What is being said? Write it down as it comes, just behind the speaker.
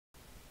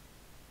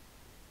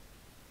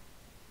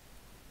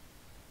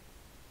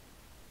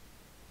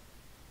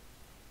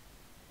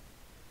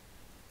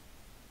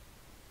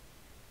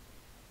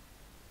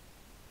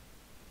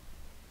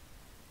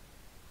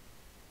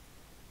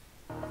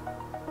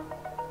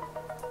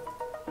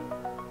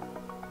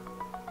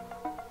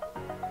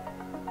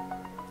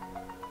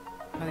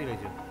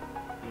guys here.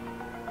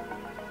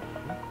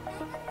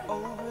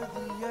 Over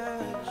the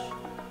edge,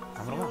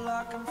 feel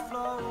like I'm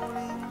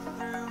floating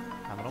through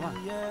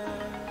the air.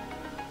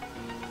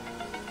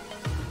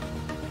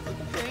 The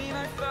pain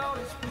I felt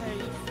is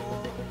paid for,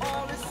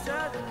 all is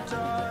said and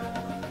done.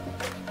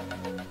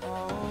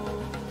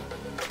 Oh,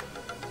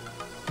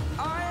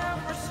 I am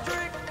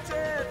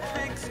restricted,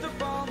 fixed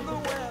upon the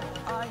web.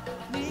 I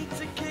need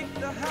to kick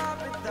the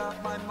habit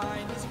that my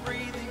mind is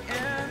breathing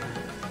in.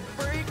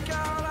 Break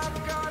out, I've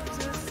got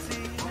to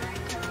see.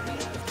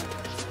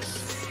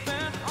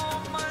 Spent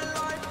all my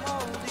life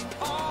holding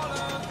all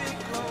of it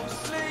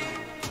closely.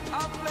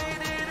 I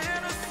played it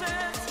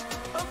innocent,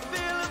 a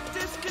feel of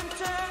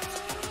discontent.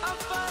 I'm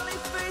finally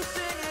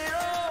facing it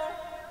all,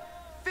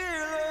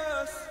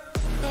 fearless.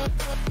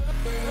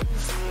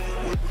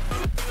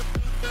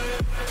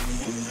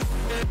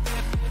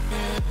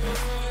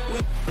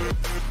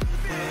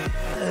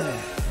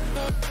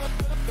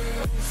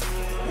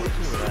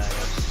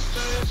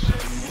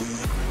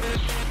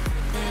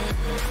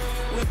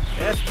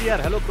 SDR,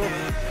 hello bro.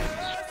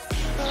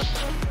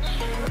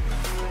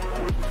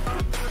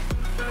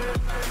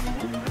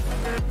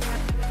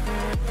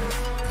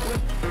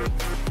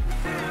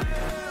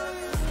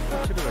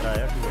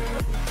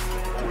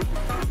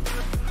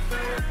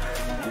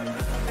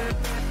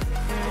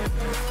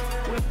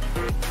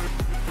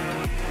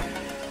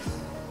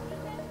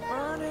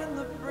 Burning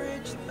the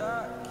bridge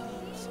that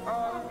keeps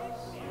us.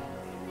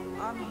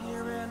 I'm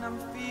here and I'm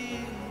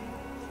feeling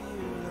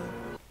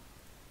fearless.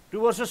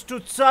 2 versus 2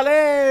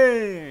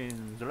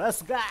 challenge.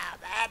 Let's go,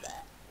 baby.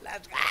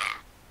 Let's go.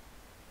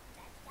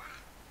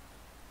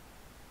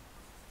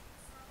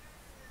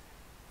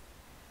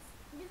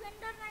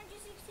 Defender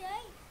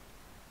 96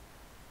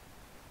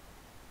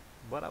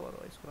 बराबर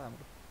हो इसको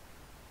राम्रो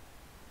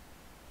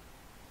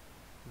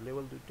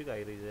level 2 टिक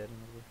आइरहेछ यार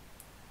मेरो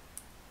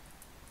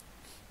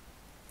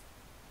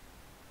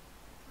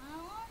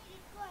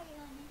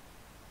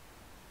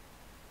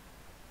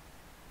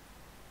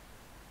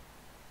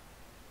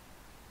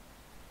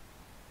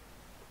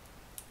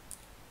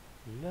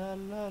La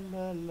la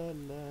la la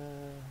la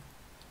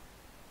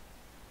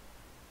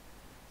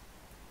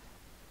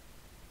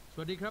ส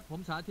วัสดีครับผม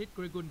สาธิตก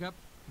ฤษกุลครับ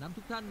นำ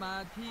ทุกท่านมา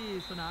ที่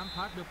สนามพ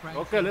าร์คเดอะแพร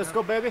Okay, let's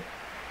go baby.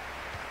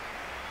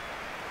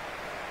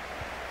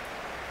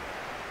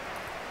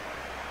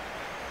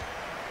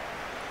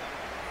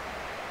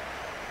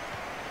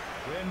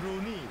 Wayne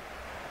Rooney,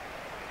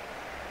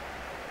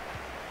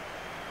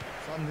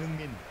 Son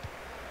Heung-min.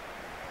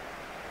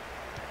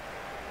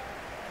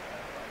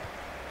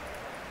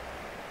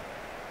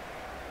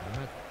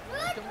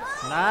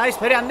 Nice,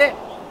 फेरि हान्दे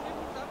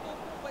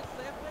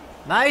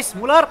Nice,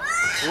 Muller.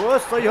 Oh,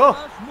 सही हो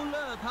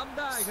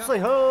सही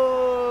हो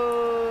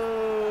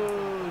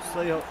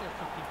सही हो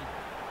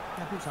แ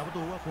ค่ผู้สาประ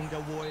ตูว่าคงจะ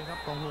โวยครับ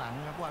กองหลัง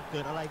ครับว่าเกิ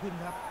ดอะไรขึ้น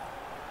ครับ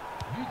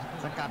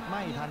สกัดไ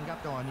ม่ทันครับ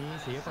จังหวะนี้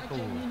เสียประตู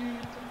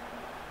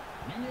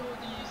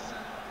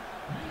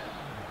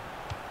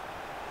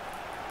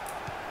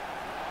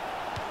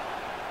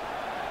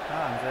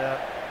Tamam,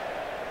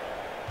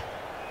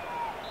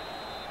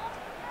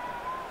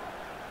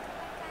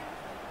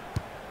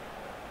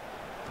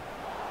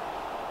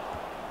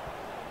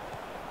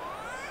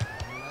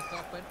แล้วก็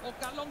เป็นโอ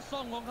กาสลง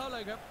ส่งของเขาเล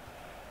ยครับ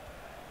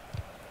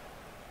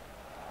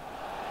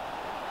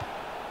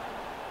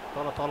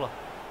तल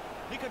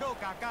ริคาร์โด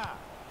กาก้า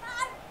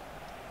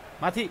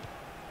माथि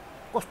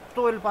कस्तो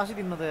वेल पासै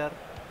दिन्न त यार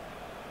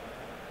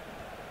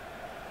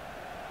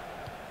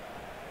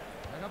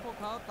นะครับพวก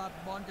เขาตัด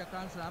บอลจากกล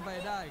างสนามไป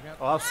ได้ครับ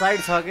अफसाइड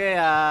छ के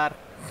यार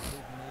ลู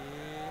ก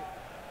นี้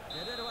เดี๋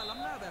ยวได้ว่าล้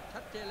ำหน้าแบบ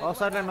ชัดเจนเลย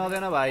अफसाइड ले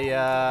नदेन भाइ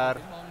यार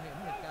มองเห็น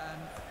เหตุการ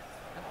ณ์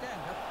ชัดแจ้ง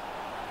ครับ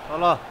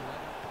तल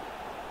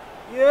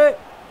ए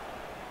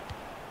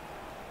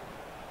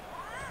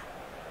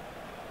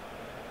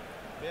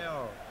เบล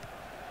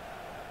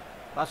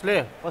पासले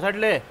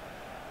पछाडिले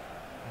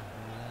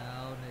แล้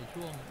วใน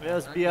ช่วง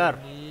SPR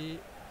นี้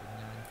เป็น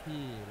งาน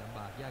ที่ลำบ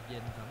ากยากเย็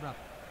นสำหรับ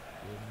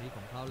เกมนี้ข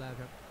องเขาแล้ว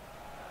ครับ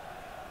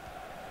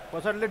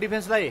पछाडिले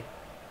डिफेन्सलाई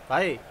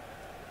भाइ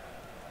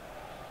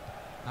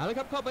เอาละค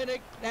รับเข้าไปใน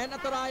แดนอั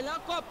นตรายแล้ว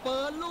ก็เปิ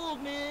ดลูก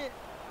นี้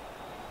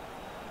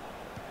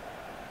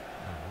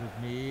ลูก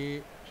นี้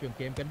เชื่อมเ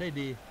กมกันได้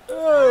ดี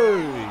Ey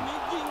มี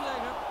ยิงเลย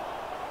ครับ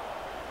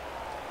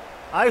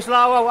Ais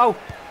lah, wow.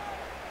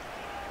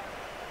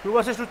 2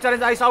 versus 2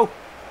 challenge Ais au.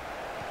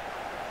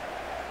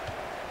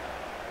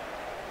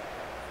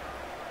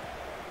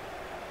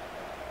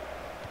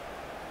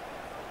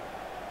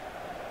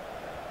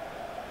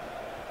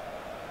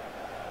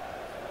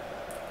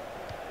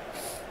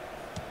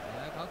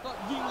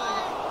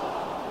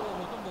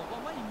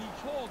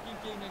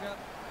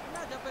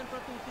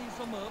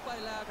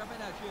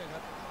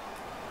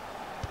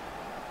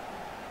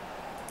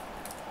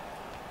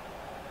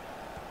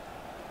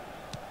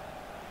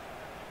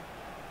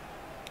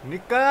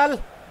 Nikal.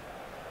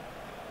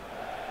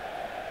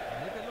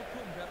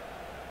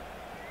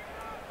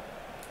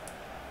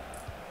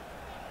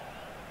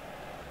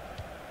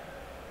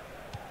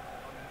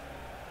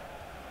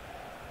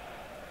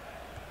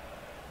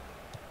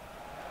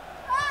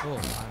 โอ้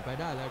ผ่านไป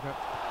ได้แล้วครับ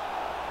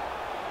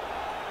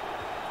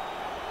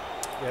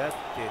Yes,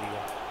 तेरी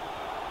है.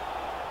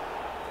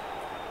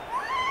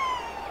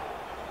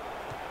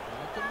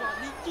 จังหวะ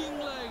นี้ยิง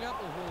เลยครับ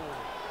โอ้โห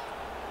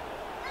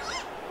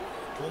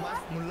โทมัส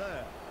มุลเลอ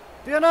ร์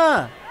Tiana.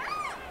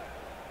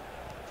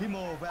 ทิโม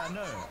แวนเน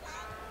อร์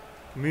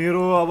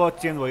मेरो अब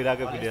चेन्ज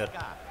भइरहेको प्लेयर.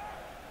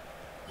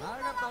 เอาล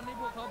ะครับตอนนี้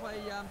พวกเขาพย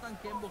ายามตั้ง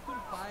เกมบุกขึ้น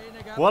ไปน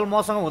ะครับ बल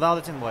मसँग हुँदा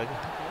हुँदा चेन्ज भयो.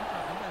 เสียงกลั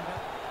บเหมือนกันครับ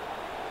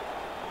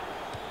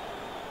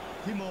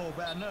ทิโมแว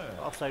นเนอร์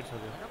अफसाइड छ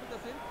त्यो. นะครับผู้ตั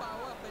ดสินเป่า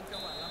ว่าเป็นจัง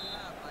หวะล้ำห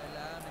น้าไปแ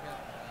ล้วนะครับ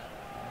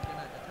ก็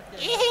น่าจะชัดเจน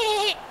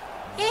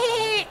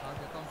เขา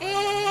จะต้องไปเ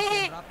ก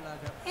มรับแล้ว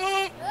ครับแ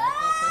ล้ว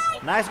ก็เป็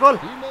น Nice goal.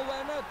 ทีโมแว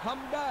นเนอร์ท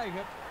ำได้ค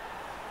รับ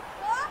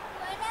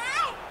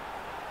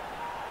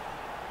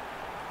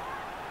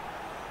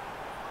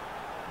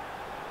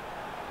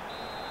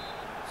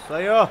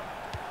सही हो.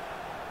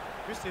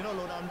 คริสเตียโนโ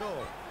รนัลโด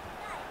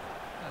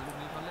ลูก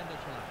นี้เขาเล่นได้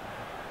ฉลาดนะค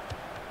รับ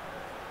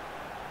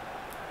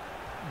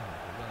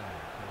ถือว่า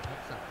โชว์ทั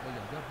กษะได้อ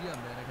ย่างยอดเยี่ยม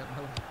เลยนะครับแล้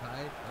วสุดท้าย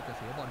เขาจะเ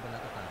สียบอลไปแล้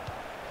วก็ตาม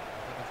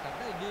แต่ก็สกัด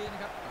ได้ดีนะ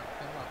ครับตัด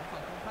จังหวะของฝั่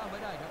งตรงข้ามไว้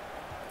ได้ครับ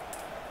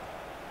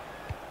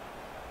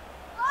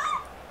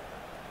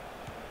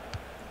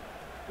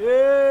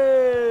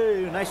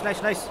Hey, nice,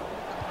 nice, nice.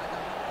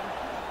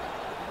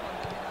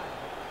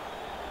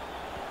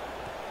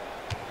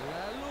 แล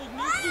ะลูก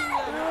นี้ยิงเล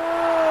ยครั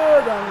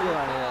บ दामी गयो.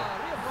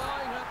 เรียบร้อ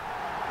ยครับ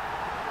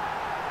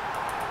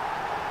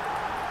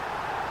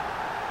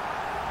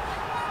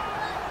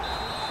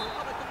สูงเ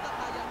ข้าไปตรงตา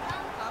ข่ายอย่างนี้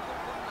ตาม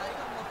คนไหน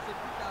ก็หมดสิท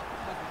ธิ์ที่จะขึ้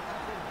นมาถึงทั้ง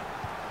สิ้น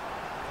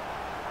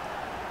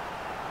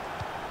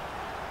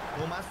โท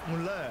มัสมุ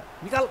ลเลอร์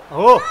निकाल.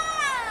 हो.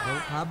 เดี๋ยว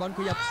พาบอลข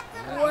ยับ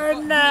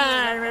Winner,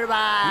 मेरो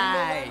ทีโม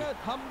แวน भाइ. เนอร์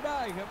ทำได้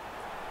ครับ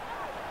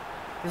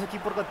त्यसो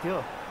किपर कति थियो?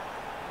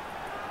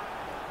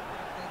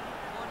 แต่ทุก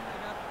คนนะ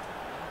ครับ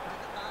ใคร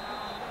ก็ตามที่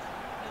ทำได้ส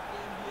ำเร็จในเก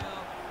มเดียว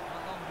ก็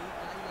ต้องดี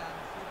ใจอย่าง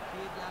สุด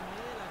ขีดอย่าง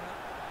นี้แหละครับ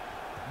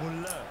มุล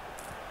เลอร์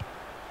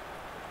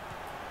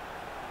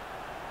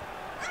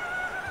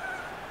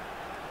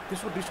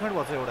त्यसको डिस्काउन्ट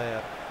भएको छ एउटा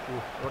यार.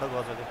 एउटा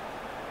गजले.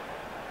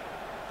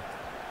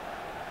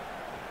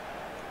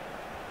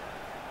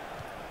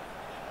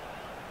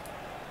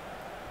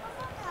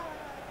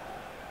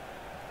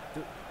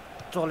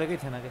 चलेकै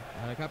थिएन के.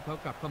 นะครับเขา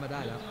กลับเข้ามาได้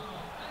แล้ว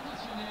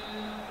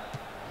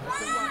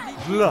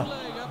ल.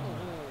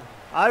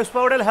 Ayush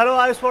Paudel, hello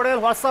Ayush Paudel,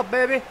 WhatsApp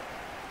baby.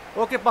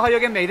 Okay पख यो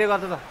गेम भ्याइदिए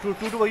गर्दा त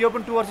 2 यो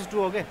पनि 2 vs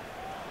 2 हो के.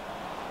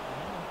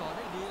 ต่อไ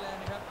ด้ดีเลย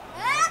นะครับ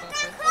เ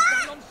ป็นโอกา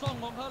สล้มส่ง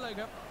ของเขาเลย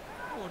ครับ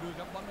โอ้ดูค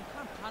รับบอลมันข้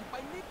ามคานไป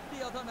นิดเดี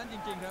ยวเท่านั้นจ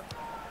ริงๆครับ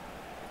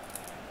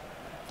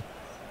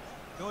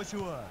โจชั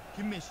ว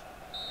คิมมิช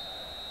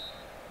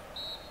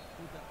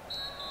ดูจะ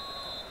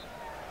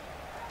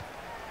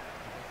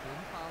เสียง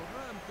เป่าเ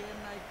ริ่มเกม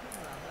ในครึ่ง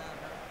หลังแล้ว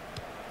ครับ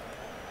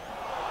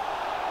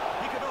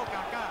ริคาร์โดก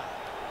าก้า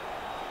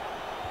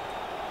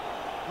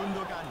กุนโด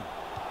กัน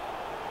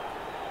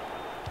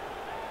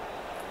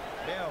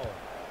เบล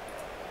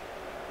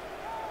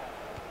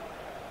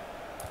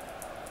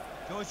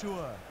โจชัว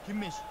คิม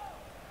มิช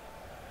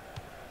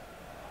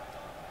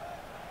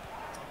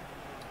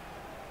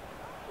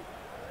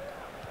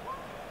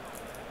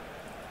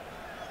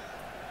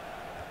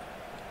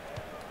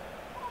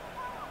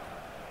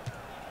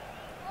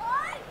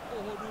โอ้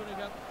โหดูนะ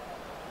ครับ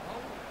เขา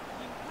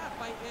ยิงพลาด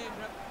ไปเอง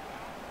ครับ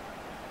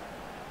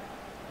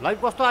लाइभ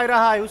कस्तो आइरह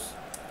आयुष.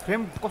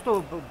 फ्रेम कस्तो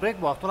ब्रेक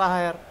भयो जस्तो लाग्यो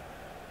यार.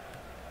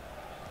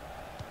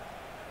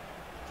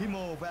 ทิโม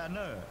แวนเน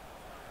อร์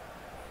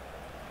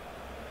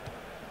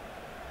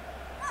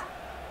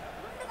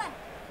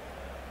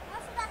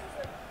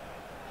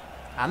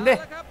हान्दे. เ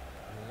อาละครับ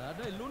และไ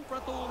ด้ลุ้นปร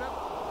ะตูครับ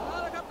เอา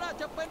ละครับน่า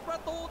จะเป็นประ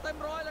ตูเต็ม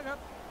ร้อยแล้วครับ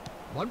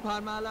บอลผ่า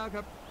นมาแล้วค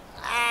รับ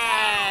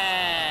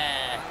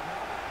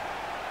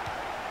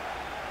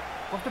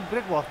कस्तो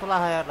ब्रेक भयो जस्तो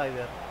लाग्यो यार लाइभ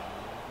यार.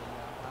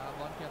 พา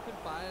บอลเก็บขึ้น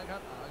ไปครั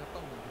บเอาละครับต้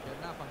องเดิน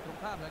หน้าฝั่งตรง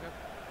ข้ามแล้วครับ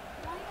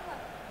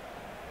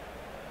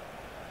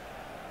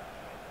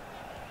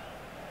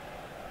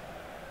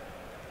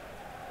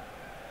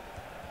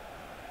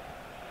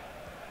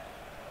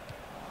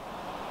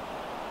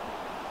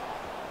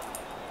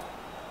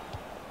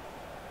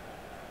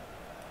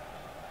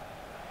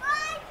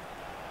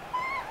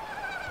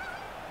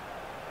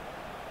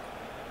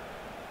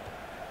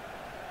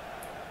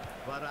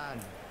วาราน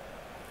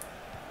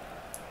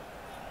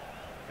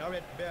กาเร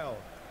ตเบล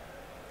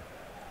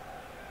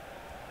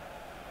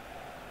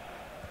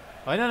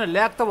होइन न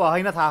ल्याग त भयो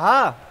होइन थाहा.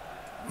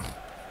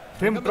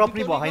 फ्रेम ड्रप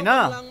नि भयो होइन.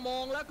 กำลังมอ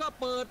งแล้วก็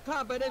เปิดข้า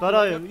มไปได้ तर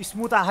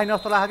स्मुथ आएन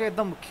जस्तो लाग्यो.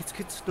 एकदम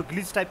खिचखिच त्यो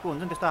ग्लिच टाइपको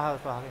हुन्छ नि त्यस्तो आएको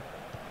जस्तो लाग्यो.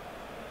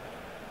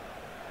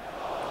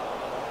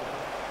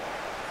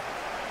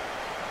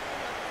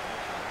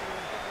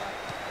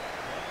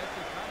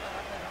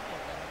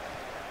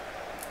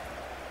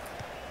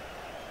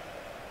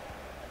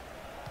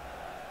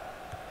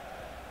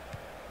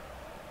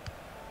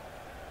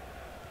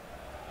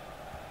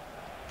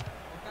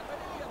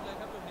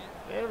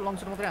 ए लङ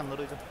सट मात्रै हान्दो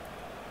रहेछ.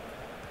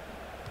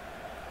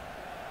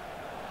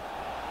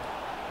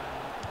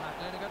 หนัก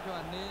เลยนะครับจังหว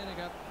ะนี้นะ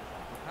ครับ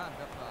ข้าม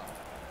ครับก็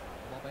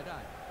บอลไปได้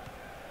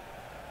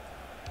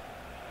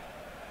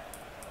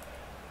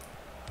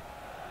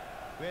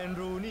เวน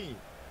รูนี่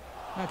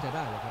น่าจะไ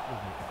ด้เลยครับลูก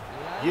นี้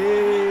ये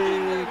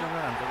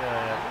कहाँ अंतर है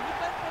यार ลูกนี้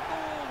เป็นประตู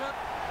ครับ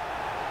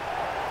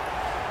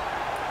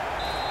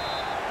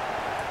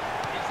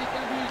Et c'est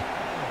un but.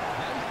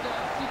 Leicester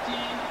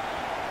City,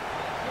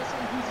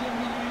 72e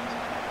minute,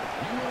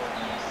 numéro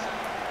 10,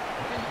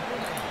 Ben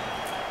Bonnet.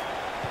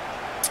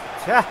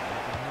 ใช่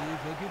มี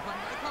เฟอร์กิวฟัน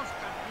ได้เข้าส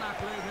กัดหนัก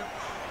เลยครับ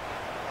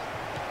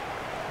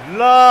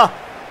ल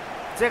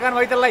सेकन्ड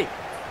भाइ त्यसलाई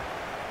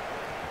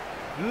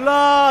ल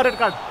red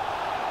card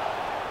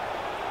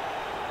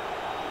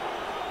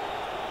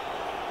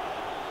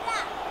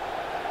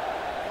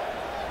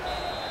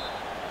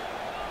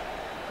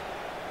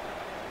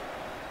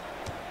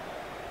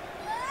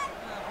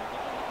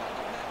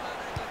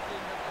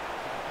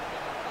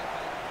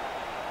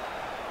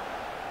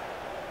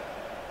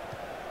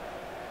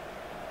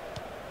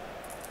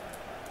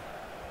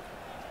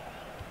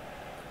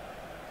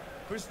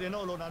Cristiano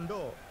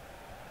Ronaldo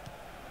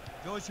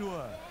โจชัว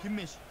คิม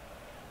มิช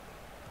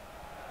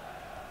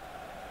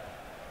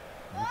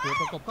มีตัว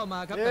ประกบเข้ามา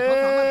ครับแต่เขา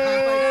สามารถแทง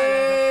ไปได้เล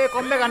ยครับ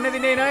comeback हान्ने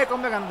दिने होइन है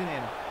कमब्याक हान्ने दिने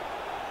होइन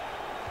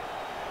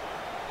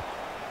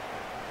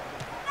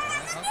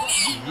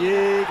ये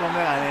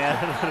कमब्याक हाने यार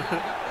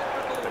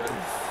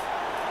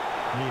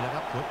นี่แหละค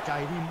รับหัวใจ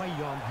ที่ไม่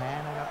ยอมแพ้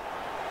นะครับ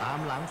ตาม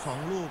หลัง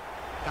2 ลูก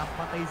กลับม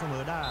าตีเสม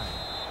อได้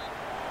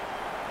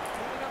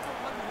ดูนะครับพวก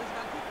เขาอยู่ในสถ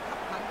านที่ขับ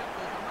ขันครับแ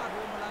ต่สามารถร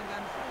วมพลังกั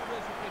นสู้ด้วย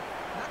สปิริต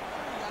นัก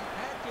สู้อย่างแ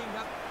ท้จริงค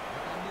รับ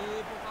ตอนนี้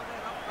พวกเขาได้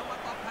รับรางวัล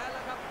ตอบแทนแ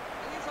ล้วครับ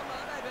ตีเสม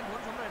อได้เป็นผ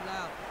ลสำเร็จแล้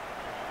ว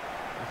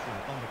โอ้โห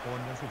ต้องตะโกน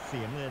กันสุดเ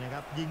สียงเลยนะค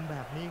รับยิงแบ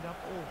บนี้ครับ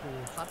โอ้โห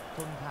ซัดช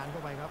นคานเข้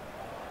าไปครับ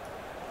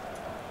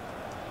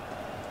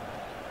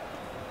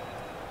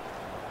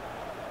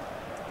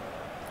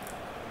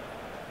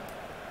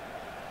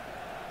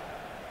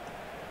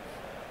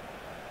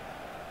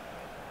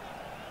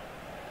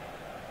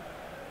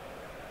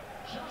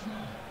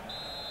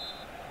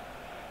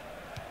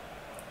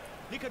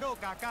ลิคาโด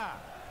กาก้า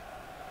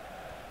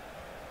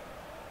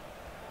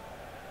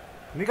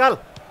निकाल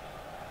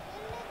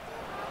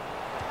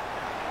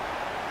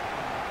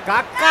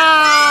काका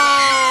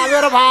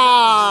मेरा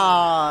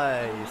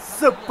भाई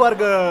सुपर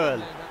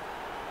गर्ल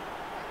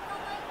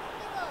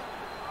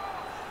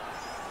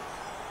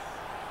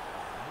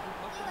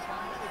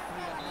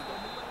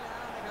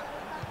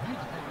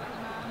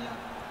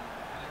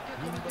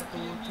ยิงประ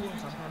ตูช่วง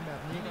สำคัญแบ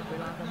บนี้ครับเว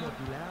ลาจะหมด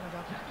อยู่แล้วนะค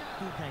รับ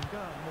คู่แข่ง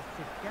ก็หมด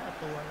สิทธิ์แก้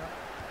ตัวครับ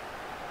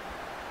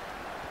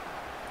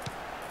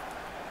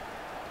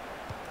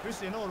คริส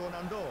เตียโนโร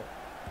นัลโด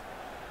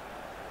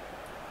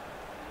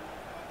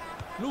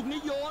ลูกนี้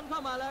โยนเข้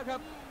ามาแล้วครั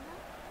บ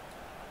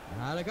เ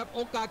อาละครับโอ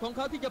กาสของเข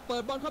าที่จะเปิ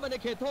ดบอลเข้าไปใน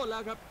เขตโทษแล้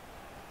วครับ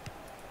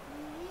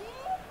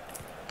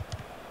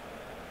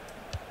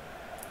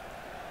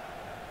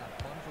ตัด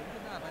บอลสูงขึ้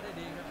นหน้าไปได้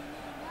ดีครับ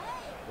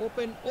โอเ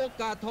ป็นโอ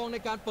กาสทองใน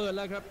การเปิดแ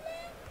ล้วครับ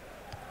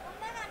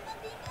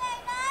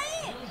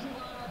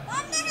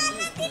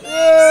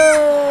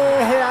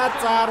यार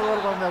 4 गोल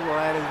कमब्याक भयो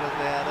यार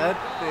इसको यार हट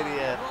तेरी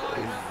यार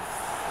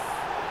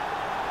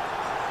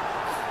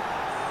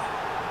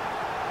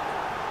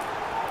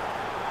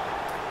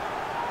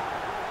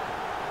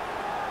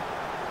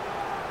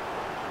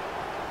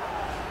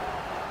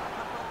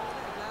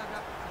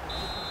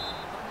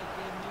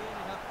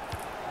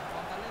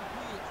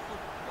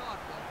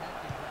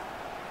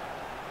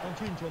ต้อง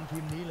ชื่นชมที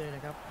มนี้เลยน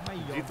ะครับไม่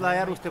ยอม जितला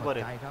यार उससे ไม่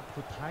परे ใจครับ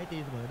สุดท้ายตี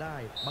เสมอได้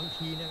บาง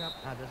ทีนะครับ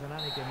อาจจะชนะ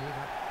ในเกมนี้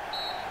ครับ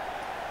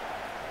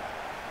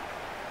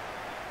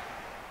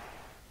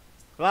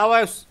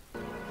Klaus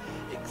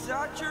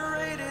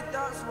Exaggerated,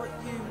 that's what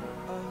you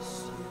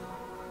assume.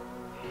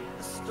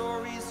 The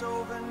story's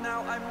over now,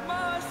 I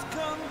must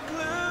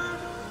conclude.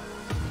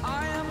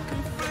 I am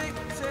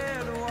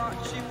conflicted,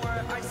 watching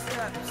where I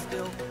step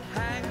still,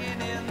 hanging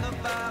in the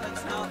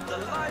balance. Not the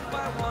life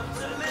I want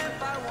to live,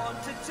 I want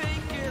to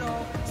take it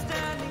all.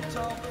 Standing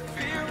tall,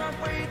 fear I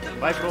weighed the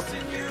Bye, bro.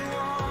 person you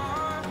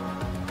are.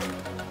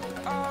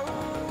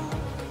 Oh,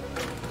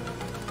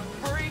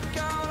 break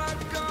out,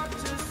 I've got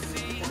to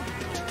see.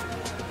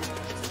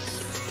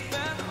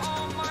 Spent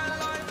all my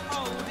life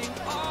holding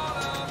all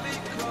of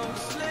it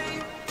closely.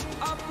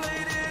 I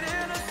played it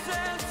in a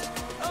sense,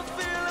 a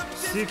feel of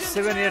 6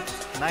 7 8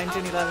 9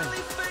 10 11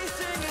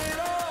 facing it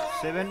all.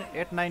 7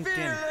 8 9 10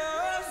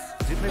 Fearless.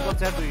 जितने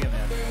पर्छ यार 2 game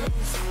यार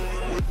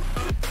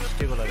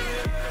स्टेको लाग्यो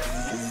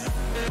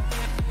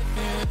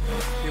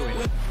के win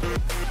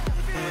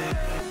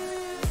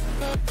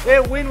a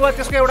win भयो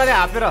त्यसको एउटाले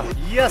हापेर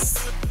यस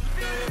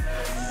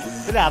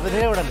त्यसले हापेको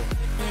थियो एउटाले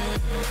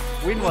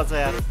विन भन्छ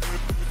यार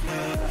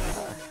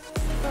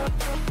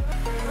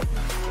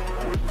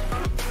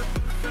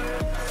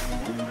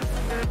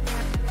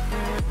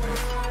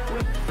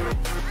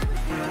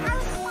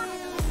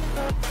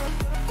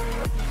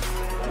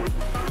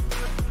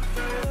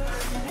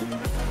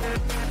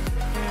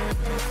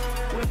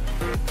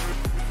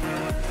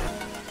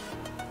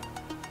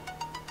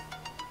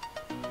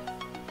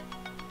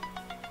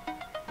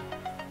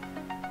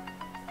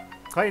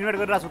खै इन्भाइट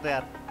गरिरहेको छु त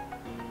यार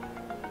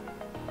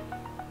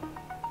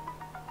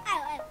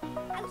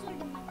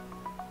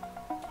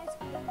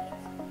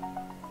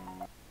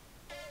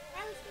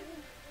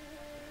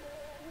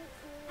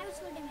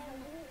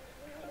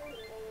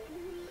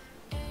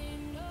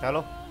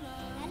हेलो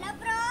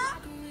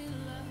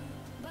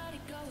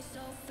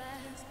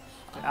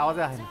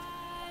आवाजै आएन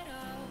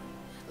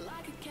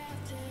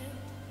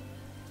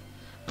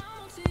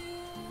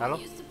हेलो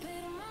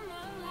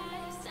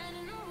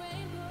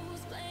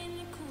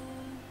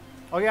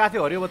अघि आएको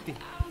थियो हरियो बत्ती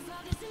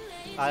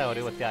आयो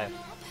हरियो बत्ती आयो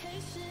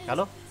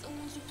हेलो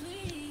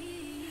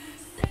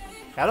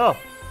हेलो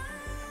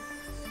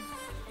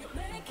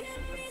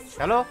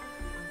हेलो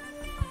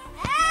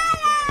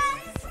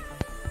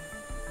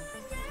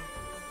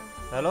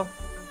हेलो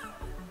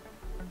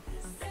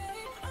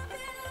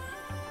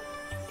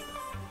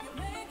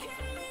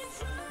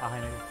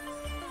आएन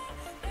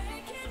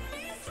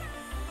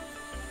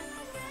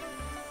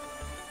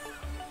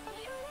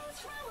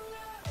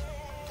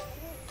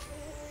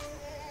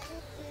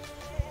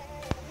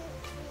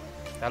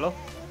हेलो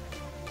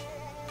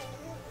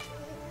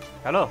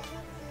हेलो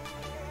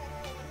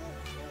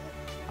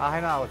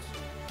आएन आवाज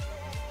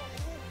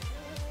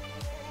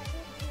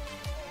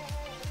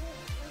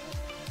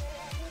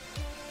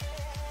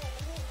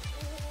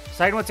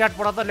साइडमा च्याट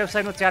पढ त लेफ्ट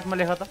साइडमा च्याटमा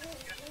लेख त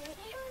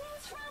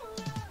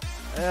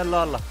ए ल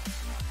ल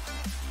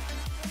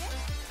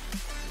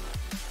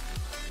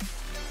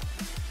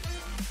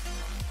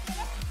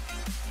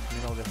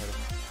मिलाउँदै खरे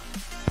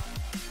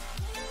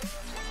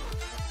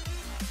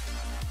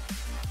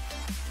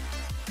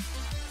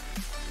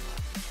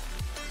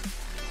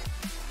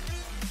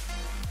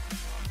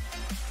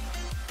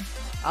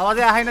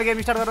आवाजै आएन गेम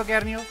स्टार्ट गरेर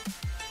क्यार नि हो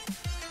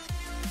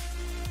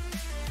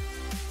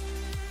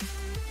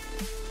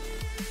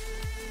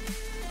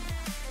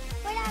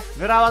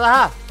मेरो आवाज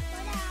आहा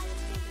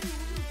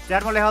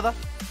च्याटमा लेख त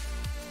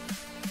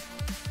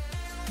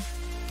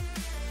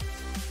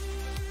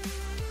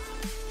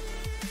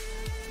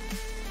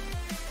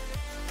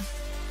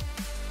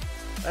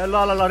ए ल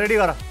ल ल रेडी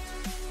गर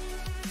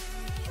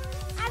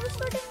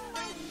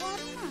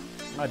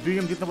 2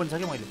 गेम जित्नु पनि छ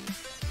कि मैले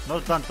न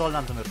तल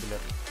जान्छ मेरो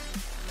प्लेयर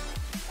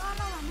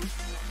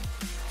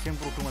सेम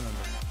प्रो 2 मा जान्छ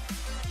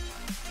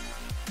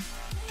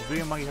 2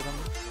 गेम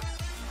मागिसक्नु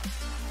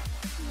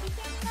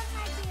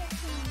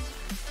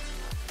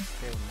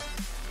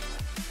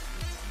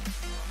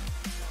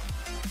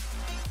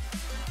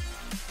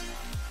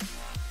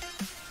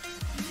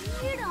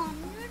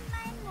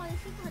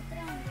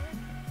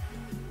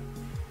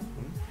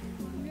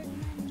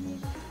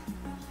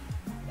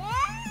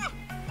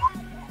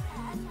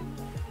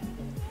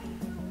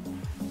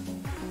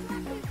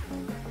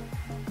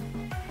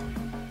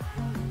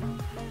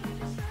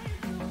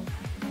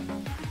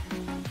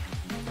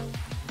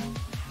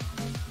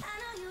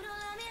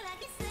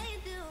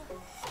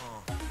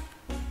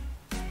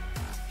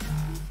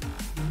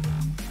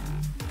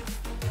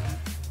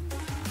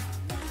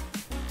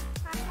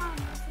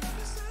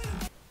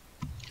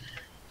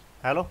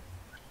हेलो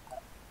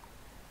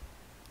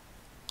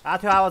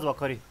आथ्यो आवाज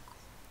भर्खरी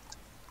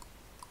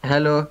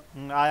हेलो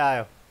आयो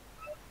आयो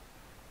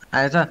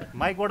आएछ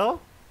माइकबाट हो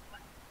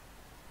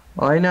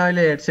होइन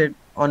अहिले हेडसेट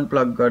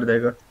अनप्लग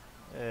गरिदिएको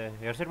ए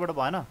हेडसेटबाट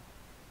भएन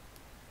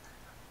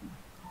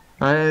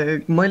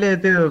मैले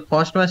त्यो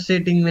फर्स्टमा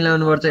सेटिङ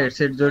मिलाउनु पर्छ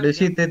हेडसेट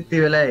जोडेपछि त्यति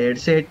बेला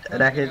हेडसेट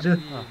राखेको छु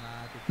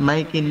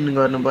माइक इन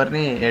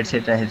गर्नुपर्ने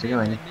हेडसेट राखेको छु कि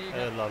मैले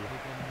ए ल ल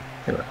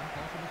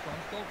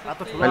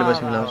आतो ठुलो अहिले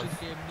पछि मिलाउँछु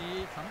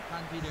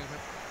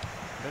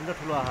डेन्जर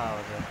ठुलो आहा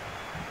आवाज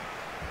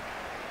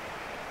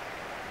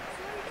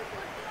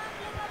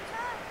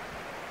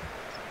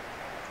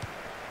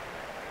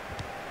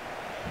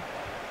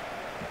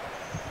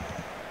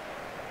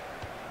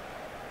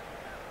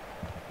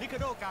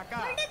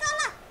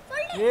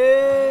ए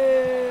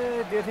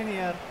दिएको थिएँ नि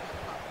यार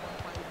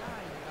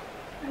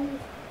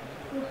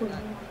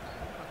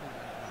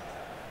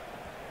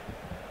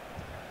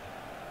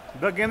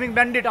द गेमिङ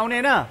ब्यान्डिट आउने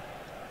हैन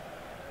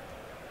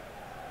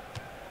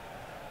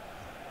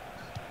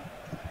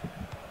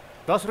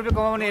 ₹10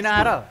 कमाउने हैन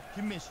आएर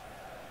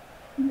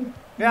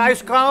ए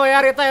आयुष कहाँ हो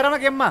यार यता हेर न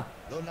गेममा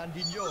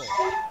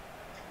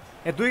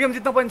ए 2 गेम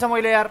जित्नु पनि छ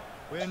मैले यार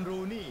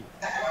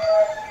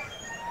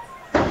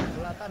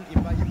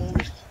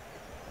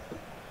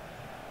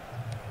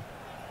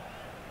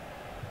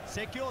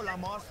Sergio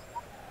Ramos,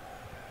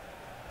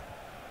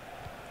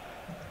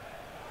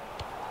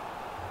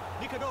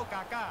 Ricardo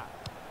Kaká,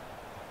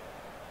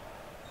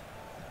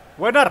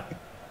 winner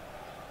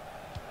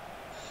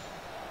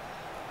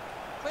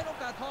เป็นโอ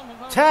กาสทองของ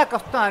เขา छ्या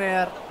कस्तो हाने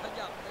यार ข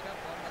ยับนะครับ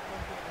ของนักล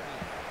งทุนคนนี้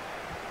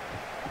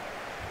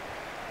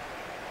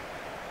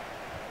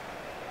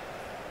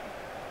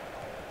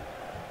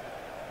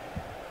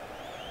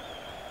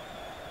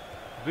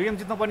 2 गेम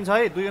जित्नु पनि छ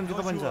है 2 गेम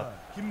जित्नु पनि छ Joshua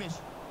Kimmich,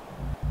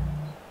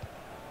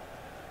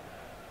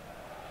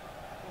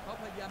 พวกเขา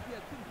พยายามที่จ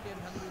ะขึ้นเกม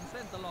ทางริมเ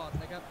ส้นตลอด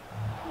นะครับ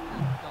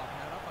จอบแน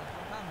วรับฝั่งตร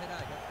งข้ามให้ได้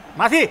ครับ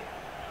माथि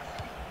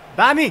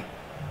दामी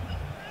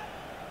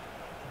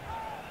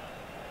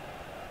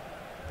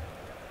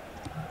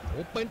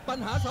เป็นปัญ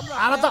หาสำหรับ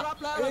Ano แน to? วรับ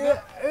แล้วนะครับ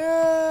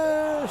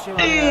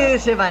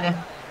से भन्यो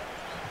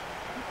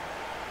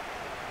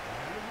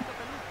ลูกนี้ก็เ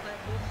ป็นลูกเตะ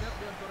มุมครับ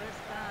เดือนโตเรส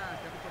กา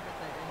จะเป็นคนไป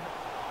เตะเองครับ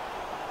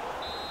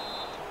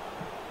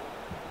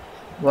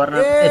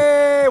वर्नर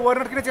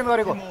वर्नर किन चेन्ज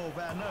गरेको Timo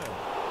Werner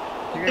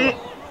ठिकै हो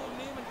ลูก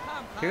นี้มันข้า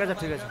มขา ठिकै छ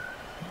ठिकै छ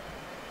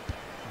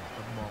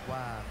ต้องบอกว่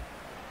า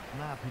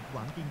น่าผิดห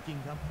วังจริง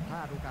ๆครับพล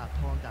าดโอกาส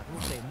ทองจากลู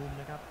กเตะมุม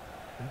นะครับ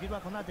ผมคิดว่า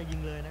เขาน่าจะยิง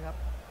เลยนะครับ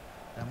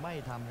แต่ไม่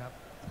ทำครับ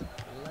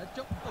และจ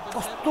บก็เป็น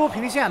कस्तो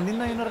फिनिसै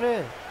हान्दिन्न यिनीहरूले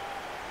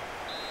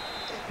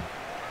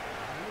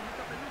ลูกนี้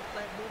ก็เป็นลูกเต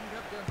ะมุมค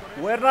รับเดือนโตเร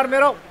ส वर्नर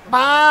मेरो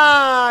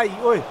भाइ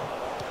ओइ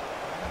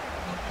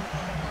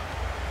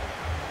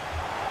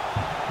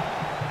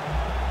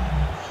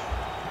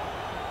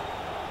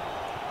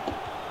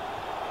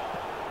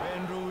เป็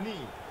นรู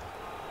นี่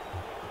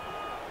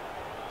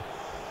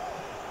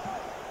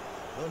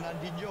โรนัล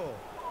ดินโญ่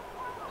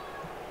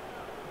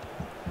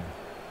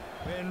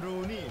เป็นรู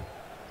นี่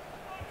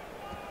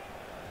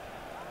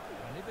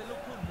อันนี้เป็นลูก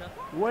ทุ่มครับ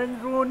वेन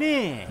रुनी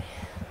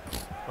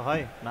है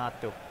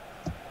नाच्यो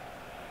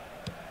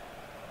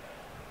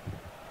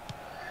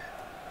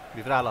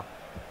भित्र हाल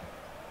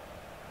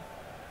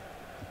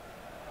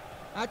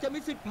อาจจะมี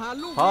สิทธิ์ผ่าน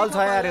ลูก हल นี้ छ เ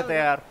ข้าไป यार แล้ यो ว त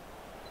यार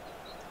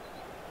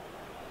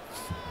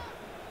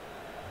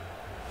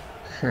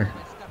ไป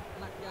สกัด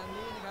หนักอย่าง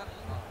นี้นะครับ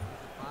ก็มี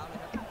สิทธิ์ฟาวล์เลย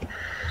ครับ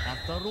อัด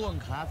จะร่วง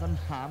ขาสน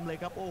ามเลย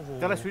ครับโอ้โห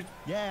त्यसलाई स्विच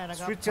แย่นะ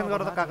ครับ स्विच चेन्ज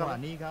गरेर त จัง काका หวะ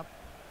นี้ครับ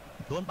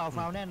โดนเป่าฟ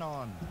าวล์แน่นอ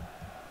น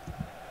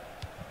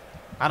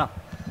हान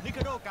นิโค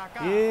โดกาก้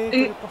า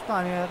ए कस्तो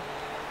हान्यो यार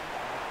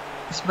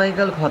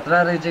स्पाइकल खतरा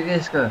रहेछ कि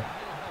यसको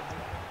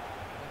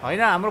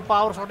होइन हाम्रो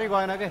पावर सटै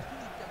गएन के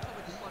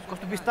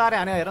कस्तो बिस्तारै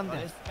हान्यो हेर नि त्यहाँ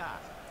อเลสกา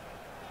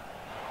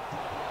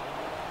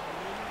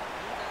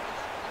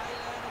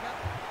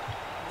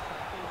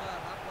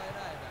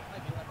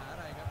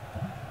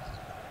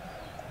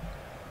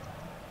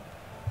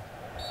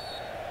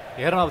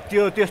हेर न अब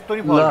त्यो त्यस्तो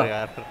नि पर्छ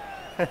यार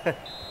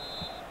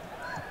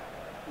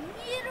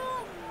मेरो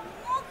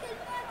म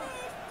खेल्नु त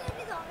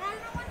यस्तरी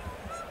झगाल्न पनि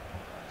हुन्न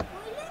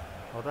मैले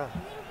हो त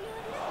मेरो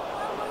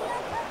प्लेयरले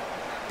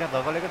त्यहाँ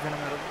धकलेको थिएन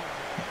मेरो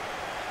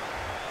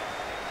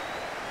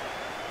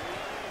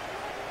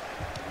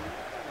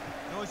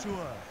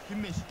जोशुआ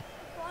किमिश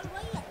बल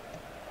भइहाल्यो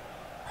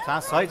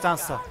चान्स छ है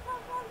चान्स छ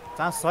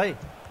चान्स छ है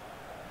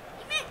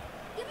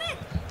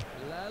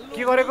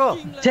के गरेको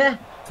छे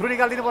थ्रु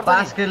निकालिदिनु पर्छ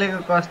पास नि खेलेको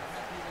कस्ट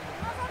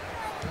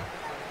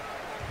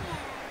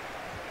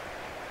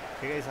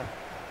ठिकै छ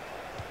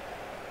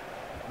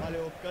มาเล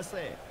โอเกเ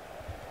ซ่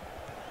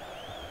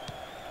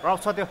रफ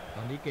छ त्यो ต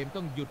อนนี้เกม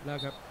ต้องหยุดแล้ว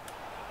ครับ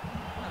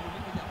ลูก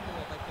นี้ขยับตัว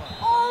ไปก่อน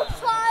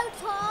अफसाइड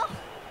छ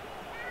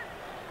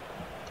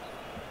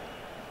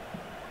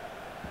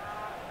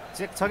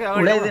चेक छ कि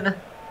अगाडि उडाइदिन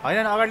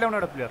होइन अगाडि ल्याउनु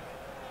एउटा प्लेयर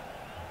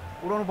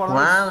उडाउनु पर्दैन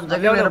वहाँ हुन्छ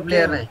कि मेरो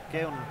प्लेयर नै के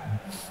हुनु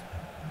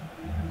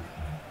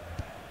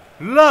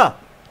ल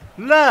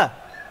ल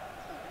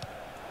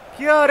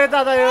के अरे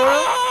दादा यो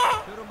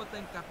เจอโรมาเต็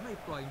งกัดไม่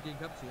ปล่อยจริง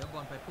ๆครับเสียบอ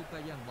ลไปปุ๊บก็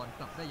ย่างบอล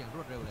กลับได้อย่างร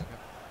วดเร็วเลยครั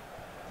บ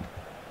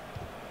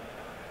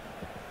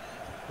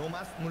โท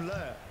มัสมุลเล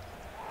อร์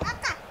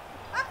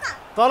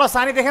तल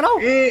सानी देखेनौ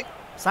ए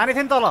सानी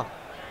थियो नि तल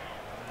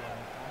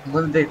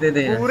मैले देख्दै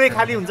थिएँ पुरै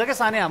खाली हुन्छ क्या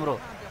सानी हाम्रो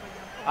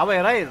अब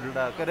हेर है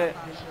के अरे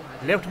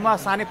लेफ्टमा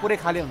सानी पुरै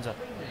खाली हुन्छ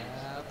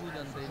ผู้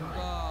ตัดสิน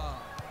ก็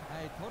ใ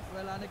ห้ทดเว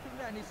ลาในครึ่ง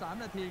แรกนี่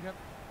3 นาทีครับ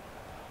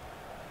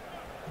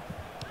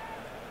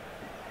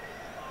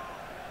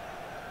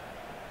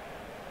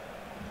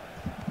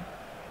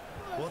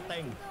โบเต็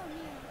ง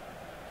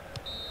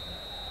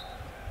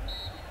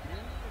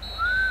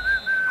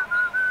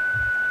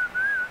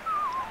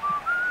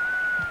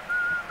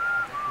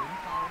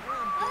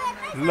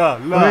ल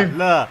ल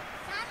ल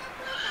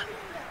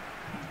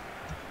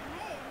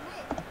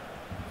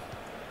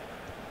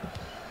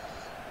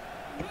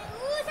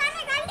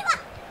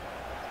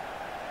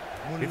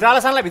भित्र हाल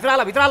सानलाई भित्र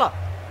हाल भित्र हाल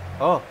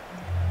हो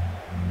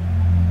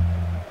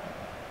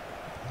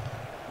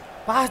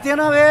पास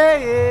दिएन बे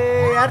ए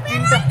यार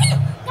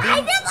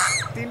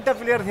तीनटा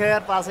प्लेयर थियो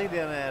यार पासै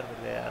दिएन यार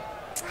त्यसले यार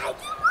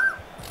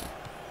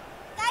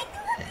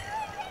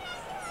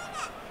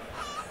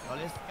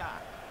अलेस्का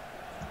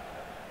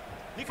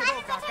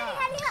निकोडो काका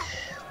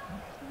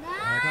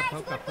ครับเขา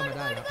กลับเข้ามาไ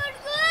ด้ครับ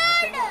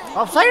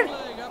अफसाइड เล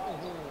ยครับโอ้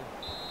โห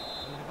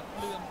นี่นะครับ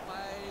เลื่อนไป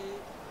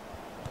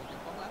จาก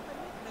กองหลังไป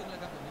นิดนึงเลย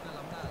ครับตรงนี้ก็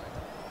ล้ำหน้าเลยค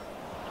รับ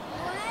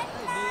ได้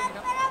ดีนะค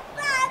รับฝั่งตรง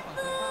ข้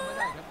ามไม่ไ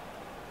ด้ครับ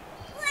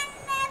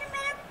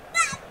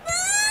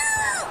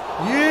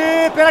ए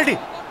पेनल्टी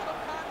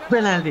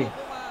पेनाल्टी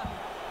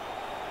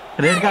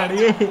रेड कार्ड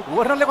ए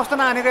वर्नरले कस्तो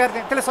नहानेको यार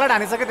त्यसले सर्ट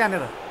हानेछ क्या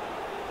त्यहाँनिर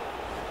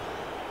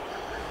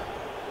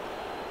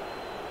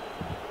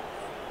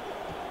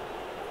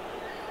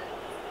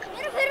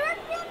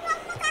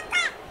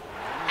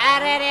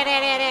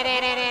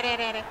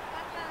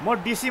म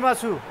डिसीमा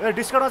छु ए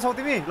डिस्कर्डमा छौ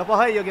तिमी ल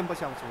पख यो गेम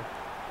पछि आउँछु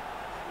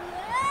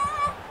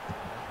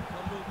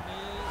ลูก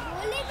นี้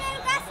भोलि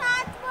बेलुका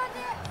 7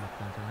 बजे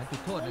การชนะจุ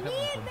ดโทษนะครับบ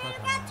างคนก็ท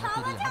ำหน้า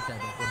ที่ได้อย่างมั่นใจ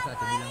บางคนก็อาจ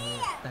จะมีลังเล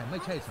แต่ ไม่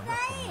ใช่สำหรับ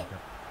ผมนะครั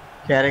บ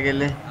क्यारे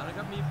गेले เอาละค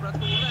รับมีประ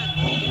ตูแรก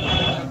ของเก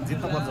ม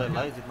जित्नु पर्छ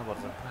यसलाई जित्नु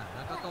पर्छ แ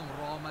ล้วก็ต้อง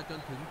รอมาจน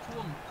ถึงช่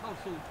วงเข้า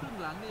สู่ครึ่ง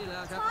หลังนี่แล้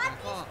วครับแต่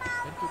ก็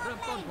เป็นจุดเริ่ม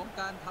ต้นของ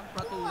การทำป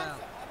ระตูแล้ว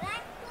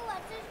rank 2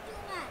 versus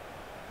 2 मा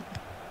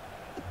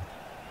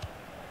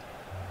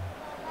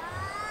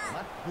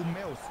มัดคุมเม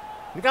ลส์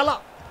निकाल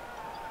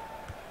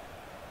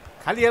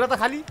खाली हेर त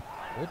खाली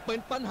โอ้เป็น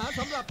ปัญหา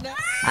สำหรับเนี่ย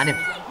हाने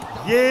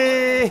ये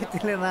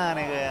त्यसले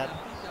नहानेको यार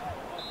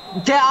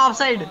चे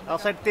अफसाइड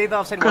अफसाइड त्यही त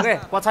अफसाइड भयो के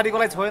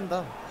पछाडिकोलाई छोयो नि त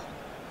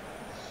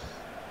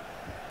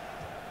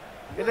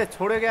यसले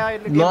छोड्यो क्या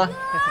यसले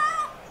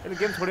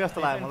गेम छोड्यो जस्तो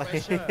लाग्यो मलाई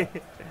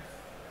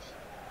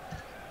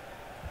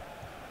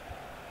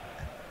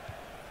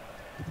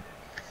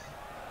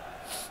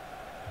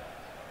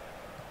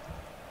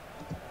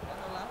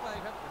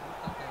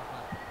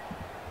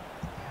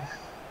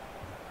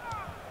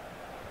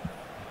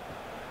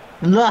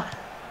ल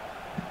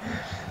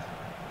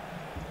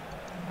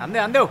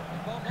हान्देऊ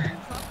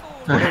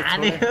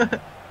हाने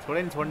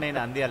छोडे नि छोड्ने होइन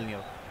हानिदिइहाल्ने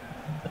हो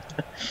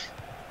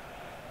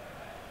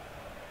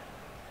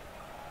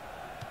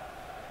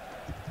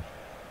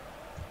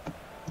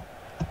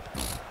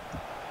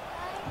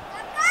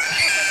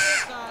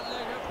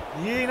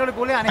यिनीहरूले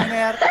गोलै हानेको छैन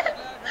यार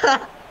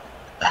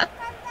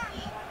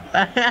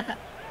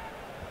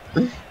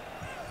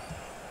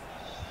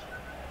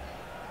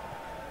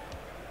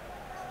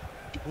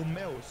คุมเม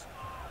ลส์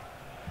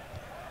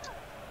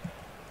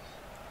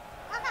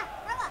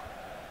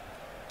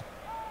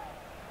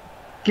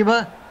के भयो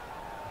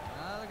เ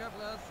อาละครับ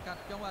แล้วสกัด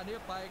จังหวะนี้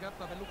ไปครับ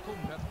ก็เป็นลูกทุ่ง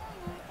ครับ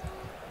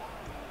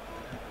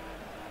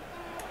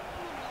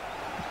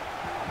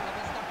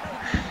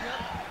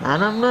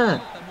हानम न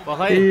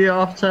पखाइ ए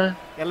अफ छ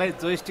यसलाई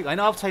जोइस्टिक होइन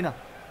अफ छैन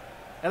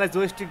यसलाई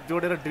जोइस्टिक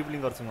जोडेर ड्रिब्लिङ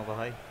गर्छु म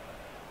पखाइ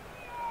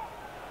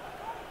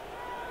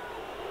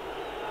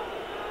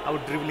अब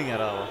ड्रिब्लिङ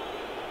हेर अब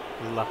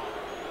ल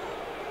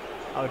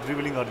अब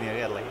ड्रिब्लिङ गर्ने हो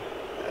क्या यसलाई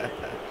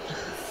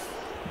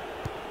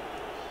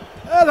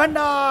ए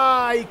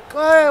भण्डाई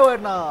कय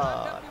गर्न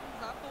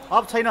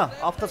अफ छैन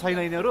अफ त छैन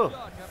यिनीहरू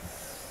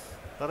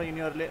तर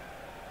यिनीहरूले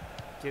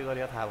के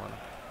गर्यो थाहा भएन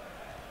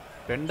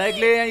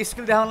भेन्डाइकले यहाँ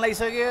स्किल देखाउन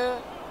लागिसक्यो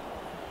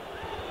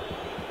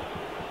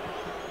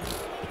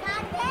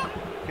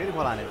फेरि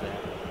बल हानेछ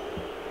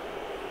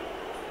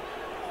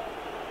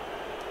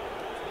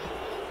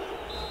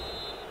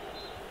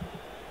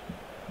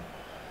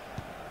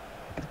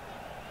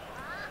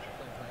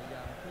ต้องพยาย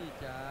ามที่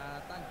จะ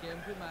ตั้งเกม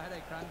ขึ้นมาให้ได้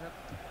อีกครั้งครับ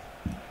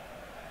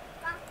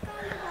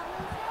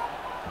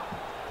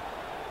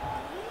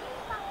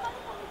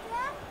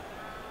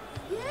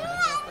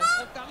เป็น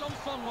โอกาสลง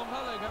ส่งของเข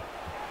าเลยครับ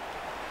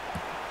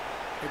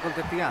एक गोल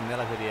त्यत्तिकै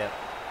हान्नेला फेरि यार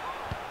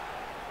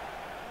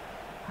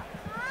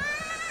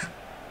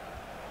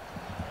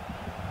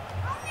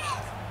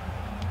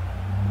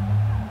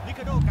ริค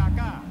าร์โดกา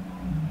ก้า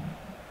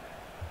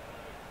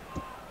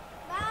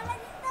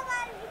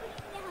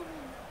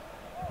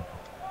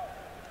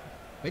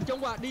เป็นจัง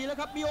หวะดีแล้ว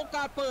ครับมีโอก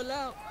าสเปิดแ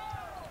ล้ว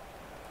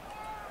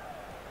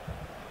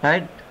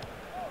राइट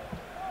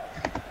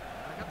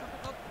นะครับแ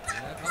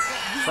ล้วเขาก็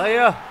ยิง सही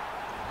हो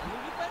ลูก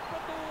นี้เป็นปร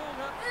ะตู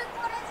ครับ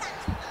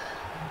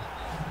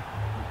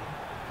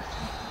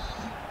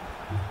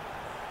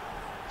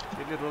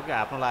त्यसले रोक्यो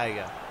हाफ्न लाग्यो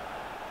क्या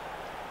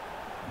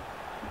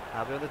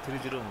हाफ्यो त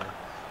 3-0 हुन्छ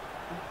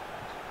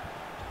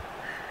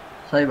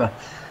सही भयो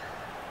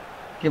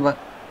के भयो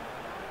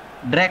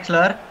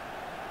ड्रेक्सलर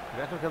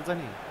ब्याटर खेल्छ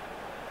नि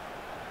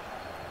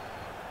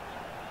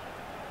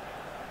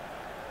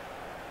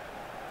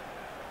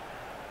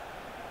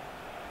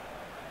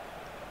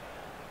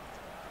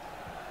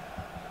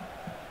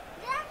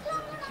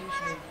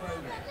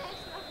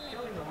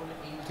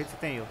ठिक छ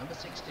त्यही हो ब्याटर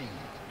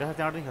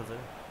त्यहाँबाट नि खेल्छ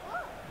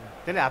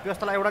त्यसले हाप्यो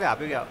जस्तो लाग्यो एउटाले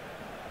हाप्यो क्या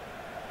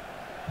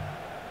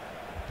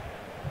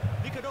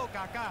ริคาร์โดก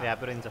าก้า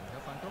हाप्यो रहन्छ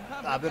ฝั่งตรงข้า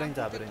ม อาเบริน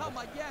จ้า จะเข้าม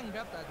าแย่งค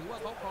รับแต่ถือว่า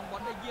เขาครองบอ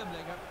ลได้เยี่ยมเล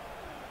ยครับ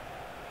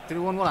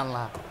त्रिभुवन गोल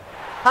हान्ला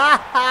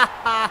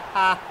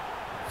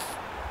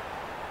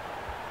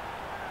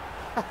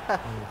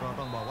ก็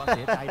ต้องบอกว่าเ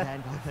สียใจแทน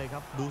เขาเลยครั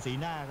บดูสี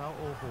หน้าเขา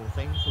โอ้โหเ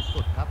ซ็ง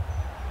สุดๆครับ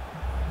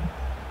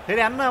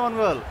फेरि हान्न मन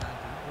गोल การ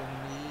ถึงตรง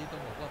นี้ต้อ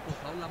งบอกว่าพวก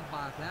เขาลำบ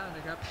ากแล้วน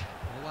ะครับ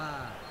เพราะว่า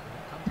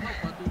ทำเข้า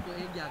ประตูตัวเ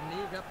องอย่าง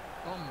นี้ครับ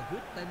ต้องฮึ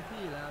ดเต็ม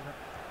ที่แล้วครับ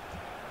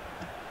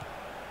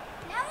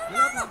เว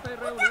ลาผ่านไป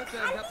เร็วเหลือเ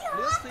กินครับเห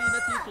ลือ4 น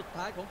าทีสุด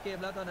ท้ายของเกม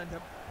แล้วเท่านั้นค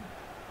รับ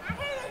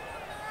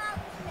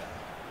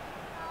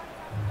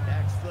แด็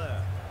กสเลอ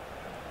ร์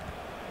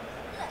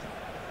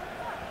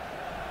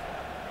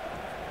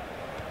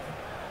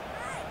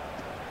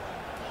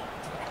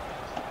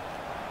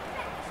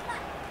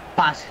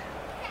पास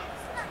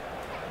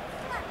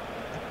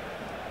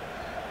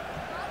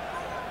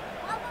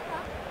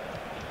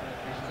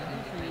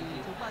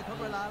ถูกป้ายทด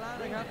เวลาแล้ว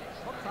นะครับ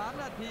ครบ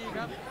3 นาทีค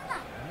รับ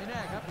ไม่แน่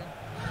ครับยั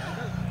ง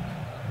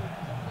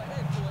ได้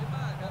สวยม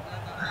ากครับแล้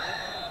วก็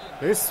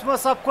भीष्म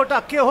सबकोटा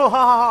के हो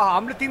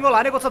हामीले 3 गोल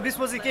हानेको छ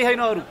भीष्मजी केही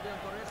छैन अरू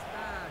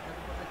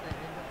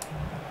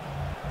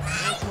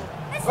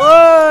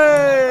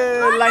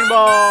ओइ ल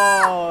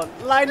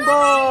लाइन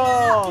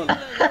बल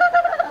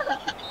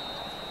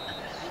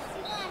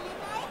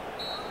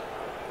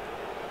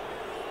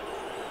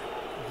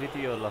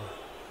जितियो ल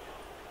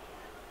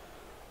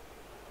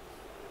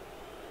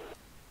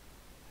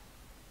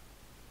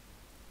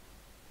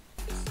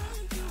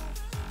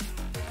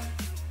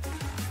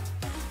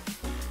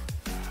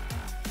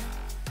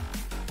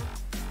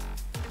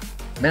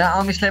मेरा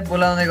अमिसलाई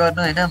बोलाउँदै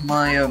गर्नु हैन म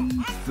यो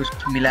बुस्ट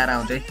मिलाएर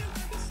आउँछु है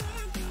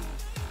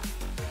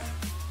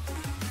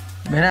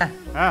मेरा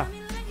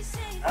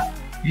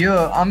यो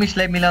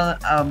अमिसलाई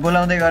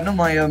बोलाउँदै गर्नु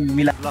म यो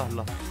मिला ल ल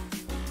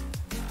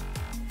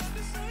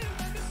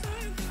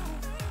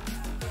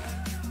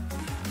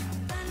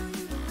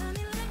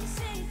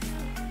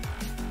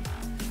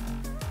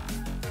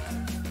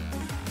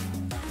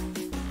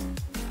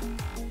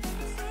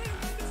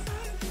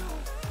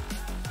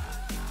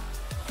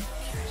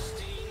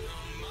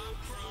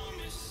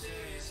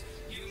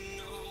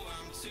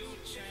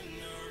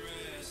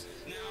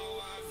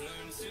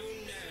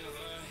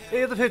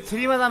ए त फेरि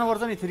 3 मा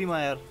जानुपर्छ नि 3 मा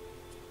यार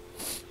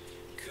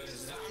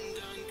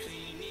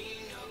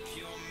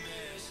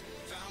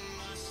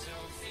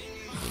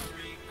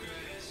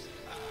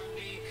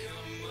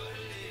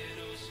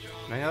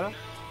नहीं यार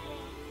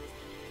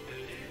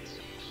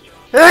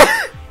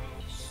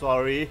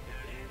सॉरी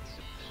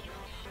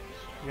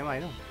ये माय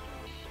ना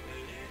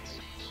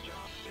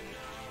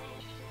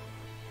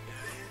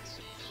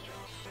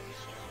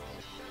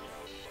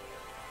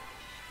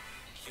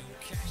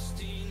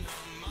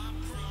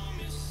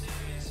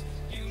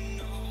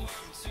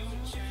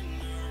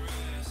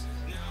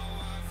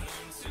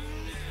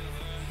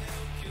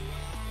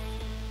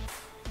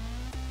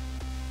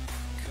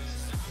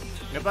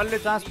नेपालले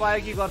चान्स पायो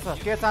कि गर्छ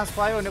के चान्स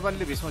पायो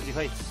नेपालले भीष्मजी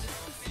खै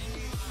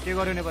के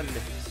गर्यो नेपालले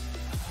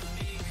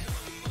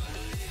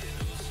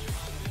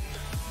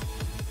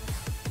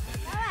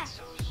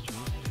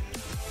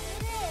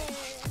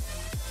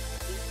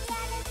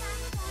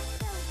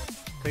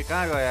खै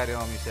कहाँ गयो यार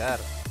अमिस यार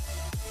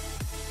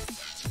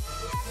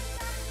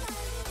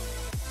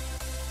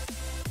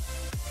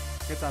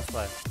के चान्स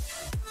पायो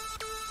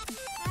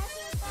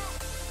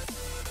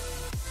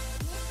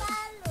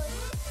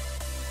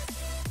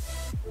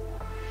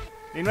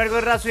इन्भाइट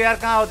गरिरहेको छु यार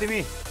कहाँ हो तिमी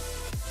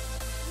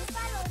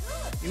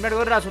इन्भाइट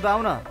गरिरहेको छु त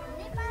आउ न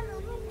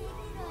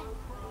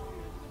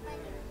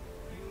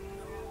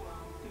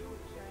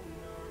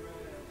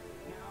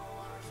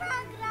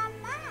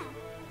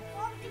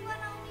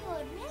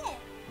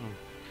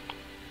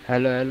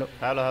hello hello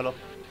hello hello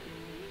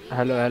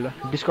hello hello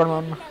डिस्कर्डमा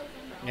आउनु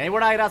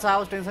यहीँबाट आइरहेको छ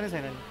आवाज टेन्सनै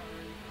छैन नि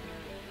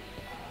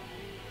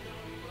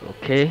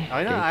ओके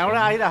होइन यहाँबाट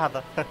आइरहेको त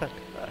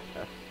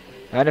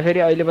होइन फेरि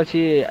अहिले पछि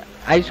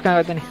आयुष कहाँ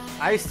गयो त नि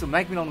आइस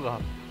माइक मिलाउनु गयो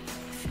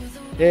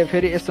ए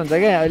फेरि यस्तो हुन्छ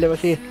क्या अहिले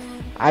पछि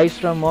आयुष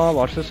र म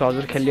भर्सेस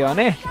हजुर खेल्यो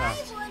भने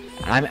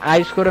हामी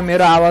आयुषको र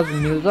मेरो आवाज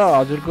मिल्छ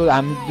हजुरको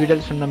हामी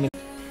दुइटाले सुन्न मिल्छ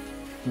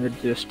मेरो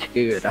जस्ट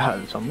ठिकै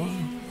गइरहेछम्म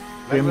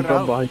फ्रेम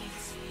ड्रप भयो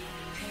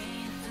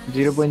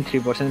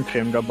 0.3%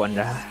 फ्रेम ड्रप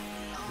भनिरह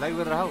लाइभ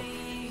गरेर हौ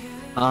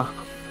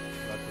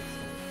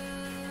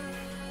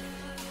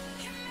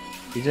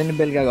हिजो नि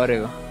बेलुका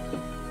गरेको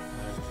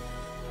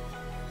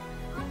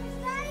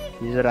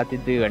हिजो राति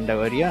 2 घन्टा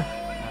गरियो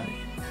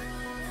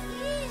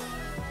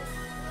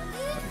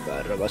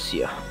गरेर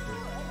बसियो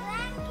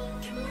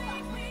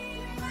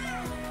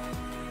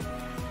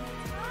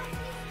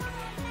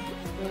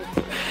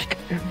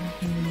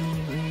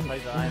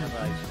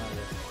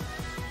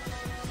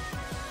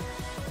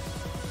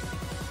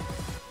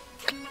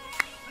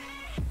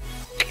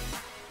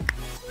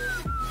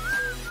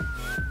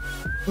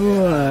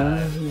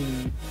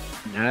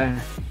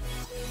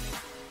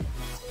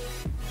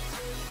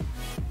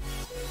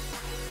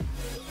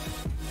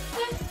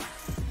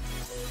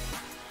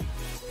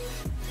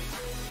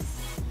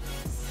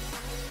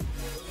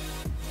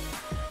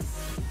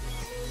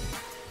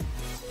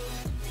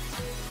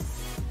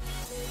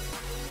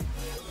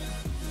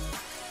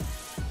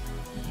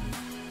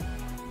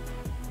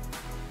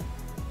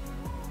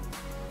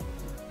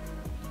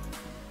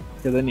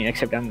त्यो त नि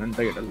एक्सेप्ट आउनु त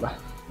केटा ल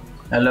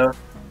हेलो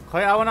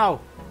खै आउ न आउ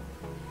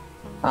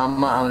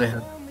म आउँदैछु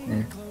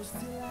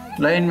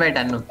ल इन्भाइट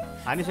हान्नु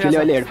हानिसकेको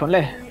अहिले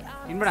हेडफोनले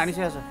इन्भाइट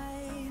हानिसकेको छ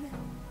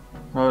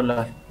हो ल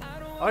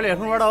अहिले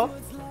हेडफोनबाट हो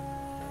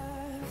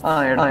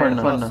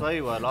हेडफोन सही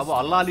भयो ल अब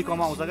हल्ला अलि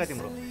कमाउँछ क्या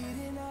तिम्रो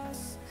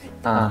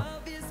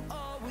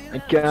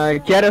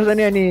क्या रहेछ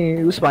नि अनि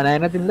उस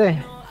भनेन तिमीले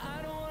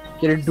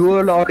के अरे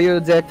डुअल अडियो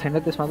ज्याक छैन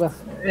त्यसमा त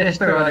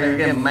यस्तो गरेको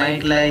के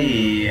माइकलाई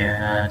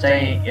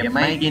चाहिँ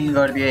माइक इन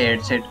गरिदियो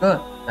हेडसेटको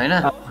हैन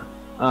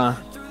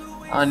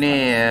अनि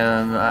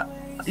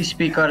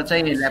स्पिकर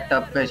चाहिँ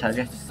ल्यापटपकै छ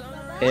के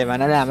ए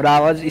भन्नाले हाम्रो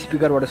आवाज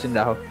स्पिकरबाट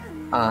सुनिरहेको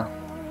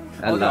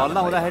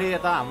हल्ला हुँदाखेरि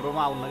यता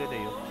हाम्रोमा आउन के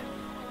त्यही हो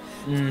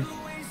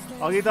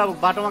अघि त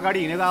बाटोमा गाडी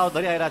हिँडेको आवाज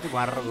धरि आइरहेको थियो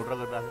घुँडेर घुट्र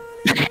गरिरहेको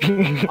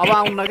थियो अब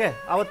आउन्न के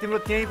अब तिम्रो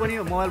त्यहीँ पनि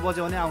मोबाइल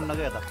बज्यो भने आउन्न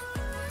के यता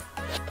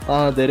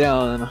धेरै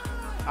आउँदैन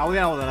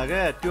आउँदैन के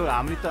त्यो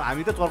हामी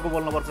त चर्को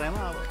बोल्नुपर्छ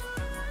यहाँ अब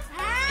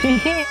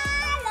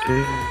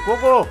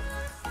को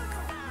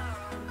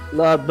ल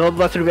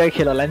 10 रुपैयाँ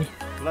खेल होला नि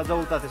ल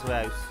जाऊ त त्यसो भए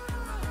आयुष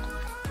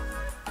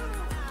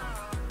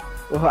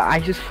ओहो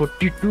आइस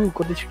 42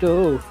 कति छिटो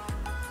हो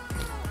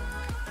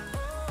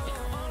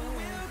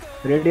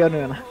रेडी गर्नु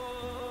हैन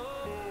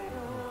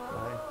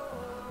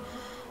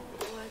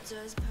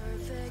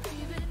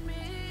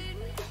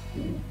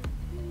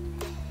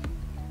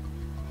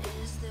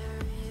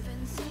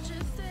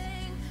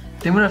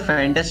तिम्रो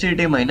फ्यान्टेसी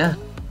टिम हैन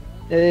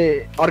ए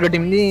अर्को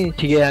टिम नि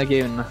ठिकै आ के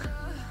हुन्न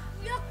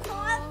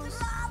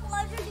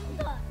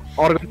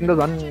अर्को टिम त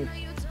झन्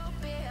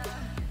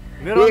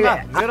मेरो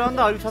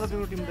भन्दा अलिक छ त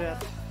तिम्रो टिम त यार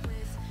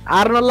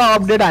आर्नललाई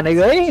अपडेट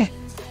हानेको है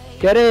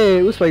के अरे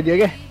उस भइदियो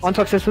के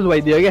अनसक्सेसफुल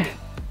भइदियो के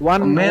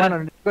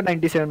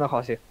 197 मा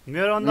खस्यो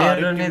मेरो भन्दा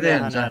मेरो नि त्यही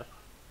हुन्छ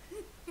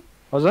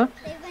हजुर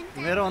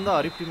मेरो भन्दा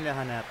हरिफ टिमले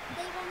खाने यार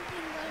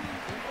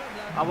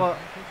अब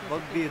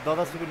बग्दी 10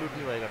 रुपैयाँ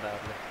लुट्ने भएको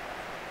टारले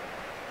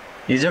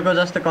हिजोको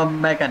जस्तो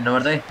कमब्याक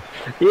हान्नुपर्छ है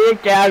ए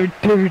क्या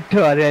बिट्ठो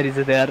हरे हरि छ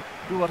त यार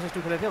 2 versus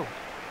 2 खेलेथ्यौ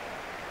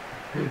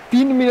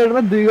 3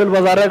 मिनेटमा 2 गोल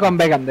बजाएर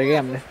कमब्याक हान्दै के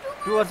हामीले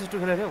 2 versus 2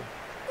 खेलेथ्यौ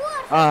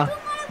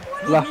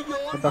ल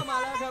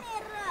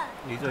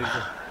हिजो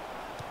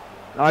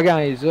अगा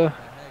हिजो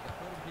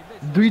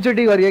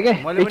दुईचोटी गरियो के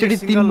एकचोटी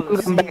 3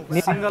 कमब्याक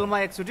सिंगलमा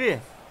एकचोटी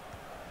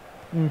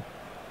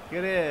के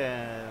रे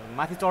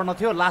माथि चढ्न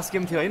थियो लास्ट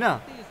गेम थियो हैन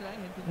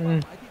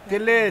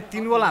त्यसले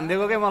 3 गोल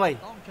हान्देको के मलाई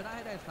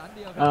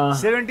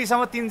 70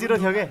 सम्म 3-0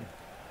 थियो के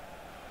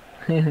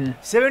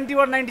 70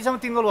 बाट 90 सम्म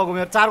 3 गोल भएको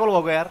मेरो 4 गोल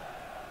भएको यार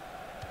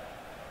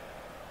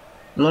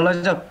ल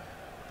जाऊ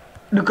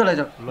ढुक्क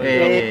लैजाऊ ए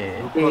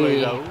के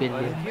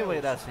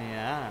भइरहेछ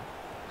यहाँ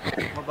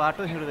म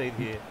बाटो हिँड्दै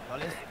थिएँ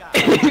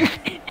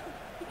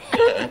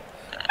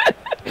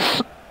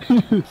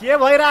के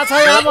भइरहेछ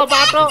यहाँ म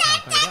बाटो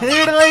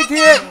हिँड्दै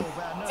थिएँ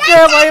के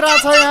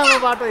भइरहेछ यहाँ म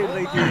बाटो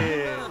हिँड्दै थिएँ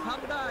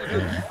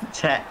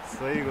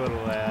सही गोल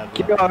भयो यार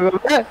के गर्नु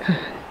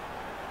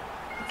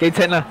केही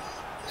छैन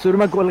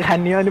सुरुमा गोल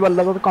खान्ने अनि बल्ल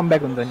त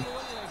कमब्याक हुन्छ नि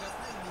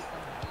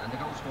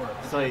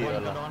सही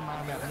होला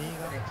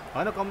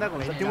हैन कमब्याक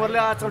हुन्छ तिमीहरुले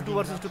आजकल 2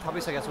 versus 2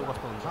 थपिसकेको छौ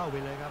कस्तो हुन्छ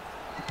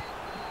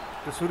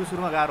त्यो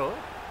सुरुमा गाह्रो हो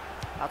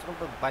आजकल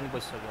त पानी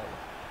बसिसक्यो अब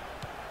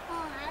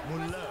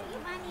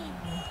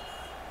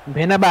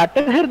भेना बाटो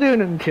हेर्दै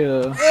हुनुहुन्थ्यो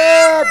ए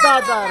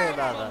दादा रे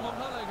दादा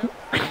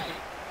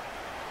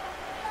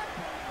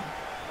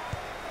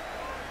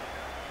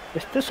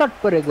यस्तो सर्ट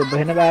परेको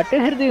भेना बाटो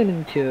हेर्दै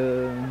हुनुहुन्थ्यो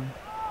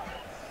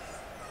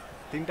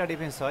तीनटा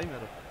डिफेन्स छ है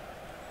मेरो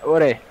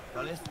ओरे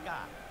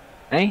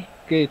है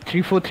के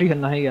 3-4-3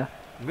 खेल्न है क्या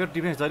मेरो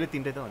डिफेन्स जहिले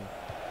तीनटै त हो नि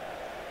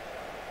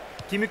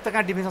किमिक त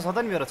कहाँ डिफेन्स छ त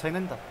नि मेरो छैन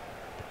नि त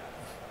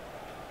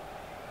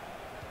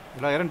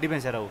ल हेर न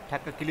डिफेन्स हेर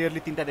ठ्याक्क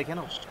क्लियरली तीनटा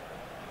देखेनौ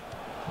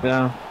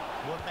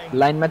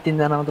लाइनमा 3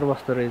 जना मात्र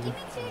बस्दो रहेछ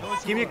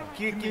किमिक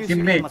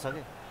किमिक छ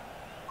के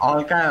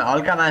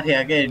हल्का माथि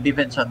हो के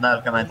डिफेन्स भन्दा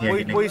हल्का माथि हो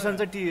कि पोजिसन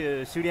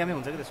चाहिँ सिडियामै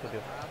हुन्छ के त्यसको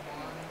त्यो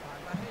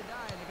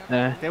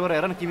त्यही भएर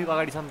हेर न किमिक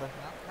अगाडि छ नि त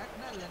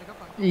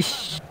इस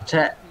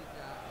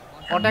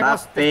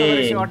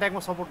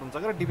अट्याकमा सपोर्ट हुन्छ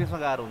के डिफेन्समा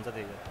गाह्रो हुन्छ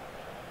त्यही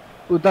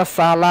उता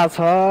साला छ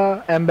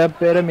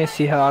एम्बाप्पे र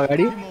मेसी छ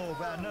अगाडि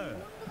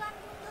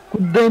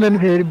कुद्दैनन्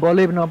फेरि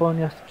बलै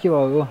नपाउने जस्तो के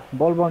भएको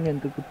बल पाउने नि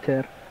त कुद्थ्यो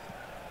यार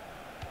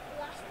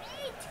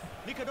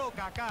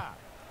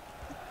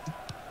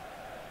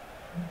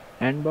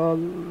ह्यान्डबल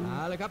เอ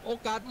าละครับโอ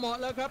กาสเหมาะ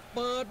แล้วครับเ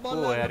ปิดบอล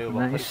เลย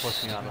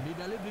มี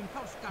ดาลิบินเข้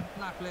าสกัด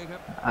หนักเลยครั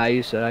บ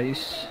आयुष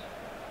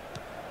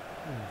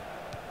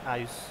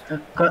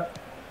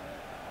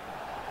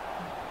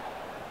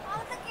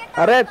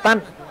अरे तान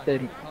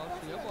तेरी เขา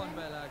เสียบอลไป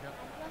แล้วครับ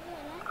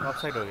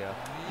ऑफसाइड हो गया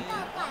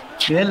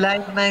ये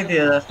लाइट नहीं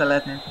थियो जस्तो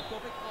लाग्थ्यो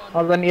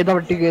अब नि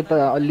यतापट्टि त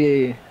अलि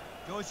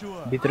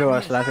भित्र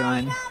बस्ला थियो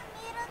अनि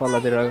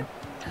तलतिर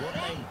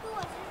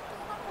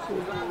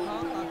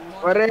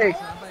अरे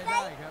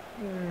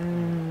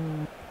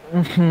เ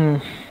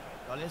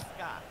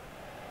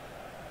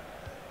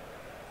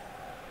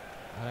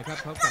อาละครับ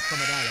เขากลับเข้า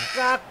มาได้แล้ว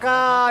काका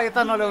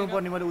यता नल्याउनु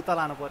पर्ने मैले उता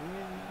लानु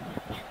पर्ने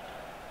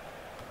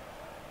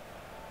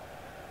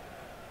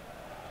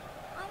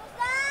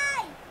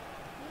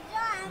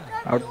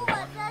आउट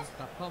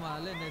กลับเข้ามา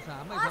เล่นใน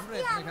3ไม่สำเร็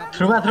จนะครับ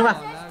थ्रुमा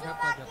แล้วครับ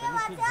ก็จะเป็นลู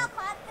กทุ่งครับ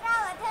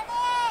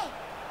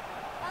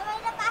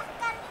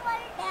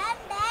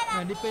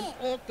อันนี้เป็น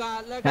โอกา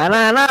สแล้วครั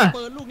हाना เ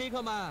ปิดลูกนี้เข้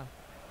ามา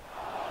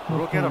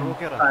रोकेर อีก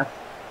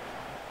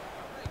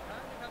ครั้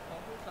งนะครับของ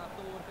ผู้สา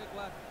ตูเรียก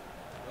ว่า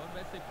โดนไป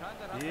10 ครั้ง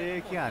ก็รับ ये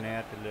के हाने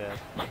यार त्यसले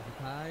สุด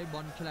ท้ายบ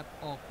อลแคลป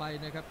ออกไป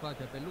นะครับก็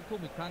จะเป็นลูกทุ่ง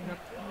อีกครั้งครับ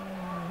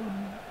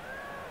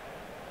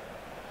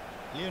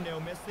ลิโอเนล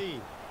เมสซี่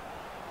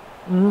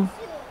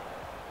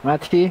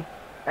माथि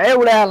ए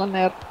उडाला न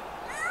यार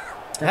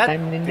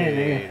टाइम नि नै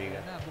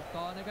หน้าบุก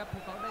ต่อนะครับพว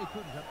กเขาได้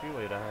ขึ้นครับ के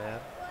भइरहेछ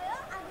यार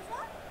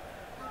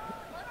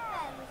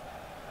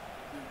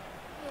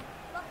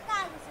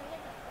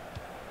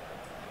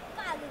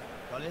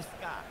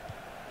गलेस्का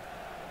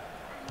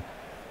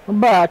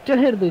बाटो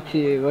हेर्दै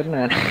थिए गर्न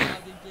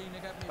จริงๆนะ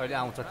ครับ अहिले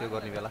आउँछ त्यो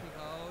गर्ने बेला ที่เ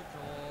ขาโช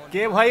ว์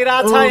के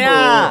भइरहेछ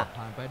यहाँ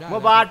म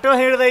बाटो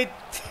हिँड्दै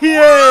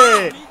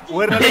थिएँ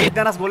वेर्नरले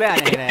एकजनास बोले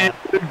हाने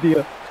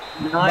दियो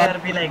नयार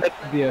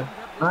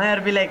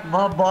बिलाइक म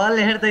बल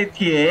हेर्दै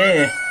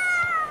थिएँ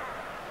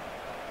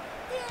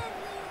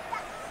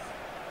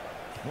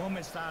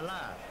मोहम्मद साला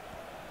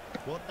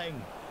बोतेङ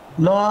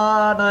ल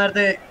नयार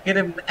चाहिँ के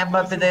अरे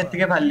एम्बाप्पे चाहिँ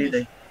यत्तिकै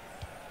फालिदिँदै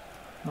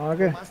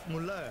ओके थोमस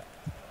मुलर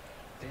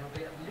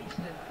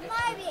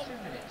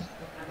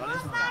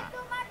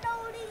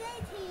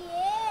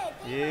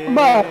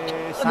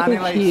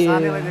सानेलाई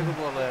दिएको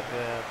बल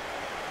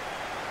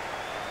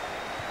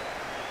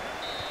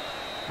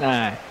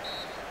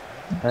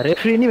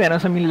रेफ्री नि भेन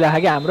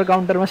मिलिरहेको कि हाम्रो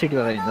काउन्टरमा सिट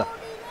गरेर हिँड्छ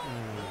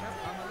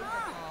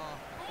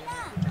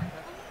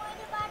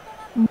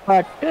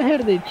बाटो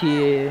हेर्दै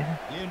थिएँ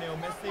लियोनेल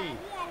मेसी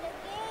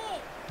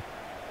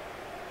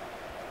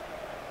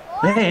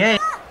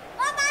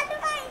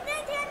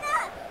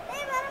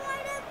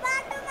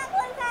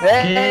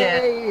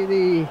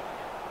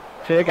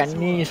फेक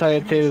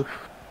हानिसकेको थियो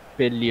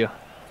पेलियो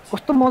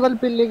कस्तो मजाले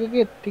पेलिएको कि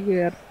यत्तिकै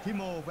यार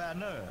टिमो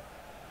भ्यानर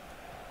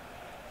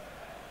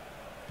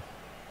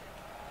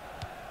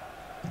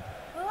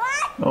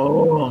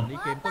นี่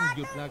เกมต้องห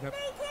ยุดแล้วครับ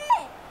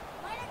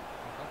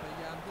เขาพยา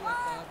ยามที่จะ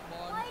เปิดบ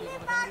อลเกี่ยวกั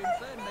บทางริม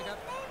เส้นนะครับ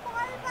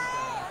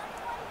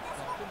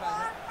ขึ้นมา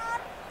ครั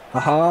บ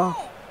aha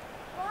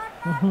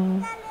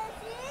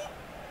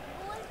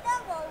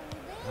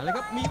อะไรค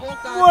รับมีโอ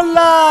กาส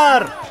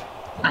मुल्लर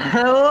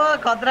ओ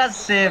खतरा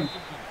सेभ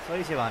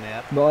सही से भने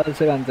यार बल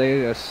चाहिँ भन्छ कि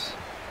यस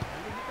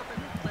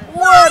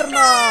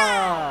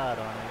वर्नर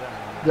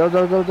जाऊ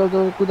जाऊ जाऊ जाऊ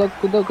जाऊ कुदा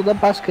कुदा कुदा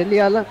पास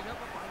खेलिहाल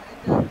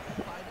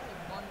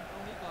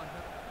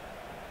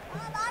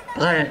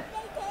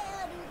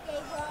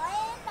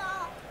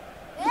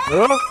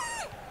हो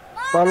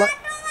तल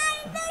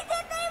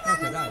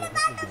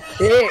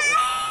ए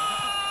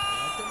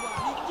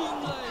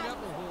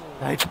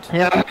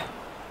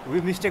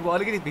उयो मिस्टेक भयो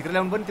अलिकति भित्र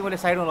ल्याउनु पनि तिमीले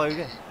साइडमा लग्यो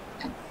क्या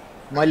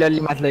मैले अलि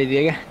माथि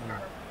लैदिएँ क्या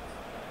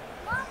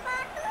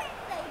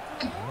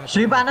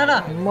स्विप आन न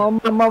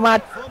म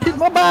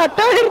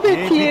बाटो हेर्दै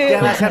थिएँ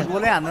यार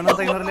बोले हान्दैन त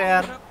यिनीहरूले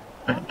यार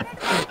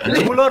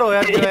मुलर हो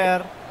यार त्यो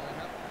यार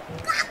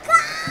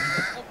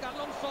โอกาส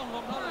ลงส่งข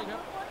องเขาเลยครั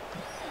บ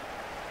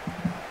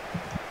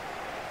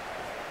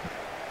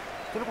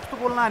त्यसले कस्तो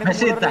बोल्न हानेको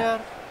मुलरले यार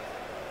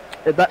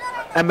यता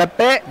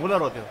एमएपे मुलर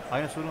हो त्यो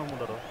हैन सुरुमा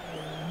मुलर हो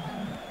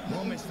โม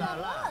เมซา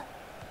ลา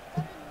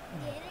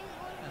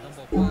ต้องบ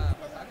อกว่า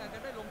ประสานงานกั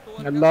นได้ลงตัว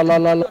ल ल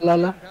ल ल ल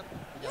ल ครับ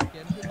อยากเก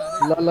มขึ้นมาไ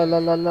ด้ ल ल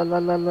ल ल ल ल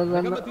ल ल แล้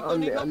วมาถึงตรง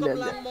นี้เขาก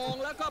ำลังมอง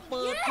แล้วก็เ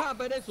ปิดข้ามไ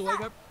ปได้สวย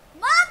ครับ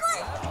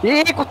ए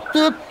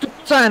कस्तो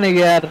चुच्चा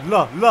हानेको यार ल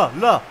ल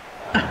ल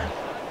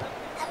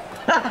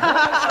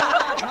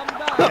ทำ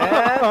ได้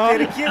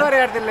तेरे के गरे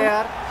यार त्यसले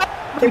यार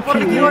किपर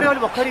के गरे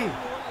अहिले भर्खरी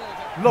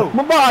ल म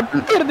बाटो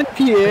हेर्दै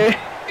थिएँ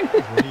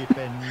นี่เ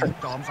ป็น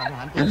จอมสังห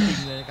ารตัวจริง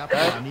เลยนะครับต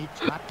อนนี้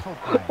ชัดเข้า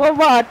ไป म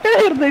बाटो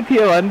हेर्दै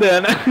थिएँ भन्दै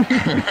होइन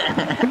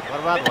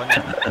बर्बाद भयो नि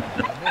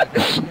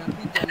พยายาม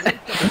ที่จะเลี้ยง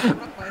จั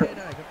บรักไว้ให้ไ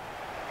ด้ครับ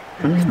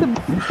कस्तो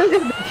बाटो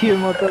हेर्दै थिएँ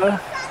म त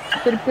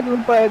फेरि पेल्नु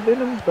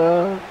पाइँदैन नि त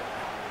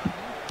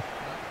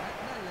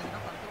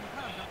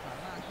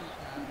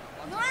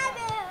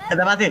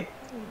यता माथि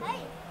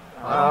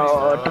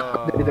टक्क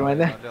दिएँ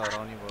मैले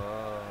हराउने भयो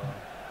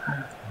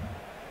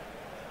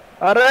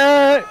अरे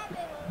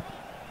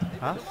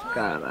हा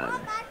काला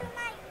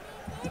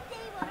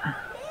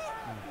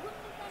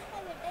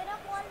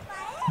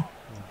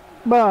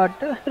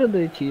बाटो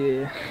हेर्दै थिएँ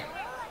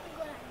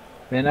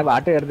भेना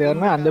बाटो हेर्दै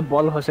गर्न हामीले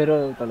बल खसेर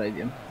उता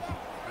लगाइदियौँ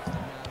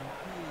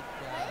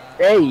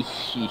ए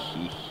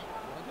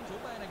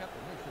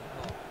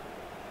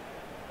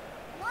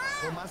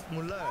थोमस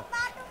मुलर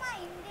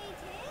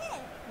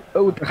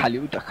उता खाली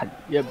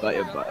एब्बा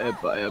एब्बा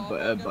एब्बा एब्बा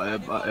एब्बा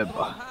एब्बा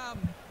एब्बा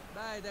ไ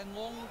ด้แต่ง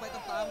งไปต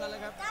ามๆกันเลย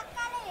ครับ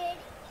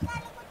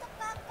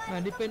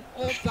นี่เป็นโ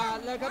อกาส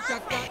แล้วครับจา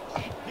กการ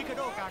ริคาร์โ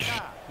ดกาก้า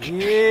ए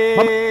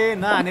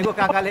नहानेको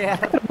काकाले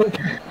यार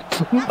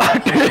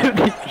बाटो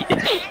हेर्दै थिएँ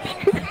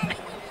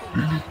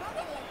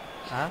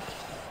हा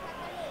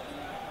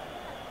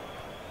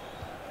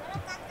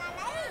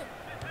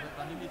ต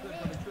อนนี้มีเพื่อนเ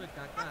ข้าไปช่วยก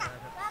าก้า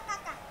ครับ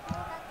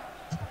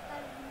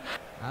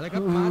อะไรครั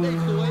บมาได้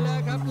สวยแล้ว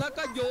ครับแล้ว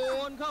ก็โย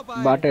นเข้าไป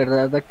बाटो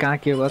हेर्दा त कहाँ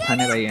के भयो थाहा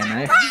नै भइएन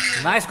है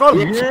नाइस गोल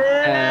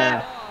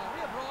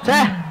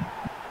छ्या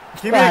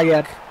किमी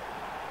यार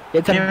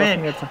एकछिन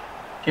बस्नु छ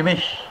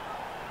किमेश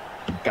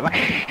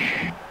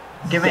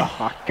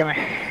केमे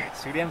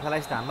स्टेडियम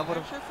खेलाइस त हान्न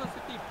पर्यो แมนเชสเตอร์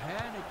ซิตี้แพ้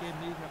ในเกม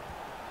นี้ครับ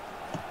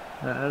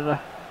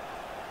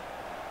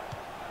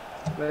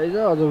र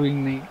अझ विङ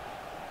नै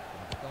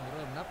ต้องเ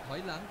ริ่มนับถอย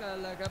หลังกัน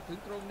แล้วครับถึง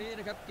ตรงนี้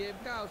นะครับเกม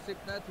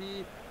90นาที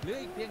เหลือ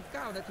อีกเพียง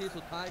9นาที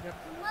สุดท้ายครับ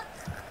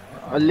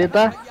अलि त พ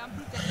ยายาม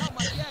ที่จะเข้าม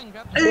าแย่งค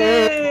รับ ए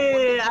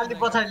अलि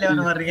पछाडि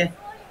ल्याउनु पर्ने के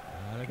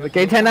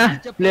केही छैन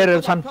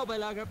प्लेयरहरू छन् เข้าไป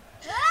แล้วครับ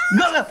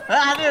गोल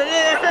हाल्यो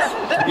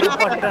यो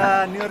पट्टा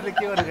नियरले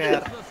के गरेको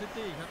यार เชสเตอร์ซิ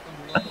ตี้ครับต้อง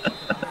ดูว่า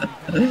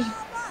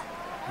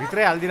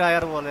भित्रै हालिदिएर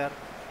यार बल यार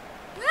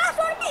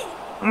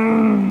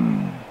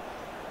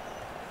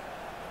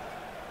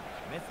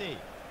 50.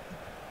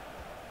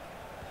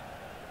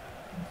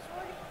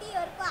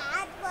 छोटीहरूको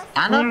हात बस्छ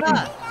हान त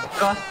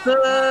कस्तो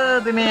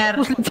तिमी यार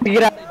उसले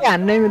छिरा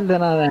हान्नै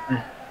मिल्दैन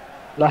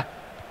ल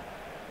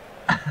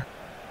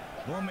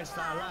Mohamed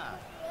Salah.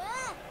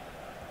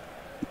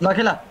 ल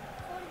खेल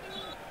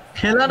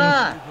खेल न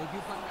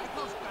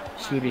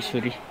सुरी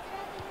सुरी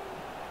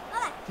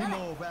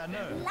Timo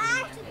Werner. ラ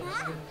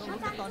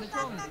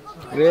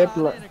रेप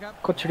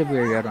कसरी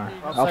पुग्यो हेरमा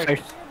अफसाइड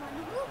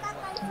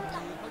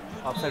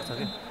अफसाइड छ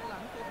कि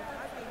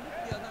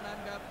เดียวเท่านั้น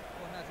ครับค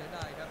นน่าเสียด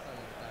ายครับแต่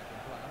กลายเป็น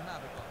ขวางหน้า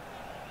ไปก่อน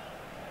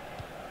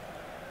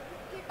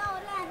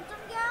केटाहरूले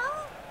हान्छन् क्या हो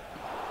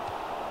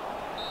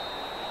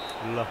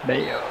ल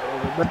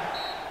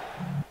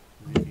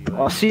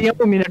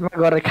 80औं मिनेटमा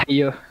गरेर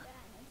खाइयो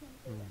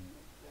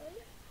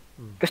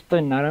कस्तो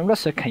नराम्रो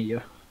छ खाइयो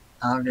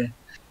ओके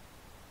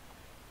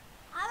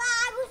अब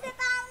आगुसे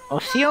त आउनु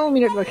 80औं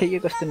मिनेटमा खाइयो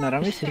कस्तो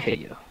नराम्रो छ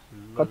खाइयो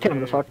कति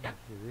हाम्रो सर्ट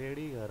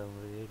रेडी गरौँ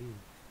रेडी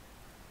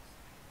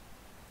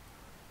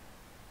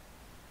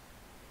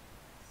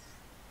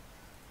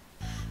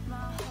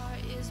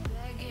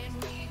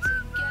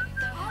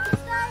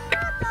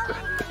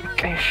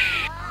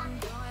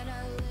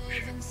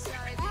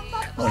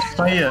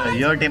सही हो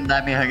यो टिम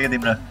दामी खायो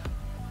तिम्रो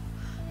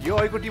यो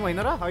अहिलेको टिम होइन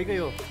र अहिलेको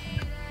यो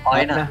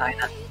होइन होइन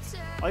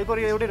अहिलेको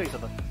यो एउटै रहेछ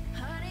त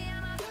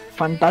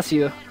फन्टासी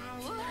हो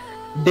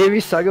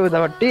डेभिस छ क्या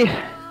उतापट्टि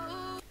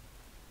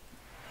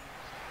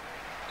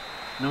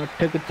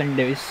नठेको चन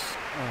डेभिस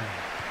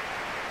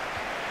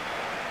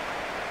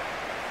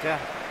चिया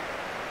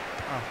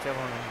चिया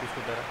बनाउनु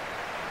बिस्कुट दिएर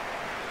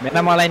भेन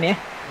मलाई नि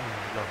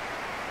ल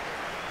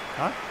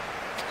हँ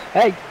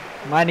है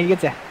मानी के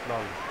चिया ल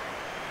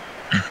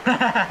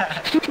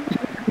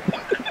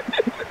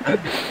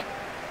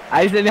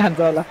आइसले नि खान्छ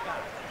होला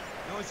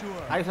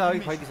Joshua. आइस अघि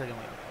खुवाइदिइसकेँ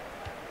मैले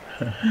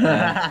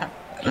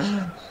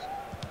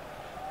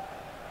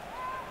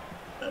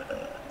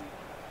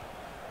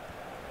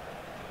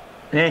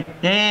ए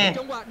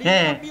จังหวะนี้ ए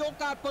ครับมีโอ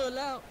กาสเปิดแ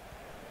ล้ว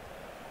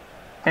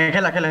ए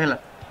खेल खेल खेल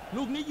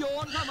ลูกนี้โย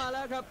นเข้ามาแ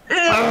ล้วครับ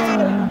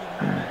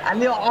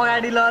अलि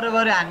अगाडि लर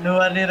गरे हान्नु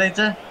पर्ने रहेछ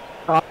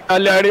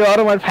अलि अगाडि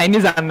अरू मैले फाइनै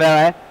जान्दा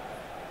भाइ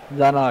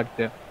जान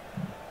लाग्थ्यो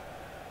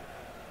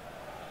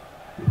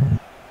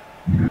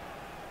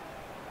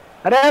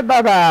अरे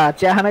बाबा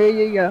चिया खान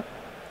गइयो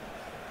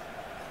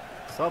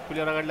सब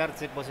प्लेयर अगाडि ल्याएर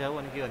चेक बस्यो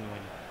अनि के गर्ने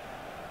मैले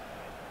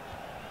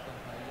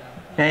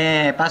ए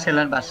पास खेल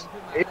पास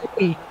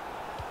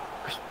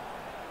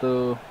कस्तो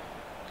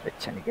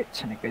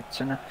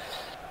एकछिन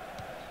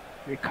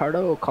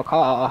रिखार्डो खखा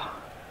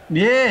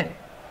ए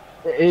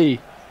ए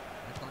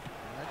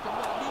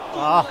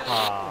आहा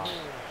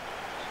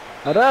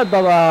अरे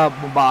बाबा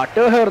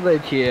बाटो हेर्दै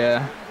थिए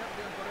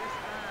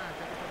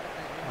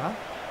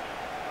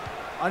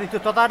अनि त्यो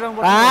ततार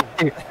रङबाट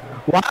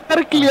वाटर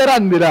क्लियर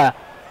हान्दिरा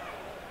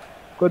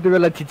कति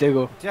बेला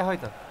थिचेको चिया खै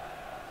त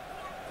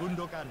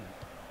Gundogan.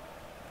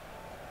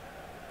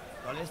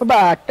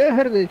 बाटो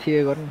हेर्दै थिए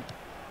गर्नु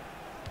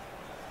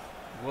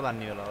गोल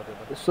हान्ने होला हो त्यो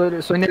त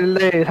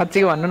सोनिलले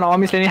साँच्चै भन्नु न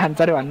अमिसले नि खान्छ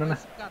अरे भन्नु न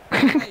สกัดใ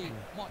ห้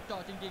เหมาะเจา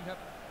ะจริงๆครับ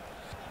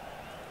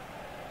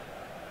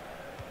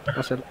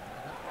कसैले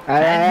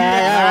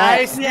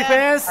नाइस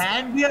डिफेन्स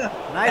ह्यान्ड दियो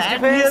नाइस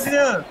ह्यान्ड दियो डिफेन्स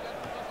त्यो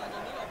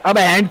अब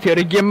ह्यान्ड थियो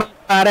अरे गेममा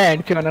आएर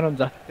ह्यान्ड थियो भनेर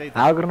हुन्छ त्यही त।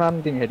 हाउ गर्न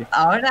आउनु तिमीहरू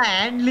होइन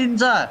ह्यान्ड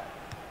लिन्छ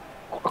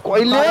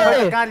कहिले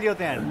कहाँ लियो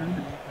त्यहाँ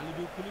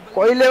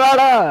कहिलेबाट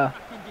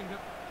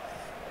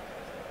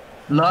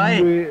ल है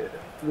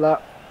ल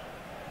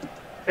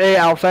ए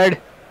आउटसाइड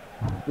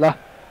ल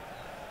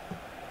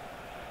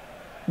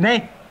नै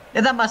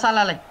यता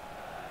मसालालाई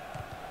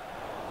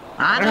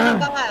हान न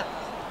बाबा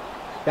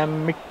त्यहाँ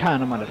मिठा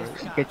हान भनेर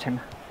केही छैन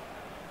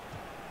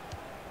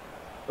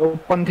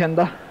ओपन थियो नि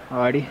त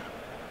अगाडि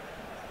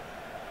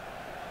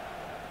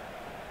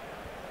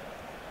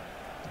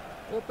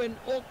โอ้เป็น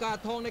โอกาส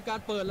ทองในการ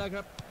เปิดแล้วค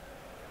รับ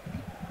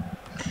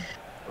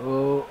ओ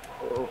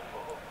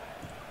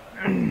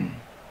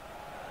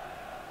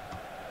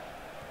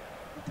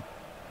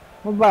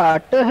म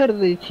बाटो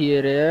हेर्दै थिएँ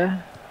रे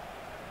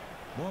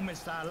Mohamed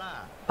Salah.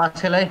 पास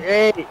खेल है ए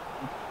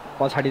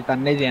पछाडि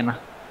तान्नै दिएन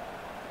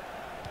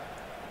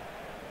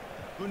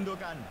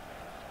Gundogan.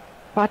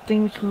 पाटिङ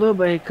ठुलो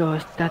भएको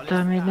अवस्था त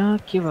मेरो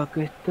के भएको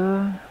यस्तो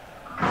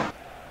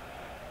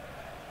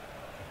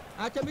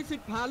อาจจะมีสิท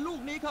ธิ์ผ่านลูก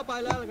นี้เข้าไป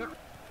แล้วนะครับ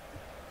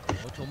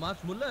โอ้โทมัส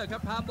มุลเลอร์ครั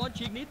บพาบอล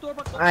ฉีกหนี้ตัวป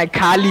ระกบ आइ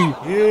खाली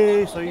ए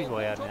सही भयो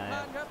यार ชก यहाँ พล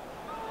าดครับ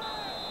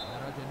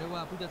เราเห็นได้ว่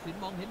าผู้ตัดสิน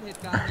มองเห็นเห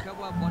ตุการณ์นะครับ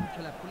ว่าบอลฉ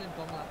ลับผู้เล่นก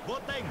องหลัง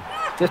Boateng.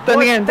 त्यस्तो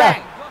नि हुन्छ ยอด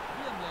เ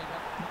ยี่ยมเลยครั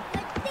บ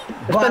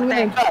त्यस्तो नि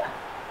हुन्छ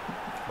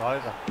भयो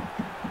त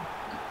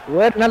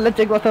वेयरनरले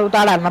चेक गर्छ उता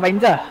हाल्न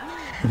पाइन्छ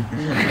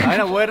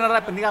होइन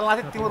वेयरनरलाई निकाल्न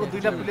थियो तिम्रो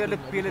दुईटा प्लेयरले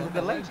पेलेछ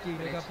त्यसलाई จริง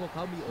ๆนะครับพวกเข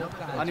ามีโอ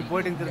กาส अनि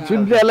बोर्डिङतिर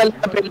सुन्जेलाई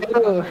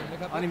पेलेको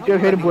अनि त्यो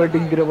फेरि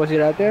बोर्डिङतिर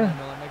बसिरहेको थियो แน่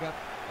นอนนะครับ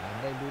การ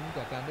ได้ลุ้นจ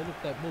ากการได้ลูก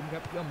เตะมุมครั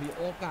บย่อมมี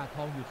โอกาสท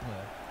องอยู่เสม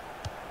อ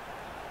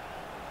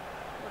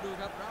มาดู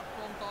ครับรับ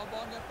ส่งต่อบ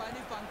อลกันไป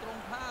ที่ฝั่งตรง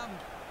ข้าม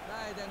ไ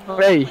ด้แดงโม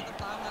เฮ้ย ไป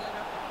ตามๆกันเลยค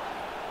รับ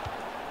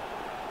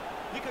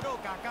Ricardo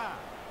Kaká.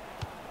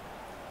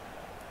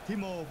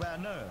 Timo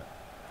Werner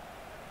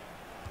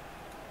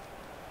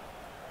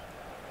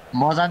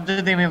म जान्छु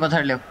तिमी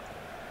पछाडि ल्याऊ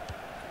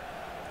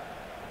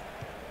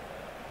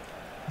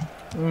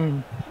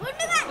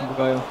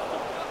गयो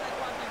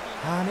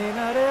हानेन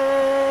रे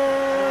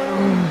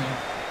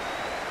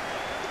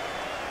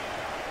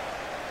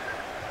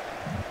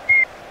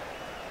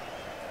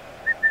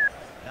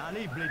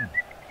Dali Blind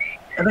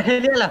अब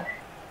खेलिहाल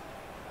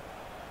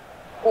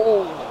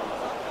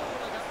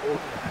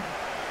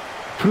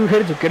फुल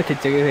फेरि झुकेर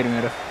थिच्छ कि फेरि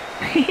मेरो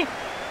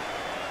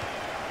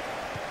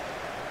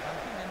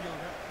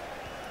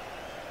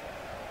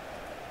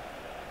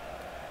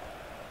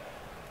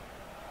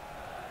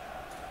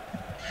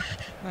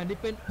นี่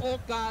เป็นโอ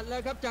กาสแล้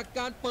วครับจากก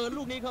ารเปิด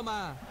ลูกนี้เข้ามา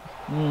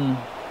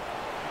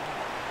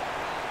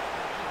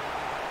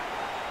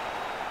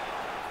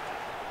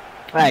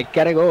I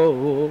gotta go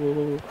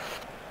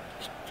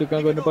Still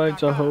gonna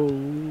punch a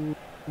hole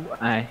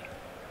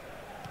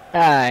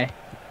Ai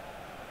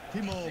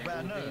Timo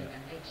Werner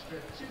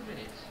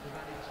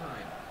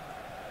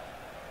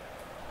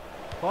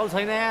बल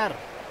छैन यार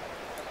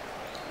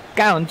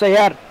कहाँ हुन्छ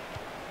यार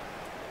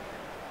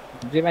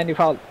जेमानी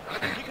फाउल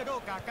Ricardo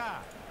Kaká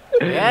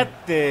ए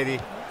तेरी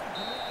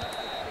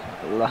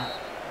ल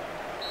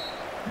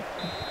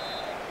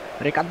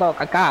Ricardo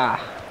Kaká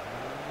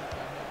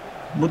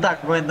मुता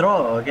गोइन्द्रो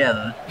हो क्या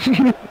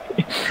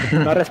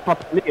No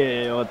responsable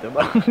outro ไ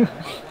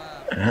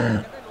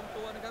ด้ลง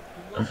ตัวนะครับ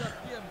ถึงว่ายอด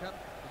เยี่ยมครับ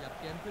ขยับ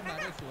เกมขึ้นมา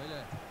ได้สวยเล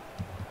ย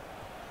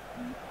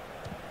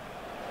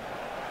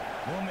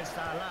Mohamed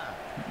Salah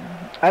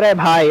अरे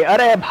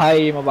भाइ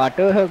म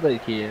बाटो हेर्दै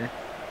थिएँ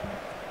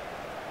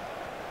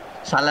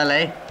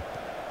सालालाई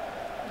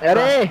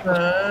अरे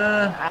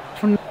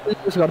आफ्नो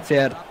युज गर्छ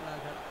यार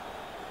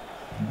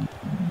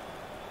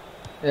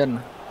हेर्न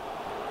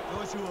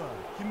Joshua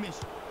Kimmich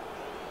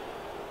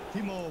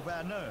Timo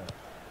Werner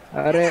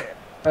अरे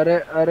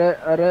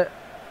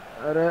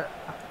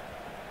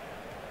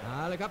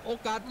เลยครับโอ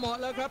กาสเหมาะ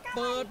แล้วครับเ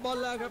ปิดบอล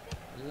แล้วครับ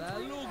และ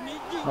ลูกนี้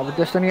ยิง अब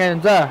त्यस्तो नि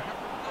हुन्छ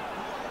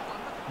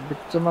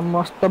बिचमा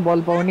मस्त बल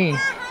पाउने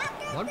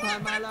บอลผ่าน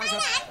มาแล้วครั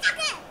บ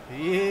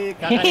ए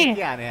काकाले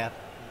के हाने यार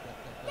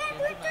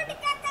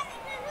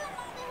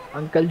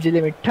अङ्कलजीले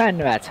मिठो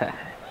हान्नु भएको छ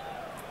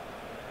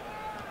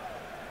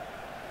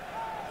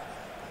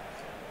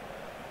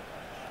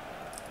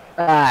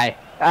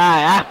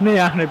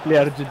आफ्नै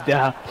प्लेयर जुत्या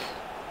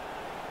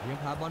ยัง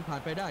พาบอลผ่า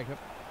นไปได้ครับ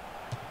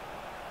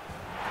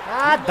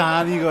आ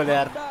दामी गोल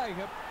यार ได้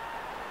ครับ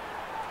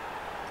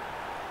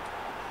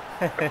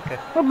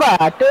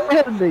बाटो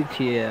हेर्दै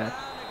थिएँ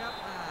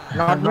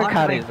नटमै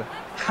खारेछ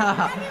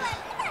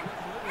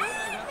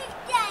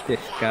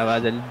त्यसका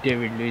बाजल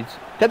डेभिड लुइज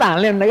त्यो त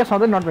हाल्ने हुँदैन क्या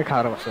सधैँ नटमै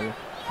खाएर बस्छ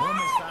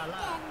Mohamed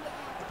Salah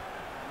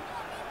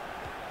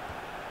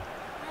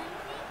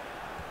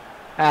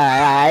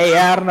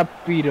यार न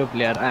पिरो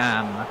प्लेयर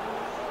आमा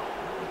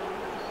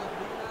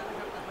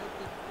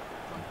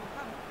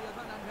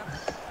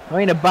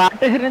होइन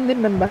बाटो हेरेर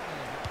दिन्न बा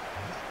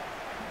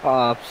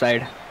अफ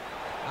साइड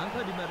อังเค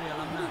อร์ดิมาเรีย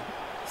ล้ำหน้า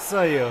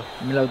सही हो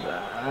मिलाउँदा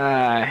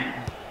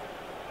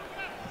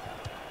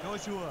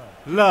Joshua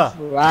ल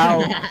वाउ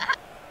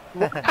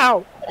वाउ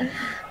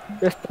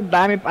यस्तो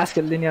दामी पास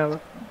खेल्दिने अब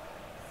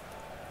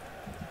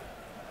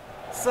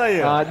सही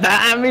हो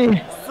दामी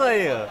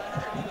सही हो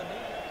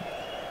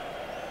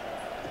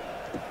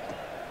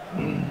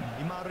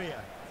Di Maria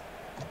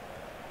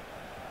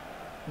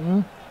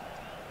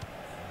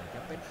จะ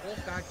เป็นโอ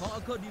กาสของอั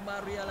งเคอร์ดิมา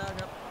เรียแล้ว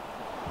ครับ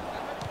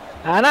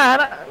हाना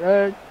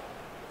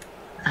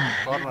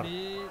ลูก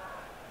นี้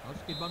เอา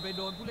สกิดบอลไปโ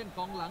ดนผู้เล่นก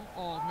องหลัง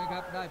ออกนะครั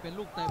บได้เป็น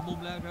ลูกเตะมุม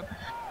แล้วครับ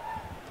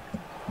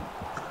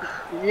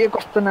यो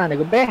कस्तो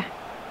नानेको बे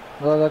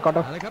कट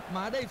अफ อะไรครับม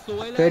าได้ส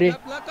วยแล้ว फेरि ครั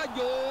บแล้วก็โ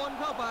ยน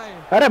เข้าไป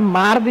अरे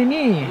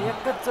मार्दिनी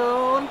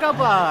एकचोन का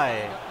भाइ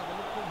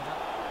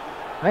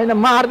होइन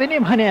मार्दिनी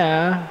भने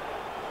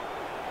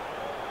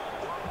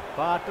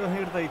बाटो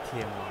हिँड्दै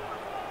थिएँ म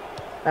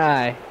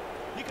आए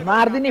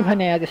मार्दिनी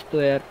भने त्यस्तो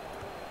यार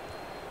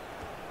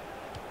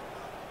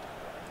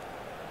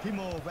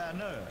Timo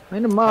Werner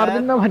होइन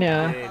मार्दिन्न भने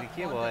फेरि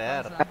के भयो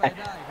यार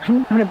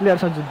भने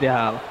प्लेयरसँग जुत्या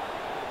अब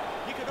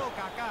Ricardo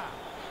Kaká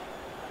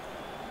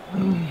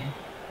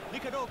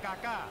Ricardo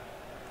Kaká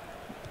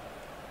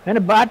होइन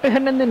बाटो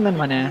हेर्न दिन्नन्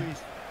भने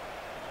Luis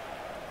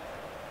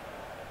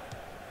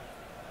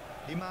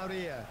Di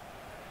Maria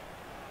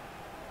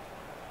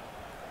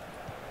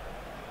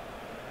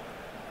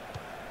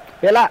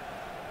बेला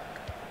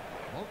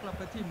ขอกลับไ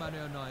ปที่มาเน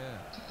ลนอยเออ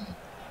ร์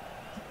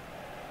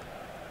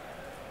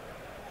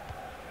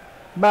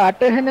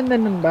बाटो हेर्न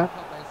दिन्नन् बा เ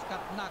ข้าไปสกั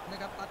ดหนักนะ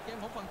ครับตัดเกม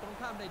ของฝั่งตรง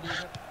ข้ามได้ดี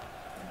ครับ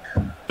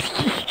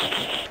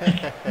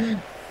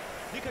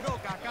Ricardo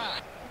Kaká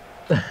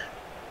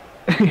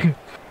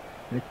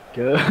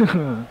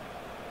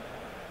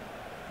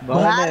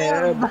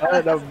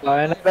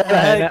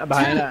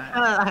भएन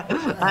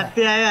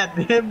हात्ती आयो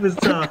हात्ती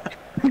बुझ्छ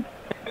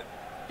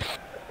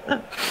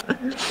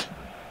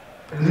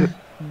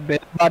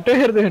बाटो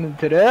हेर्दै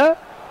हुनुहुन्थ्यो र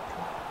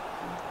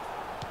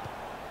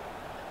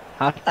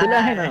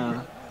हात्तीलाई होइन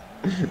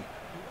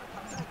ท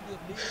ำได้เกือ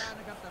บดีแล้ว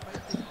นะครับแต่ไป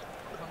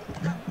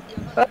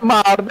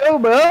मार्दै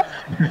भयो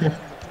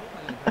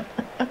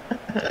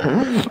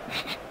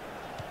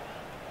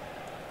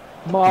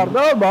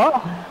मार्दै भयो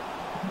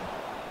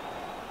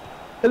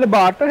त्यसले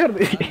बाटो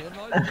हेर्दै เหลือ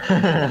น้อยลงเ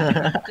รื่อ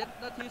ยๆครับ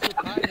7 นาทีสุด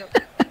ท้ายครับ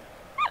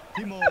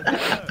ทิโมแวน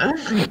เนอ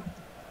ร์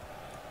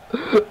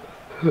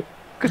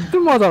कस्तो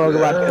मजा भएको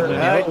बाटो हेर्नु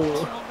नि हौ ข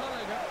องเขาเล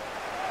ยครั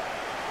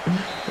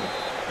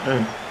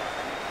บ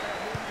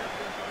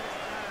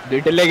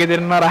दुइटै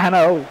लेखिदिनु नराखेन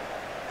हौ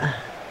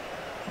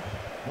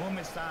โมฮัมเห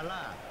ม็ดซาล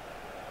าห์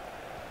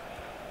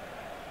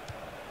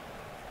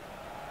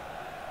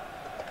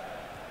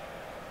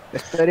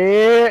यसरी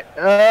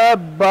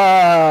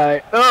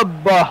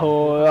अब्बा हो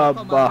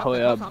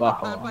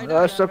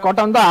यसो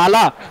कटाउनु त हाल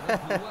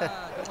ถือว่า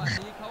จังหวะ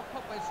นี้เขาเข้า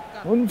ไปสกั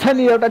ด हुन्छ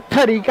नि एउटा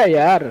तरिका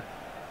यार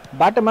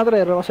बाटो मात्र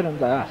हेरेर बसेर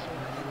हुन्छ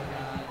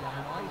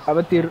अब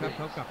त्यो เ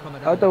ขากลับเข้ามา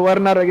ได้ अब त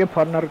वर्नर हो कि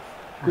फर्नर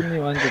कुनै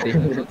भन्छ त्यही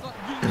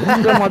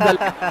मजाले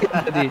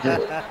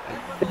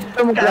यस्तो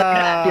मुखलाई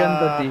काट्यो नि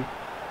त ती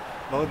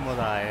बहुत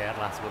मजा आयो यार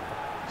लास्ट गोल त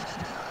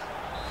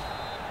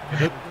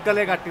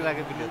ढुक्कले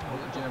काटिराख्यो बिलियन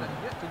เจอแบบ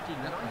นี้จริง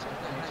ๆแล้วต้อง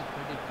ให้เคร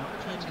ดิต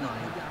ทีม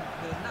พยายาม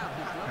เดินหน้า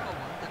บุกแล้วก็ห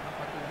วังจะทำ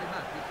ประตูได้ม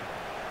ากที่สุด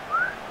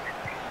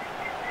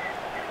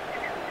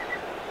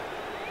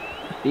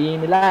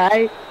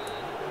तिमीलाई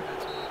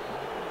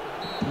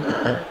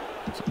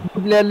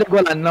प्लेयरले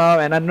गोल हान्न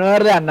भएन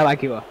नर्दै हान्न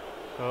बाँकी भयो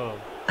हो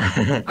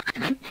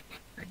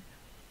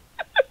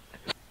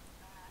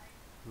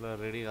ल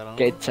रेडी गरौँ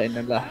केही छैन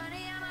ल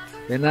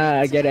होइन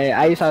के अरे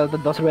आइसक्यो त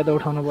 10 रुपियाँ त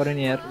उठाउनु पर्यो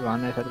नि यार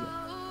भने सर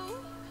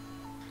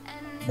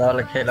ल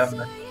खेलौँ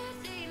न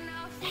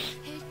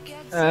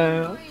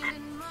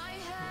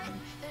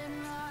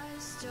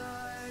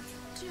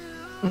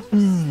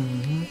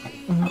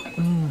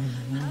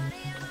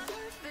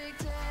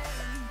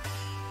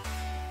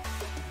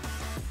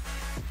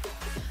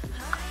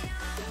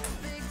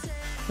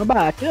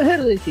बाटो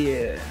हेर्दै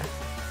थिएँ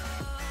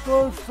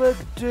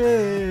पर्फेक्ट डे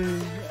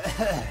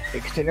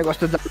एकछिन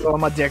कस्तो जाडो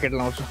म ज्याकेट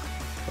लाउँछु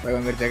तपाईँको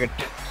मेरो ज्याकेट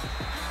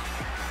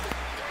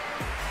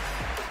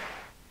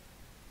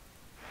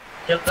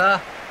खेल त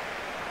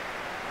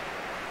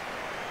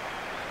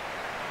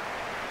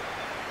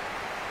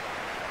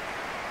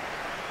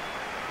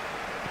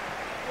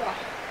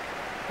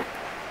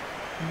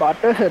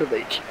बाटो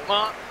हेर्दै थिएँ म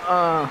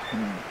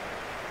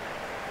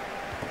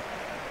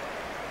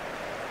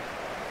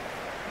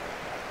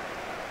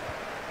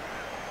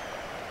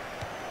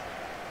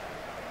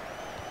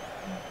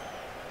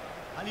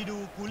Alidu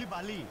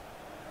Koulibaly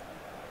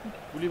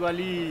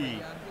कुलीबाली พย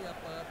ายามที่จะ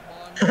เปิดบอ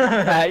ล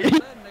เ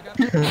ล่นนะครับ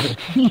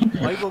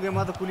अहिलेको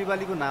गेममा त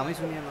कुलीबालीको नामै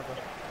सुनिएन त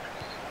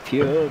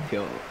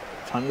थियो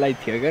छनलाई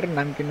थियो के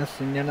नाम किन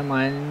सुन्दैन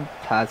मलाई नि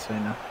थाहा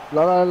छैन ल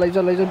ल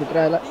लैज भित्र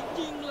आएला จ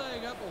ริงๆเลย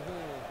ครับโอ้โห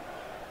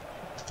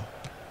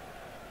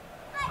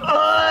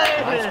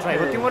नाइस ट्राई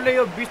हो तिमीहरूले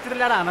यो 20 तिर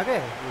ल्याएर हान के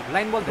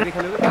लाइन बल धेरै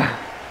खेल्यो के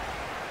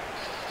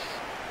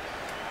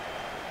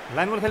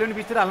लाइन बल खेल्यो भने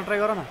 20 तिर हाल्न ट्राई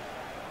गर न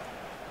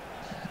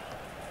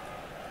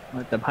म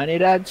त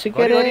भनिरहेको छु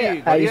के रे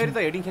घरिघरि त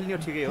हेडिङ खेल्ने हो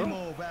ठिकै हो Timo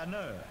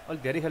Werner अलि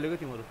धेरै खेल्यो के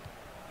तिमीहरू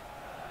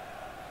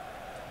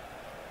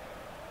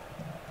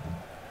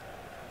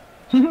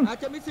อาจ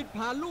จะมีสิทธิ์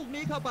ผ่านลูก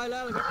นี้เข้าไปแล้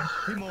วนะครับ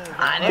Timo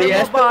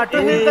बाटो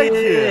हेर्दै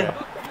थिए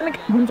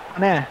हुन्छ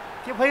भने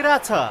के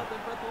भइरहेछ เป็น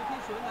ประตูที่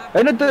สวยงาม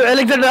होइन त्यो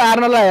एलेक्जेन्डर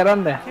आर्नोलाई हेर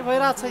नि के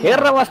भइरहेछ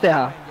हेरेर बस्थेอย่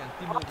าง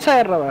ที่โม अच्छा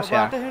हेरेर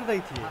बस्या बाटो हेर्दै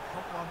थिए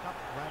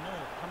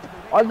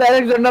अहिले त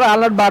एलेक्जेन्डर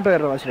आर्नोल्ड बाटो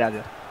हेरेर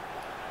बसिरहेको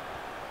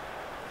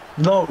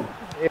नो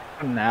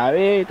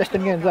ए त्यस्तो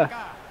नि के हुन्छ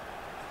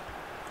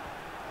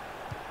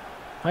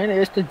होइन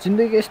यस्तो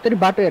जिन्दगी यसरी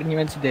बाटो हेर्ने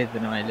मान्छे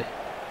देख्दैन मैले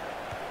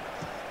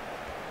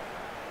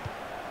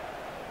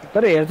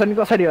तर हेर्छ नि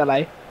कसरी होला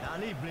है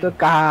Dali त्यो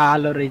Blind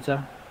कालो रहेछ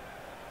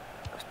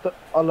कस्तो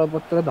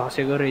अलपत्र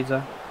धसेको रहेछ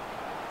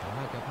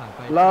น่าจะผ่านไป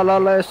ल ल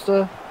ल यस्तो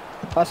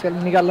पास्कल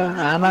निकाल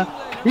हान इ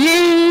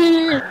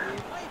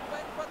ไม่เป็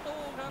นประตู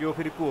ครับ यो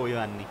फेरि को हो यो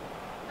हान्ने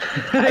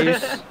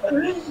आयुष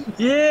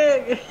ए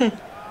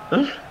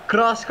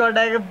क्रस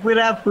कटाएको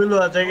पुरा फुल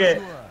भएछ के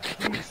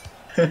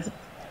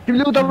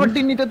तिमीले उतापट्टि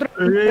नि त्यत्रो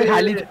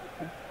खाली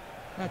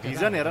น่าจะ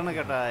भिजन हेर न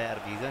केटा यार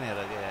भिजन हेर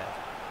के यार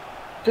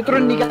त्यत्रो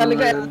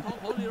निकालेको ท้อง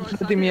ของลีรอย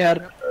ซา तिमी यार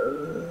รั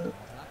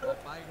บออก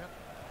ไปครับ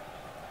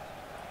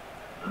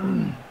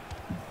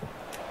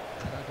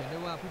เราจะเห็นได้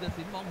ว่าผู้ตัด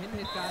สินมองเห็นเ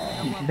หตุการณ์นะค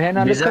รับว่า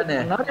भेनाले भिजन है।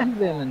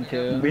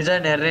 नराख्दैनथ्यो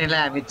भिजन हेर्नेलाई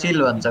हामी चिल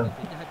भन्छौँ ตัด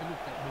สินจะให้เป็นลูก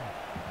เตะมุม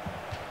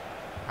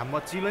हाम्रो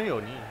चिलै हो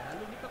नि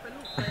ลูกนี้ก็เป็น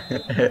ลูกเตะมุม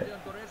เดือน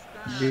โตเรสก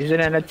า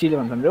भिजन चिल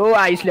भन्छ ओ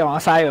आइसले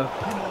हँसायो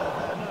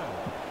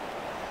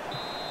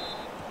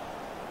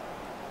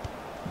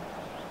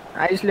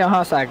आइसले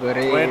हँसाएको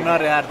रे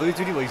वेनर यार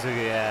दुईचोटि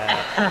भइसक्यो यार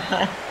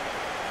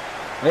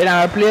होइन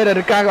हाम्रो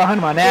प्लेयरहरू कहाँ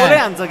गहन् भने कोले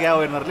हान्छ क्या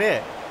वेनरले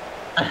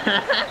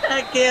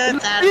के हो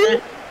चार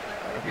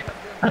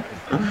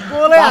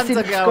कोले हान्छ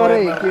क्या करे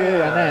वेनर के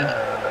भने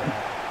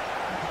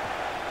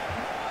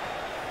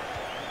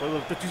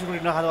त्यो चिसो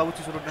रोटी नखा बाबु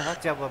चिसो रोटी नखा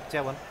चिया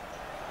चिया भन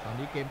ตอน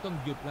นี้เกมต้อง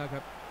หยุดแล้วค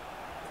รับ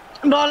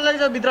डल्लै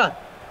छ भित्र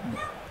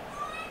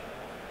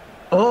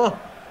हो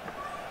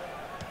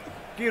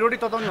के के रोटी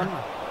तताउने भन्नु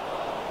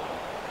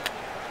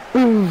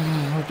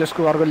न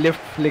त्यसको अर्को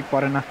लेफ्ट लेग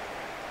परेन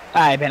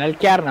आए भेनाल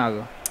क्यार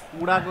नगयो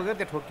उडाको के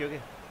त्यो ठोक्यो के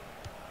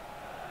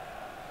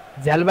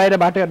झ्याल बाहिर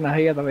बाटो हेर्न है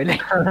क्या तपाईँले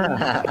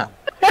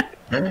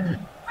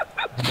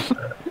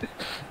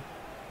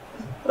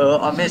Oh,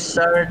 Amish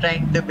sir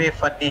trying to be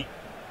funny.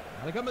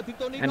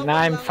 And now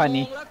I'm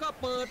funny.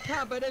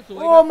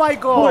 Oh my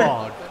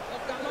god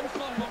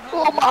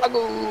ओ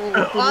मागो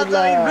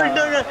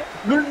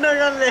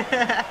गुन्डगनले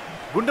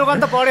गुन्डोगन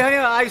त पढ्यो नि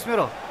आइस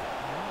मेरो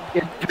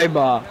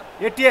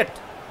 88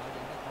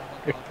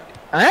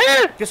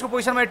 त्यसको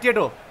पोजिसनमा 88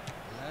 हो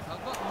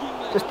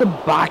त्यस्तो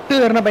बाटो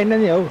हेर्न पाइन्न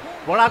नि हौ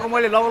बडाको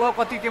मैले लगभग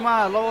कति केमा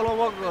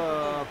लगभग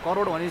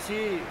करोड भनेपछि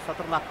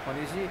 17 लाख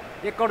भनेपछि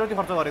 1 करोड जति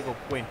खर्च गरेको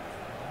पोइन्ट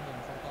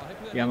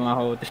यामा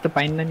हो त्यस्तो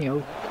पाइन्न नि हौ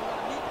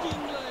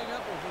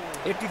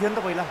 80 थियो नि त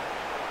पहिला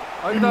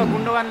अहिले त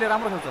गुन्डोगानले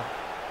राम्रो खेल्छ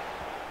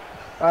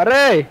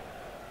अरे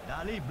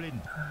Dali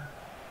Blind.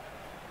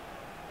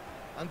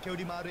 Angel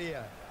Di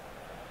Maria.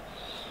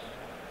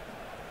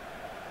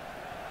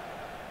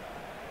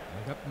 น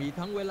ะครับมี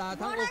ทั้งเวลา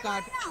ทั้งโอกา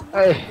ส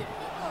ए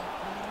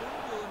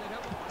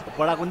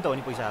बडाको नि त हो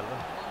नि पैसा हाल्छ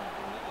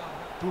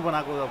टु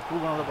बनाएको टु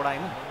बनाउँदा बडा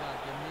हैन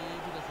เกมนี้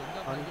ผู้ตัดสินก็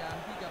พยายาม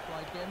ที่จะปล่อ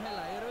ยเกมให้ไห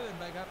ลรื่น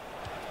ไปครับ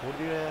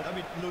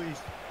David Luiz.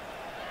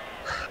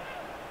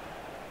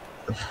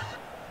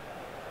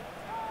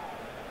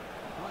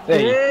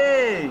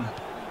 Hey!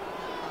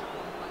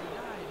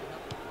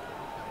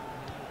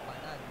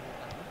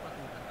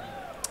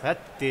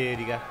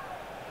 हत्तेरीका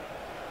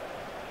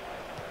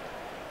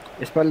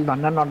यसपालि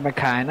भन्दा नटमा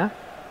खाएन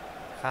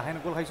खाएन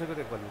गोल खाइसक्यो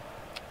त्यो एकपालि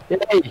ए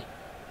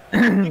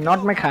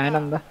नटमा खाएन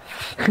नि त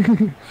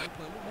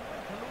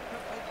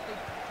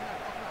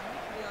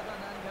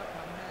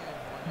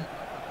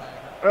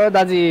ओ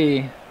दाजी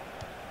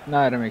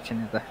नहेरौँ एकछिन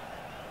यता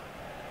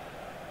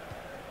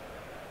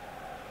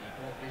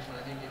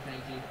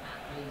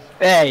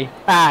ए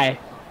आए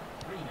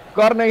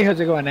गर्न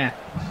खोजेको भने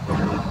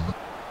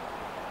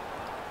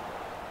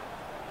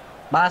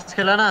बास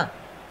खेल न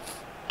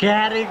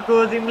क्यारेको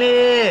तिमीले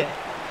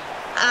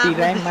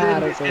तिराइ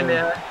मारेको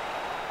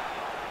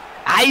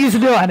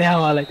आइसले भने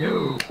मलाई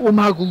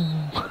उमागु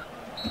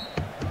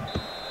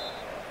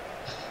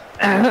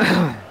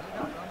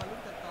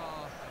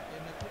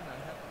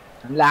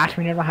हामीले 8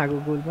 मिनेटमा खाएको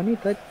गोल पनि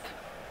त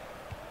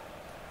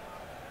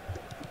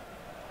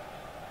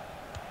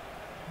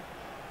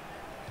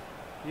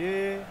ए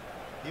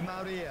Di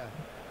Maria.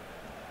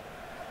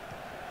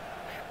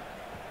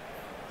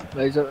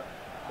 लैज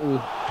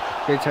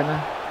केही छैन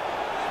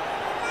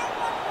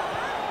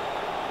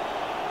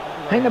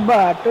होइन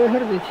बाटो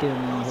हेर्दै थियो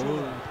नि हो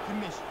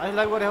आइस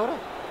लाइभ गरे हो र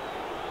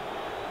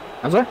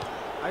हजुर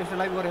आइस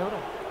लाइभ गरे हो र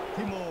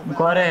Timo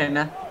गरे हैन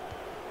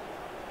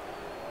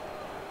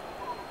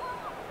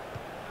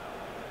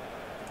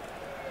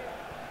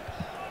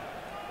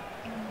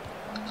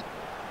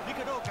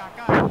Ricardo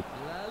Kaká.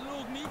 และลู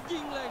กนี้ยิ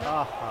งเลยครับ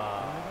आहा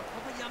เขา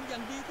พยายามอย่า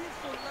งดีที่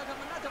สุดแล้วครับ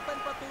มันน่าจะเป็น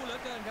ประตูเหลือ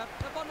เกินครับ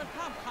แต่บอลมัน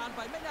ข้ามคานไป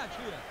ไม่น่าเ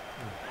ชื่อ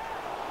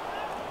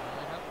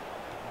นะครับ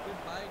ขึ้น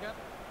ไปครับ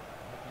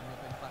ทีม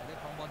เป็นฝ่ายได้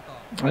ครองบอลต่อ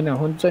होइन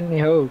हुन्छ नि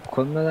हौ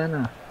खोल्न जान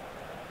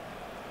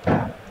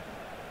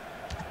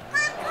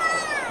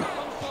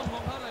ต้องส่งขอ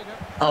งเขาเลยครับ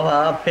अब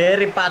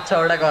फेरि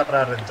 5-6 वटा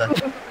गरेर हुन्छ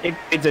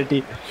एकैचोटि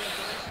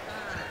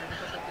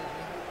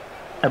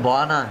ए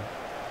भन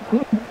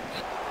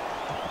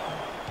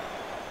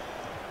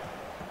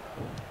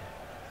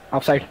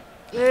अफसाइड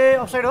ए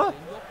अफसाइड हो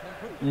ยก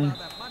ขึ้นมา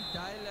แบบมั่นใจ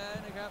เลย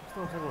นะครับ कस्तो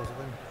अफसाइड भएछ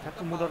पनि ठ्याक्क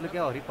मुदरले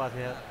क्या हरि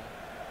पाथ्यो यार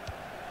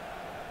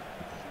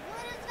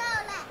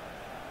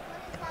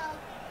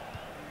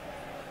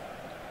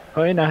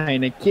होइन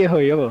होइन के हो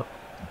यो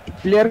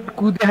प्लेयर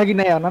कुद्यो कि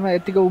नै हेर्न न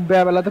यतिको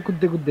उभ्या बेला त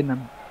कुद्दै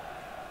कुद्दैनन्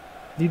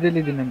दिँदै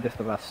लिँदैनन्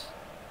त्यस्तो बास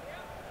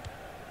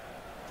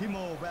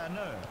Timo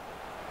Werner.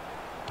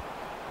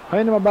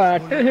 होइन म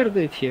बाटो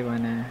हेर्दै थिएँ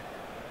भने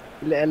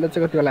यसले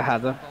चाहिँ कति बेला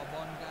खान्छ ต่อบ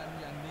อลกัน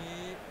อย่างนี้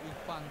อีก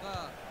ฝั่งก็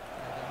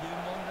อยากจะยืน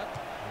งงครับ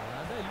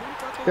ได้ลุ้น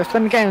ประตู त्यस्तो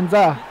नि कहाँ हुन्छ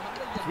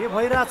के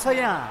भइरहेछ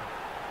यहाँ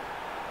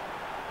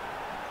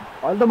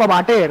अहिले त म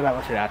बाटै हेरेर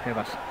बसिरहेको थिएँ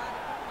बस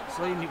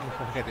सही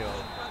निक्ल्यो क्या त्यो ป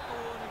ระตู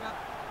นะครับ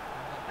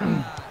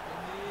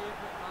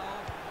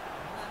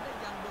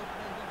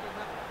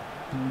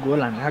गोल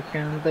हान्न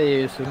कहाँ त यो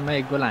सुरुमा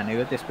एक गोल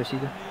हानेको त्यसपछि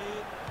त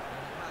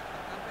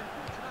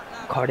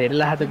खडेर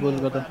ला त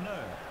गोलको त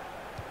Werner.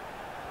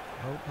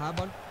 เขาพาบ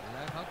อลแ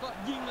ล้วเขาก็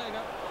ยิงเลยค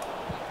รับ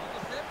เขาก็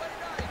เซฟไว้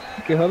ได้แล้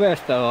ว के हो बे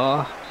यस्तो हो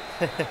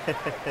เ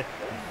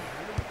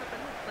ป็น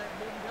ลูกเตะ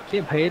มุมครับ के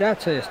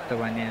भइरहेछ यस्तो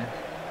भने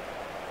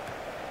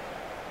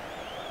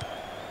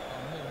ต่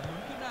อหนึ่งหมุน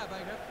ขึ้นหน้าไป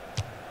ครับ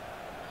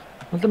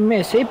म त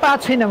मेसै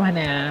पाएको छैन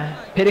भने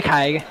फेरि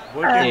खाएँ क्या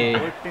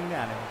गोल्टिङले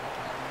हानेको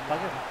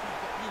पाक्यो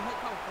ยิงให้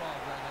เข้ากรอบ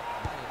เลยครับ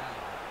ไม่ได้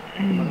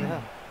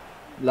पाक्दैछ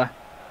ल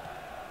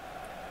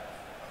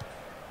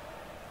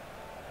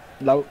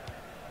लौ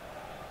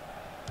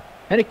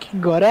होइन के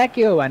गरे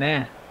के हो भने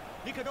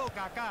Ricardo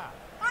Kaká.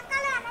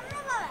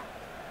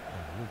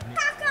 ลูกนี้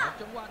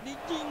จังหวะนี้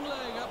ยิงเล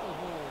ยครับโอ้โ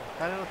ห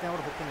कालेर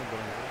त्यहाँबाट बोक्नु नि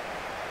बोल्नु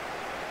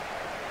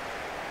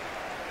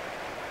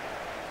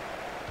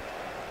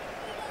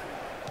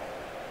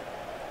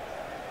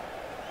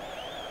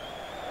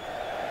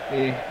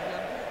ए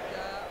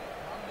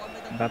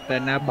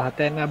भतेन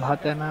भतेन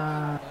भतेन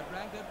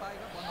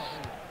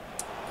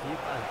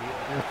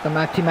यस्तो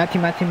माथि माथि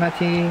माथि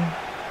माथि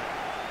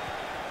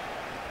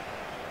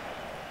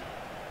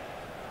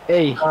ए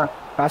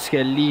पास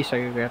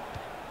खेलिसक्यो यार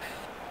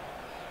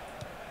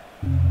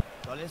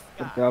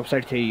त्यो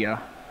अफसाइड थियो यार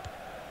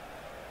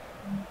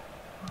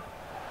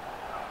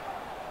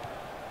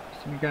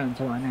सिमी के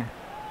हुन्छ भने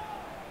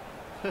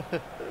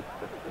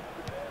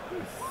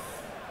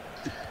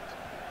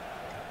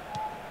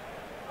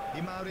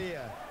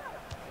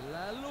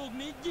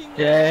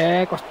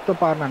ए कस्तो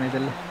पार्न नै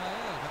त्यसले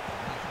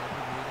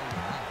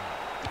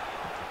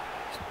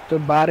त्यो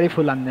बारै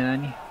फुल हान्दैन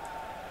नि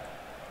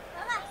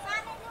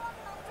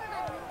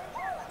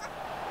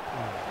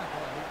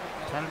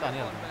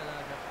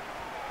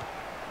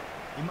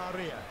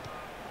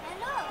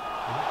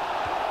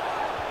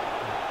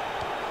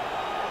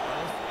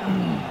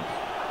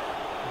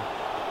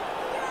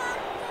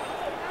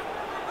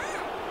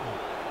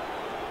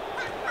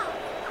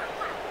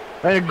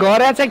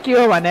गरे चाहिँ के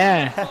हो भने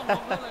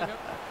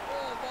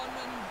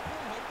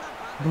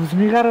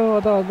बुझ्नै गाह्रो हो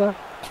त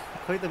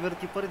खै त मेरो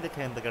किपरै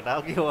देखायो नि त केटा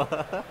हो के हो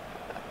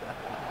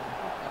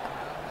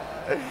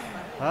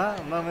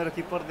न मेरो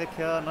किपर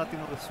देख्यो न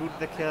तिम्रो सुट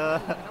देख्यो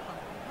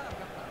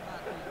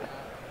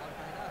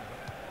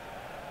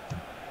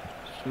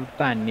सुट त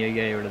हान्ने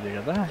क्या एउटा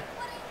दुइटा त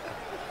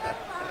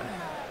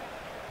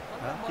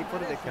किपर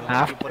देख्यो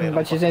हाफ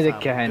पछि चाहिँ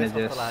देखिया छैन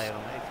जस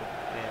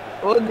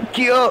ओ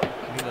देखियो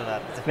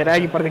मेरा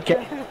किपर देखिया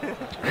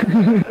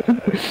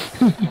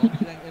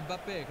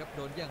Mbappe ครับโด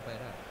นแย่งไป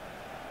ได้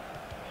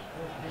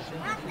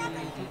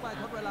ไป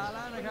ทดเวลาแ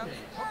ล้วนะครับ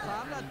ทด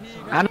3 นาที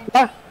ค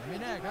รับไม่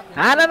แน่ครับ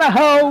Ana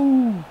ho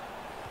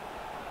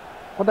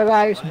Kota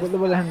guys बोल्दै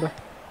बोल्दै हान्नु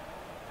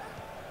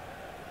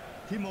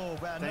Timo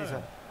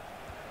Werner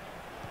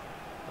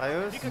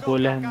आयुष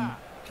बोल्दै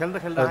खेल्दा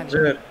खेल्दा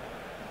हजुर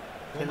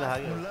खेल्दा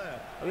हाग्यो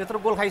अब यत्रो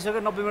गोल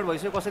खाइसक्यो 90 मिनेट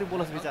भइसक्यो कसरी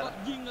बोलोस् बिचारा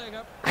ยิงเลยค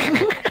รั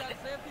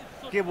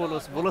บ के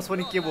बोलोस् बोलोस्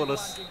पनि के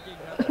बोलोस्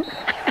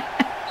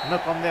न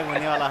कमब्याक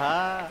हुनेवाला हा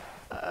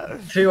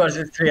 3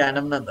 versus 3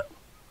 हानौँ न त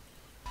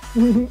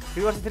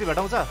 3 versus 3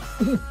 भेटाउँछ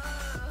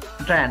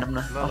ट्राई हानौँ न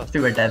अस्ति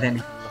भेटाएको थियो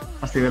नि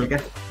अस्ति बेलुका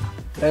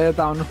ए त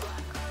आउनु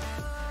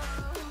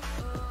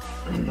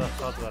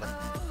सर्च गर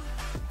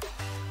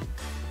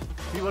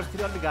 3 versus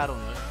 3 अलि गाह्रो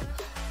हुन्छ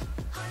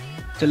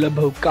चलो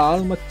भौकाल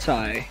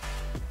मचाए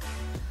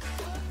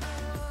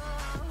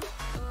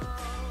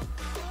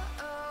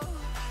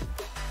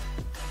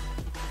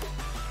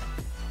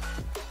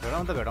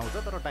भेटाउँछ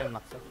तर टाइम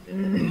लाग्छ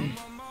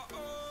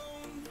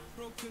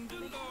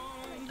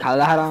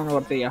खाल्दा हराउनु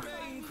पर्छ या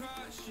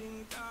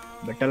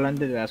भेटल नि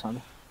त जाछ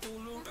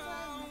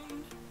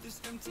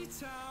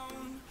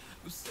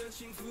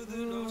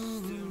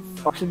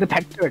पछि त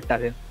फ्याक्ट्री भेट्टा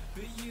थियो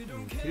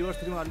 3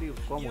 versus 3 मा अलि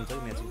कम हुन्छ कि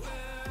म्याच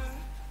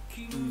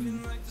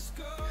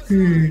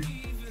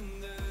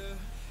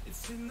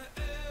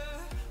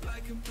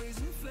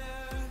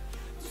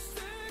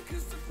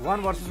 1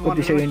 versus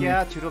 1 क्या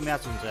छिटो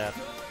म्याच हुन्छ यार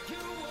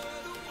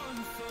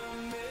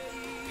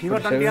FIFA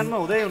 21 मा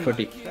हुँदै हुन्छ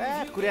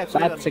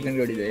 7 सेकेन्ड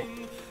गडी गए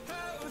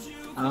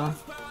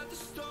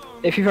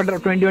ए FIFA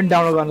 21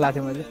 डाउनलोड गर्न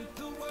लाग्थ्यो मैले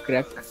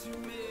क्र्याक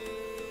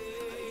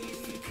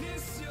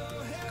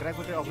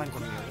चाहिँ अफलाइन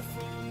गर्नु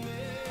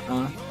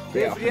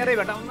प्लेयरै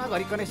भेटाउन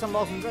घरि कनेक्सन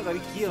लस हुन्छ घरि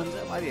के हुन्छ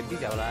भाइ हेभी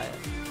झ्याउला आयो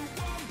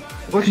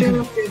क्वेशन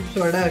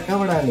सोडा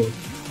कहाँबाट आले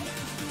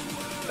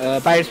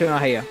पाइरेट्समा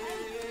खायो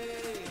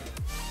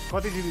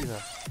कति जिबी छ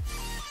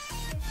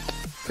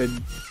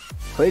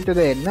खै त्यो त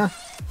हेर्न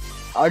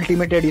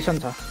अल्टिमेट एडिसन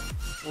छ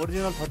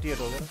ओरिजिनल 38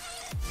 हो गयो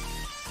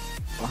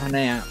होइन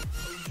यहाँ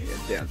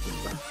हेर्दै हाल्छु नि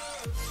त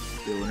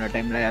त्यो हुन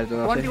टाइम लाग्यो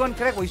 21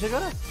 क्र्याक भइसक्यो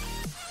र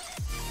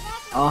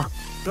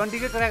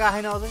 20 कै क्र्याक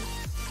आएन अझै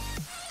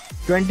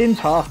 20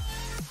 छ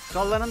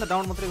चल्दैन नि त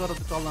डाउन मात्रै गरेर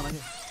त चल्दैन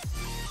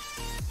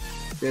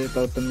के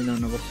त्यो त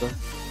मिलाउनु पर्छ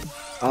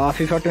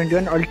FIFA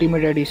 21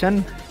 ultimate Edison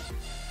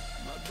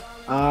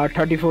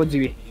 34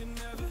 GB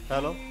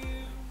hello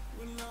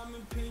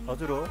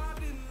हजुर हो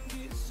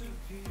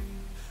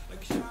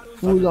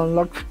फुल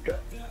अनलक्ड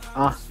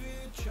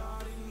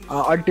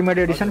अल्टिमेट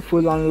एडिसन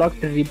फुल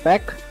अनलक्ड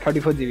रिप्याक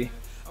 34 GB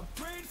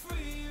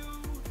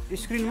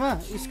स्क्रिनमा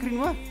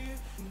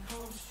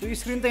त्यो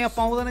स्क्रिन त यहाँ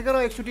पाउँदैन के र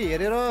एकचोटि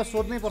हेरेर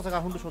सोध्नै पर्छ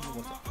काठमाडौँ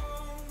सोध्नुपर्छ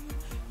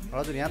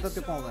हजुर यहाँ त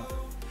त्यो पाउँदैन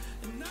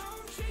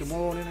त्यो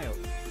मगाउने नै हो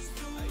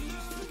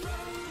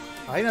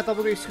होइन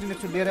तपाईँको स्क्रिन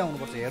एकचोटि लिएरै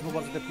आउनुपर्छ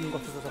हेर्नुपर्छ त्यो पिन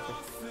कस्तो छ सबै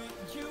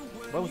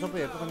बाबु सबै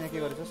हेर्छ त यहाँ के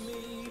गरेछस्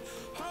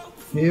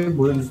ए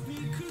भुल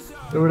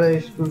एउटा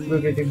स्कुलको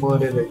केटी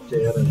मरेर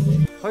यार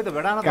खै त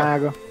भेटान त कहाँ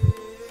गयो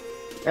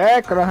ए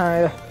कहाँ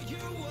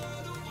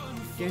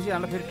केसी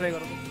हामीलाई फेरि ट्राई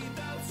गर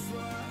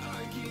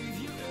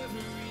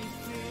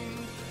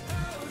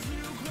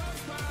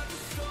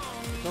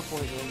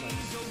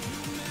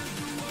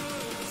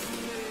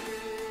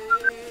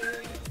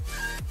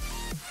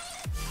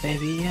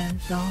Baby,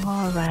 it's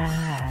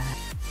alright.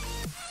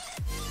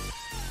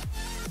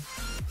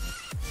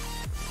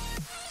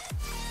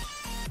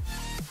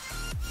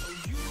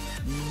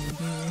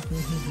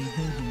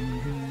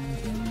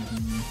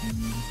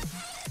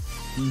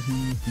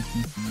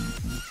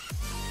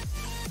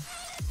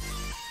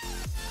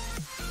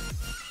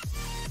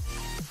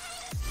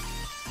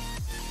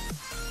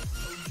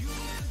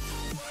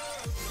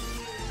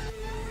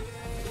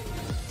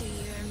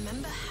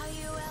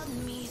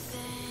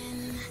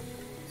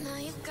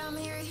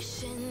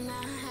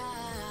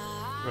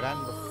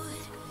 राम्रो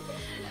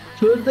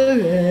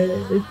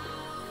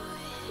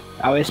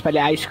अब यसपालि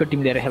आइसको टिम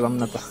लिएर खेलौँ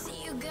न त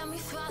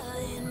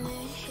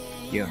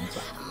के हुन्छ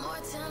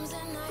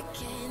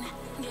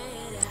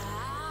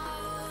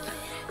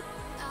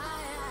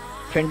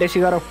फेन्टेसी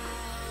गरौँ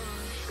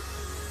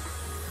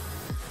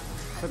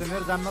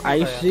मेरो जान्न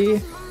आइसजी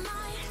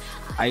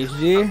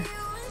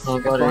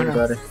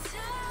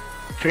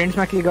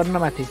फ्रेन्ड्समा क्लिक गर्नु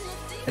न माथि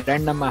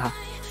ऱ्यान्डममा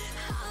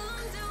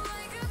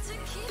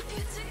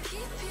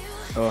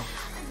हो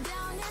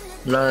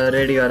ल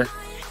रेडी गर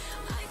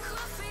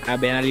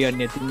बेनाली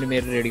गर्ने तिमीले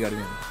मेरो रेडी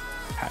गरिदिनु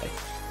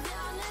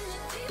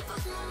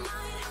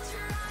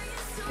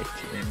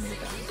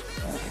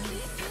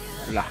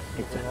ल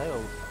ठिक छ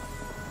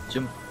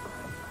जाउँ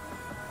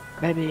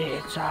Baby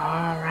it's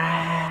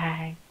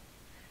alright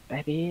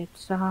Baby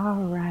it's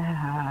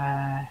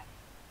alright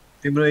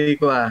तिम्रो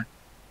इको आ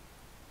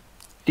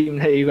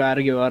तिमीलाई इको आएर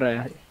के भएर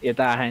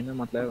यता आएन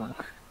मतलब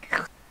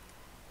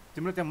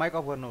तिम्रो त्यहाँ माइक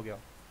अफ गर्नु हो क्या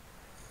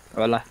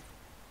होला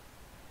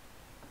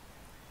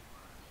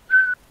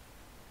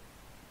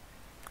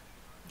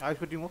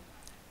आइसको टिम हो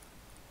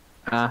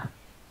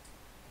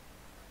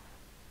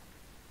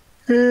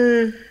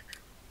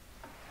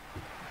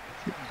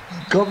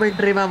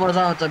कमेन्ट्रीमा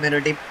मजा आउँछ मेरो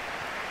टिम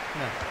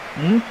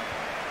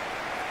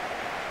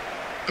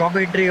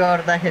कमेन्ट्री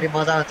गर्दाखेरि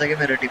मजा आउँछ कि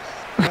मेरो टिम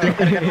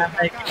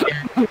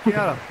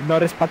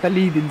नरेश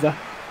पातली दिन्छ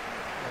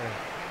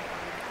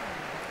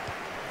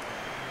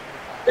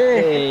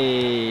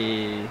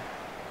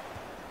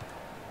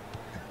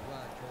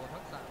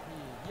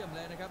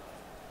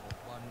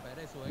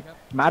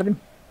मार्दिम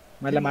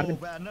मैले मार्दिम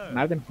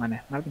माने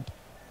मार्दिम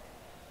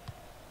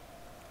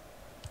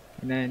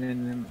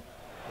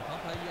เขา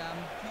พยายาม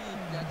ที่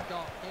จะเจ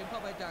าะเกมเข้า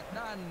ไปจาก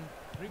ด้าน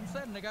ริมเ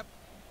ส้นนะครับ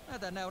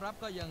แต่แนวรับ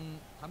ก็ยัง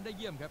ทำได้เ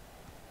ยี่ยมครับ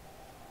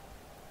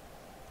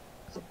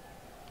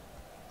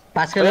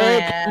पास कर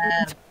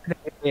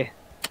ले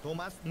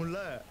Thomas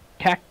Muller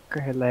ठ्याक्क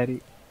खेल्दाखेरि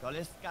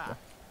Goretzka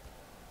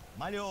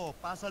Mario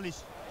Pasalic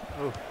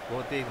हो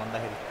त्यही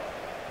भन्दाखेरि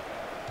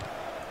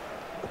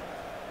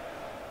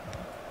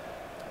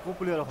को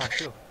प्लेयर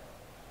फाट्यो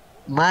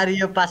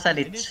मारियो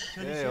पासालिच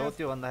ए हो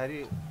त्यो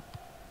भन्दाखेरि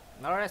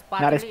नरेश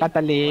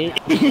पातली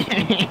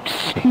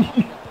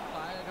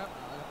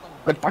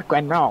गत्ता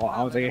कोइन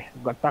आउँछ कि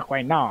गत्ता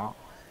कोइन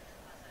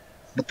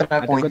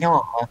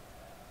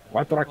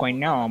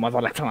मजा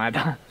लाग्छ मलाई त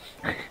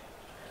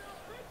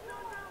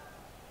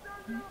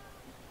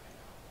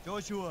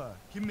Joshua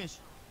Kimmich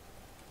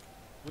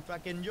Putra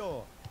Kenjo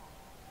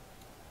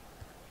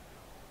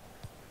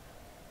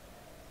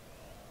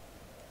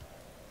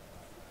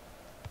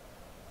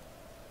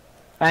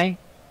Ai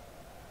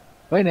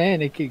होइन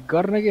होइन के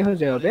गर्न के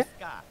खोज्यो बे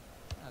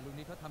ลูก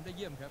นี้เขาทำได้เ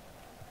ยี่ยมครับ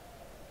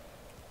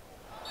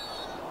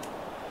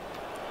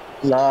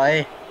ल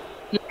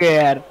है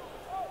यार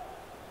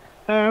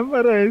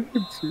मलाई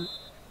छु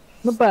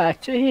म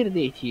बाचा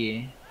हेर्दै थिएँ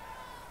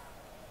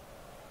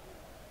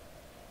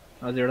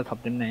अझ एउटा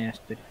थप्दिन न यहाँ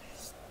यस्तरी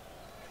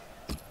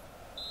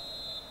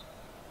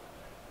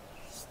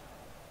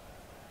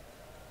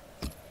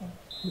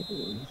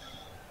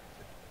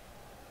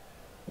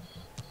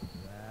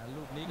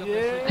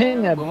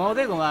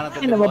घुमाउँदै घुमाएन त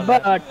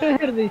बाटो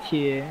हेर्दै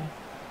थिएँ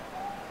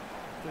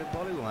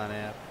बलै घुमाएन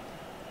यार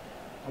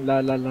ल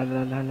ल ल ल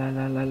ल ल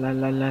ल ल ल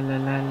ल ल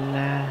ल ल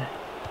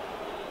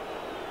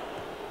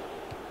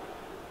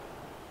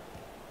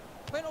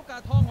เป็นโอกา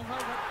สทองของเขา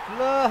ครับ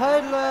ल है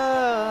ल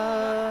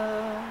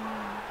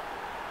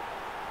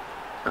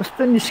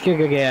कस्तो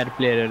निस्केको क्या यार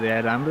प्लेयरहरू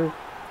यार हाम्रो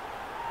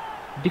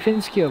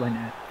डिफेन्स के हो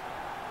भने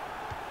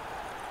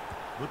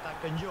Putra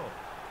Kenjo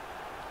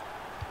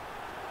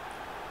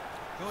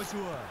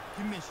Joshua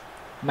Kimmich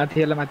माथि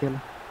होला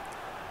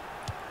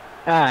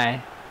आए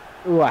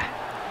वाह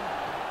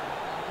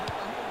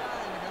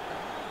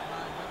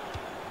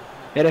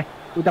हेरे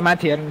उता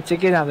माथि हेर्नु चाहिँ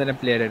के जाँदैन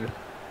प्लेयरहरू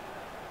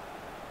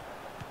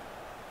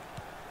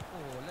โอ้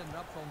เล่น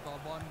รับส่งต่อ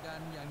บอลกัน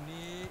อย่าง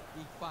นี้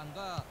อีกฝั่ง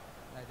ก็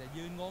ได้แต่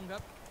ยืนงงครั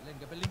บเล่น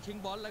กันเป็นลิงชิง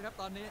บอลแล้วครับ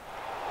ตอนนี้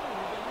โอ้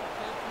เป็นลูกเ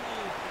ซฟที่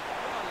สุด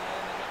ยอดเลย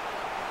นะครับ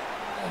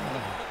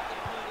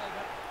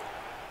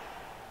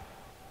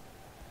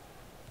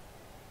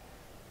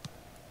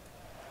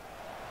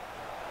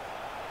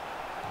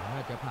น่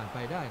าจะผ่านไป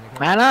ได้นะครับ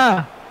มานะ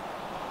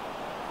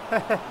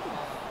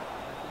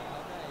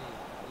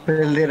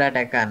जल्दी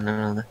अटैक करना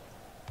होता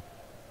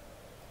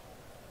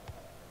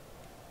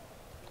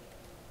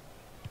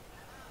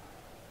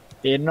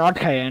ये नॉट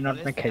खाया नॉट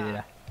में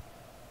खेलेगा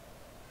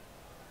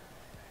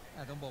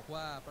ต้องบอก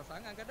ว่าประสาน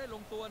งานกันได้ล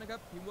งตัวนะครับ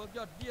ทีมเวิร์กย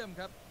อดเยี่ยม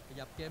ครับข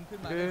ยับเกมขึ้น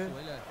มาได้ส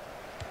วยเลย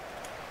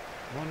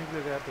मोनिक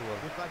ले गया तो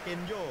Putra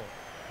Kenjo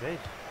देख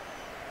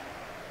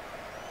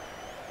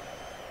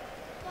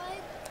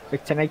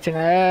एक चना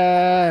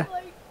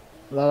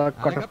ल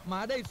कट ครับม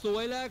าได้สว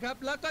ยแล้วครับ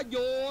แล้วก็โย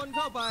นเ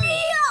ข้าไป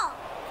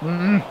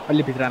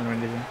अलि भित्र हाल्नु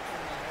भने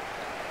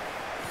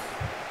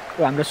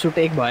हाम्रो सुट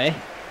एक भयो है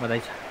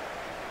बधाई छ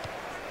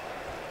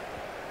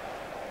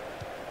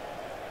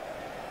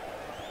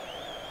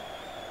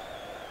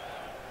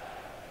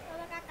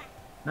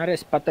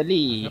नरेश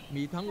पतली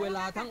มีทั้งเวล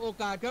าทั้งโอ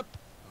กาสครับ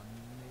ตอน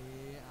นี้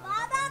เอา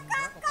ละครับบอล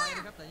รับออกไปน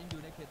ะครับแต่ยังอ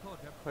ยู่ในเขตโทษ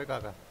ครับ खोइ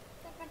काका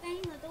Pata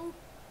नहीं हो तो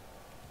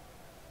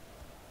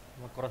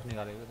म क्रस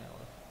निकालेको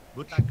त्यहाँबाट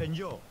बुट्टा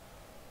कन्जो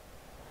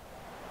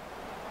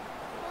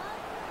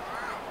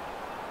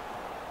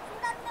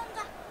sudah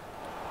nengah.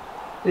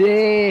 ए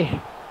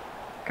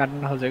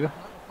काट्न खोजेको รับ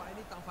ออกไป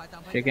นี่ต่างฝ่ายต่า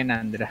งพยายาม Second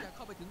hand จะเ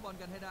ข้าไปถึงบอล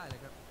กันให้ได้เลย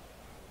ครับ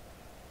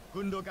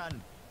กุนโดกัน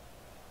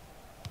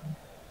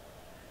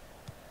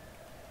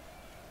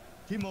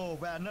ทิโม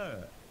แวนเนอ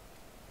ร์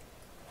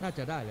น่าจ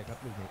ะได้เลยครับ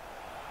ลูกนี้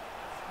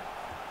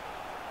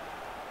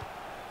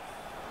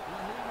วั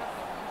นนี้ครับ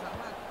สา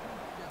มารถ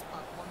ที่จะตั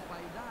ดบอลไป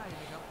ได้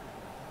นะครับลูก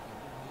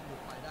นี้หลุ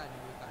ดไปได้ใน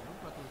โอกาสลุ้น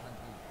ประตูทัน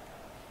ที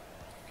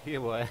के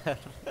भयो यार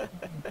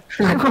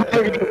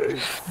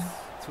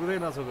छुँदै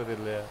नछोको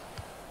त्यसले यार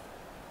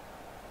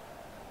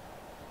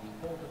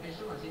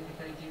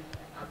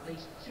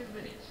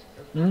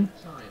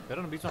हेर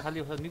न बिचमा खाली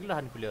निक्लो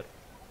खाने प्लेयर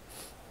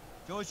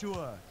โจชัว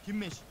คิม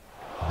มิช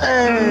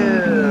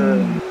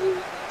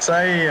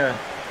सही है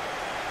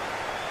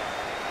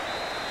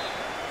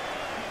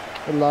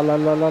ल ल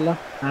ल ल ल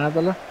हाना त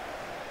ल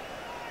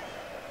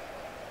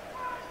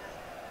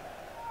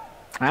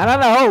हाना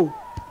न हौ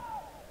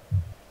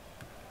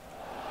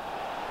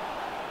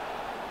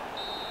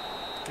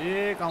ए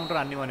काउन्टर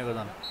हान्ने भनेको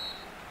झन्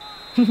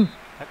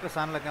ठ्याक्क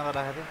सानलाई त्यहाँ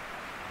राखेको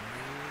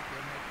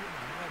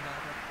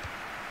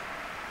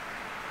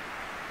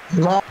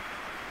थियो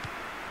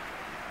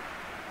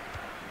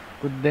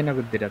कुद्दैन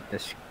कुद्दिएर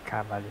त्यस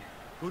खाबाले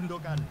กุนโด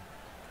กัน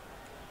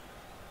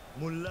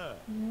มุลเลอร์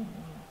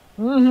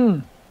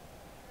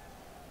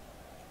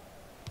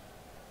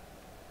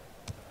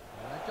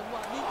และจังหว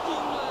ะนี้ยิ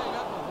งเลยค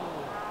รับโอ้โห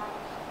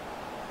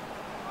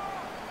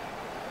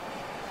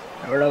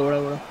एउटा एउटा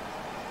एउटा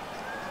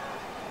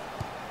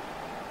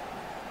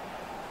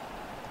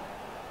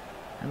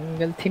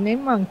गल्ती नै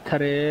माग्छ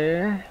रे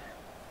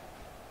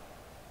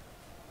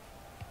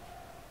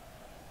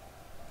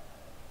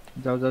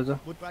जाऊ जाऊ जाऊ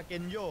บุตราเก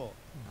นโย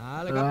เอา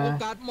ละครับโอ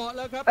กาสเหมาะแ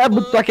ล้วครับ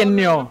बुट्टा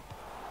केन्यो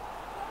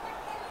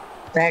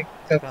टैग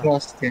का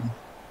क्रॉस किया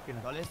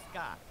ดอเลสก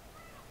า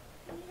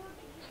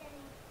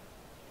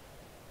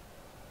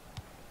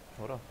हो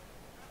र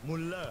มุ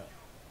ลเลอร์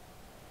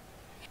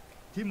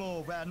ทิโม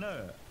แวนเนอ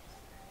ร์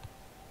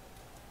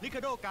ลิคา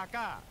โดกา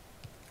ก้า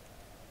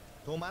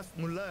โทมัส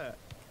มุลเลอร์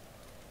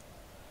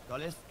ดอ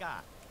เลสกา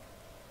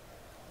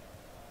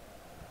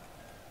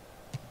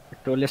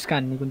टोलेसका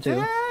हान्ने कुन चाहिँ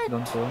हो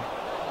डोन्सो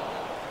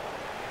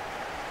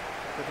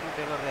त्यत्रो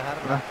टेलर रेहार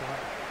लाग्छ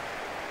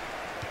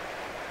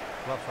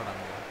क्लब शट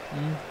हान्नु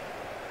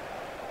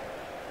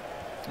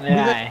ए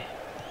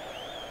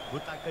บุ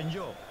ตราเกนโย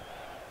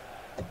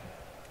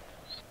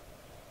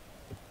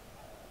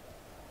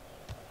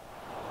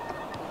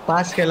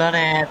पास खेला ना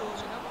यार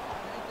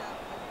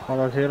तल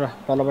थियो र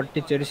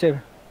तलपट्टि चेरिसे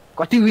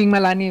कति विङमा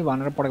लाने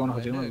भनेर पड्काउन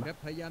खोजेको ครับ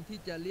พยายามที่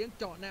จะเลี้ยง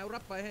เจาะแนวรั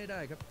บไปให้ได้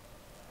ครับ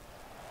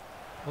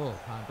โอ้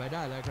ผ่านไปไ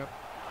ด้แล้วครับ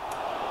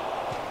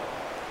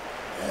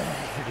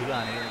ढिलो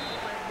हाने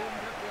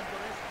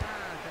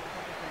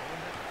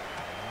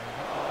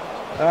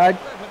พ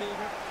อดี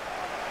ครับ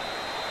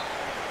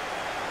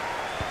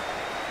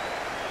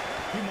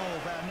ทิโม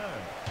แวนเนอ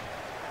ร์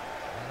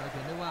เราเห็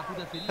นได้ว่าผู้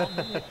ตัดสินมองเ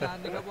ห็นเหตุการ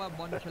ณ์นะครับว่าบ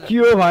อลฉลับ คิ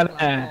วมา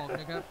ออก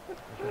นะครับ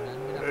เพราะฉะนั้น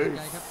ไม่น่าสนใ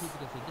จครับที่ผู้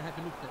ตัดสินจะให้เ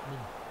ป็นลูกเตะมุ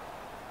ม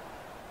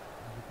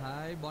สุดท้า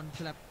ยบอลฉ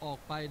ลับออก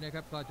ไปนะค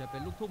รับก็จะเป็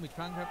นลูกทุ่มอีกค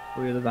รั้งครับ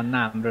उयो त भन्न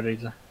हाम्रो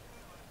रहेछ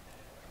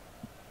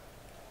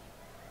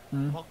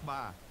พอกบ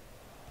า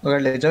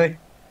पकड़ ले जोई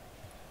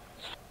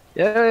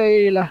ए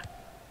ल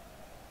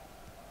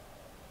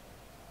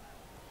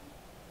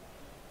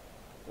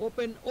โอ้เ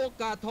ป็นโอ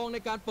กาสทองใน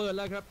การเปิดแ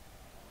ล้วครับ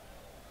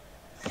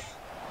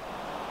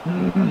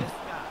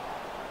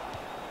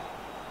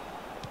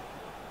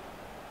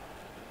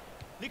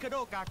ลิคาโด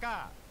กาก้า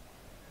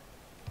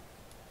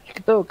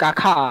तो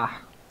काखा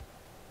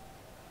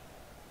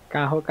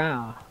कहाँ हो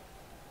कहाँ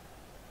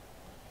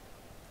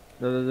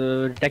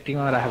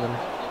ट्याक्टिङमा राखेको हो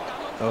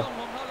ข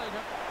องเขาเลยค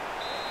รับ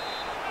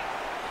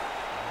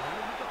ลู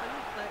กนี้ก็เป็นลู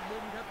กเตะมุ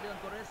มครับเดือน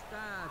โตเรสก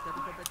าจะเป็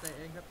นคนไปเตะ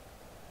เองครับ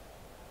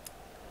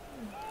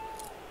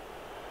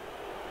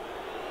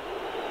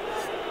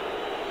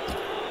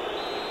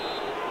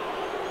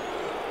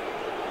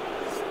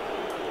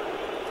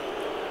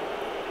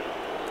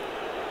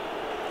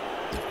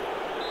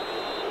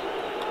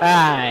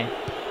आइ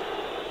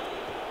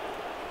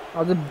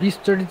अझ 20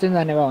 चोटि चाहिँ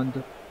जाने भए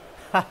हुन्थ्यो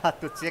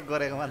त्यो चेक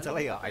गरेको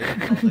मान्छेलाई होइन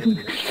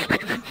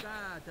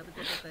จะเป็นค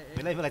นไปเตะเอง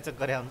मिलाइ मिलाइ चेक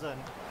गरे हुन्छ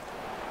अनि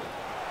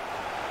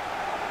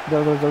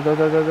जाऊ जाऊ जाऊ जाऊ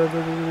जाऊ जाऊ जाऊ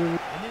जाऊ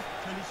เอนิส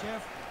เชอริเช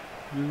ฟ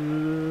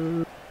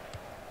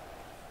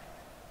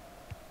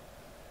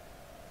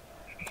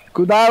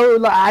कुदाउ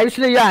ल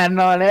आयुषले यो हान्न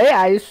भने है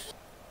आयुष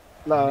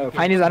ल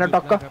फाइनल जान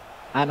टक्क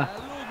आना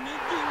ลูกนี้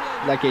ยิงเล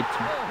ย ल केही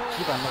छैन โอ้โห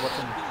कि भन्नुपर्छ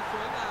निที่ส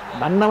วยงามเลย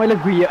भन्न मैले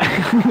गुइयो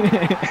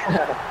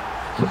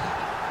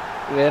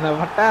वेन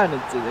भट्टा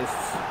हुनुहुन्छ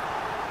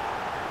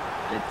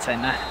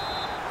छैन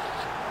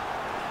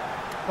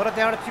तर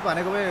त्यहाँबाट चिप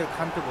हानेको भए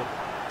खान्थ्यो बल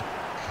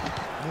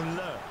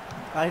मुल्लर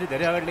आखिर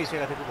धेरै अगाडि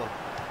ल्याइसकेको थियो बल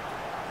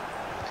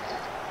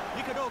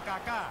रिकार्डो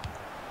काका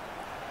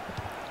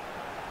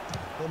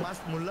थोमस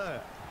मुल्लर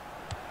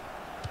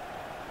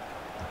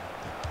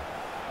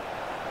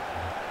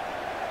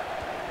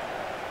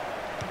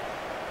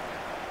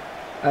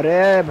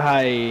अरे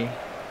भाइ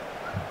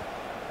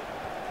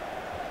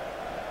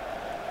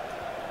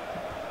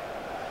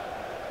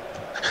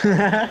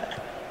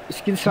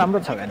स्किल्स राम्रो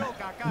छ भएन रिकार्डो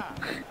काका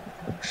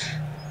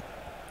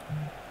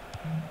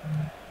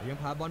ยัง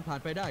พาบอลผ่าน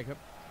ไปได้ครับ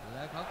แ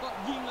ล้วเขาก็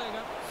ยิงเลยค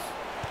รับ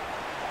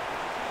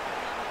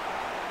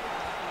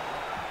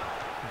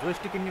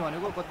जोइस्टिक किन्ने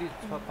भनेको कति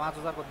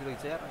 5000 कति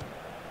रहेछ यार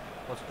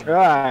पछि किन्ने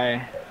राइ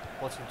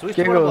पछि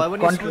जोइस्टिक भयो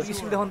भने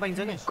स्किल देखाउन पाइन्छ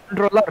के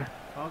कन्ट्रोलर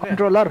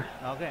कन्ट्रोलर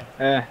ओके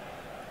ए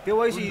त्यो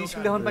वैसी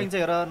स्किल देखाउन पाइन्छ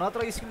हेर नत्र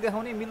स्किल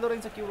देखाउने मिल्दो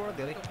रहेछ किबाट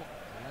धेरै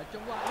แล้วจั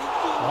งหวะนี้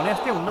ยิง भने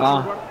जस्तै हुन्न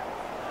अँ। किबाट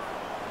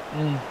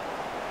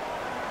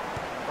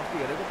कति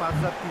हेरेको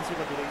 5300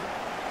 कति रहेछ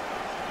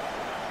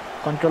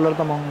कन्ट्रोलर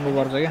त महँगो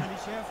पर्छ क्या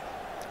अलिसेफ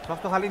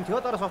सस्तो खाली थियो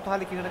तर सस्तो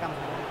खाली किनेर काम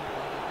छैन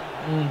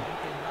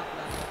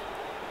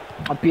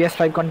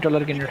PS5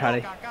 कन्ट्रोलर किन्नु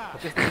ठाडै काका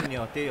त्यस्तै किन्ने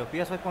हो त्यही हो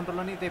PS5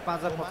 कन्ट्रोलर नि त्यही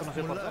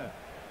 5500 पर्छ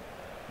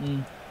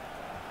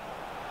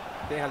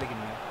त्यही खाले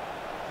किन्ने हो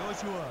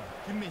जोशुआ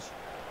किमिश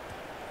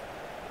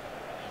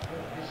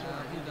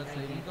ผู้ตัด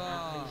สินก็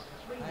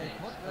ให้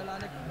ทดเวลา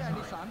ในครึ่งแรก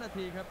นี่3 นา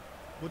ทีครับ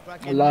पुत्रा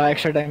ल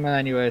एक्स्ट्रा टाइममा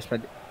जाने भयो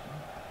यसपालि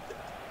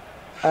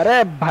अरे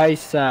भाइ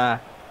सा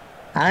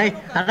हाय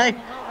हाय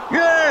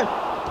ए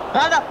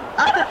आदा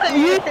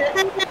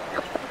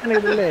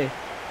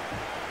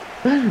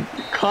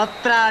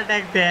खतरा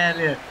अट्याक थियो यार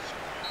यो।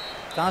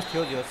 चान्स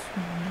थियो जोस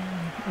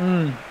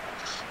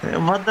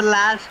म त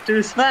लास्ट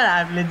उसमा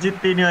हामीले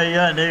जित्दिने हो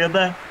यो भनेको त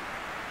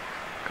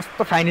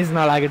कस्तो फाइनेन्स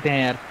नलाग्यो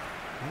त्यहाँ यार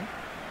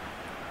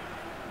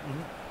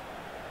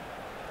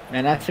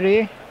मेनाश्री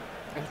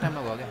एक्स्ट्रा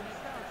टाइममा भयो क्या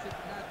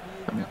 90 นาที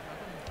ครับเราต้อ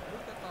งลุ้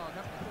นกันต่อค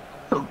รับใน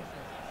ช่วงต่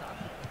อเวลา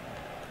พิเศ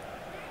ษ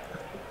30 นา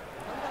ที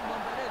เขาต้องบอล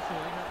ไปได้ส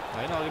วยครับ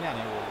होइन अघि नै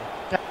हानेको हो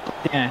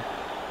त्यहाँ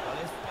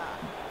अलेस्का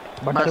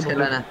भट्टर बस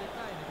खेल नใก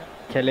ล้ๆนะครั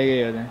บ खेलेकै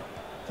हो त्यहाँ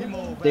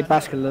टिमो त्यही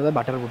पास खेल्दा त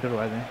भट्टर भुटर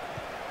भयो त्यहाँ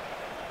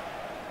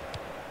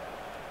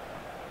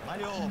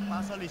मारियो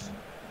पासलिस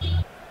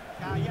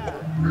काया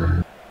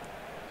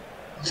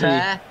छ्या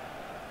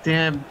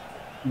त्यहाँ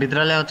भित्र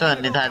ल्याउँछ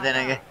भन्ने थाहा थिएन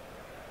क्या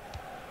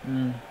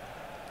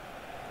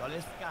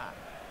अलेस्का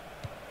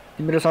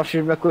तिम्रो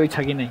सब्सिट्युटमा कोही छ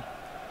कि नै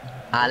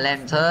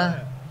हाल्यान्ड छ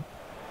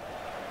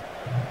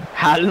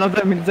हाल्न त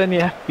मिल्छ नि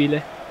एफपीले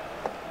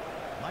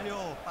मारियो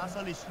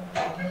पासलिस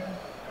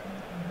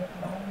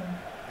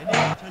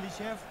एनिया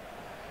चलिसेफ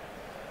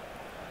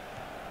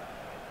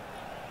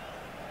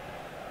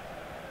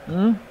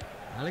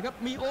เอาเลยครับ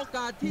มีโอก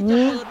าสที่จะ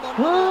เปิดบอลเ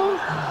ข้ามา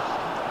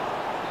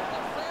ต้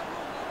องเซฟลู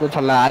กนี้ त्यो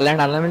छल्ला हाल्यान्ड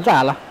हाल्न मिल्छ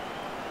हाल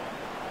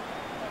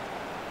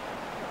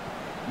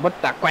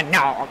बत्ता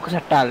क्वान्याको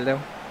सट्टा हाल्थ्यौ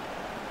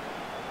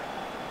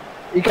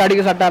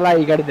इगाडीको सट्टा हाल्दा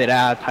इगाडी धेरै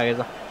थाकेछ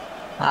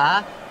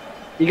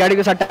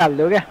इगाडीको सट्टा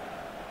हाल्थ्यौ क्या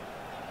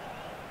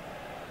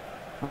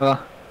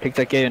ठिक छ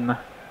केही हुन्न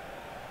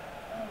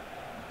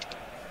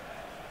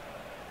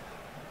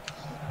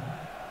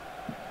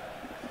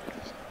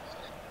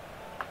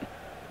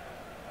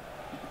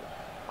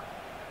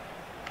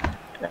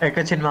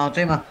एकैछिनमा आउँछ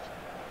है म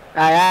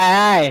आय आय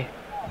आय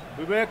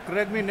विवेक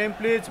रेडमी नेम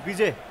प्लिज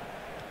विजय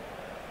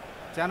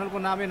च्यानलको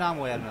नामै नाम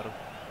हो यार मेरो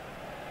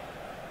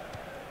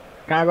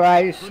कहाँको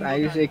आयुष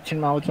आयुष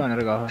एकछिनमा आउँछु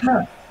भनेर गयो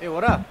ए हो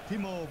र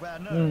टिमो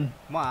व्यानर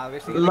म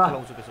एकछिन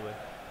खेलाउँछु त्यसो भए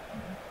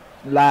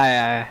ल आय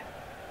आय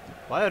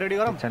भयो रेडी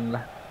गरौँ भयो छन् ल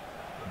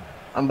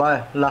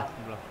ल ल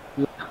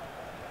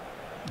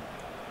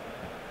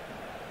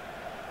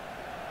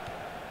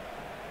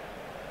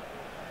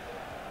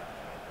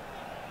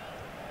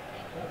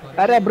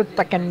अरे ब्रुत्त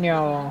कन्या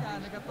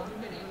นะครับตอน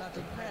นี้เวลาเ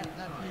ป็นแค่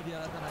นาทีเดียว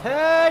แล้วเท่านั้น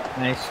थेट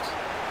नाइस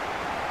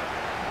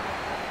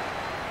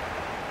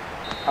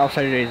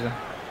आउटसाइड रहेछ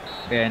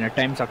ए होइन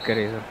टाइम सक्यो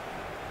रहेछ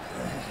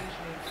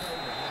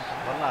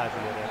बल्ल आयो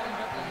प्लेयर यार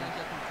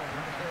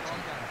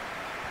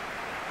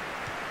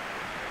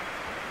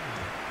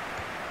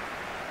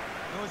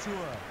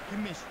जोशुआ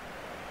किमिश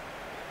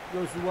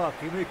यो सुवा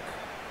किमिक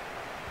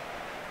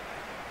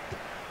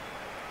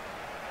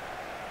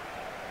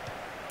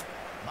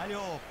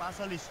मारियो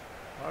पासलिस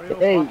अरे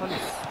Hey.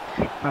 पाथलिस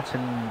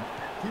पाछन्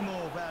टिमो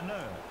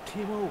व्यानर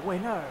टिमो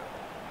विनर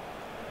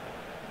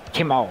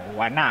खिमाउ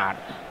वानार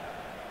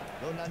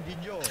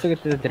रोनाल्डिन्हो त्यस्तो के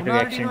त्यस्तो धेरै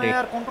रोनाल्डिनो एक्सिडेन्ट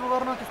यार कन्ट्रोल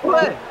गर्न त्यस्तो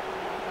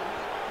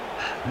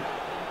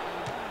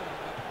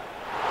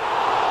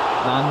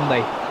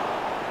नन्दै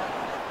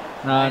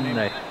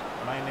नन्दै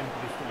my name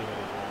please to liver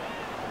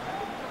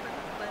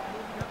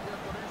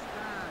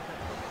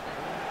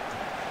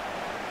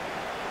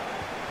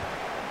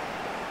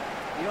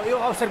यो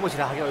अवसर पछि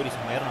राख्यो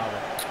अहिलेसम्म हेर्न अब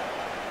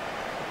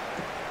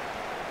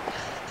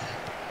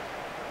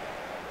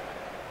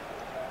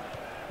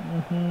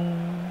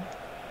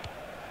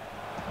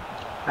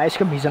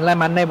आइसको भिजनलाई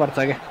मान्नै पर्छ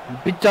क्या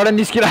बिचबाट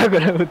निस्किरहेको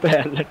उता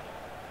हेर्दै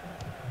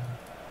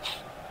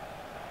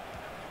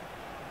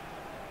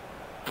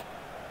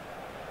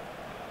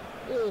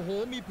โอ้โห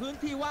มีพื้น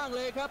ที่ว่างเ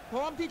ลยครับพ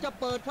ร้อมที่จะ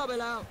เปิดเข้าไป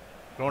แล้ว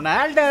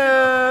Ronaldo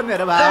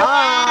मेरो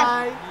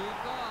भाइ นี่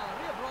ก็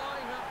เรียบร้อย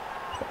ครับ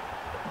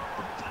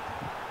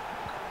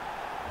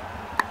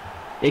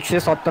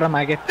 117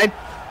 मागे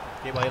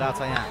के भइरहेछ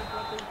यहाँ ปร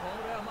ะตูของ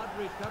เรอัลมาด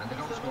ริดครับคริ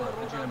สเตียโนโร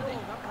นัลโด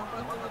ครับทำป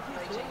ระตูที่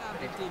สวยงาม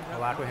จริงๆครับ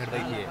बाटो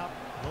हिँड्दै थिए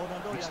โรนั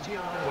ลโดอย่างที่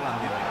गोल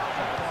हान्दिँदैन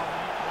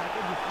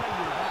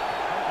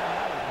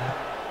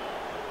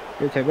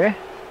के छ बे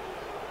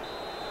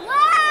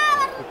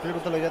फिर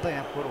उता लैजा त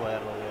यहाँ फोर भयो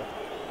यार बाबु यार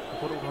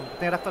फोर उठाउनु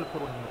त्यहाँ राख त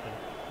फोर उठाउनु पर्यो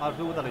अरू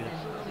फेरि उता लैजा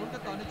ลุ้นกั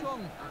นต่อในช่วง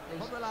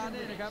ทดเวลา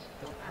นี่นะครับ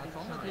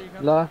2 นาทีครั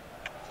บ ल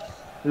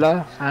ल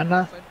हान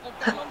เป็นโอ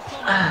กาสล้มส้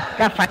ม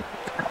कहाँ फाइ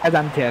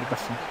जान्थ्यो यार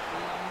कसम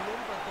ลุ้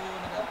นประตู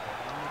นะครับ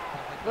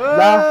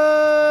ल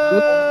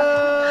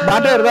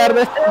बाटो हेर्दा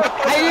हेर्दै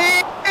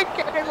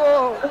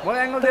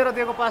मलाई एङ्गल दिएर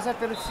दिएको पास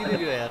त्यसले सिधै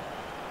दियो यार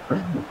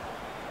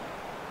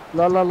ल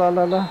ल ल ल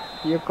ल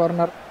यो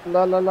कर्नर ल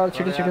ल ल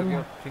छिटो छिटो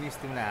फिनिस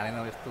तिमीले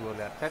हालेनौ यस्तो गोल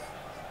यार ठ्याक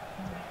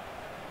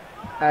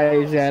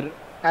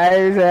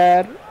आइज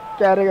यार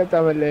क्या रहेगा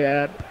तपाईँले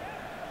यार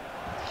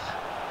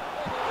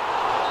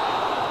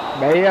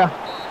भैया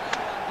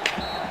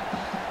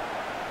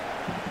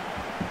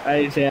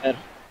आइज यार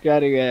क्या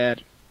रहेगा यार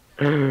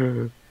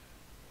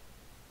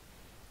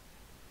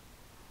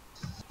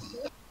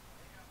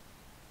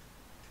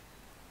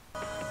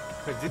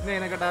जित्ने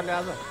होइन केटाहरूले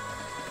आज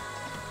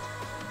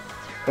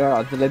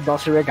हजुरलाई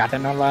 10 रुपियाँ घाटा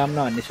नलागाम न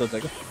भन्ने सोच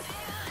क्या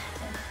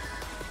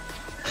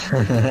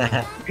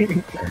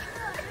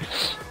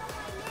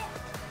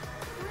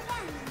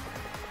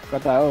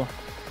कता हो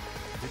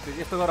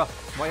यस्तो गर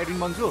म एडिङ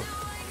बन्छु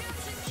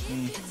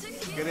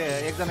के अरे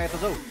एकजना यता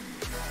जाऊ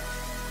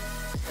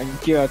अनि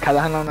के हो खाजा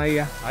खान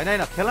नआइया होइन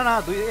होइन खेल न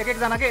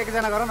एकजना के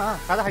एकजना गर न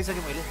खाजा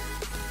खाइसकेँ मैले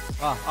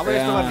अब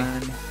यस्तो गर्ने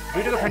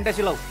दुइटाको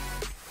फ्यान्टासी लौ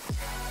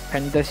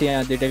फ्यान्टासी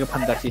दुइटाको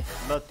फ्यान्टासी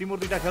ल तिम्रो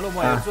दुइटा खेलौ म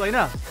हेर्छु होइन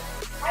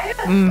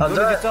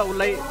हजुर जित्छ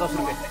उसलाई 10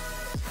 रुपियाँ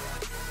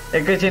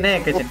एकैछिन ए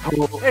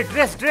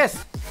ड्रेस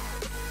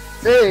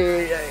ए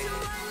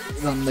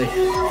झन्डै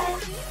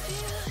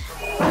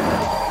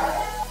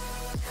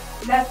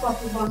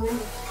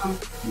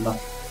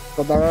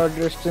कताबाट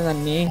ड्रेस चाहिँ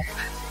जान्ने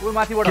ऊ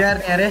माथिबाट के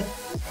गर्ने अरे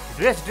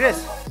ड्रेस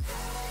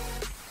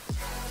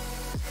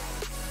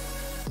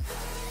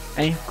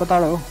ए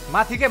कताबाट हो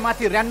माथि के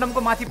माथि ऱ्यान्डमको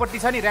माथिपट्टि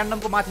छ नि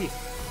ऱ्यान्डमको माथि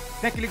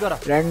त्यहाँ क्लिक गर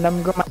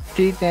ऱ्यान्डमको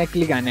माथि त्यहाँ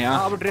क्लिक हाने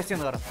अब ड्रेस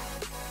चेन्ज गर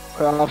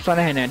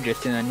अप्सनै छैन ड्रेस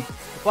चाहिँ जाने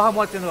पख म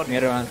चेन्ज गर्छु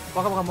मेरोमा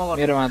पख म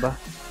गर्छु मेरोमा त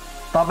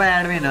तपाईँ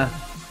एडमिन हो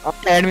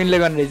एडमिनले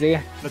गर्ने रहेछ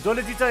क्या ल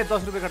जसले जित्छ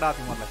 10 रुपियाँ कटा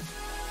थियो मलाई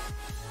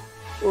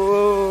ओ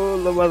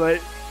ल बधाई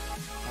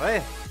है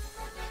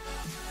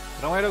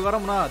रमाइलो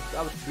गरौँ न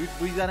अब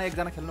दुईजना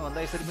एकजना खेल्नु भन्दा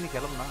यसरी पनि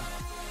खेलौँ न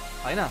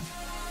होइन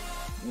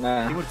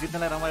तिम्रो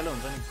जित्नलाई रमाइलो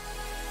हुन्छ नि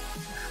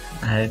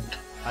होइन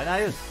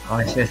आयुष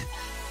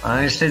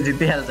अवश्य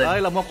जितिहाल्छ है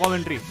ल म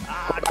कमेन्ट्री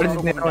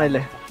जित्ने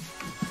मैले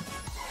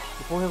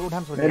पोखेको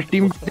उठान छोड्यो मेरो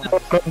टिम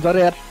हुन्छ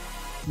रे यार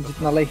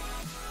जित्नलाई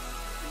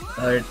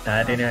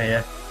ढाँटी नै हो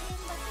यार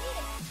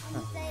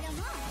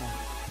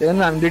त्यही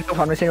हामी दुईटो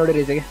फर्मेसन एउटै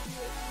रहेछ क्या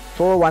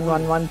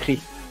 4-1-1-1-3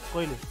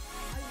 कहिले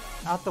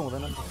आज त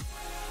हुँदैन नि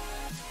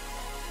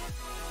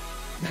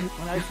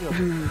अनि आइसक्यो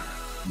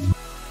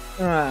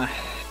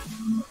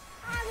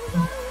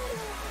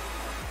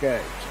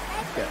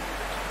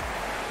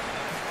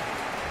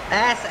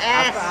एस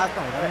एस आज त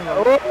हुँदैन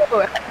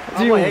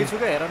नि म यही छु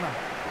क्या हेर न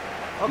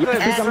Okay,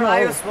 Mr.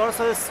 Ayush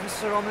versus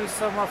Mr. Ramesh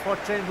Sharma for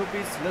 10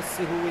 rupees. Let's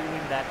see who will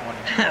win that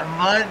money.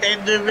 More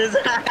 10 rupees.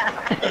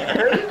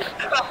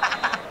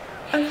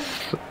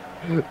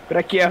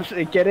 पुरा के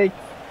अरे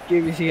के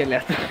बेसी खेले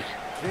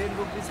 10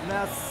 rupees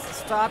match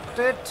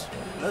started.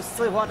 Let's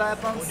see what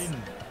happens.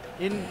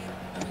 In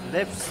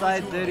left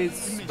side there is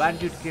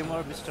Bandit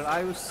Gamer, Mr.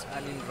 Ayush,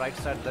 and in right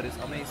side there is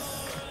Amesh.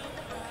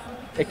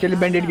 Actually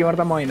bandit gamer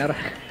त म हैन र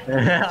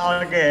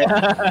ओके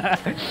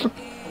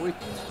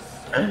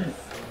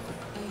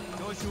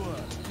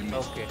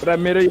ओके पुरा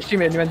मेरो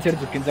स्ट्रिम हेर्ने मान्छेहरु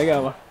झुकिन्छ के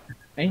अब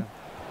है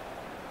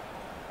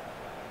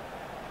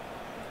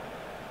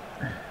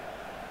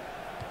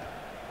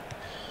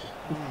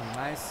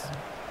nice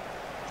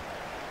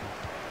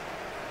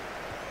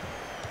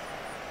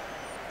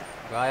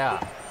Gaya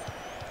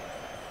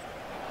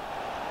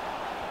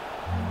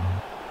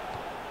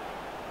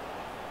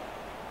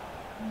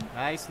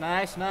Nice.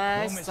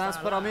 Chance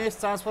for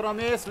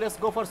Ramesh. Let's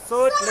go for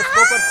shoot.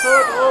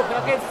 Oh,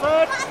 again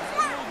shoot.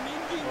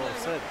 Oh,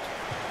 shoot.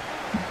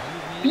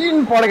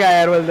 3 पड़ गया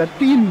यार बोल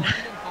 3.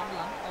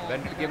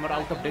 Bandit Gamer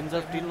out of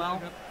danger till now.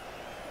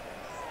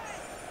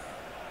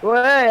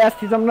 ओए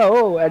अस्ति जम न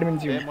हो एडमिन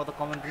जी म त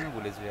कमेन्ट्री नै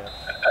भुलेछु यार.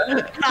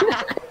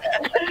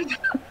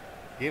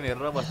 गेम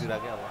हेरेर बसिरा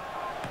के अब.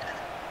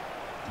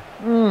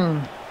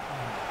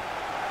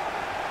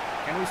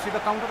 Can we see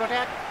the counter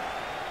attack?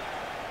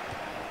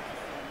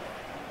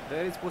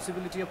 There is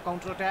possibility of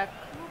counter attack.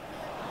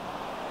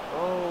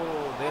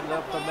 Oh, they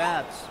left the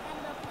match.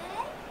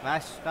 And the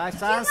Nice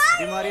chance,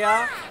 Di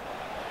Maria.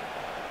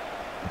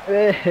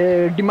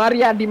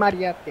 Di Maria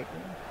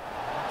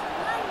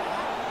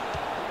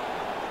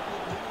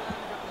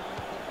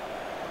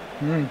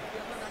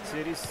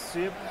Series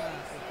Ship,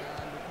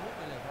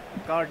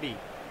 Cardi.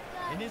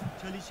 Enis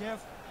Cheryshev.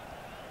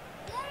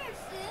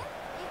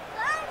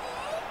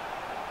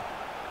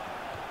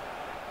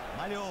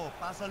 Mario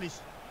Pasalic.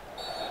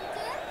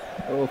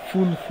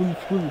 फुल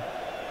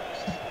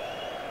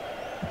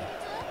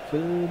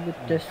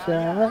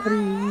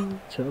सारी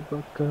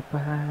छपक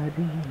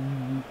पारी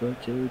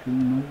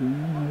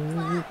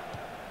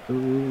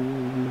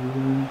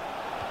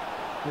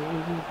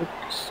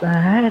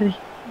sari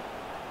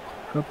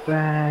No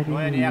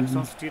any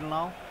action still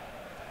now.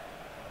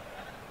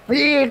 ए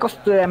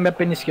कस्तो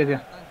Mbappe निस्क्यो त्यो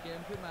ตั้งเกม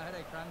ขึ้นมาให้ได้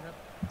อีกครั้งครับ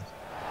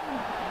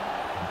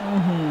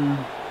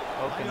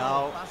Okay, Mario now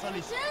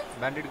Pasalic.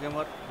 Bandit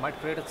Gamer might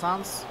create a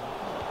chance.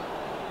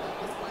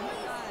 ไปไม่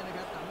ได้นะค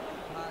รับแต่ไ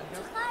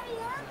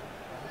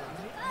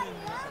ม่ผ่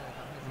านค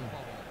รับนิดนึงค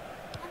รับ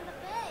ทำให้เสี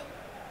ยบอลไป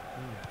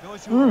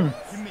Joshua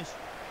Kimmich.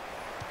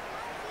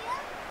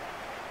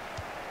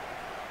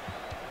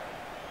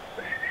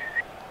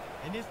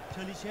 Enis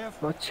Cheryshev.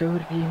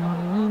 पछौरी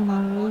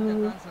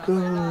मनको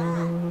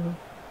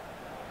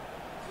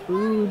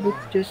फुल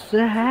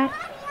सारी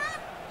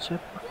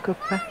छपक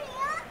पारी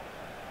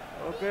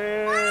Okay.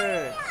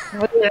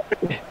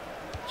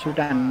 Suit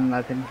हान्न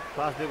थियो नि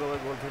Class day goal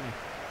थियो नि.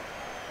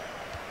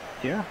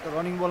 त्यो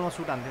रनिङ बलमा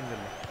सुट हान्थ्यो नि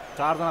त्यसले.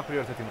 4 जना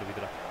प्लेयर थियो तिम्रो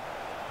भित्र. เ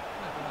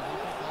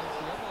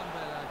สียบอลไป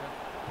แล้วครับ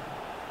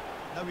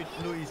David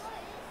Luiz.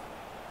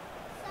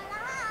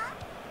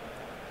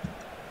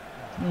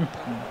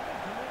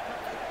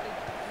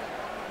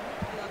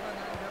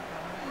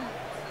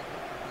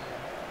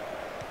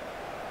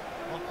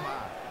 Pogba.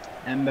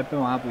 एमबेपे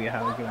वहाँ पुगेको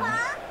हो के भन्नु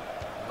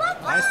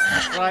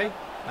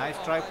Nice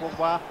try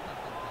Pogba.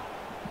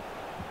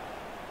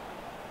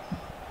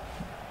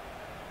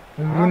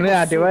 रुनै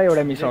आँट्यो भयो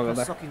एउटा मिस भएको त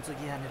सकिन्छ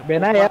कि यहाँनिर.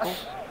 बेना Pogba यार को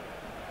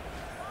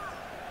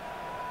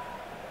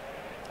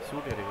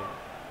सुट हेरेको.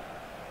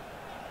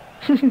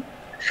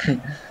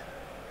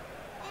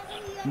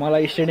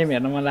 मलाई स्टेडियम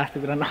हेर्न मन लाग्थ्यो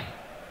कुरा न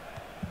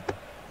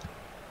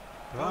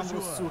राम्रो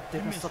सुट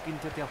देख्न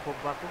सकिन्थ्यो त्यहाँ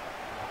पोग्बाको.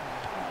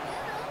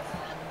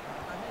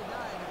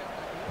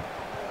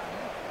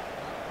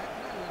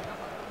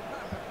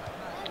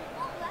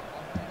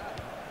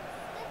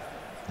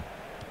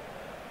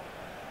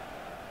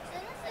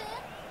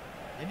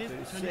 Enis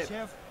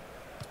Cheryshev.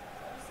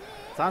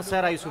 चान्स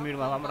चाहिँ आयो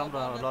सुमिरमा राम्रो ल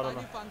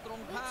ฝั่งตรง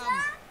ข้าม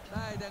ไ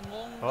ด้แต่ง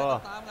งไป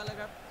ตามกันเลย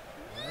ครับ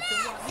จัง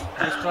หวะนี้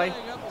Nice try.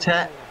 छ्या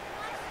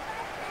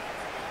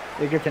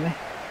एकै थिएन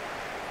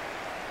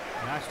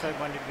म्याच टाइप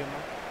बान्डिट गेममा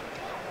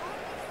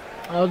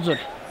हजुर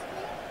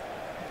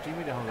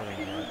टिमै देखाउँदो रहेछ.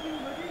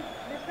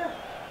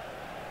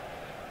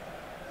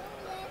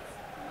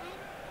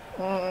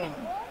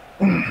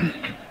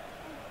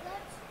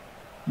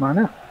 भन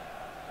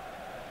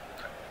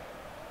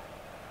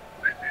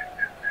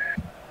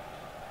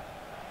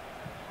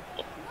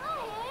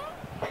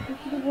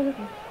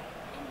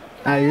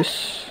आयुष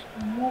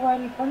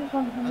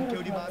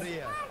Angel Di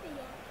Maria.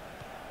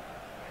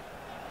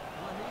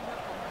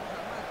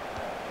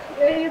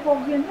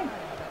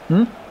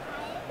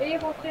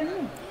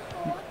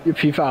 यो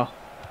फिफा हो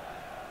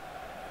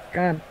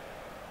कहाँ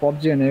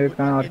पब्जी भनेको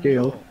कहाँ अर्कै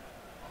हो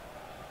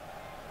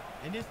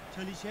Enis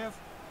Cheryshev.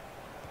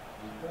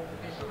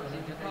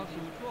 จะเข้า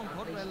สู่ช่วงท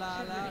ดเวลา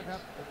แล้วครั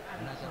บ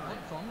น่าจะทด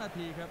2 นา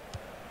ทีครับ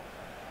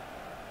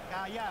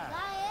Kaya.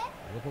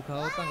 พวกเขา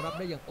ตั้งรับไ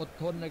ด้อย่างอด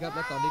ทนนะครับแล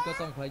ะตอนนี้ก็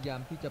ต้องพยายาม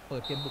ที่จะเปิ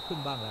ดเกมบุกขึ้น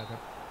บ้างแล้วครั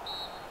บ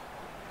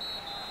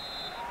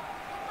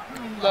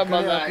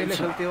अकेले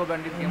खेलते हो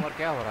बैंडिट गेमर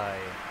क्या हो रहा है.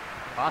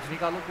 पास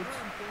निकालो कुछ.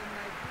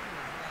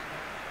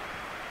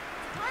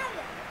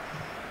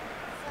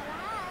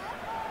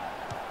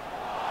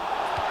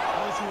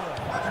 Joshua.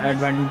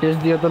 एडभान्टेज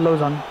दियो त लौ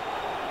झन्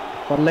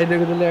कसलाई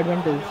दिएको त्यसले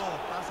advantage Mario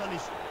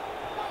Pasalic.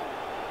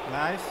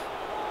 Nice.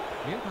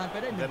 เลี้ยงผ่านไป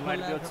ได้ There 1 คน might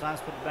แล้ be ว a ครับ chance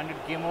for Bandit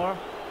Gamer.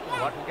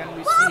 What can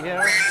we see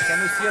here? Can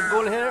we see a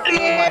goal here? Oh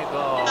my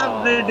god.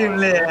 आफ्नै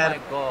टिमले Oh यार my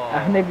god.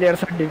 आफ्नै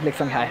प्लेयरसँग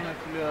डिफ्लेक्सन खाए आफ्नै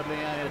प्लेयरले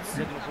यहाँ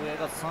सेक्न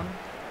पुगेका छन्.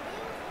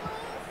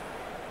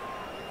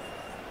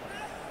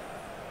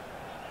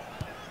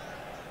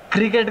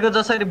 क्रिकेटको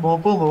जसरी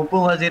भोपु भोपु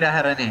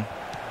बजिराखेर नि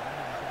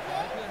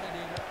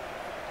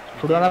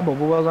फुटबलमा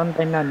भोपु बजाउनु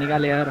टाइम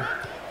निकाले यार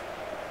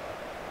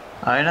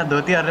होइन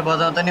धोतीहरूले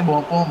बजाउँछ नि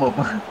भोपु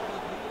भोपु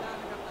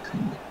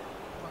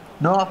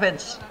नो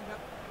अफेन्स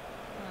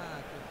น่า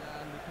จะ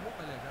หลุดทะลุไป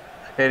เลยครับ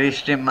फेरि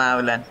स्ट्रिममा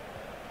आउलान्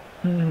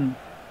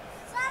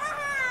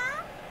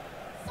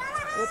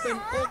โอ้เป็น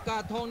โอกา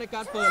สทองในก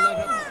ารเปิดเลย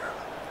ครับ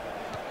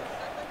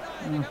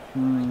ยัง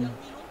มี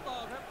ลุ้นต่อ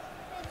ครับ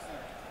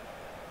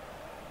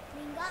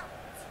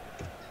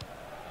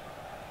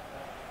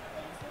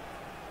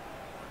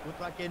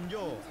Putra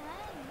Kenjo.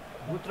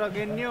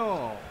 Butragenio.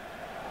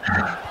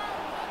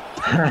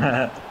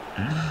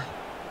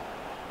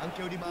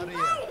 Angel Di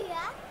Maria.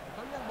 เข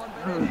าเลี้ยงบอลไป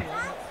ได้สวยค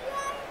รับ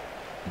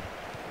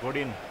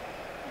Godin.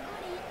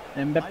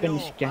 Mbappe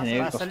निस्क्यो नि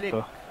Basalik.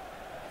 कस्तो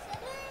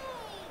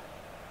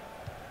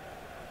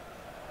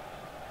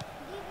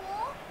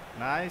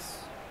Nice.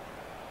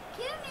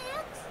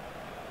 Kimmich.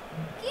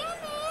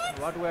 Kimmich.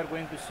 What we are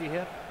going to see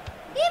here?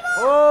 Divo.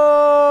 Oh!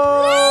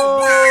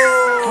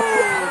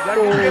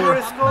 Gandhi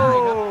Gamer score.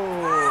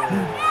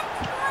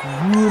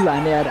 गुल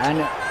हाने यार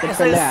हाने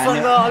त्यसले हाने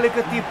यसैसँग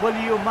अलिकति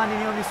बलियो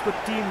मानिने अनिसको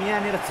टिम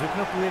यहाँनिर झुक्न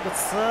पुगेको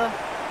छ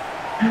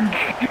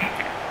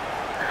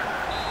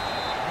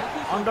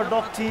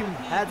Underdog team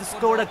has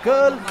scored a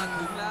goal. มา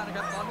ถึงแล้วนะค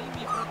รับตอนนี้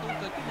มีประตู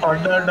เกิดขึ้น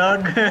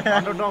Underdog.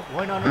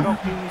 When underdog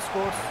team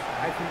scores,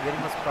 I feel very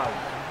much proud.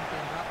 เป็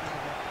นรับเลย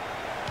ครับ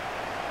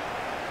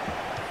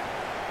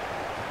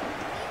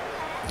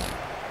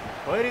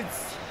Where is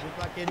ลูก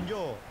าเกนโย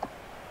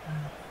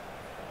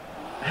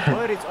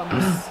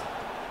Amis?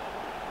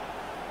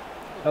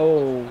 โอ้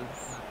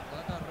แล้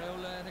วก็เร็ว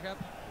เลยนะครับ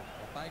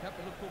ต่อไปครับเ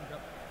ป็นลูกทุ่งครั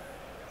บ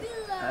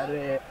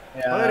अरे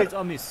Where यार is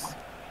Amis?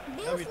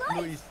 David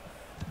Luiz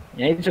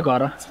यही चाहिँ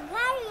गर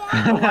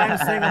No, I'm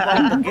saying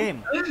about the game.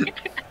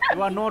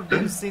 You are not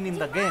being seen in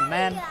the game,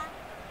 man.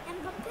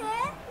 Mbappe.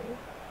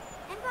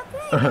 Mbappe.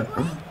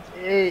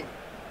 ए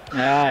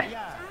आ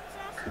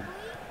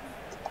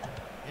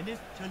एनिस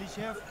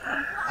चलिचेव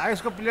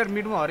आयुषको player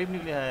मिडमा हरिब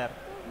निक्ले यार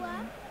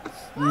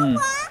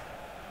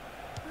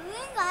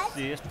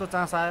के यस्तो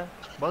chance आयो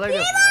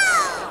बजाइदियो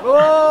ओ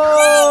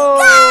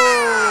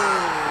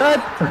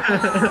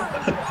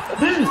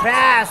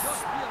Trash!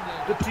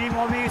 The team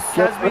Amis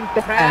has been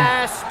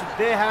trashed.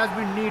 They has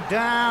been knee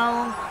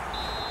down.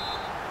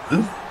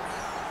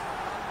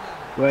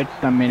 Weight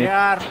a They minute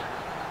are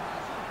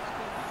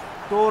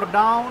tore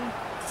down.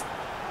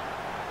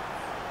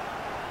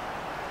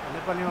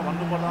 नेपालीमा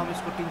भन्नुपर्दा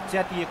अमिसको team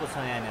च्यातिएको छ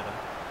यहाँनिर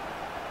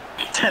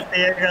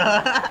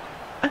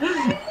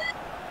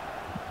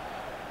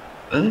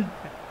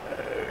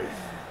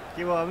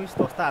के भयो अमिस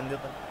कस्तो हान्दियो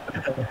त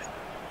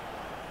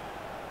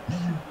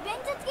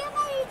Benjet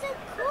Gamer is a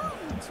cool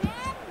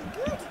man.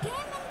 Good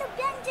game in the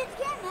Benjet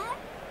Gamer.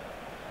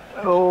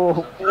 ओह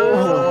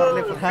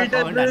सरले पुरा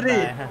Peter comment Drury.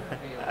 हान्दा।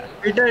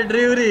 Peter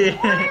Drury.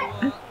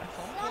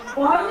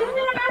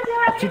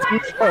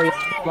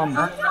 कम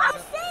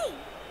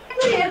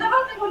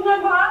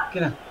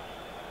किन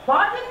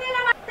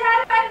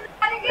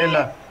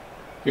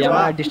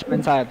यहाँ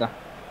डिस्टर्बेन्स आयो त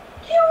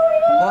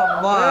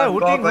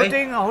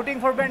Hooting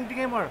for Benjet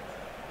Gamer.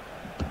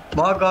 म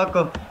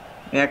गएको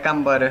यहाँ काम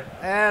पर्यो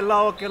ए ल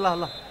ओके ल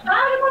ल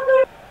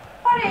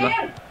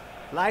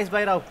ल आइस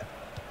बाहिर आऊ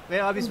ए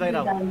अबिस बाहिर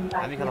आऊ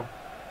हामी खेलौँ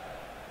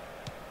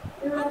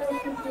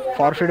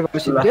फरफिट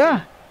भएपछि त्यो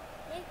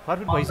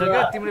फर्फिट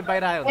भइसक्यो तिमीले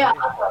बाहिर आयो भने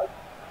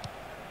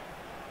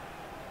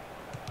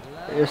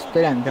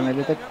यस्तै हान्थ्यो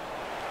मैले त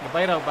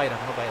बाहिर आऊ बाहिर म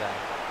बाहिर आएँ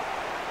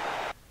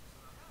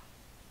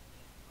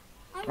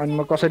अनि म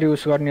कसरी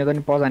युज गर्ने त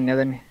नि पज हान्ने त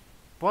नि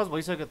पज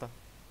भइसक्यो त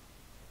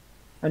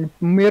अनि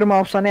मेरोमा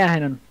अप्सनै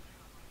आएनन्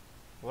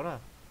हो र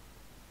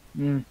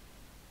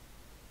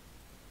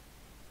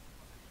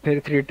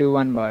फेरि 3 2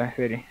 1 भयो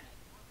फेरि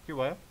के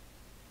भयो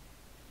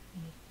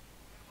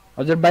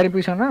हजुर बाहिर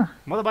पुग्छन्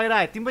म त बाहिर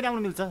आएँ तिमी पनि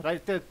आउनु मिल्छ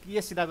राइट त्यो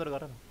के सिधा गरेर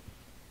गर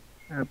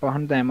न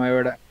पखन त म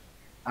एउटा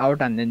आउट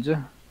हानिदिन्छु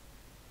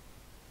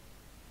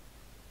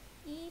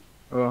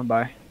ओ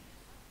बाई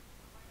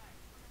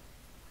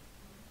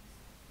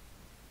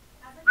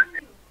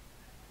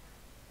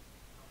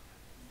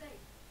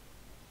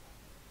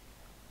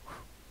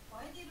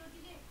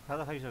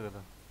खाजा खाइसक्यो त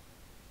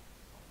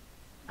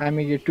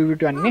हामी के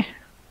 2v2 हान्ने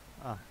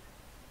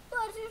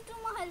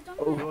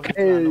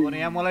भने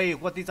यहाँ मलाई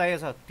कति चाहिएको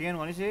छ 10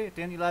 भनेपछि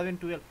 10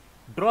 11 12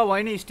 ड्र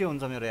भयो नि स्टे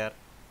हुन्छ मेरो यार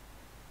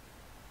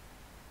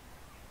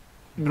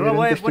ड्र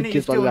भए पनि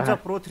स्टे हुन्छ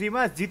प्रो 3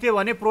 मा जित्यो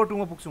भने प्रो 2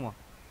 मा पुग्छु म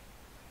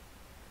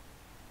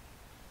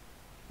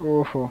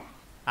ओहो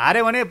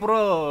हारे भने प्रो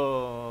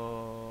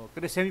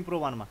के सेमी प्रो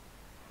 1 मा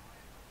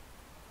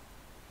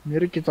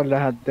मेरो के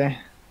चलिरहेको छ त्यहाँ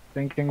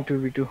र्याङ्किङ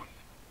 2v2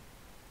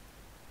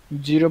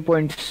 0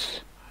 पोइन्ट्स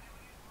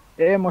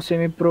ए म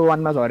सेमी प्रो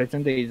 1 मा झरेछ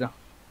नि त हिजो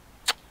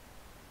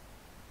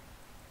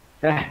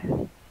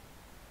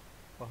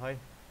पहाइ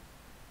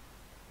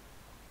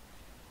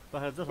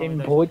पहाइ जस्तो एम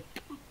बहुत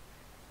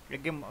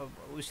एक गेम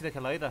उसित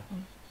खेल है त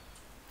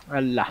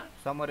अल्लाह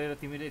समरेर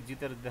तिमीले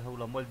जितेर देखाउ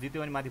ल मैले जित्यो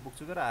भने माथि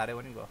पुग्छु के र हारे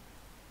भने गयो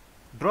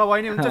ड्र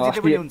भयो नि हुन्छ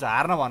जित्यो पनि हुन्छ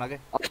हार्न भन के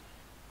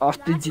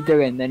अस्ति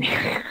जितेको हैन नि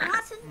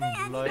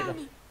ल है त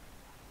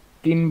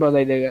 3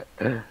 बजाइदिएको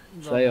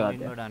सही हो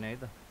इन्भर्ट हाने है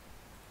त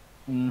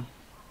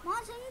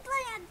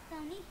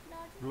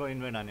ल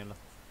इन्भर्ट हाने ल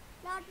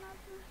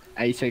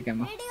आइसक्यो म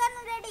रेडी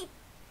गर्नु रेडी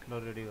ल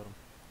रेडी गरौँ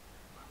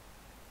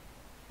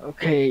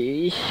ओके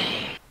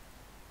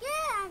के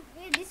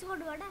ये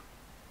डिस्कॉर्डबाट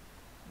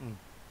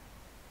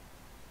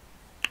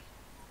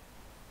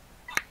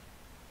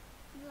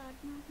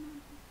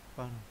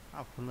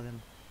आप खुल्न देन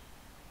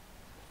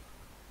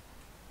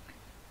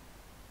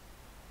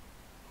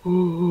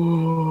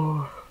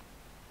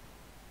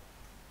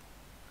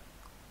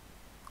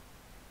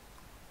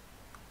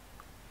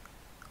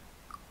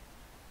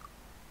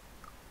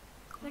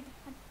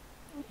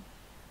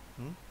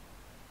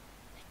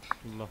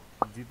ल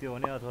जित्यो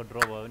भने अथवा ड्र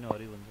भयो भने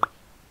हरि हुन्छ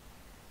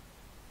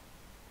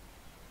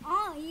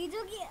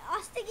हिजो कि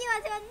अस्ति के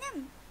भन्छ भन्ने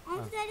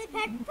आउँछले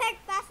फ्याट फ्याट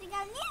पास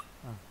निकाल्ने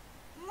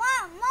म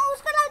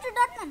उसको लाउँछु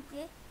डटमन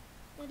ए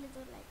त्यसले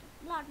जोर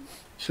लाग्यो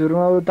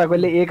सुरुमा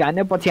उताकोले 1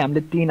 हान्यो पछि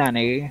हामीले 3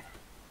 हाने के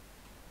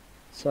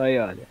सही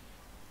हाल्यो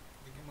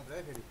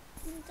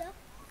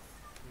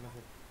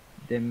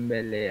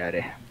डेम्बेले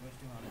अरे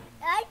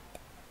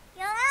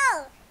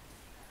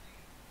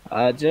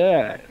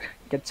हजुर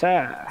के छ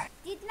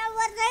जित्न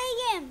पर्छ है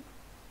गेम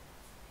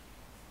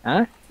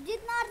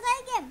जित्न पर्छ है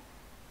गेम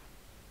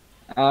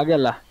आगे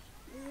ल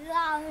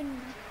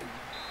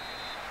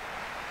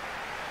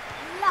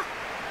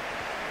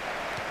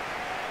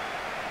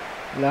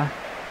ल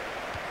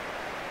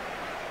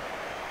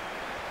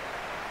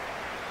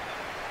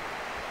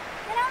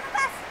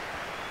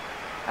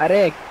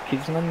अरे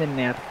खिच्न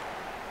दिन्ने यार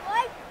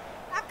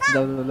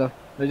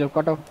जाऊ जाऊ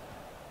कटाऊ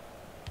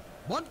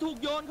บอลถูก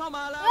โยนเข้าม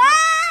าแล้ว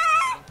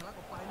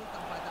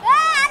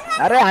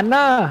अरे हान्न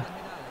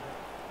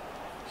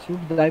सुट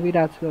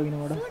दाबिरहेको छु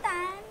अघिबाट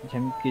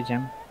झम्की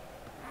झ्याम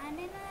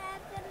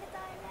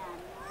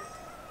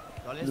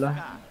ल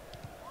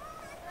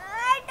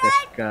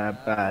त्यसका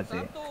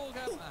बाजे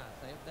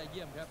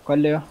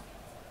कसले हो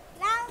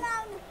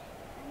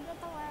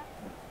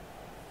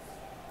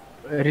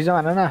रिजम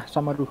हान न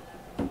समरु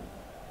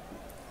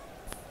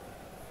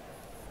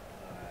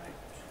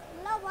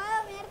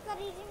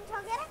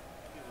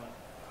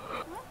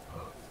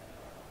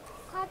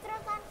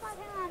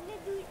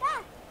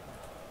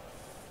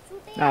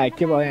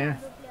के भयो यहाँ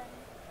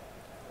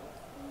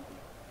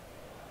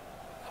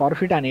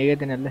फर्फिट हाने क्या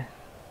तिनीहरूले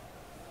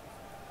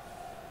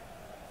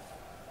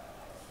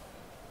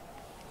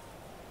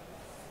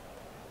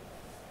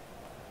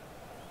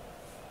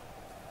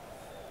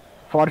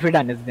फर्फिट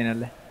हाने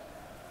तिनीहरूले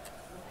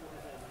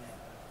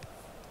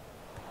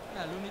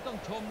ลูกนี้ต้อง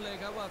ชมเลย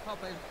ครับว่าเข้า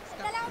ไปส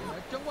กัด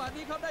จังหวะ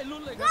นี้เขาได้ลุ้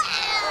นเลยครับ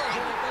โอ้โห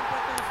เป็นประ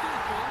ตูที่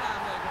สวยงาม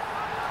เลยครับ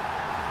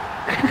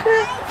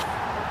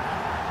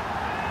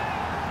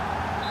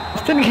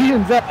真的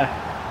很赞。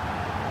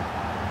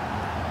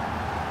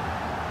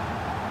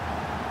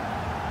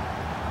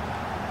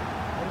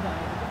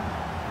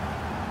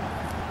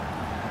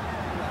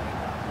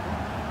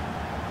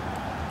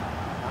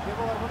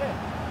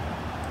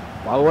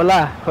होला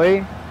खोइ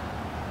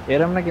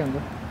हेरौँ न के हुन्छ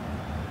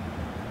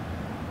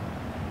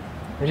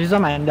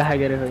रिजम हानि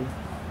देखाएको अरे खोइ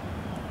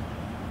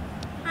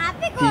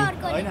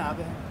होइन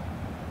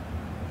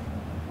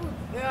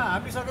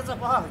हापिसकेछ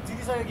पह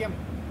जितिसक्यो गेम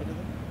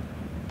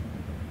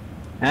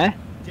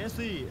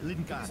जेसी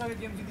लिन्का जितिसक्यो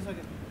गेम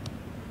जितिसक्यो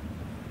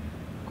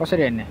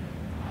कसरी हान्ने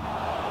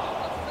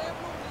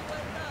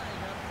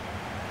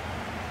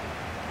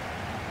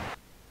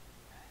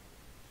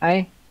आइ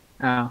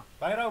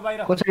बाहिर बाहिर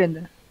कसरी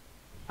हान्ने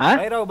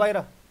बाहिर बाहिर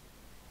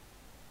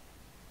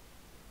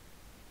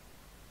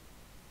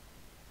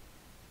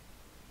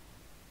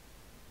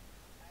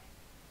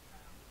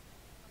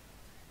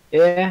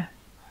ए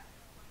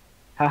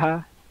हाहा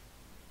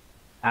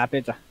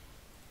हापेछ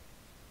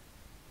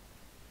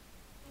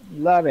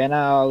ल भेना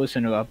उस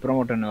हुनुभयो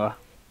प्रमोट हुनुभयो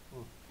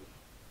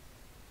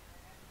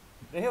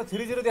देख्यौ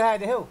 3-0 देखायो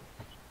देख्यौ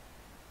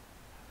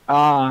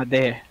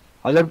देखे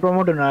हजुर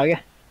प्रमोट हुनुभयो क्या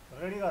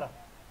रेडी गर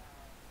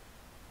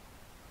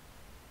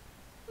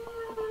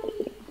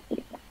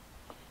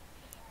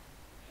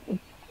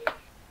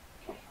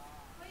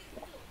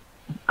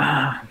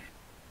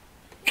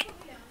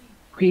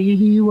We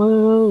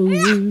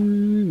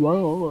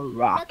will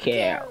rock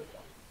it.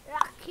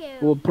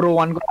 वो प्रो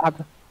 1 को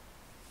आता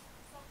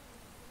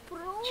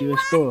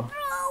Cheers to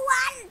Pro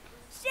 1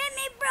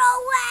 Semi Pro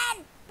 1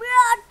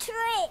 Pro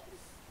 3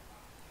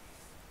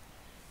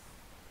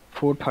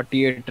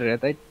 438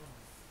 रहता है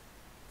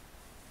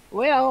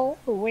Well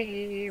we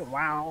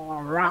will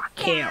rock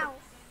it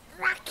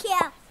Rock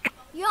it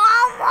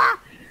Yama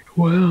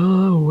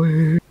Well we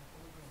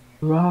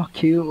rock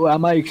you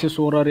आमा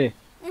 116 रे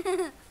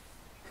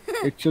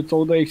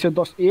 114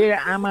 110 ए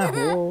आमा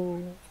हो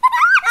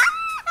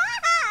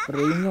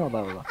रेंग होता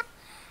होगा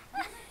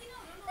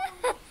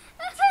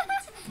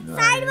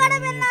साइड बाट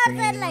बेल्न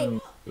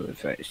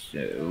पर्छ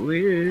यसलाई we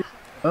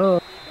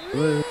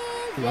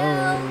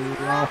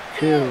rock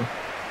you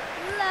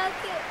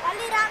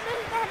अलि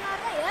राम्ररी देख्न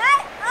पर्छ है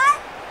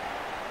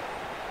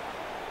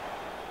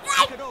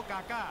रिकार्डो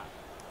काका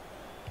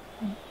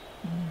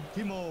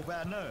टिमो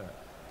व्यानर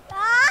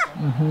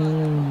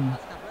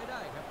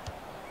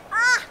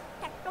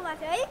ठ्याक्क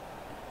भएको है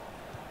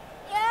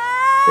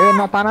ए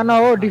नताना न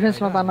हो डिफेन्स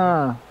नताना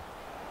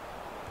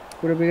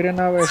पुरो बिग्रेन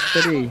अब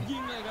यसरी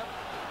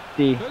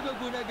ती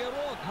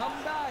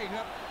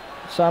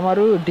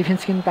समारु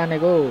डिफेन्स किन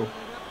तानेको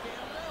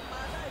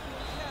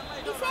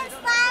डिफेन्स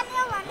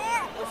तान्यो भने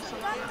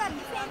उसको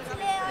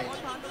डिफेन्सले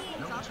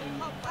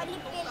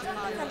अलिकति पेल्छ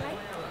नि त भाइ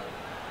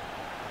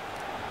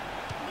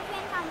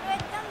डिफेन्स हाम्रो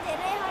एकदम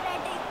धेरै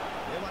हराइटे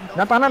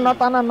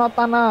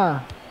नताना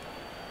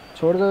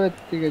छोड दो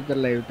यतिकै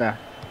त्यसलाई उता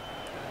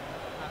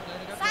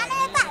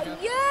साने त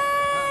यो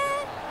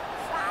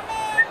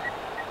साने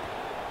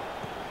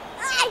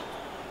आइ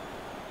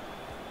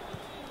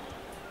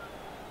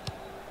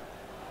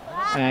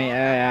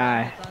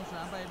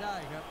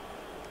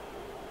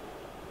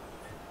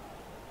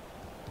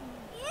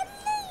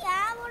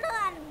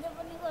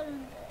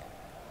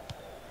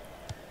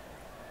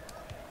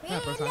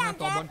กา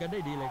รต่อบอลกันได้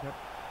ดีเลยครับ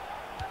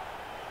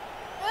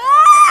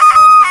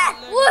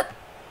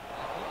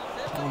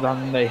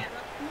झन्डै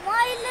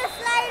मैले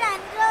स्लाइड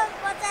हान्छ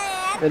बच्चा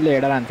यार यसले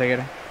हेडेर हान्छ के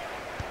अरे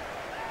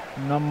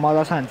न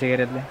मजा छ हान्छ के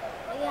अरे यसले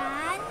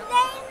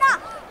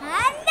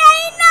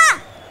हान्दैन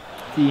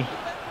ती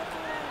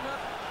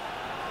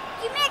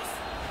किमेक्स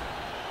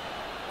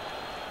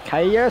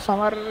खाइयो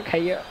समर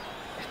खाइयो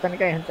यस्तो नि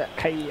कहीँ हुन्छ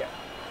खाइयो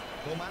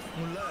थोमस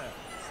मुल्लर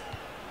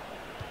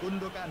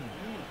गुन्डोगान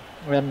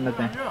हेर्न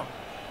त्यहाँ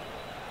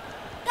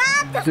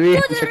 2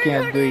 सक्यो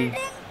 2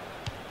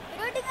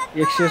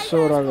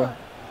 116 को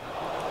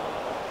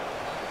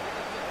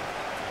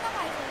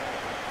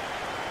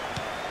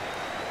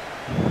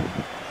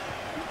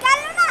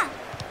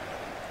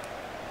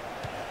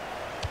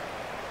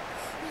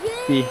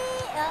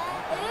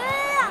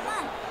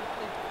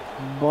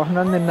बस्न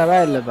नि दिन्न भाइ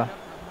यसले त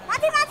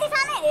माथि माथि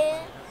साने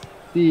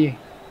ती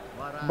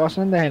बस्न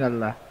नि देखेन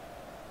ल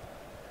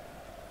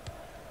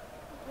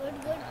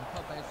การเข้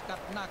าไปสกัด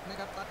หนักนะ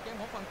ครับตัดเกม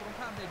ของฝั่งตรง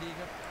ข้ามได้ดี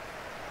ครับ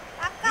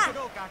काका ลิคาโ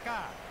ดกาก้า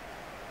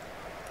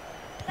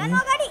कानो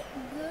अगाडि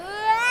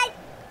गुड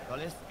กอ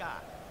เลสกา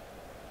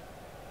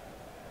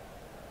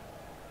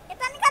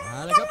यता निकाल्नु เอ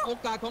าละครับโอ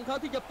กาสของเขา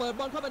ที่จะเปิด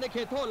บอลเข้าไปในเข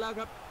ตโทษแล้ว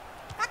ครับ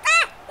काका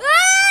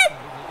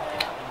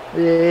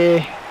ए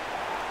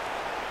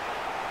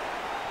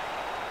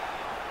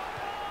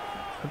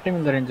खुट्टै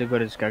मिल्दो रहेछ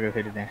गोरेज काको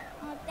फेरि त्यहाँ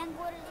त्यहाँ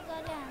गोरेज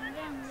गरे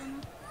हान्दै हान्दैन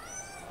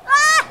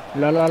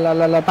ल ल ल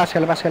ल ल पास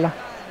खेल ए ल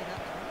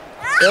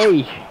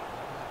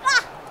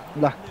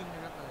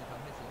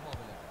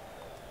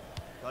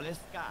กอเล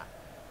สกา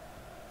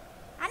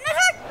हान्न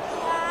शट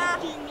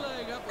ยิงเลย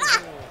ครับ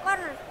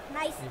कर्नर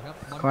नाइस นี่ครับ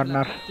บอล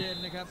Corner ชัดเจน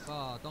นะครับก็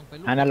ต้องไป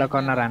ลุ้น हाना ल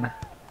कर्नर हाना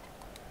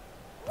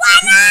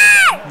वाना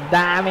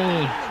दामी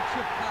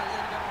ฉุดขาดเล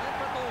ยนะครับได้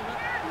ประตูครับ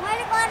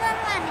मैले कर्नर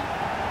माने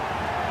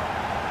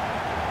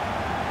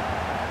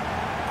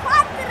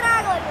खतरा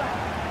गर्यो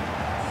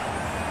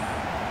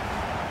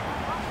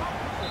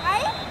है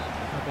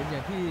เป็นอย่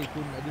างที่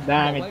คุณอดิศักดิ์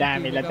दामी บอกไว้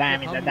दामी จ ल ริงๆ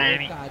दामी นะ ल ครับ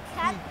दामी เ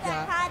ขามีโ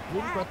อกาสที่จะ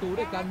ลุ้นประตู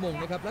ด้วยการหม่ง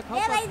นะครับและเขา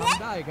ก็ท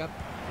ำได้ครับ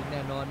เป็นแ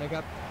น่นอนนะค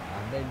รับกา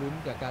รได้ลุ้น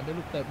จากการได้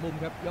ลูกเตะมุม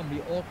ครับย่อมมี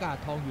โอกาส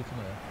ทองอยู่เส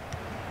มอ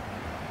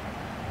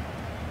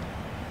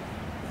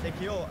เซ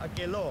คิโออาเ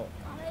กโล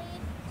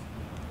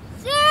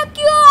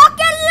सेक्यु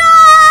अकेला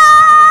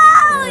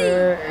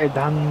ए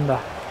धन्दा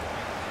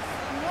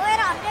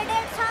गएर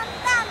 108 छ नि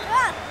त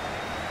हाम्रो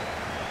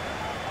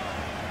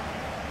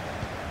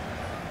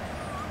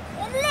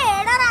यसले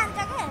हेडर हान्छ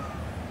के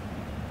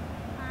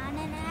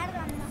हानेन यार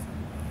गन्न แ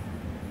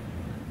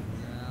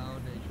ล้ว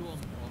ในช่วง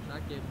ออกสตา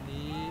ร์ทเกม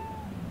นี้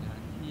งา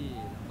นที่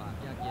ลำบาก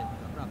ยากเย็น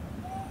สำหรับ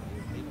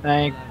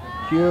Thank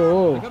you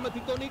นะครับมาถึ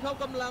งตรงนี้เขา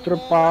กำลัง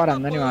Terus power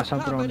anda nih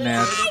masang turun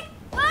net.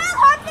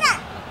 खतरा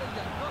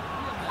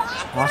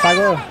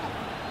हँसाको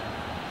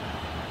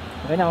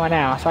होइन भने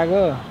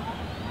हँसाको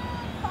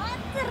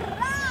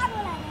खतरा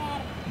बोला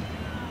यार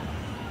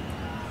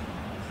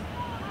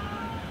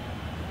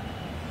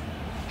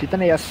चित्त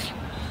नै यस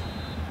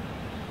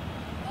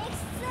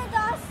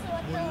 110 हो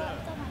त्यो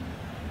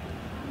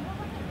हाम्रो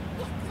पनि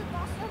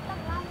 110 एउटा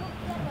राम्रो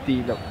प्लेयर ती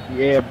त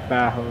ए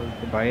बाहो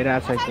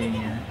भइरहेछ कि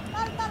यहाँ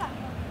तल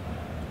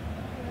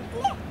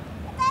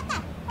यता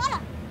तल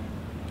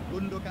กุ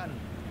นโดกัน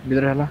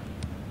भित्र ल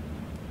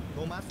โท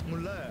มัสมุ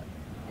ลเลอร์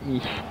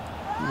इस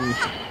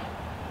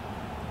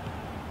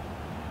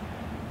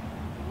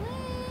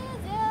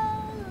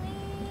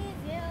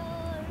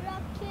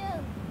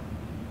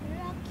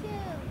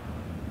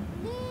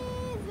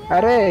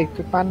अरे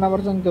त्यो पान्न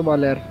पर्छ नि त्यो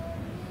बल यार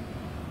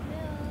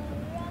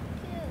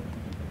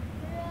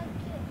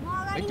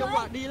เป็นจังหว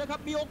ะดีแล้วครับ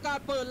มีโอกาส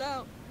เปิดแล้ว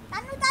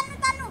तान्नु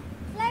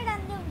स्लाइड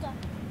हान्दै हुन्छ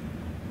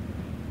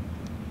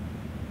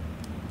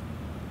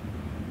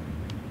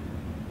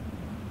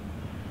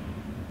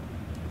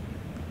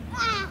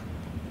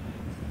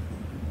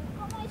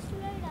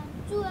स्लाइड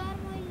हान्छु यार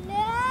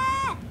मैले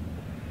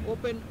โอ้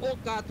เป็นโอ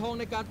กาสทอง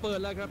ในการเปิด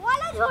แล้วครับ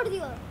वाला छोड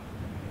दियो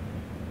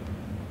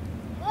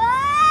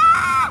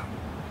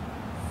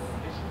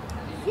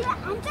ये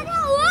हान्छ नि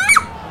हो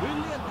วิล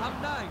เลียนท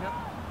ำได้ครับ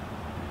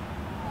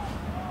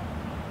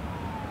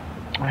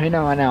होइन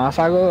भने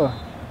हँसाको ย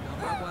อม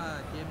รับว่า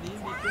เกมนี้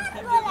มีที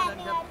มเยอะกัน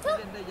ครับที่เ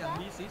ล่นได้อย่าง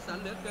มีสีสัน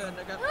เหลือเกิน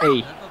นะครับ เอ้ย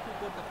แล้วก็ทุก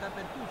คนกับการเ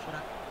ป็นผู้ชน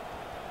ะ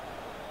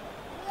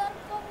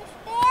Your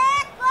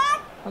mistake what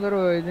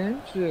otherwise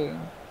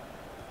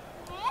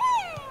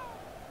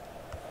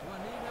วัน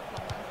นี้ครับก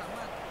ำลังสาม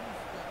ารถที่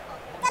จะตัด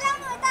บอล ตะลง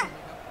หน่อยตะ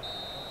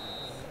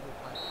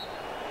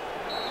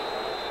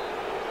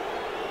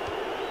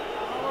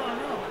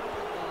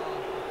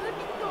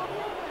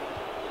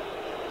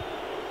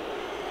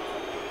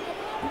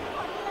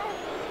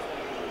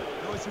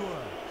โดชัว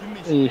คิมมิ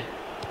ช ए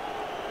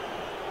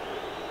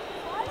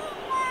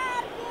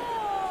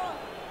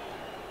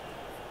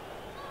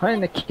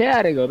होइन के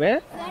हारेको बे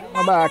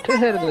अब आठै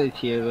हेर्दै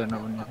थियो गर्न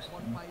पनि บอ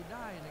ลไปไ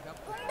ด้นะครับ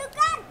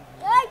Gundukan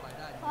ไป oi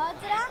ได้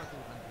Hajra ประตู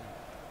ทันที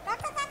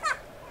kakak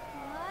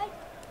oi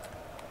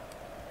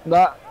ल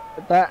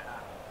त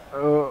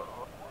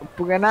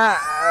पुगेन ए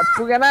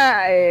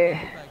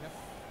ได้ครับ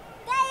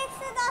Guys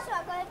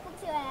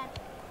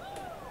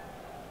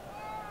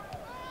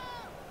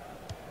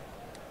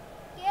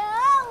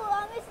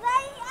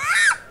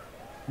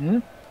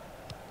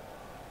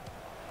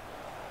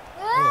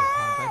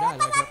ผ่านไปได้แ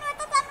ล้วครับ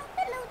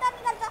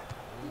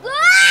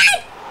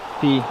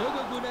ती โดย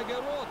กูเนเก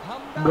โร่ท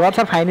ำได้ गर्छ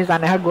फाइनी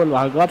जाने हा गोल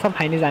भयो गर्छ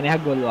फाइनी जाने हा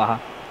गोल भयो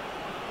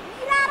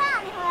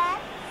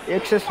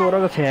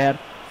 116 को छ यार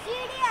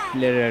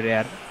प्लेयर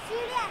यार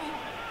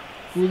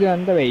पुग्यो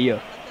अनि त भइयो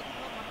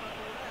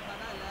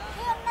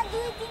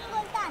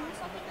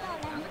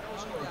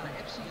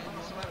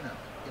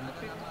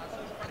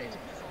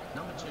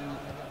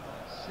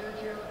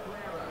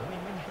ผมเอ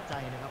งไม่แน่ใจ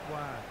นะครับ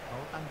ว่าเขา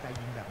ตั้งใจ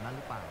ยิงแบบนั้นห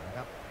รือเปล่านะค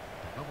รับ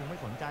แต่ก็คงไม่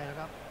สนใจแล้ว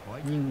ครับขอใ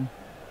ห้ยิง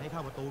ให้เข้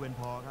าประตูเป็น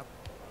พอครับ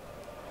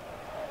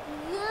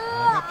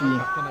ครับก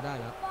ลับเข้ามาได้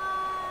แล้ว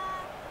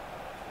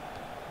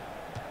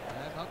แล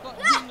ะเขาก็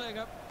ยิงเลยค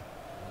รับ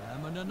และ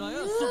มันน้อย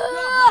สุดย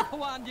อดมากท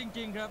วารจ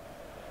ริงๆครับ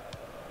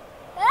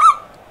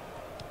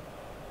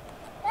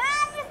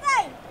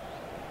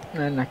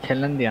ना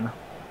खेल्न नि दिएन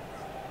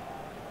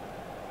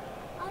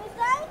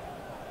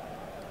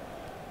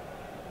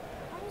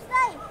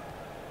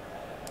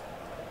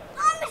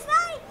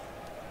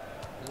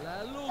และ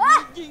ลูกนี้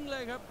ยิงเล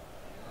ยครับ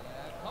แล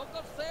ะเขาก็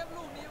เซฟ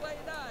ลูกนี้ไว้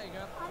ได้ค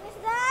รับ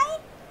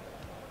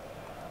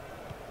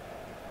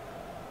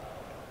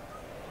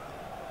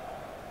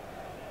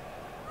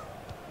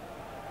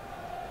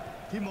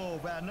ทิโม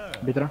แวนเนอร์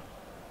भित्र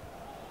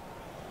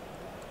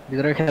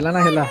भित्र खेल न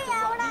खेल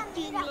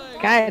ยิงเลย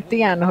कहाँ यति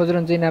हान्न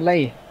खोज्नुहुन्छ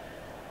यिनीहरूलाई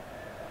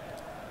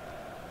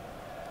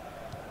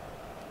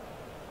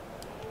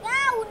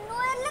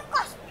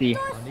ती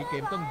ตอนนี้เก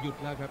มต้องหยุด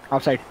แล้วครับ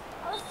अफसाइड เ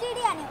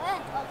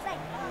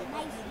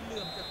หลื่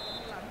อมจากตรง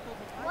หลังตัว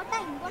สุดท้าย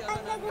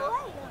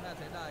น่าเ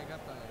สียดายครับ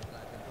แต่กล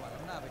ายเป็นตัวล้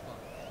ำหน้าไปก่อน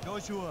โจ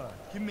ชัว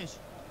คิมมิช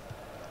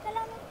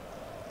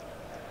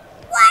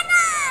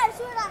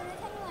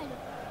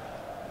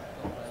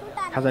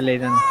खाजा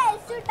ल्याइजानु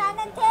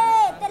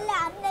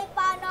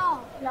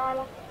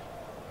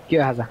के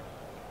हो खाजा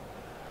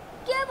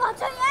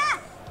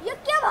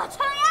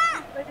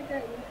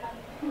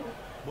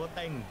โบเ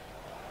ต็ง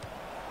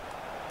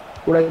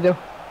उडाइदेऊ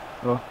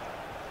हो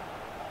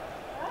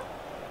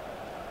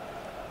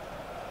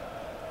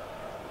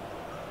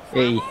เ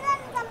อ้ย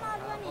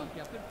บอลเ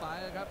ก็บขึ้นไป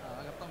นะครับ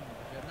ครับต้อง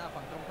เดินหน้า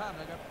ฝั่งตรงข้าม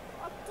นะครับ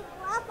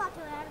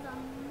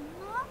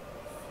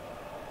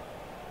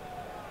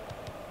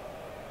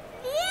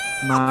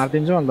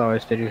मारिदिन्छु अन्त अब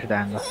यसरी उठ्दा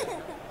हान्छ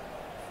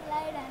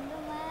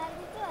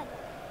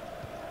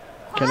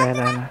खेला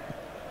खेला खेला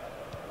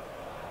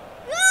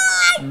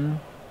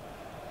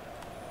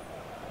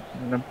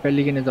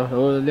पेलिकिने जाऊ हो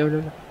ल्याउ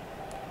ल्याउ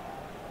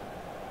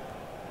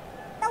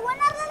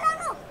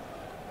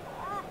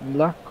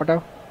ल कटाउ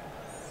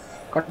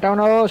कटाउन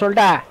हो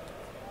सोल्टा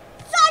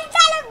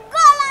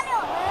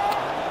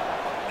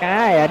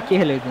कहाँ यार के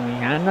खेलेको तिमी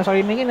हान्न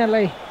सकिने कि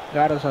यिनीहरूलाई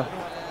गाह्रो छ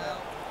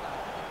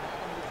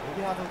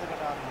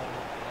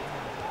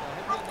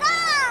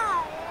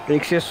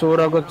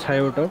 116 को छ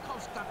एउटा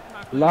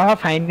ल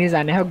फाइनली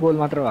जाने हो गोल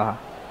मात्र भयो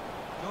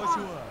โจ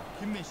ชัว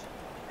คิมมิช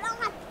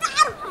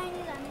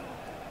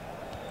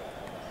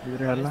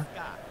भित्र हेर्ला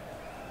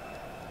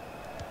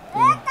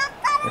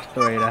यस्तो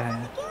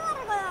भइरहेको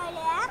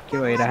के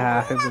भइरहेको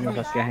आफै पनि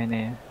बसिया छैन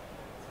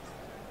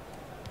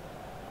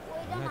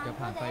น่าจะ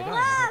ผ่านไปได้น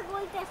ะครับพ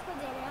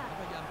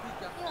ยายามที่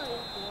จะ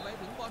ตัวไป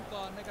ถึงบอลก่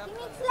อนนะครับไป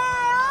ก่อนแล้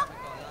ว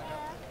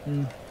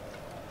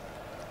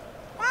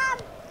ครับ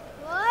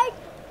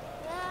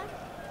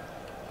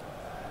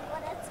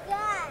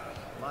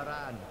มาร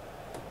าน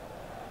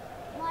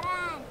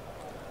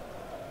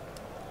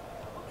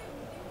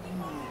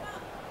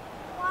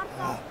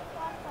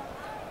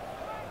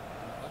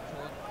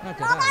น่าจ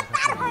ะได้ค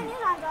รับ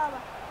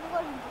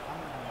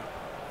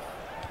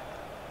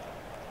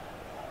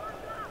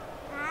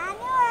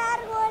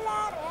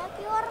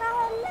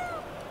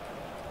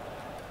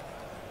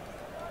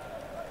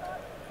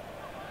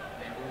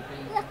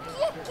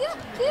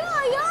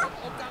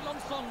โอกาสลง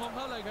ส่งของเข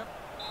าเลยครับ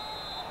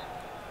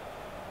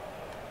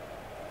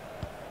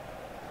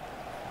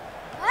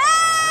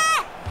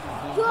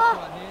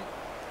วันนี้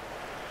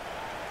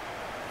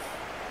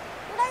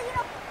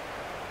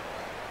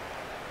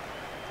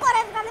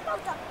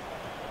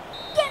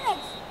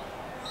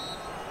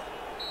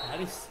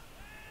हारिस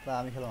ल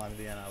हामी खेलौँ हामी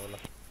दुईजना अब ल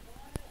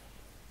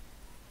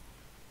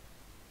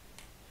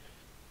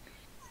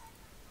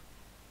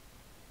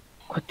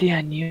कति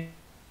हानियो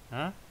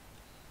हँ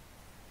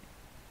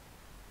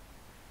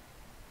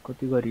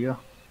कति गरियो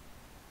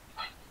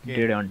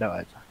 1.5 घन्टा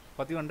भएछ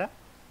कति घन्टा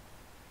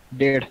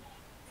 1.5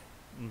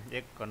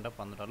 1 घन्टा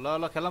 15 ल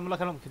ल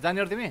खेलौँ जाने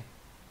हो तिमी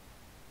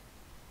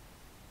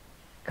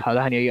खाँदा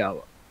खाने अब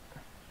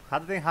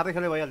खाँदै खाँदै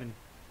खेल्यो भइहाल्यो नि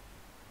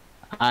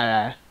आयो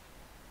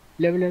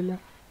ल्याउ ल्याउ ल्याउ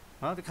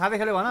त्यो खाँदै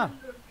खेल्यो भन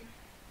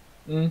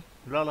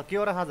ल ल के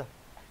हो र खाजा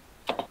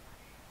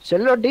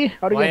सेलरोटी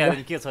अरु के भइहाल्यो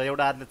नि के छ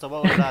एउटा हातले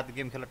चबाउ एउटा हातले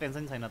गेम खेल्न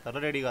टेन्सन छैन तर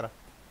रेडी गर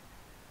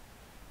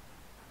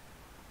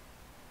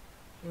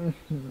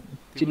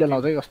चिल्ला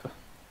लाउँछ है कस्तो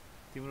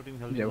तिम्रो टिम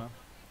खेल्छ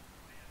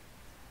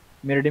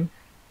मेरो टिम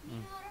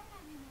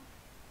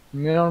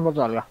मेरो पर्छ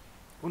हल्का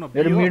कुन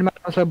मेरो मिडमा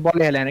सब बल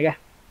खेलेन क्या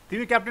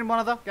तिमी क्याप्टेन बन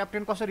त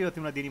क्याप्टेन कसरी हो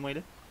तिमीलाई दिनी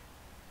मैले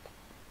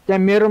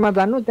त्यहाँ मेरोमा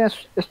जानु त्यहाँ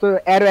यस्तो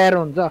एरो एरो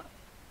हुन्छ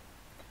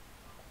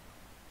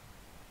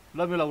ल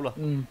मिलाउ ल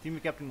तिमी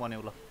क्याप्टेन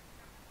भन्यौ ल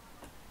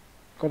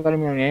कता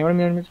मिलाउने यहीँबाट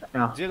मिलाउने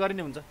जे गरे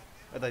नि हुन्छ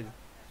यता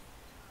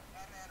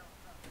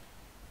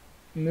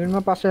मेरोमा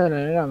 5,000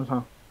 नै राम्रो छ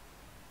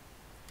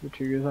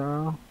ठिकै छ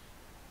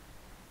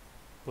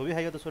धोबी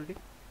खाइयो त सोल्टी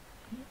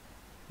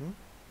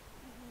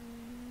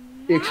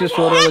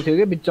 116 थियो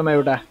कि बिचमा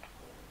एउटा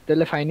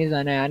त्यसले फाइनै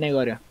जाने आने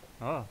गर्यो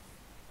हो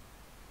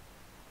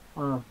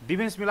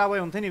डिफेन्स मिलाए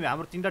हुन्थ्यो नि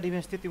हाम्रो 3टा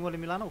डिफेन्स थियो तिमीले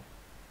मिलानौ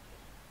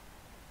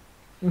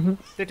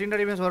त्यो 3टा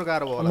डिफेन्स वर्क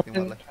गाह्रो भयो होला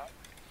तिमीलाई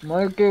म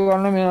के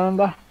गर्न मिलाउनु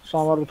त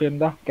समर थियो नि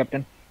त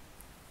क्याप्टेन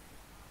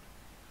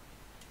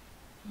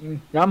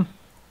जाम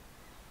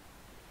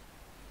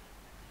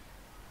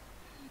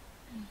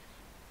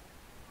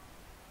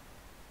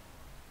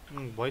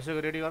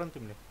भइसक्यो रेडी गर नि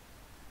तिमीले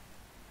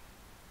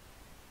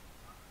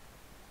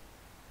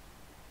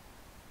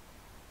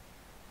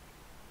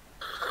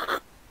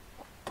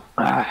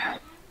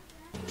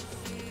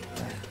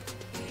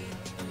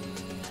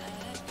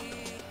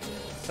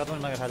सातमा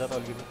मागे खाजा त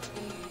अलिकति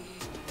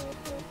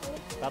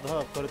तातो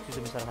तर चिसो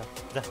मिसाएर खा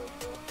जा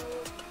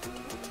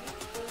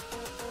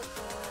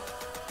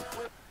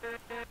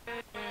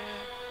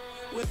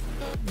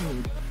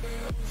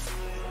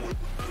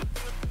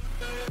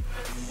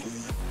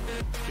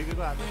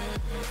ठिकैको आज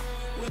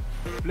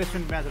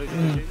प्लेसमेन्ट म्याच रहेछ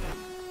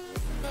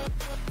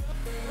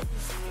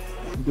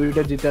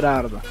दुईटा जितेर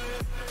आएर त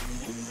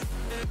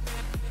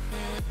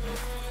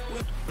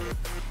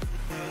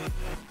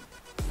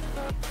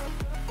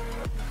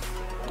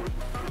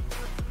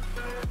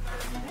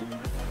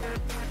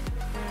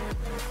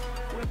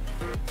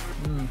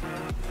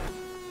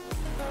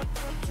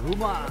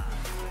झुमा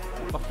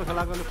कस्तो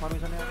खेलाकोले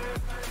फर्मेसन यार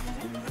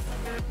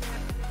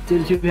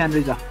चेल्सी फ्यान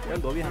रहेछ एल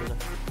धोबी हान्छ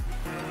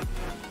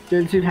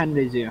चेल्सी फ्यान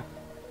रहेछ यो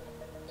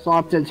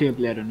सब चेल्सीको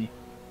प्लेयर हो नि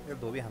एल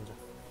धोबी हान्छ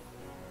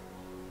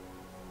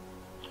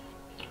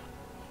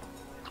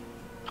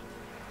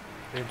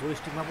ए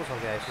जोइस्टिकमा पो छ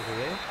क्या यसो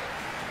है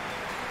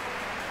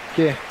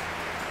के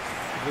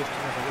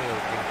जोइस्टिकमा छ क्या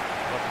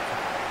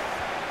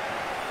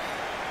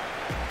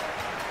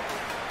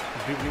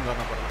ड्रिब्लिङ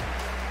गर्न पर्ला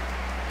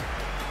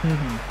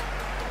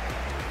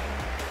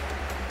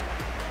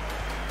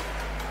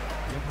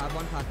ยังพาบ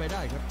อลผ่านไปไ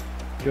ด้ครับ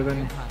เจอกัน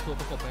นี่ ผ่านตัว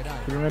ประกบไปได้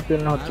คือไม่เป็น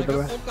หดจุดเล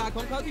ย โอกาสข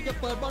องเขาที่จะ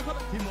เปิดบอลเข้าไป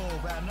ทิโม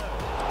แวนเนอร์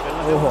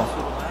โอ้โห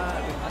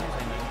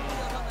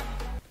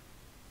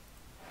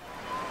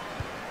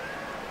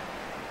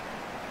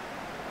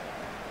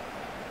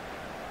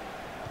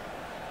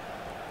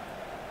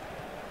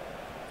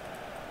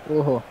โอ้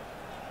โห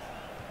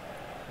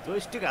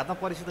जोइस्टिक हातमा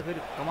परेपछि त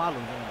फेरि कमाल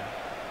हुन्छ नि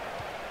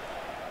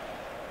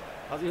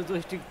अझ यो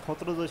जोइस्टिक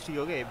खतरो जोइस्टिक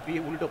हो कि हेभी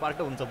उल्टो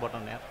पाल्टो हुन्छ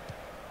बटन यार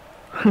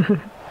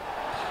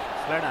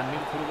स्लाइड हान्ने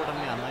फुल बटन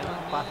नै हान्दैन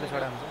पासले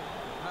स्लाइड हान्छ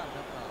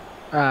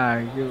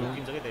यो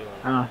किन्छ के त्यही भएर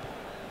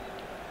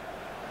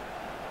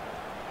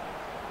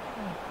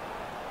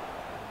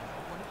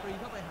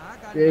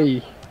एई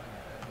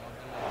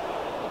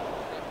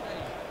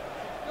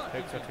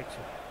ठिक छ ठिक छ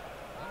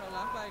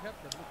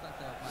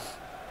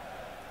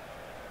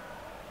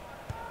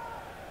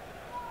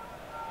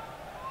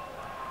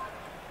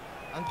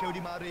Angel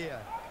Di Maria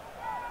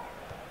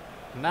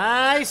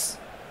nice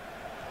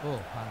โอ้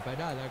ผ่านไป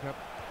ได้แล้วครับ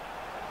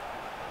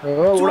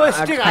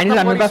joystick final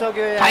हातमा जानु त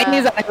परिसक्यो यार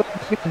फाइनल जानेको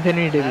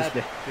एन्थनी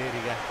डेभिसले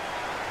तेरिका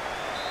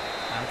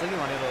हान्छ कि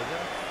भनेर हो क्या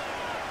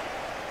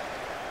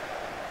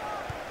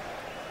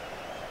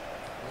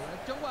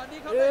จังหวะนี้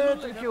เขา ए ได้ลุ้น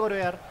เลย त्यो ค के รับ गर्यो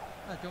यार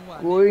จังหวะ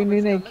कोही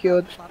नै के हो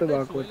त्यस्तो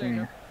भएको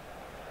चाहिँ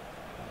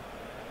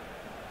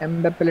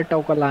एम्बाप्पेले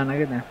टाउका लान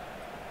के त्यहाँ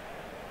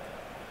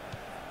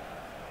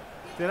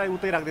त्यसलाई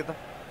उतै राख्दे त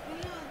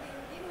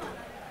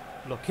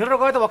ल खेलेर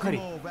गयो त भर्खरै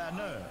Timo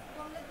Werner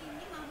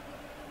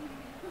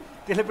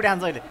त्यसले पिडी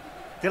हान्छ अहिले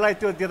त्यसलाई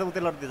त्यो दिए त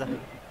उतै लड्दै जा พยา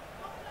ย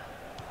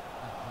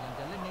ามจ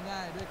ะเล่นง่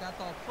ายๆด้วยการ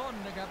ตอกส้น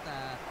นะครับแต่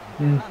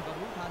ท่านก็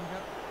รู้ทันครั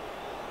บ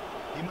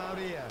Di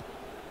Maria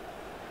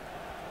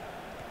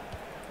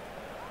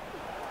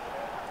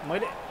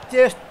मैले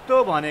त्यस्तो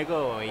भनेको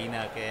होइन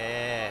के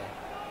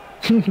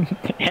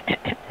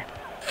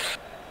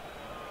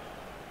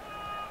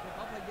เข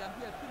าพยายาม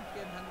ที่จะขึ้นเก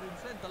มทางริม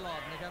เส้นตลอ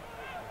ดนะครับ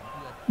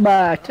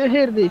बाटो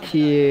हेर्दै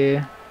थिए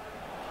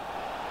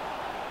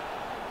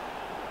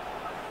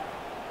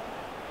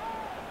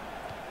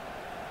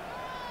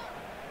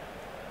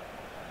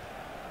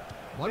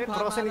บอล ए ผ่าน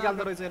क्रसै มา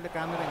निकाल्दो रहेछ यसले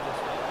कामै रहेछ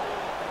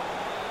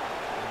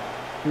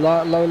ल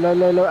ल ल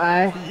ल ल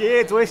आए ए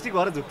जोइस्टिक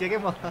भएर झुक्के के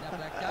म อย่าแป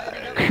ลกใจ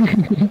นะครั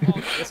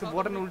บ यसको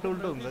बटन उल्टो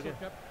उल्टो हुन्छ क्या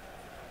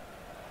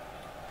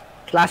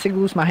क्लासिक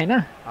उसमा हैन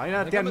होइन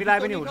त्यहाँ मिलाए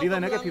पनि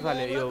हुँदैन क्या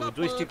फिफाले यो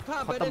जोइस्टिक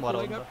खत्तम भएर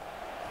हुन्छ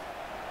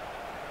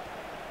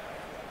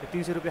त्यो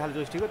 300 रुपियाँ खाले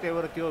जोइस्टिक हो त्यही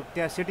भएर त्यो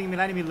त्यहाँ सेटिङ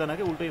मिलाए नि मिल्दैन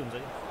कि उल्टै हुन्छ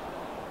कि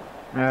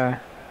แ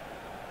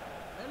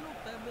ละลูก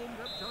เตะมุม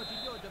ครับจอร์จิ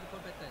โญ่จะเป็นค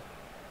นไปเตะ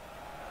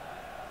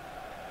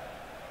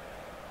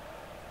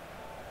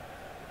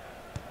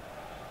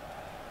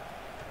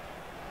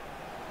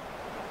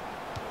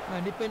อั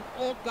นนี้เป็นโ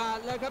อกาส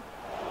แล้วครับ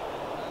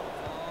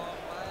ออก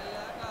ไปแ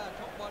ล้วก็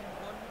ชกบอล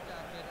พ้น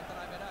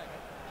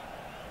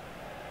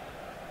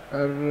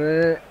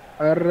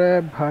अरे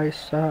भाई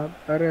साहब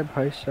अरे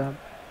भाई साहब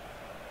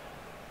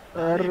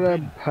अरे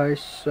भाई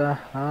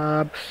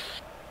साहब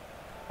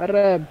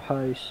अरे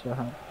भाई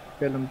साहब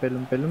पेलुम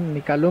पेलुम पेलुम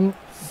निकालुम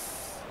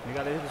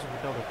निकाले त्यसो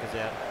खुट्टा ढोक्केछ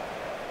यार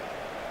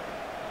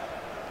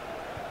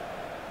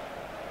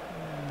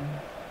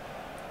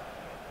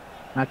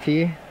माथि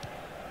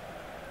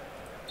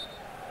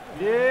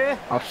ए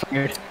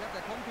अफसाइड แต่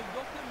คงถูกย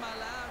กขึ้นมา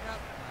แล้วครับ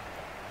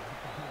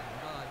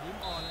ก็ยิ้ม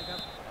อ่อนเลยครั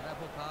บแต่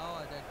พวกเขาอ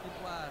าจจะคิด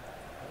ว่า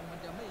คงมัน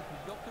จะไม่ถู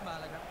กยกขึ้นมา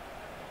แล้วครับ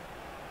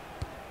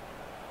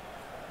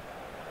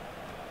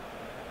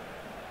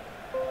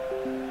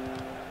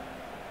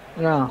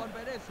น่ะ บอลไป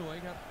ได้สวย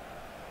ครับ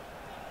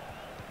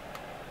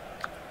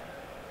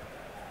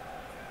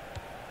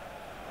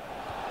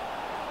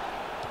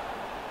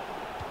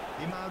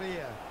ดิมาเรี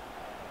ย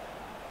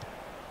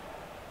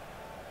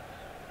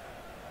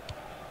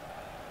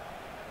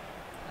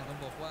ต้อง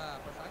บอกว่า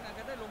ประสานงาน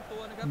กันได้ลงตั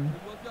วนะครับถื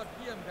อว่ายอดเ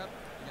ยี่ยมครับ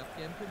ขยับเก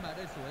มขึ้นมาไ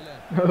ด้สวยเลย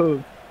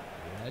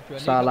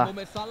ซาลา โมเ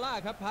มดซาลา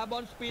ครับพาบอ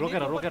ลสปีด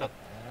रोकेर रोकेर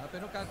เป็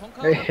นโอกาสของเข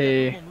า เฮ้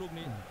มงลูก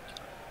นี้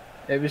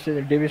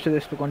डेभिसले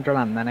त्यस्तो कन्ट्रोल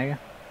हान्दैन क्या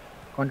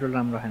कन्ट्रोल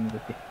राम्रो खानु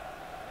जति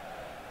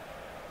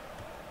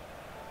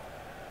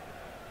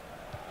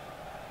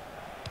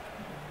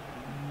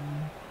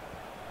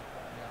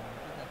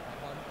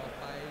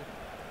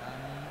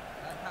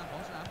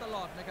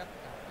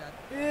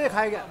ए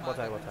खाइगयो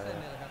बचायो बचायो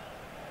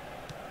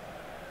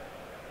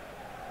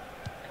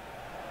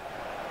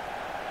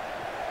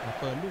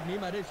เปิดลูกนี้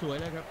มาได้สวย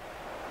เลยครับ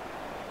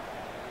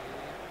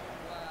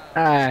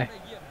ai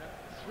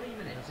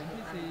สิ่ง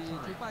ที่4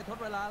ชูป้ายทด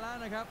เวลาแล้ว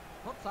นะครับ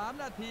ทด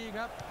3 นาทีค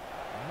รับ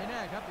ไม่แน่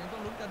ครับยังต้อ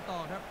งลุ้นกันต่อ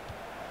ครับ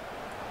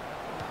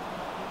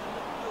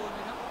อยู่น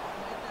ะครับ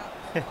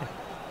จะ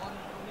บอล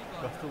ตรงนี้ก่อ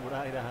น कस्तो बुढा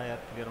आइरहेको यार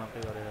क्लियर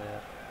मात्रै गरेर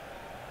यार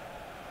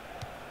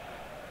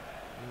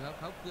แล้ว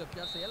เขาเกือบจ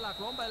ะเสียหลัก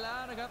ล้มไปแล้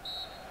วนะครับ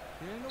เ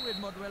สียงนกหวีด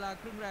หมดเวลา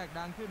ครึ่งแรก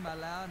ดังขึ้นมา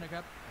แล้วนะค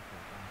รับ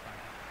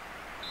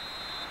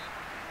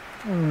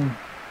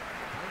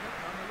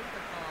เรามาลุ้นกั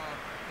นต่อ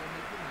เกมใน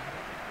ครึ่งหลังค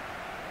รับ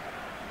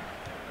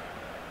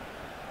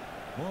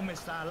โมฮัมเหม็ด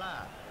ซาลา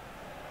ห์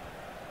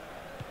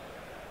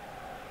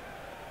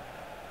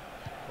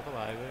कता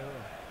भएको यो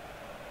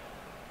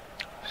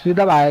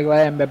सिधा भएको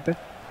भए एमबेप्पे น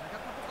ะครั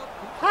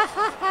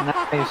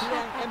บ नाइस แร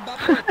งเอ็มบัป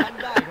เป้ท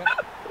ำได้ครับ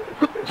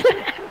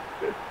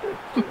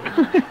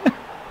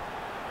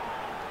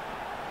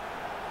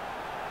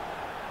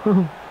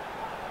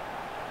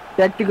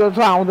ट्याक्टिकल छ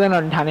आउँदैन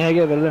भने ठाने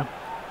क्या त्यसले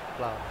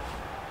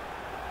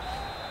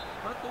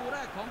ประตูแร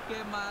กของเก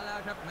มมาแล้ว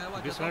ครับแม้ว่า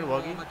จะต้องรอ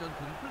มาจน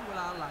ถึงครึ่งเว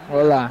ลาหลัง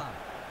Hola.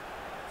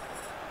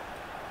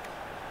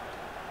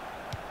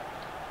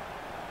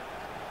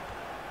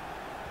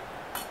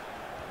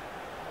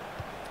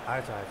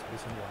 आएछ आएछ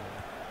बिसम भयो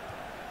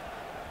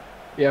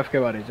एएफके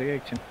भरेछ क्या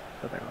एकछिन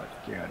कता गयो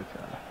के गरेको थियो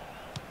होला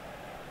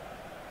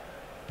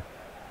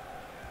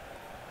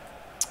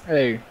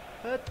ए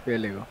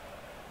पेलेको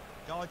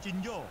จอร์จิน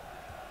โญ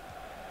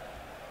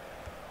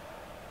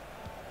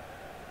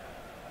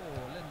โอ้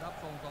เล่นรับ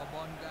ส่งต่อบ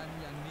อลกัน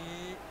อย่างนี้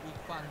อีก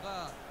ฝั่งก็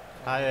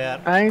आयो यार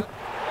आइ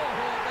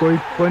कोही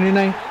पनि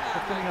नै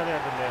कस्तो निकाल्यो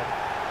यार त्यसले यार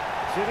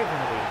सेकै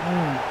खानु पऱ्यो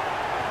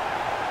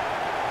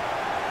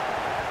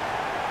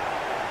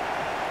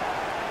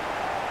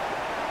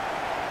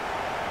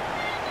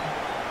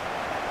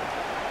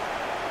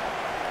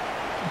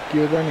के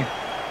हो त नि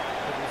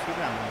त्यसकै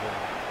हान्नु पऱ्यो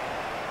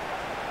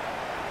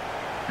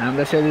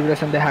हामीलाई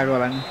सेलिब्रेसन देखाएको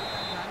होला नि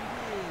หลัง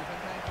ที่แ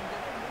ฟนๆคงจะ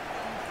ได้ลุ้นกั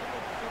นสนุ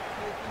กสุด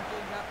ขีดจริ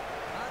งๆครับ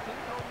มาถึง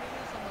ตรงนี้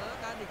เสมอ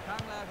กันอีกครั้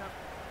งแล้วครับ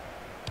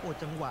โอ้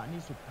จังหวะ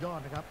นี่สุดยอด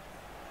นะครับ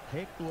เท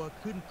คตัว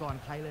ขึ้นก่อน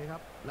ใครเลยครั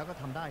บ แล้วก็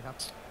ทำได้ครับ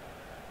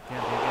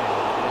त्यहाँ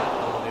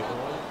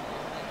देखेको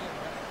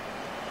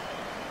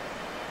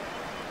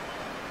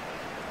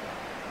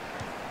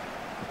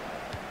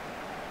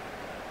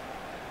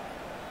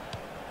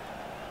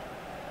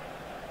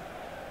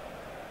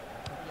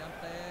พยายาม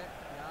เตะ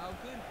ยาว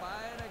ขึ้นไป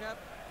นะครับ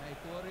ใน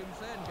ตัวริมเ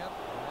ส้นครับ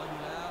รออยู่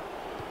แล้ว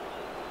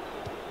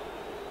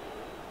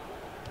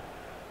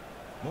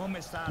โมฮัมเห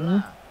ม็ดซาลา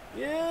ห์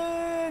ए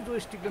जो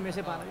स्टिकले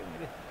मेसै पाएन कि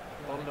मैले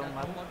तल डाउन บ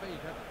मार्नु อลไปอี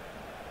กครับ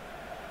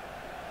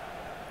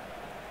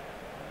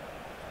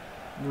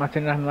माथि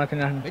राख्नु माथि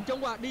राख्नु เป็นจัง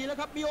หวะดีแล้ว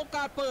ครับมีโอก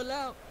าสเปิดแ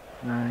ล้ว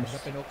नाइस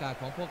เป็นโอกาส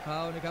ของพวกเขา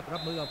นะครับรั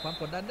บมือกับความ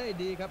กดดันได้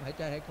ดีครับหายใ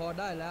จหายคอ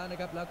ได้แล้วนะ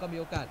ครับแล้วก็มี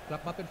โอกาสกลั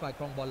บมาเป็นฝ่ายค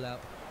รองบอลแล้ว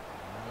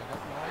เอาละครับ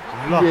ร้อยครับ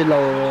ल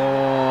येलो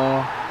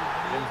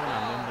टेन्सन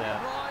हाल्दैन त यार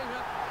ร้อยค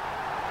รับ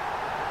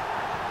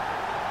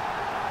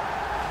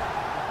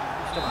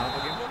यस्तो भएको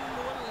game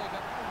ล้วนๆเลยค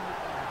รับ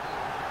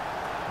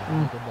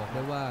จะบอกไ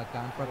ด้ว่าก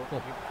ารประก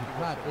บผิดพ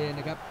ลาดเอง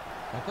นะครับ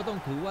แต่ก็ต้อง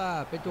ถือว่า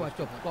เป็นจังหวะ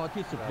จบสกอร์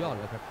ที่สุดยอด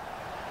เลยครับ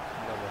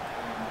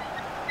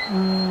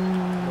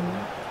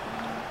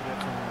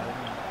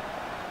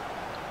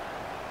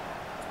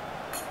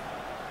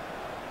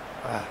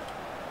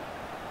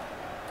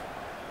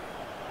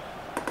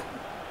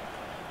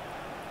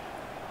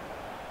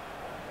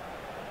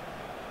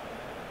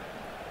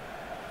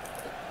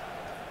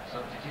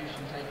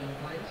Substitution taking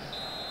place.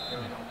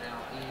 Going on now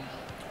is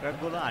back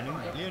goal हान्यौँ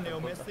नि त Lionel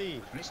Messi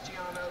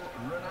Cristiano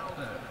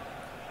Ronaldo.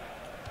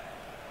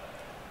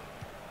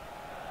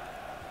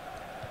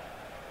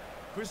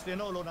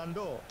 Cristiano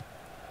Ronaldo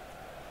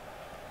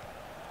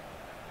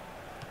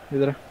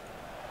इधर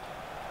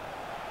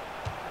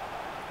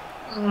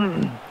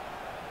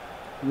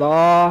ल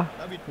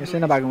डेभिड यसै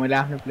नभागो मैले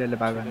आफ्नो प्लेयरले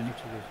भागो ठिकै भने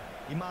छ ठिकै छ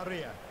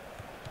इमारिया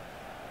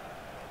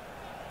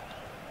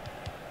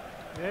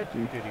ए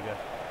तेरिका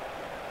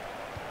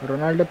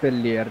रोनाल्डो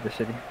पेल्ली यार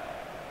त्यसरी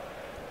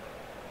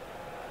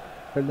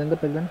पेल्दैन त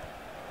पेल्दैन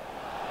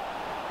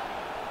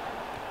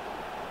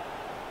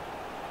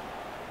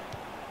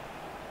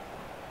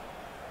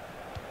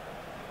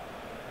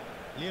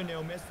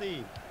लियोनेल मेस्सी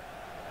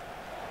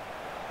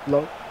ल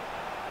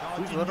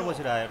स्विच गरेर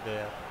बसिरहेको यार त्यो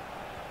यार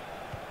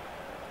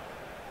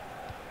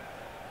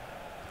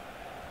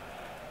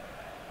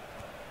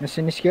मेस्सी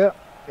निस्क्यो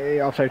ए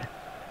अफसाइड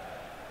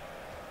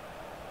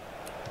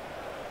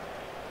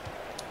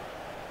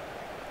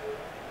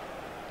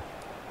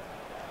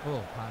โอ้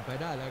ผ่านไป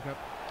ได้แล้วครับ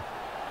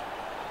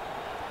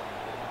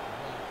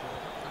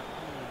ทักษะ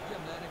ที่เยี่ย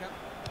มเลยนะครับ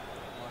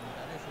บอลแ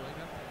ต่ได้สวยค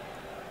รับ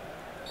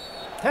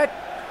हेट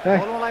ए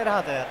बलमा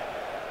लागिरहेको त यार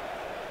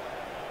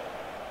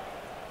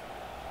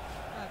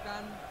กา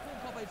รพุ่ง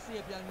เข้าไปเสี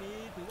ยบอย่างนี้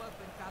ถือว่าเ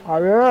ป็นการ เอา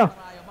เล่น เด้อ อัน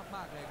ตรายม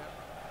ากๆเลยครับ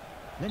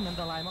เล่นอัน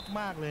ตราย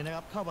มากๆเลยนะค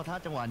รับเข้าปะทะ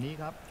จังหวะนี้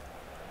ครับ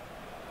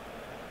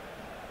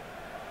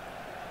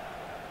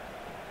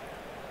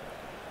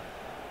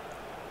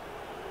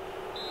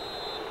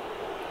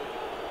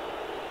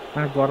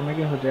मैं गर्ने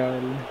के हो जाए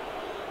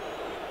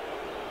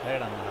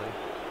हेड हान्न लाग्यो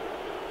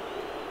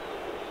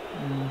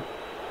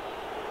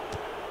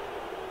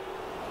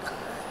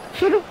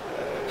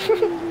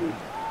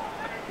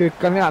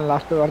एकदमै हाल्ला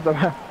जस्तो गर्छ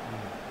बा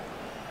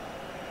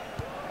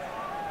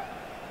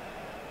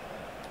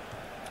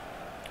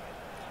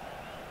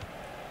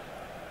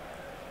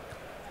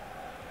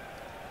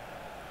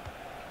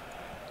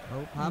เขา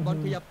พาบอล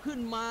ขยับขึ้น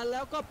มาแล้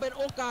วก็เป็น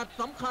โอกาส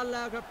สำคัญแ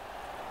ล้วครับ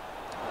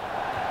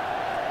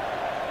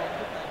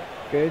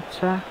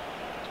केचा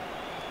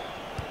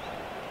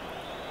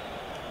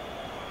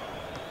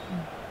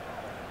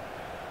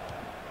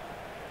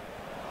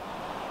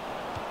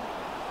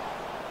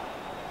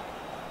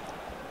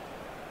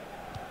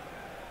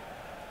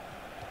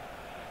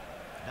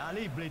ดา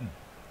ลี่บลิน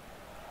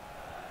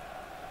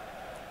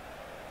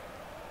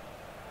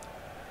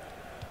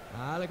เอ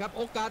าเลยครับโ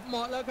อกาสเหม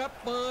าะแล้วครับ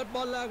เปิดบ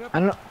อลแล้วครับ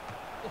अन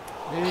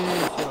ए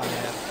के भने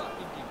यार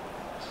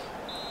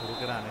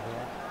रुकेर हानेको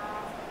यार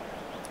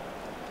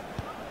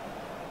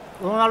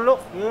रोनाल्डो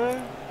ए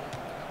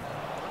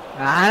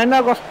हान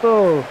कस्तो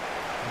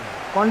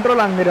कन्ट्रोल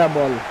हान्दिरा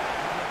बल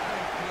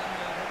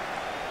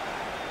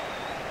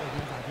คุ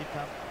ณสาธิตค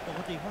รับปก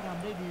ติเขาท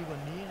ำได้ดีกว่า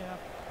นี้นะครับ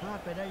พลาด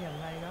ไปได้อย่าง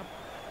ไรครับ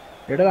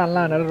हेडर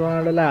हान्ला भनेर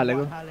रोनाल्डोलाई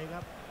हालेको ทานเลยค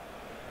รับ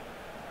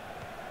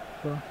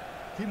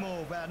ทิโม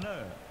แวนเนอ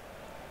ร์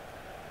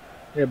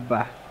ए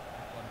बा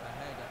บอลไปใ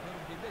ห้กับเพื่อน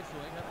ร่วมทีมได้ส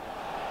วยครับ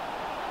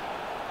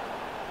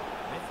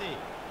เมสซี่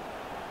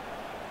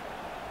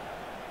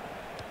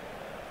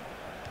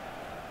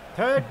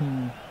हेट อื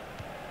ม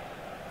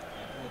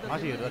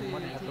माथि हेर्दा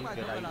पनि एकदम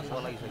केटा इन्सो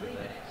लागिसक्यो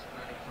यार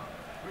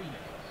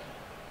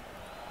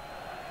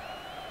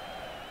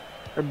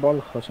ए बल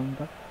खसौँ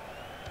त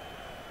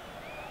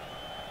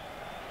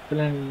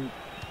प्लेन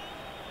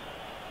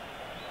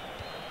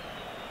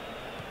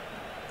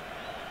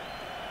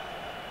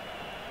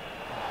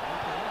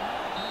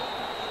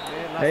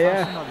ए ए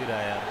लास्ट नदिरा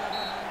यार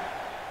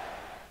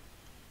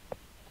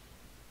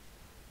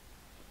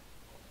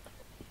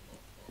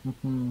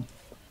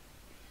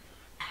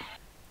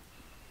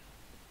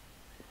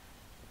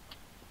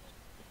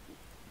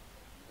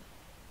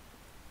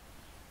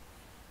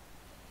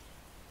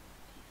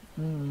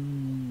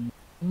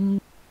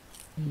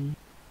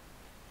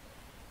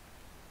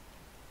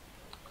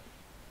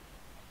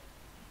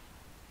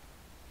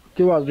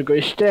के भयो हजुरको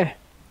स्टे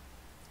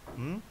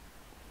हुँ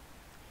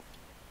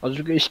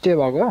हजुरको स्टे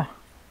भएको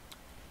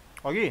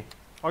अघि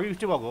अघि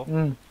उस्तै भएको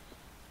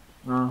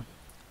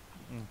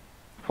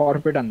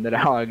फर्पेट हान्दै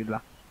अघि ल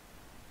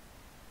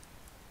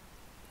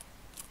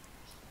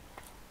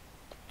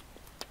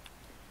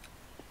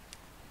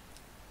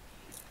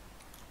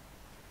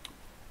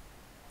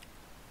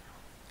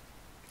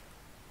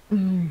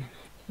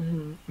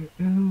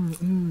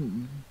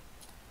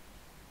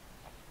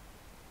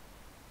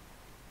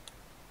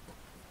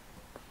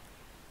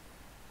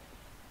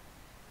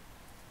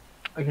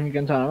एकछिन के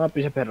छ भने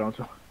पछि फेरेर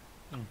आउँछु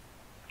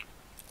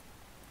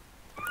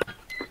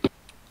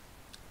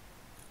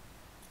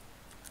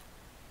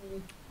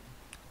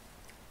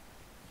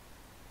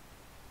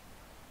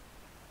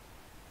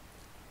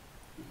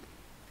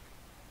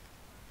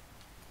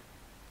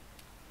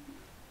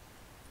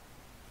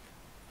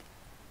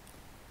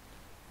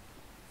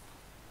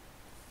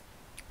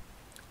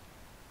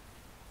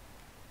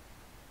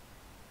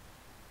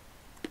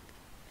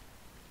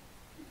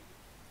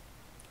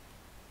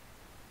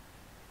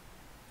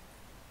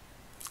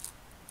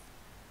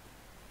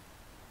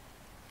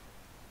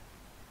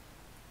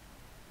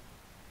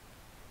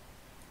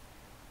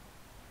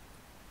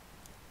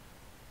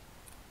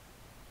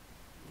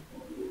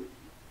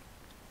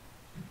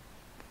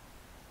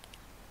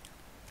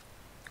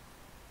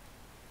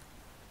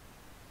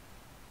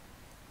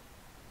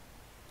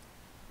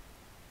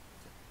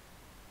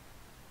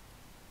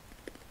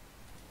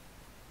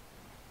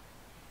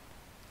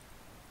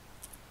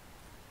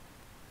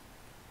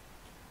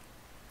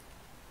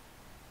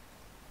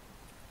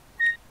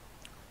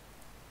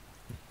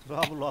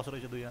अब लस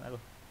रहेछ दुईजनाको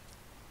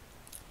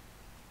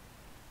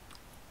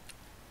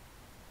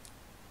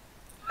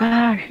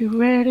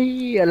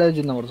यसलाई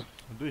जित्नुपर्छ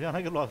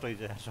दुईजनाकै लस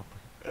रहेछ यार सबै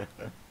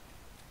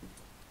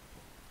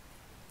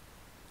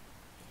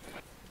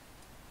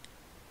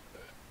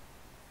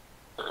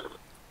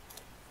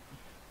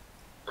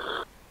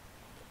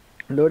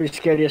डोर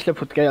स्क्यारियसले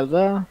फुत्काइहाल्छ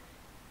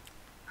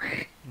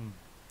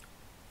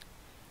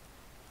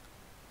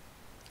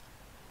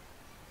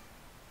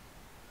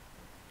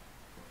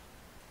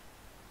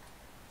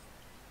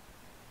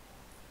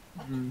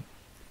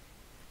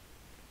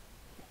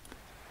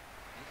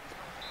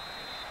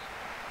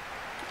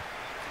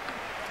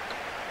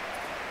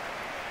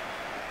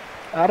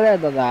अरे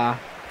दादा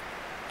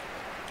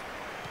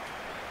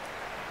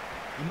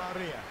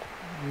इमारिया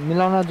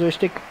मिलाउन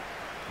जोस्टिक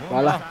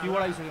वाला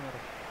कीबोर्ड आइसक्यो मेरो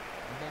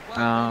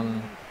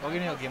अघि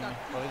नै हो गेममा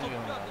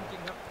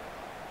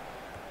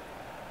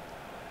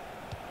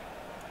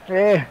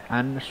ए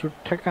हान्न सुट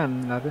ठ्याक्क हान्न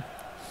लाग्यो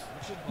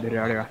धेरै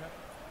अडेको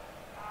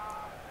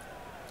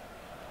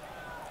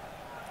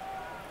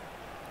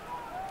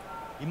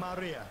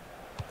इमारिया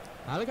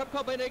เอาละครับเข้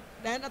าไปใน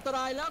แดนอันตร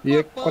ายแล้ว यो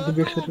ก็เปิด कति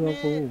ลูก बिर्सेछु นี้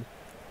अब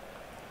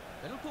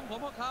เป็นลูกทุ่งของ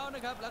พวกเขาน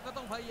ะครับแล้วก็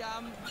ต้องพยายา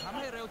มทำใ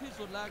ห้เร็วที่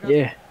สุดแล้วครับ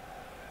ए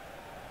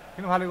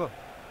किन फालेको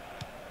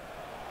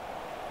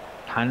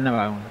हान्न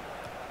भयो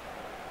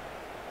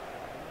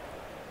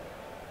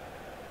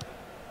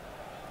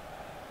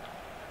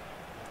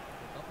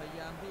ก็พยา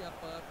ยามที่จะ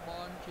เปิดบอ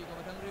ลฉีกออก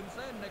มาทางริมเ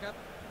ส้นนะครับ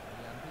พย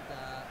ายามที่จะ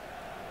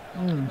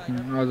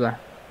हजुर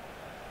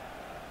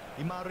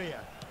इमारिया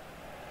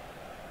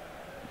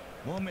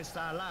मोहम्मद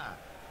साला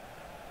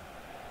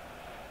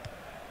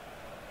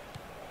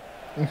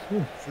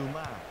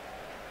सुमा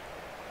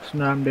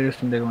राम्रो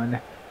सुनेको मैले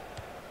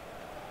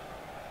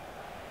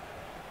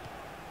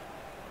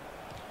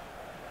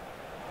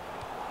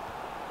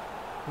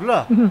ल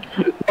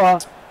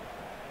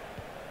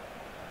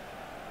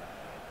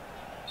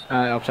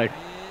अफसाइड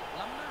มี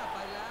ล้ำหน้าไป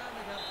แล้วน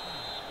ะครับ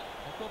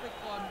ออกตัวไป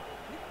ก่อน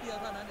นิดเดียว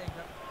เท่านั้นเองค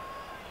รับ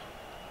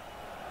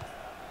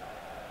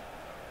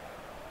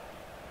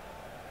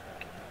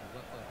ถือว่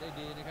าเปิดได้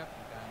ดีนะครับ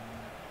การ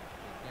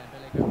เปลี่ยนแกนไป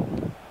เลยครับ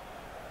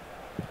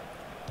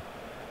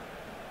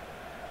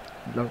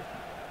ल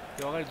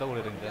त्यो अगाडि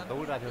दौडेर हिँड्छ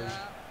दौडिरहेको थियो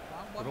ว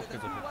างบอลไปทา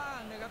งที่ว่า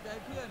งนะครับจะให้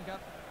เพื่อนครับ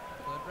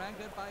เปิดแรงเ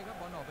กินไปครับ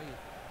บอลออกไปอีก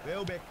เว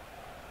ลเบก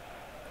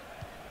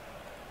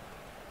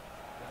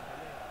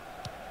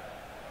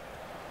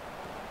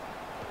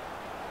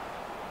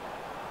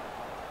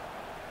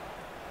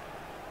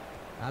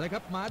เอาละค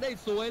รับมาได้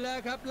สวยแล้ว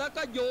ครับแล้ว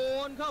ก็โย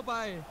นเข้าไป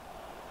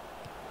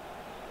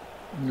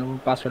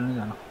पास गर्नु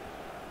जानु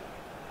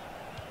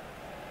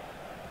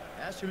แ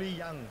อชลีย์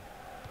ยัง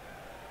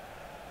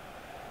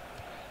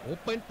โอ้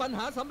เป็นปัญห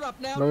าสำหรับ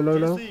แนว ल เจ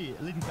ल ส ल ซี่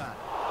ลินการ์ด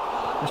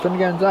यस्तो नि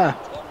के हुन्छ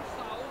ชนเ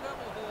สาครับ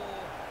โอ้โห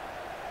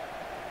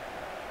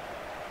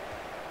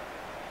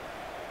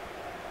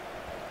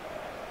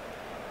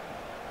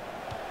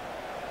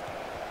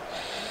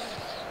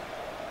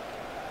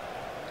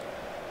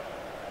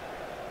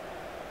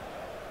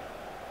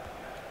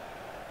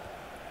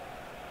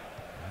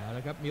เอาล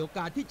ะครับมีโอก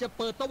าสที่จะ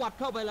เปิดตวัด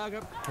เข้าไปแล้วค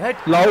รับ हेट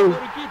लौ โ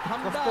อริกี้ท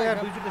ำได้ कस्तो यार ค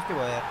รับ दुईचोटि त्यस्तै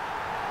भयो यार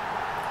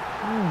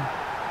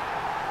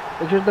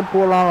एकचोटि त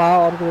पोला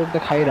अर्कोचोटि त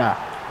खाइरह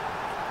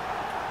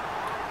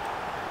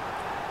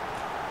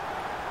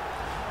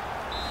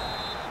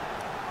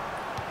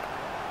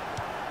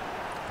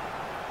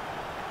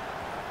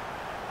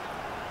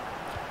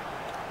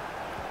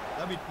ด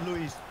าวิดลุ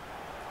ยส์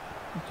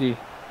जी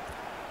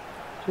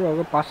त्यो अब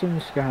पासै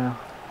निस्केन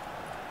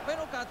เป็น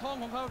โอกาสทอง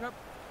ของเขาครับ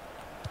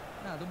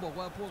น่าต้องบอก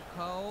ว่าพวกเ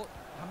ขา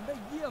ทำได้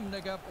เยี่ยมน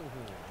ะครับโอ้โห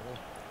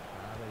ม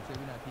าเลยเสีย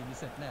วินาทีนี้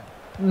เสร็จแน่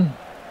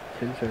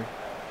खेल्छ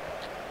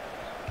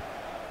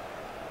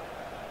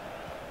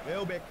เว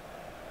ลเบก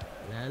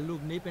และลู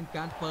กนี้เป็นก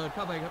ารเปิดเ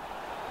ข้าไปครับ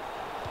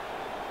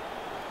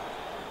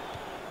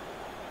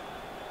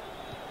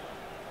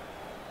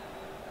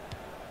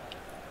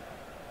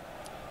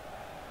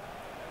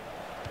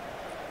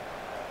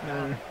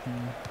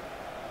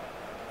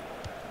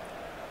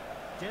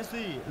เจส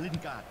ซี่ลิน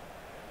การ์ด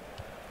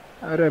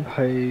अरे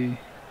भाइ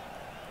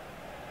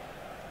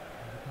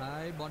สุดท้า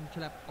ยบอลฉ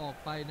ลับออก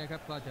ไปนะครั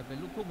บก็จะเป็น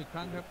ลูกทุ่งอีกค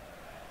รั้งครับ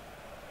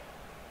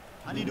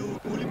อาดิดู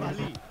คูลิบา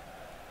ลี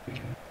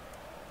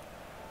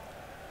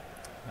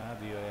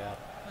दियो यार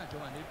จัง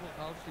หวะนี้พวกเ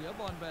ขาเสีย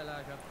บอลไปแล้ว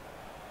ครับ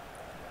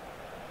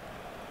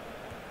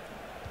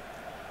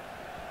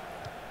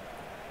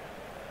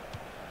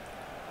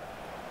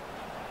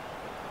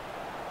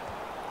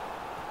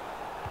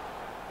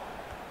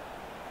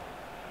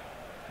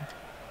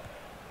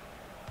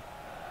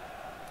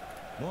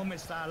โมฮัมเหม็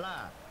ดซาลา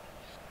ห์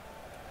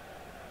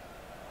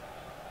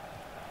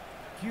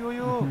के हो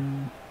यो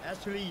แอ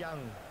ชลีย์ยัง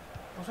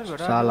कसरी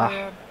भेटायो साला।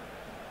 यार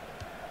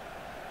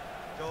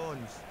โจน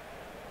ส์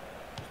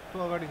यस्तो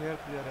अगाडि खेल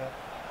क्लियर यार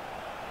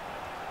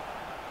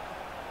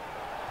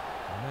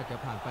น่าจะ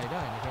ผ่านไปไ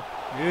ด้นะครับ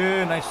ए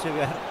नाइस सेभ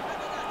यार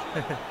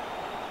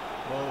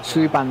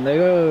स्विप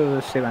हान्दैको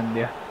सेभ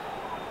हानिदियो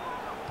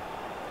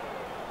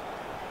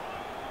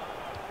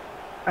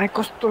ai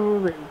कस्तो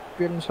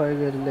पेन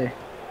सकेको यसले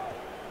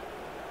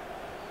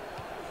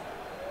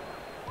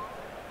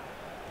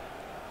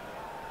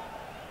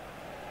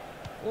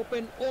โอ้เป็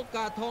นโอก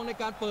าสทองใน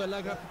การเปิดแล้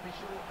วครับ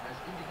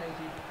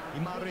อิ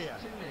มาเรีย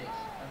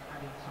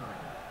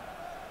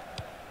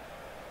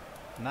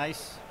नाइस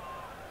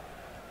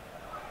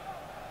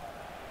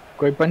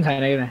कोही पनि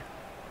छैन कि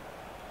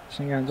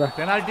सँगै हुन्छ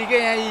पेनाल्टी के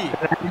यहाँ यी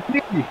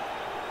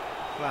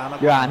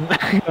यो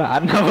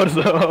हान्न पर्छ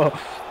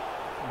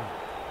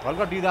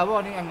हल्का दिँदा भयो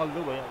अनि एङ्गल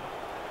दु भयो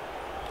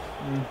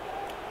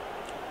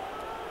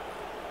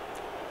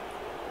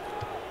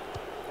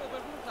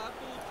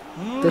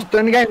त्यस्तो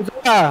नि कहाँ हुन्छ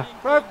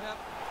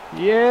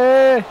ए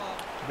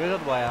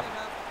बेजत भयो यार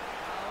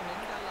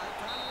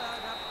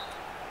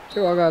के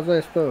अगाज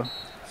यस्तो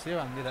सेभ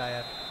हान्दिरा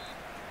यार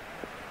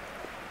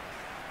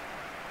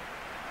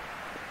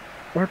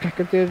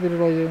ठ्याक्कै त्यतिर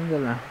गइदियो नि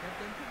होला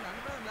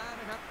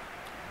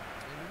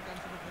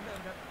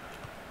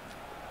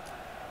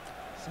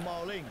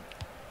Smalling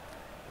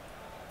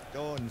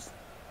Jones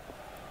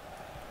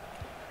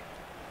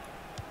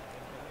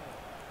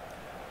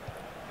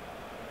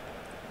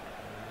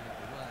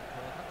ถือว่าโช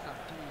ว์ทักษะ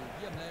ที่เ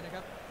ยี่ยมเลยนะค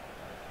รับ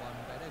บอล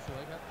ไปได้สว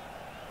ยครับ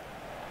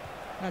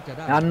น่าจะไ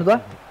ด้ हान्नु त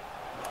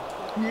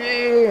ए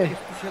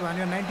सेभ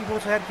हान्यो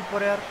 94 छ यार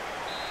किपर यार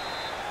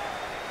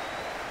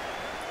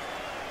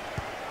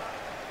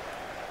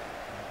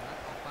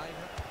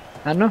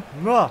हान्नु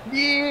न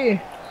ए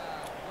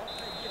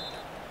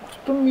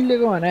कस्तो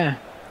मिलेको भने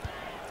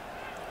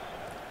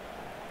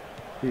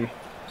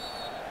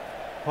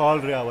फल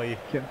रे भाइ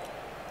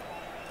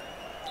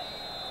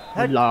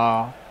ल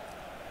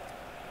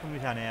तुम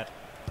खाने यार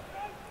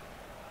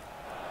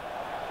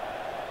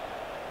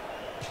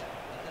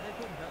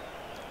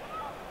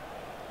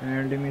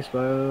पेनल्टी मिस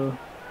भयो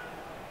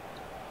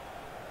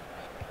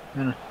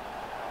हैन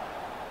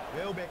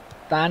Welbeck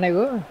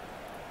तानेको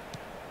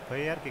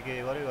खै यार के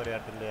गर्यो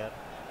यार त्यसले यार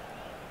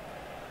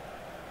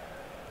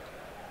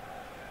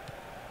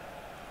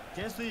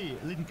Jesse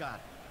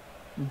Lingard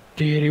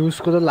धेरै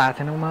उसको त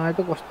लाग्थेन मलाई त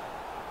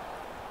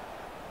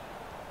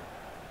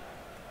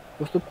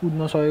कस्तो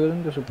कुद्न सकेको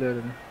नि त्यसो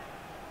प्लेयरहरु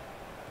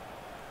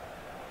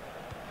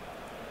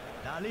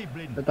Dali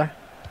Blind यता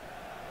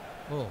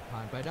โอ้ผ่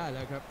านไปได้แ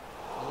ล้วครับ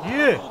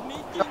ए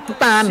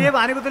तान सेभ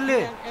हानेको त्यसले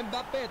เอ็ม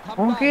บัปเป้ทำไ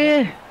ด้ ओके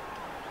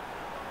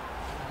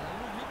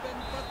ลูกนี้เป็น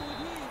ประตู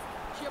ที่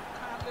เฉียบข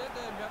าดเหลือเ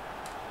กินครับ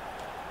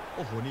โ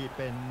อ้โหนี่เ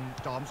ป็น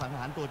จอมสังห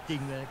ารตัวจริ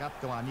งเลยนะครับ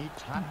จังหวะนี้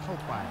ชาร์จเข้า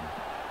ไป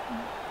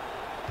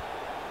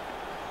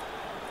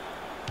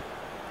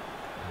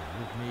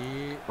ลูกนี้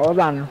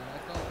어단 แล้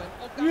วก็เป็น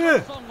โอกา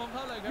สส่งของเข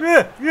าเลยครับ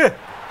예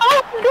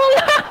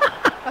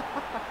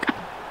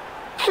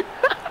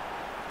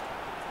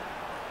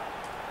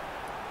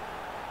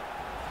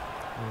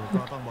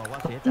ก็ต้องบอกว่า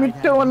เสียใจ มิด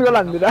เดิลมันก็ห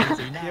ลั่นอยู่นะ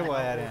สีหน้า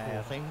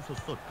เซ็ง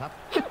สุดๆครับ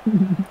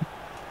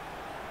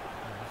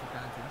ราชก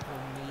ารถึงตร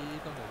งนี้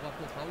ต้องบอกว่าพ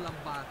วกเขาล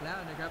ำบากแล้ว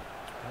นะครับ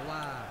เพราะว่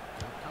า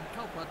ทำเ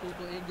ข้าประตู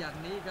ตัวเองอย่าง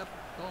นี้ครับ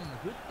ต้อง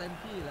ฮึดเต็ม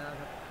ที่แล้ว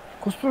ครับ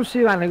कस्तो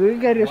सेभ हानेको कि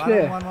ग्यारियसले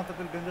 1 1 मात्र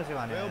त्यसले डेन्जर सेभ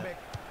हान्यो यार। Welbeck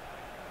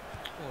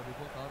โอ้ดู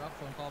พวกเขารับ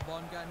ส่งต่อบอ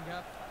ลกันครั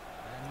บ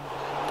เป็นก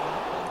ารยิง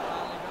ตรงกลา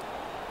งเลยครับ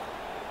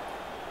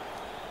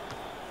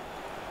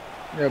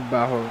ए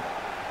बाहो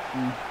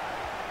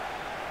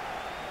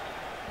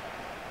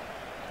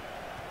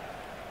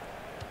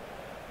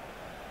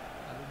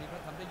ลูกนี้เขา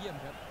ทำได้เยี่ยม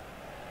ครับ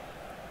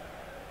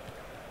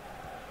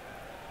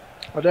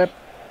अरे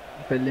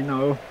पेलिन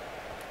हो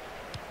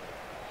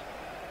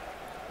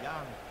ย่า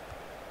ง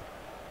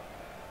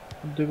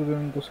देखो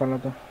तो साला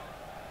त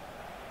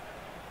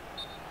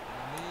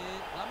วันนี้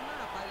ล้ำหน้า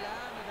ไปแล้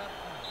วนะครับ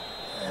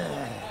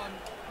บอล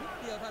นิด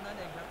เดียวเท่านั้น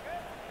เองครับ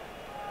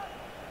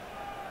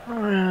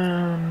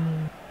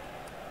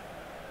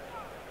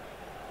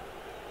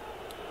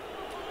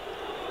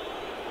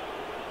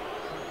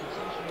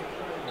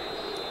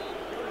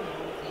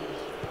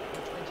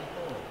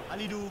อา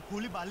ลีดูคู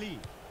ลิบาลี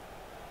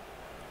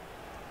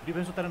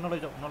defence उतारेर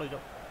नलैजाऊ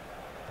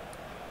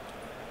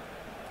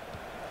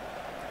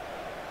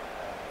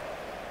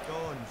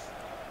Jones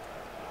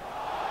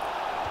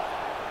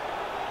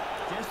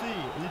Jesse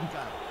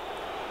Lingard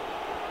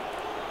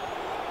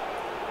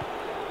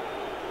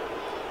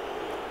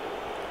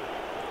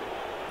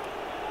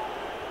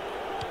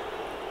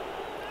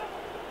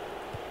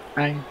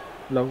anh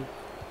lâu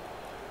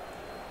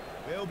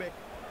Welbeck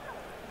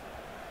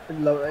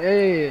lâu ê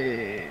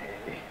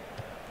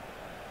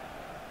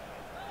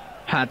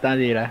hạ ta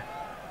gì ra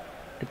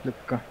tiếp lực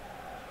cơ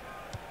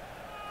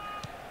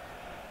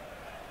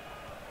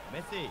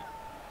Messi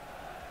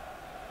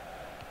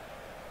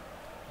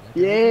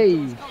ए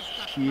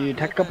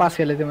ठ्याक्क पास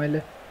खेलेको थिएँ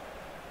मैले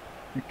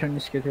मिठो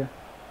निस्केको थियो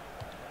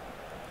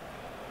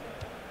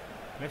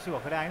मेसी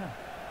भर्खरै आएन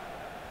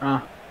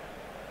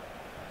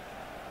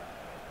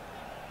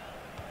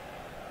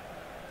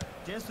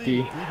Jesse Đi.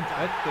 Lingard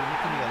है त्यो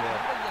मिट्टी निकाल्यो यार।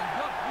 ได้อย่างย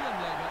อดเยี่ยม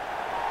เลยครับ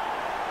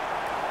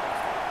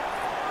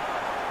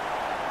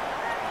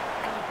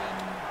นี่เป็น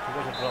ठुलो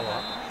छ ड्र भयो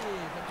ที่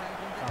แฟนๆ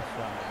คงจะ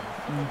ต้องการ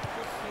สุ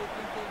ดขีดจ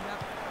ริงๆครับ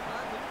มา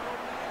ถึงตรง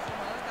นี้เส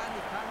มอกัน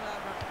อีกครั้งแล้ว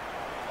ครับ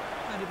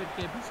นี้เป็นเก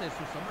มพิเศษ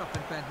สุดสำหรับแ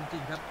ฟนๆจริ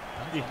งๆครับ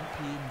ทั้งสอง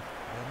ทีม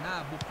เดินหน้า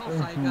บุกเข้าใ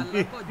ส่กันแ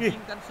ล้วก็ยิ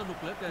งกันสนุก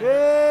เหลือเกิน ए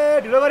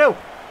ढिलो गर्यौ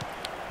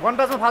वन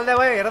टचमा फाल्दै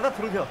भयो हेर त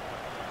थ्रु थियो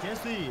เจส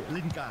ซี่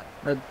ลินการ์ด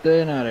अत्तै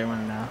नरे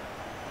मन्ना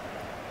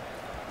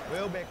เว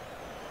ลเบก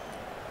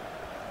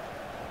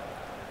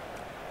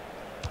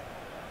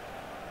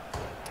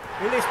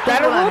यसले यस्तै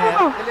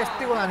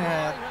लाने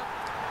यार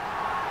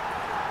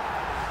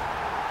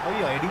अब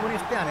यो हेडिङ पनि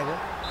यस्तै हानेको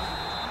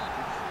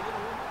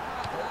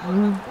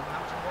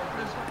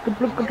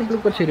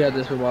टुप्लुक्क छिरिया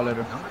त्यसको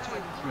बलहरु 2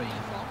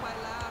 ไป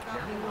แล้ว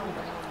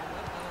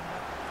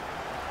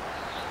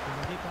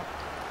ครับ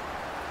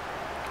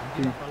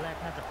ที่ตอนแรก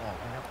น่าจะออก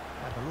นะครับ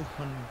แต่ลูกค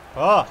น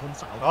ชน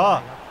เสาไป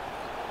ครับ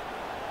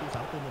ลูกเส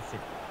าตัวหมดสิ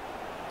ทธิ์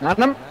नाम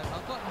แล้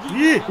วก็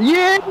इ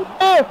ये พ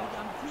ยาย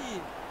ามที่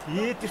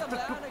इ त्यस्तो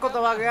टुक्क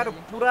दबाएको यार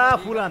पुरा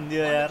फुल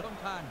हान्दियो यार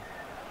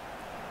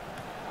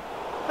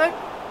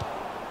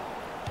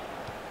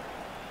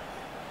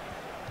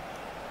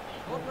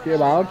के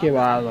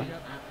भयो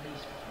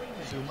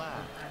ซิลมา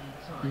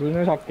बुझ्न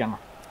सकेन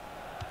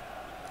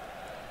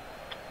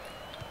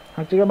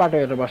साँच्चीकै बाटो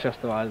हेरेर बस्यो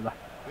जस्तो भयो अहिले त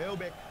เวล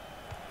เบก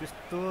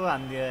त्यस्तो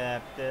हान्दियो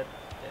यार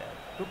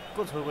टुक्क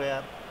छोको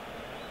यार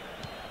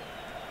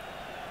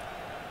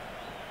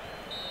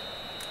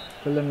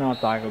त्यसले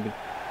नचाहेको बिच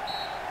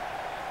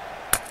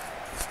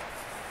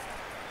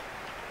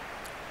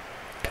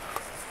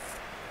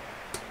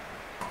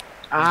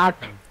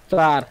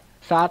 8-4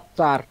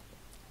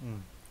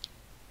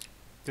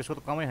 त्यसको त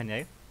कमै खाने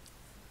है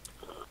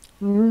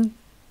 7-4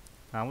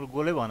 हाम्रो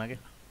गोलै भएन के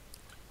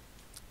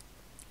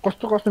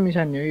कस्तो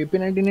मिसान्ने हो यो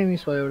पेनाल्टी नै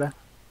मिस भयो एउटा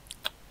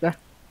ल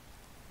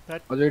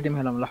अझै टिम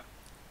खेलौँ ल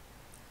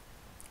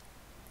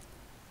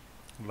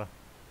ल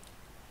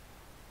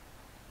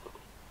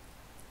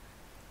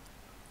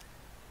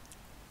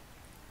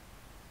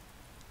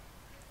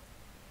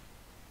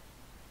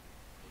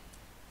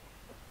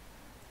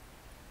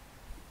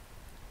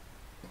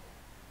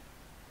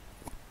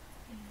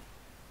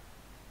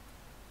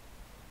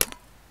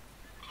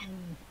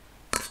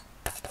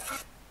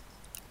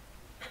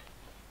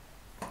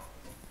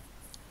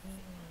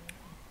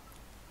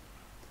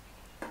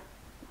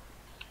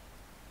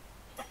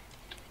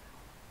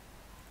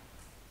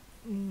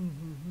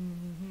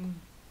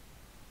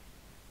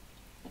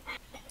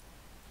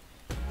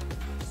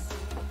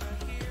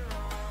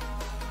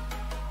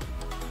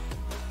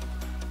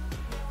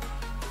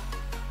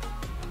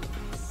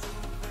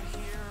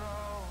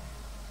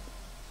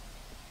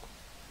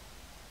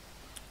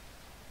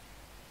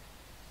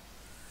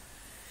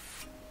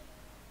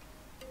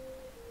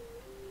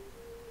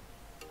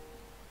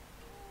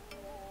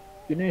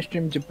किन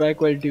स्ट्रिम चाहिँ प्राय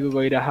क्वालिटीको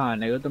गइरह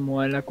भनेको त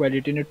मोबाइलमा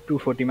क्वालिटी नै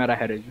 240 मा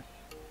राखेर छु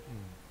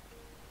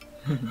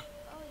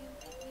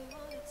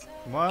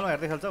मोबाइलमा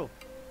हेर्दै खेल्छौ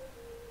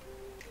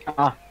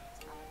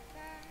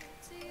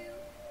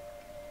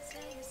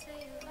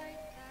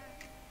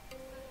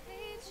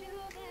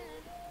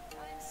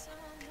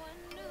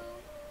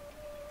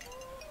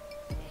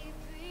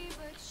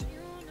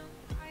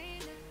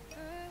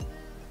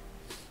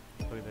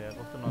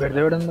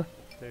भेट्दै भेट्दैन त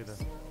त्यही त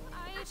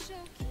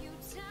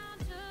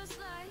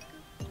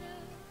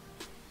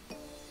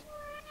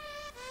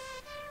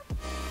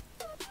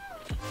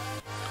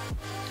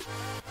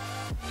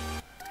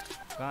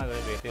कहाँ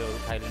गए भेट्योहरू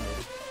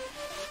थाइल्यान्डहरू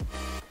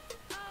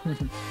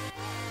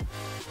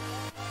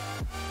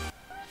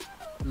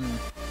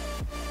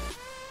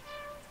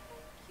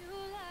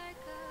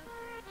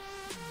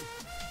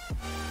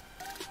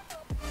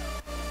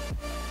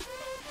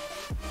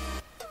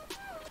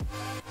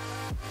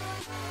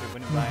त्यो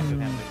पनि बाहिर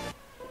ध्यान दिन्छ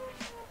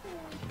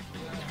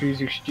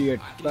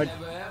 368 but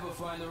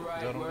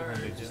जरुरी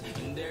खाँदैछ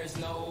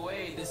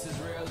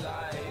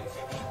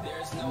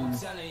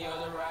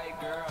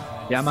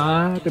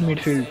Yamaha the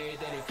midfield.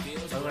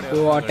 So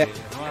attack.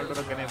 Ronaldo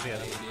र केनेफ्री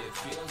हेर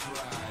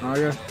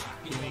हजुर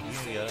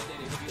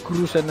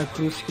क्रुस हैन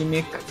क्रुस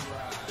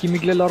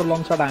किमिकले लर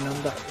लङ शट हान्यो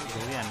नि त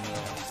धोरी हान्ने हो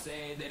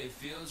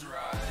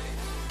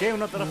केही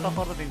हुन तर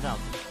टक्कर त दिन्छ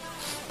हाम्रो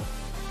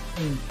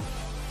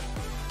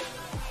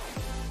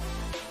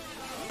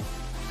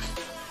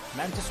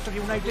म्यानचेस्टर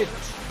युनाइटेड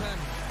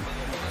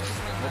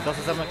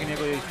 10,000 मा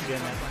किनेको यो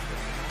स्टेडियम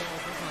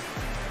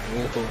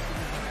ओहो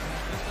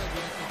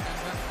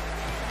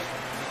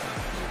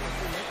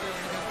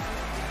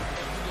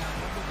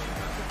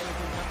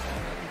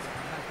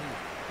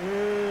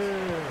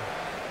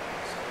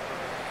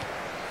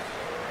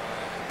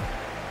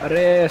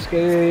अरे इसके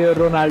यो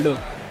रोनाल्डो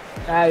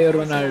यो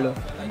रोनाल्डो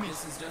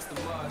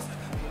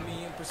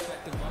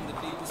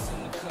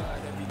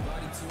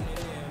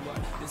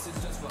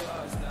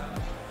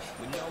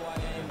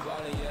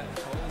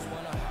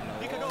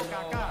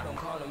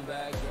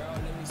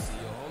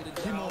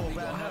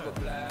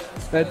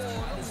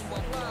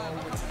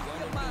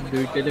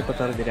दुईटैले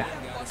कतार दिरा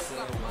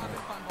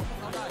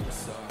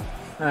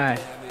आय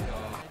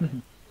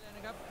น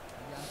ะครับพ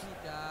ยายามที่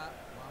จะ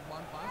วางบอ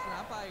ลขวางสนา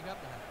มไปครับ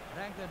แร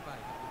งเกินไป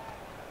ครับ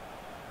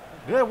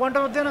ए वान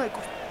टच दिएन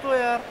कस्तो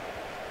यार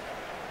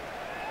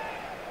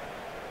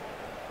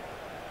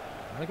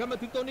อะไรครับมา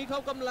ถึงตรงนี้เขา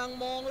กำลัง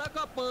มองแล้ว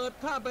ก็เปิด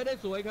ข้ามไปได้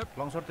สวยครับ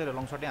long shot 때려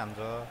long shot이 안 져.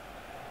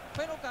 เ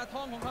ป็นโอกาสท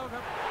องของเขาค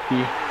รับ ปี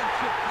เ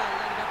ฉียบขาดเ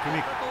ลยนะครับ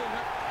ประตูค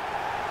รับ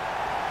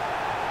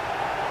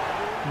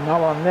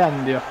나왔네 안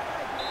돼요.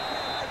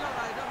 ไม่เท่าไห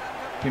ร่เท่านั้น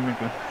ครับ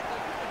기믹은. ได้เกิ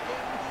ดขึ้นกับเก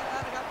มนี้แล้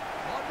วนะครับ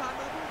บอลผ่าน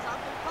มือผู้สาม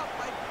ตัวเข้าไ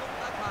ปตรง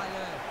ตาข่ายเล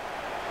ย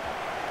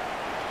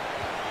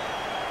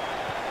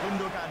คุณ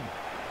ดูกัน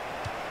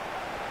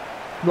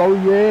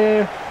러우예.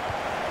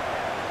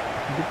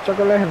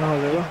 묵자갈래 해나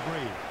하자고.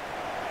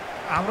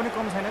 아무리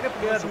껌 사이나게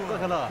플레이어 눕고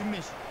살아. คิมมิ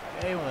ช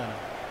에이 뭐야.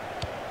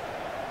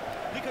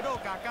 ลิคาโด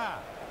กาก้า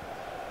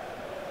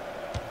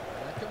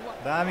และจังหวะ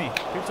다음이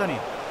필선이.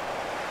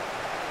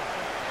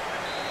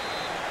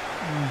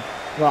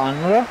 왜안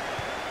올라?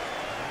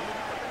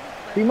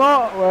 이모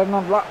왜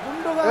나와?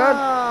 운동한.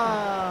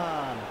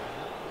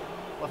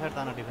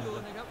 화살단을 ดู 디펜스.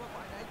 นะครับว่าฝ่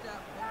ายไหนจะ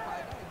เป็นฝ่าย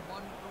ได้บอ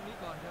ลตรงนี้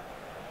ก่อนครับ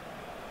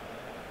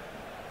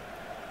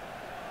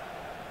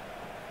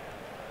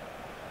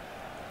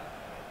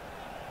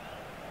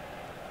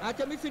อาจ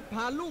จะมีสิทธิ์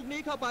ผ่านลูกนี้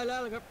เข้าไปแล้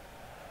วครับ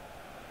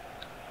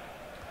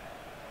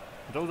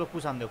저우저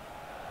부산대.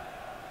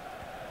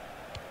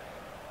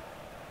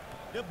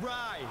 เดบร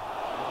าย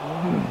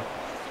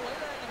สวย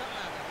เลยนะค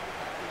รับ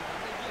ท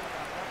ำได้เยี่ยมก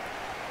ว่าครับ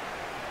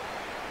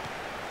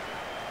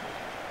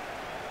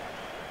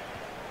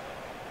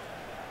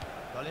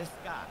ลอเรส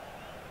กา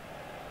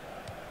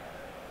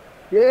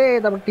예,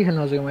 나밖에 안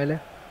나오죠, 말이야.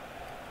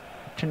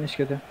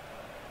 천니시거든.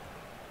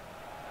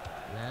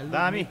 และลูก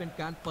다음이 นี้เป็น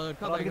การเปิดเ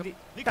ข้าไปครับ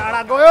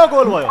따라고요 골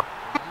보여.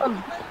 เป็น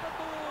ประ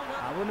ตูครั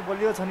บ 아버님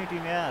벌려 천이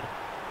팀이야.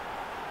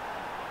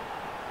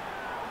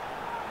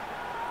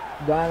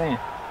 다음에 และ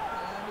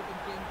นี่เป็น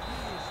เกมที่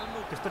สนุ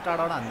ก 그스트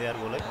따라는 안 돼, 야र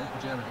골.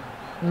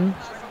 응?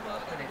 เสมอ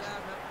กันอีกแล้ว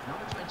ค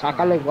รับ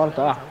아까래 걸었다.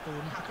 เสาตู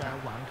นจะ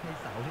หวังให้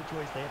เสาที่ช่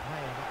วยเซฟให้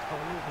ครับเข้า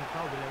ลูกมันเ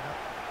ข้าไปเลยครับ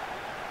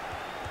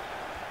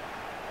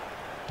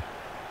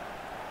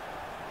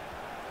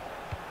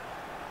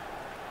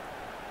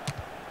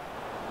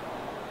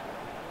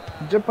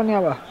이제 뻔히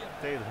와봐.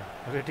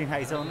 Rating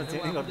high छ भने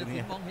चेन्ज เรียกว่า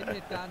गरिदिने มองเห็นเห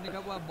ตุการณ์นะค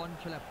รับว่าบอล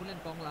ฉลับผู้เล่น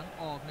กองหลัง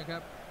ออกนะครั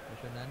บเพราะ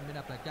ฉะนั้นไม่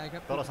น่าแปลกใจครั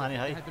บ ตลอดสายนี่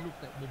ให้ ให้เป็นลูก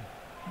เตะมุม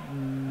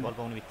बल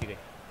पाउने बित्तिकै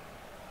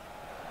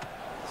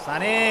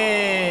साने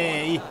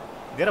इ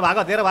धेरै भाग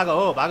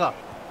हो भाग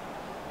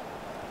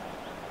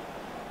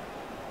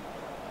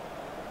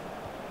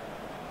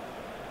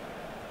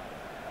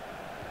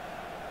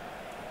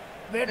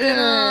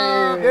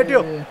भेट्यो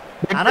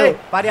हान है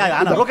पारि आयो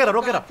हान रोकेर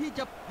ที่จ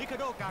ะ ลิคา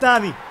โดกา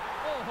दामी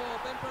โอ้โห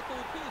เป็นประตู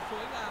ที่ส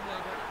วยงามเลย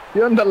ครับ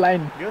Beyond the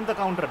line. यो नि त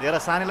काउन्टर धेरै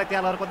सानेलाई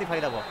त्यहाँ लगाएर कति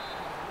फाइदा भयो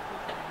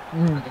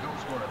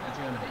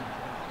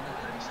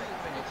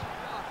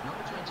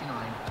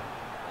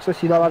So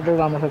सीधा बाटो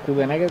राम्रो छ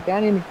कुदैन क्या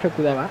त्यहाँनिर मिठो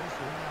कुदामा ส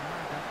วยงามม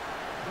ากครับ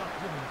ยอดเ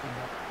ยี่ยมจริงๆ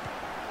ครับ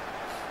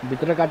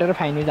भित्र काटेर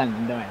फाइनै जान्छ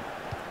तपाईँ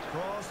คร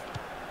อส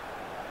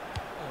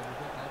โอ้ดู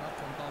พวกเขารับ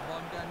ส่งต่อบอ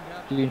ลกันครั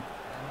บ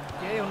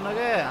केही हुन्न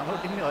के हाम्रो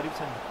टिम नै हरिब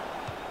छ नि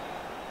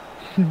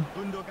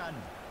กุนโดกัน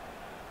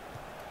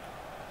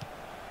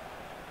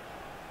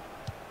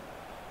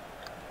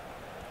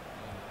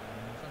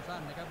สั้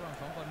นๆนะครับระหว่าง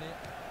สองคนนี้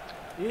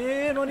ए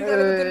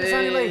ननिकालेको त्यसले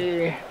सानेलाई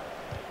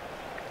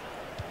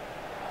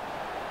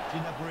จิ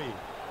นาบรี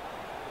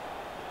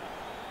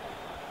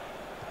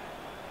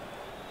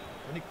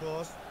วันนี้ครอ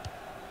ส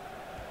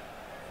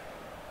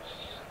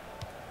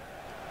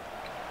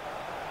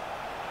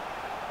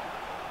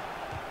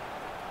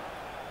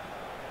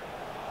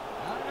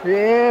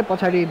ए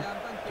पछाडि พยายาม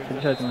ตั้งเกม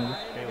ใช่ใช่ นะ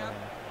ครับ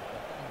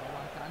ต้องระ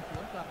วังการส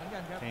วนกลับเหมือนกั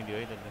นครับ त्यही दियो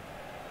है त्यसले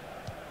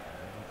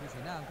ที่สี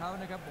หน้าของเขา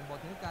นะครับผมบอก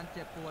ถึงการเ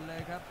จ็บปวดเลย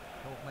ครับ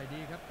โชคไม่ดี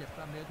ครับเจ็บก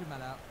ล้ามเนื้อขึ้นมา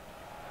แล้ว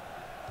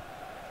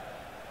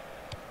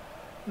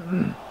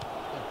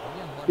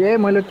ए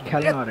मैले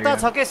खेल्न अरे यता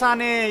छ के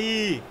साने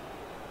यी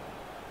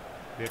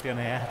भेट्यो न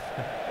यार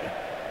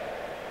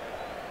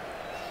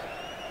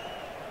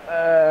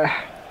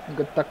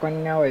गुत्ता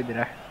कन्या भइदिएर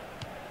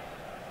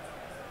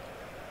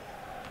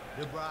เด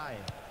บราย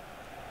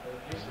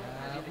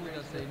แล้วผู้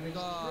ตัดสิน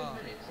ก็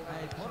ให้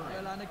ทดเว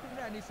ลาในครึ่งแ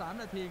รกนี่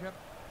3 นาทีครับ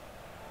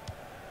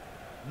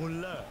มุล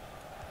เลอร์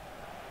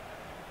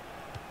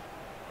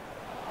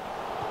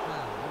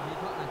ลูกนี้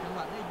เขาอ่านจังหว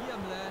ะได้เยี่ยม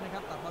เลยนะค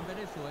รับตัดบอลไปไ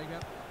ด้สวยค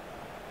รับ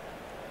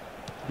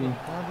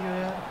कहाँ दियो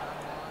यार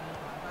บอล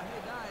ผ่านไปให้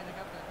ได้นะค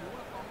รับแต่ถือ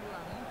ว่ากองห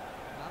ลัง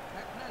รับแ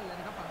พ็คแน่นเลย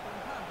นะครับฝั่งตรง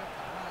ข้ามครับ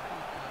สามารถที่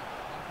จะ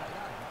วางใจไ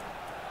ด้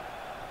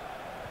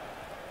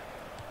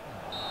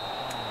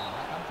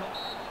คำชก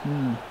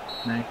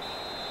नाइस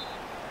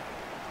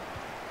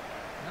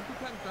ทุก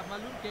ท่านกลับมา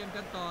ลุ้นเกม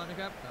กันต่อนะ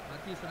ครับกลับมา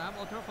ที่สนามโ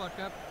อลด์แทราฟฟอร์ด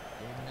ครับเ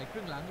กมในค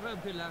รึ่งหลังเริ่ม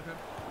ขึ้นแล้วครับ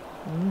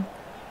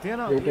थिएन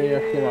एउटै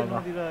यस्तो भएको।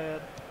 नदिएर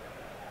यार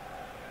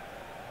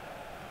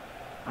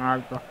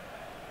आल्टो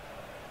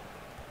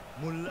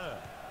มุลเลอร์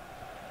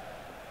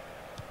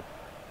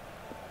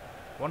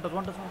वान टच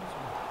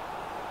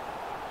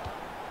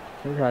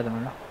सही छ आज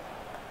मलाई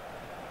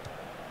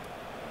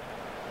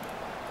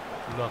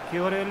ल के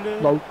गर्यो यसले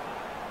लौ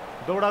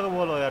दौडाको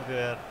बल हो यार त्यो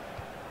यार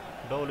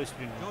double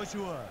sprint โจ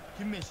ชัว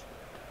คิมมิช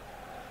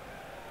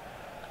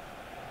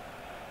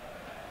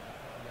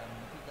พยายาม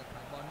ที่จะผ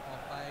ลักบอลออ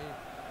กไป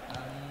ท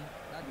าง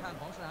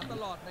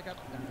นะครับ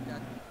อยา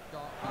กจะเจ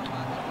าะเข้ามา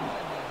ที่เ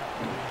ส้นเลยครับ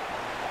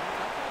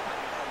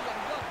อย่าง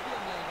ยอดเยี่ย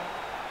มเลยครับ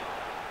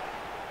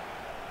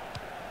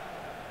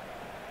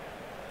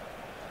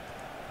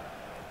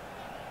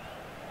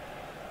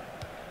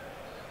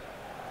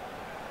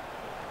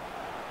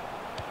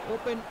โอ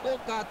เป็นโอ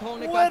กาสทอง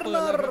ในการเปิดเล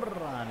ยครับ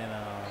Werner. Nee,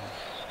 no.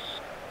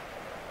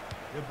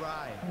 De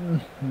Bruyne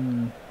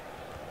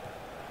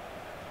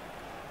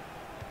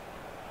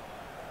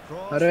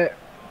อะเร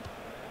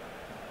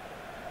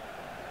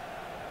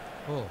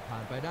โอ้ผ่า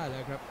นไปได้เล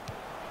ยครับ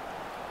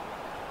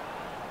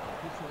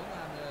ที่สวยง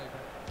ามเลยค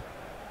รับ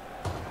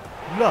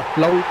Look.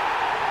 เรา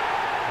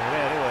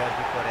Öyle o ya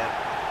keeper ya.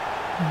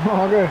 โ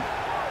อเค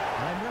อ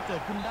ะไรมันก็เกิ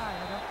ดขึ้นได้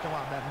นะครับจังหว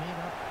ะแบบนี้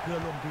ครับเพื่อน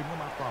ร่วมทีมก็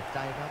มาปลอบใจ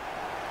ครับ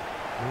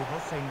ดูเขา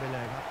เซ็งไปเล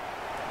ยครับ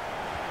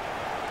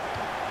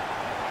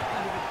อั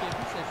นนี้เป็นเกม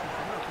พิเศษสุดส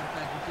ำหรับแฟ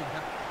นๆจริงๆค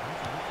รับทั้ง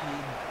สองที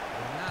ม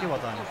หน้า के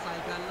बताने เข้าใส่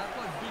กันแล้ว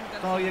ก็ยิงกัน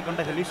तो ये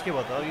घंटा खेली इसके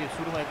बताओ ये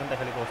शुरू में 1 घंटा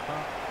खेली कोस्टा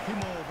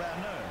Timo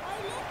Werner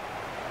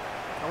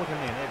अब वो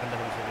खेलने नहीं 1 घंटा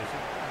खेली से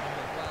ต้องบ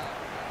อกว่า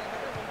ไม่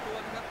ได้ลงตัว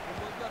นะครับผม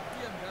ว่ายอดเ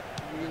ยี่ยมครับ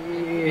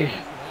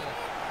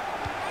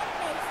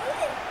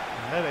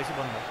मैं वैसे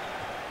बंद है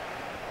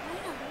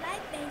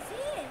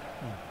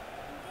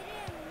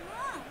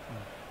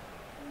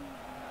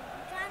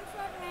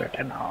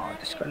भेटे ना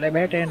त्यसको लागि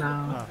भेटे ना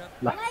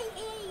ल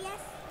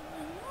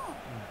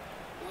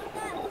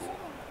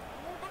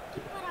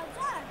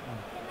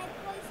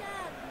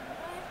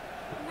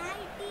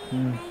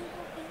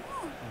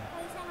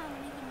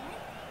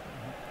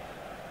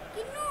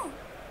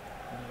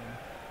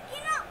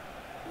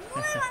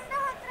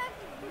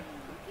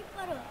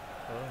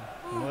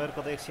नोयर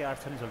को तो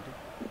 108 छ नि चल्छ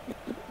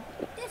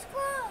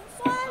त्यसको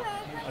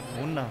 100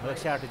 हुन्न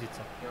 108 जित्छ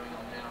त्यसको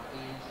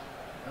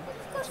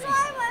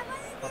 100 भयो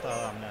भने पता हो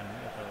हामीले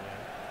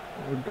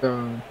उता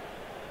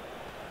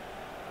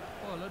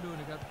โอ้แล้วดู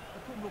นะครับ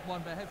ทุ่มลูกบอล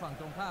ไปให้ฝั่ง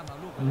ตรงข้ามเอา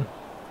ลูกไป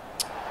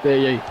त्यही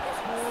यही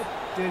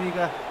तेरी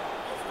का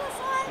त्यसको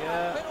 100 क्या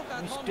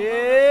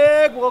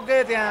मिस्टेक हो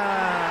गयो त्यहाँ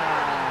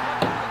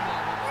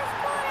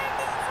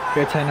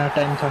के छैन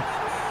टाइम छ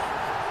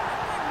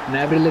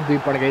न्याब्रीले 2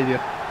 पड्काइदियो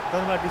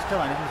तँलाई डिस्टर्ब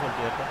हाने पनि चल्छ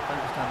हेर त तँ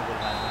डिस्टर्ब गर्नु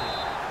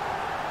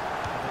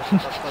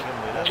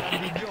भयो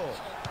Fabinho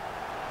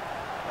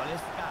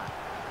Goretzka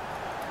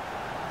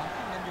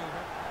ขึ้นกันอยู่ค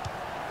รับ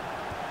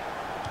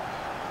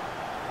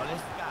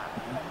Goretzka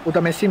उता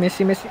मेसी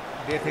मेसी मेसी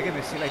देथे के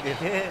मेसीलाई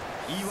देथे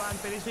Ivan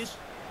Perisic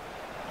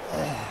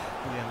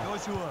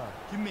Joshua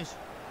Kimmich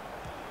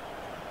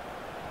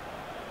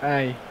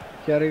आइ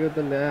क्यारेको त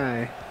ल्या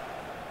आइ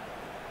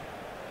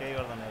केही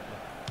गर्दैन यसले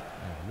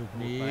ลูก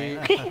นี้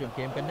ช่วงเก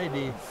มกันได้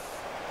ดี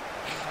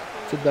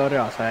सिद्धौरे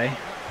हसाए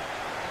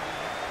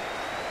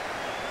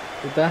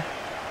उता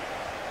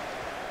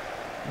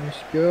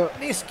निस्क्यो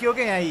निस्क्यो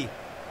के यहाँ यी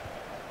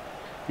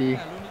ती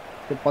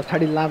त्यो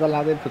पछाडि लाँदा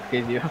लाँदै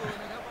फुत्काइदियो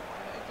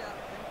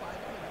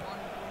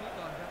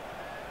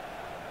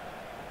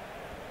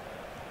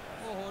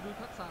โอ้โหดู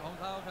ทักษะของ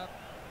เขาครับ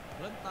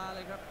เริ่มตาเล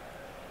ยครับ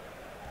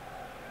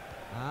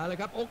เลย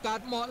ครับโอกาส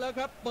เหมาะแล้ว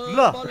ครับเปิด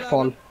บอลแล้ว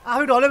फल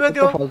आफै ढल्यो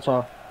यो त फल छ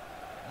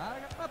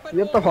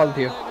यो त फल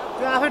थियो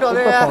त्यो आफै यो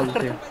ढल्यो त यार फल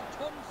थियो ไปช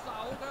นเสา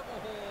ครับโอ้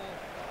โห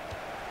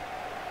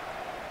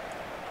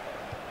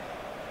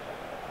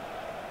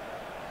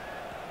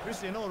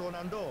Cristiano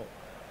Ronaldo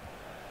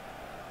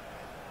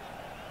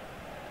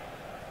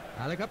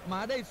เลยครับม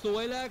าได้สว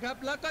ยแล้วครับ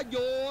แล้วก็โย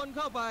นเ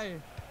ข้าไป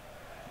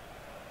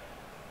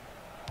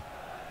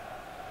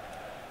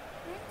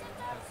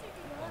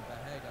บอลไป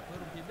ให้กับเพื่อน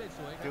ร่วมทีมได้ส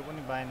วยค त्यो รับ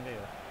पनि बायनकै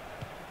हो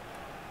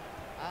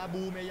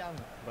Aubameyang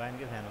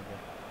बायनकै फ्यान हो त्यो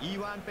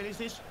Ivan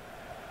Perisic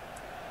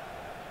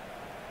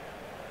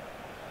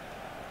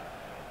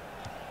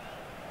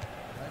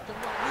จัง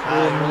หวะ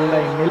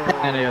मिलाइ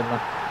मिलाएन यो त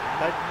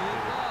นี้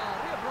ก็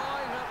เรียบร้อ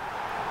ยครับ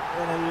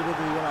एनएलको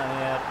 2 जना हाने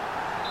यार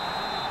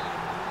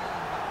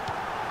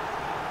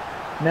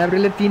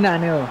न्याब्रीले 3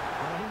 हान्यो ต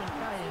รงนี้มัน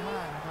ใกล้ม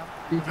ากนะครับ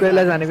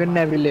इक्वेलाई जानेको नि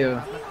न्याब्रीले हो แ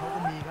ล้วเขาก็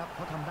มีครับเข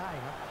าทำได้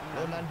ครับโร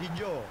นัลดิน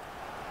โญ่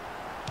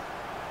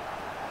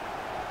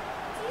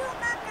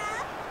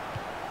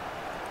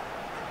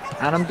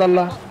आराम तल्ल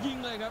ยิง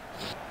เลยครับ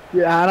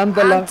यो आराम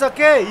तल्ल हान्छ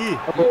के यी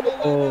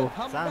ओ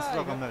चान्स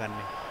रकममा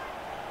गान्ने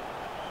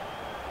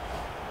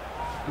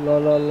ल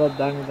ल ल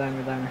दामी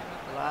दामी दामी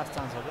लास्ट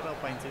चान्स हो र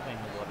पाइन्छ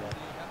पाइनु पर्ला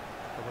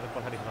तपाईँले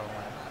पछाडि खेलाउनु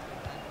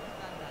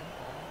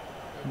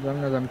जाम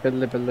न जाम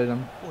पेल्दै पेल्दै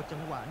जाम โอ้จั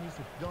งหวะนี่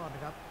สุดยอดนะ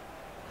ครับ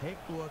เทค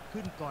ตัว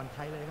ขึ้นก่อนใค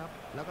รเลยครับ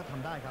แล้วก็ท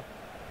ำได้ครับ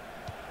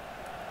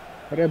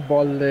अरे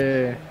बलले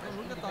ต้อง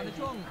ลุ้นกันต่อใน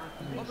ช่วง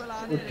ลดเวลา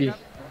นี่นะครั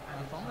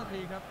บ2 นา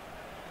ทีครับ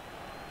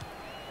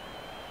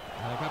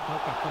ครับเขา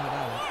กลับเข้ามาไ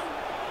ด้แล้ว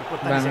मैले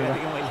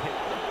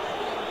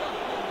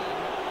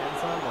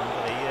टेन्सन भन्नु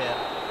त यार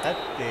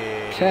हत्ते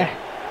छे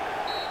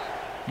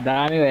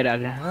दामी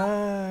भइरहेछ म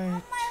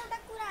एउटा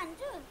कुरा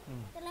भन्छु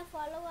त्यसलाई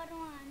फलो गर्नु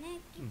भने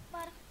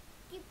किपर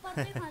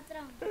चाहिँ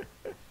खतरा हुन्छ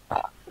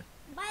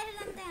बाहिर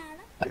जान्छ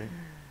यहाँबाट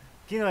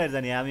किन बाहिर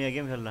जाने हामी यहाँ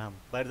गेम खेल्न हम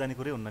बाहिर जाने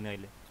कुरै हुन्न नि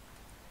अहिले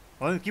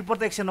होइन किपर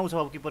त 109 छ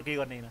अब किपर केही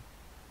गर्ने होइन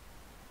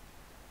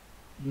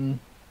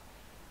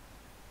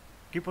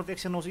किपर त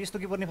 109 यस्तो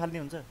किपर नि फाल्ने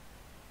हुन्छ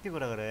के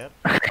कुरा गरे यार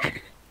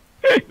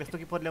यस्तो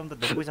किपर ल्याउनु त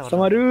धेरै पैसा खर्च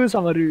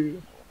समरु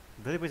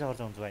धेरै पैसा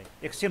खर्च हुन्छ भाइ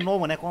 109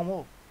 भने कम हो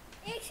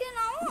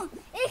 109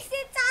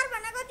 104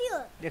 भने कति हो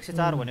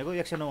 104 भनेको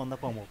 109 भन्दा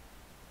कम हो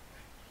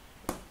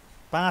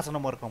 5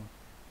 नम्बर कम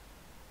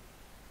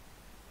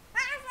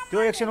त्यो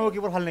 109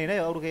 किपर फाल्ने हैन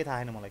अरु केही थाहा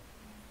छैन मलाई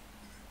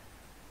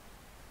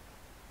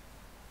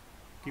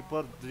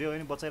किपर जे हो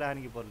नि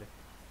बचाइराख्ने किपरले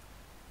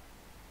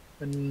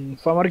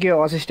समर के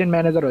असिस्टेन्ट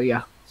म्यानेजर हो या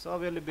सब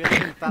यसले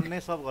बेच्ने तान्ने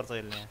सब गर्छ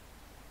यसले यहाँ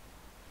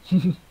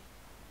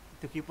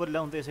त्यो किपर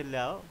ल्याउनु त यसैले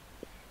ल्यायो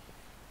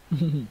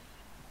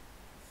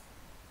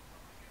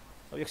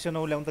अब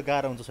 109 ल्याउनु त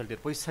गाह्रो हुन्छ सल्टेर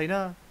पैसा छैन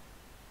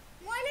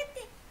मैले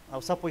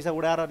अब सब पैसा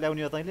उडाएर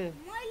ल्याउने हो तैले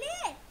मैले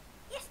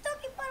यस्तो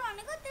किपर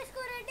भनेको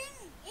त्यसको रेटिङ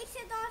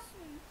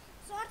 110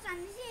 सर्च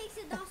हान्ने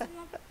चाहिँ 110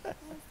 मा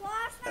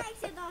फर्स्टमा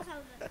 110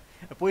 आउँछ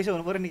पैसा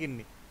हुनु पर्यो नि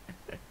किन्ने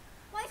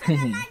पैसा त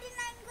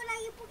 99 को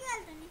लागि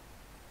पुगिहाल्छ नि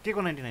के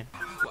को 99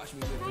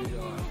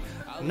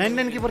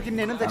 99 किपर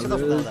किन्ने हैन नि त 110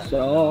 दादा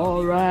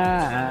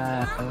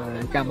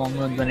क्या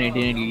महँगो हुन्छ नि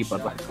 89 किपर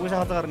त पैसा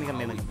खर्च गरेर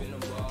निकाल्ने हैन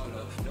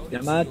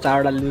त्यसमा 4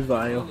 वटा लुज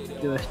भयो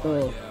त्यो यस्तो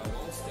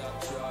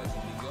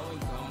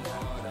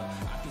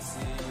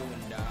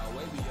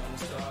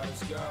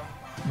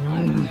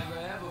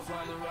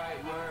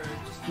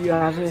यो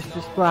आज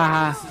यस्तो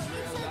आहा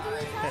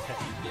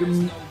त्यो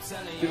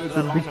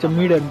बिच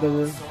मिड हुन्छ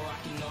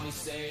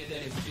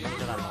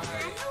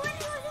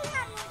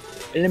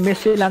यसले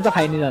मेसी लान्छ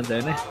फाइनी जान्छ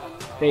हैन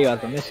त्यही हो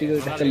त मेसीको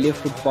त्यस्तो लेफ्ट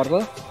फुट पर्छ हो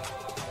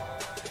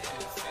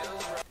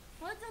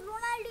त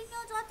रोनाल्डिनो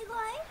जतिको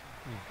है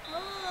हो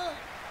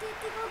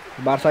त्यतिको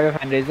बार्साको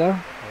फ्यान रहेछ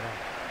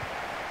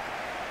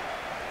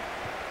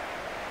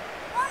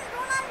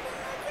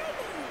रोनाल्डिनो चाहिँ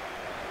किन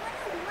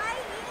अनि वाइ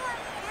ए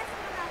अनि एस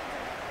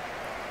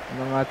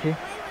बनाउँछ माथि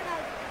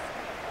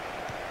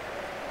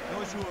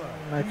जोशुआ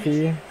माथि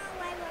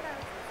वाइ बनाउँछ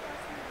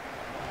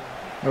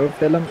हो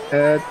फिल्म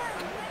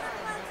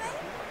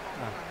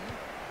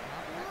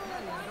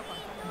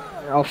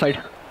ऑफसाइड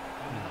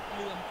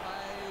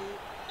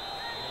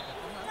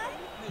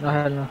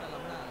नहाल्न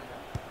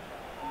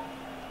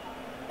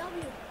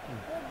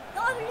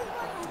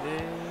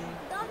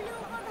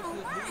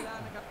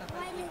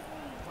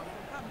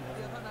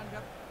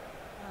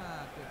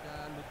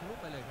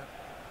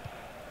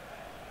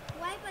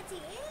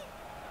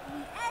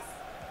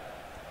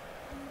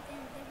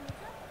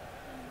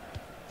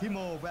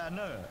Timo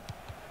Werner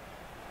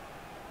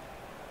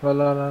ल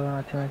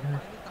माथि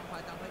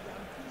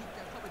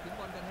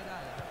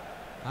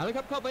เอาละค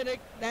รับเข้าไปใน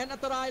แดนอัน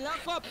ตรายแล้ว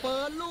ก็เปิ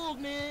ดลูก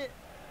นี้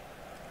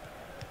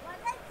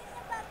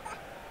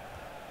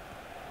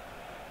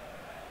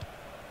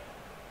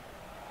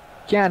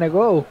क्या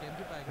हानेको เกม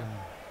ที่ไปครับ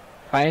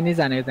फाइनी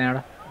जानेको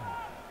त्यहाँबाट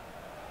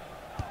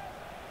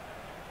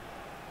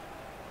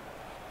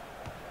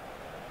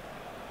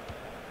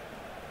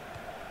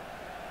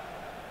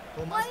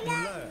Thomas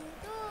Muller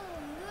त्यो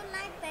यो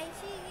लाइभ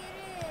भइसक्यो के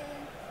अरे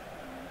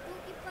टु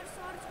किपर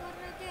सर्च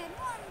गरेर चाहिँ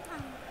हेर्नु अनि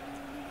थाहा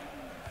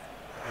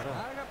เอ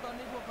าละครับตอน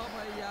นี้พวกเขาพ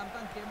ยายาม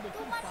ตั้งเกมบุก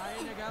ขึ้นไป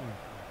นะครับ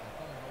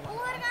ต้อง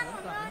ระวัง ओभर การ गन สว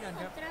นกลับเหมือนกัน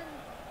ครับ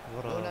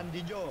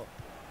Ronaldinho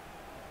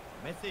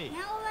Messi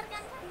यहाँ ओभर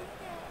गन खानु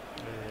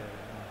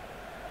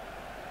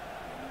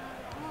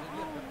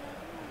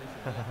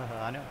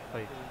हान्यो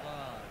खै ดูก็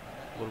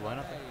गोल भएन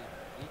त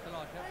ดีตล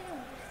อดครับ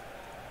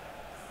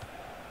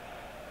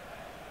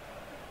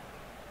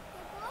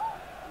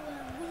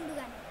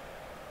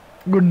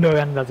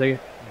गुन्डोगान जान्छ कि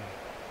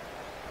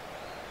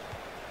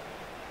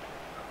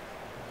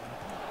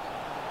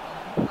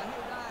มาให้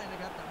ได้นะ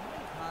ครับแต่ไม่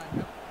ผ่านค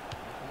รับ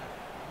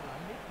หลัง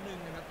นิดนึง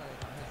นะครับก็เลย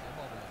ทำให้เสียบ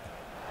อลไปเลย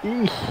อี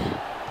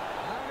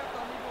เอาละครับต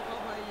อนนี้พวกเขา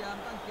พยายาม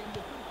ตั้งเกม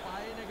บุกขึ้นไป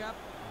นะครับ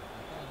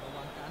ต้องระ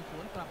วังการส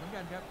วนกลับเหมือน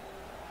กันครับ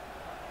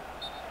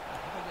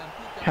พยายาม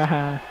ที่จะ ฮ่า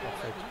ฮ่า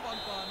ไปถึงบอล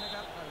ก่อนนะค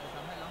รับก็เลยท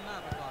ำให้ล้ำหน้า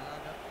ไปก่อนแล้ว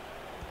ครับ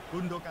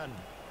Gundogan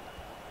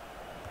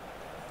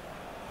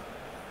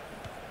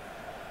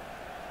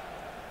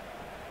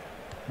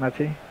มา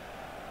สิ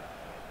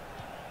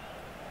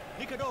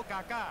Ricardo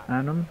Kaká อา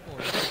นุ่ม โอ้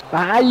ต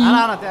าย อ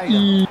าน่ะแต่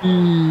อี โอ้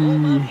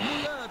มาคู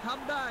เลอร์ท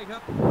ำได้ครั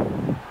บคุ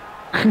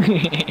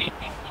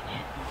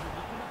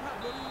ณภาพ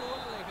ล้น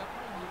ๆเลยครับไ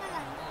ม่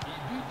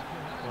มี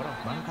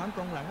บางครั้งก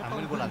องหลังก็ต้อง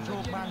พึ่งโช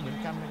คบ้างเหมือน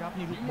กันนะครับ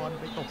นี่ลูกบอล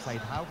ไปตกใส่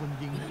เท้าคน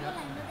ยิงนะครับ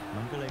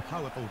มันก็เลยเข้า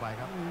ประตูไป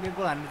ครับ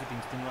गेमको हान्ने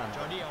चाहिँ तिम्रो हान्छ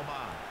Jordi Alba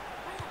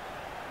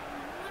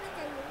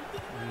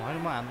होइन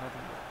म हान्नु त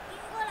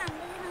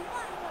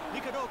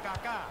Ricardo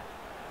Kaká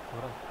हो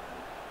र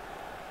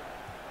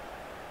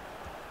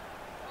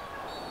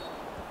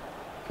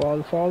फल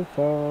फल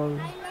फल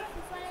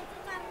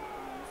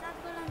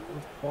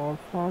फल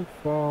फल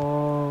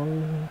फल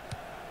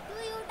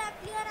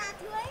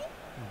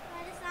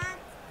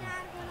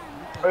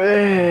ए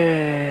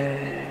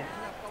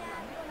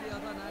เดียว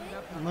เท่านั้นค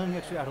รับ म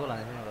 108 गोल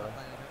हानेको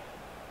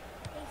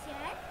थिएँ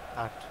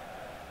 8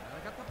 นะ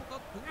ครับถ้าพวกเขา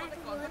ถึงมาได้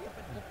ก่อนก็จะเ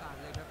ป็นโอกาส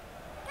เลยครับ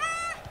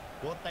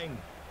Boateng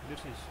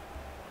बिर्सिस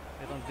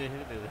यता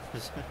देखेको थियो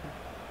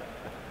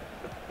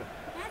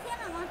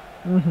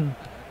อือหือ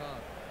แล้วก็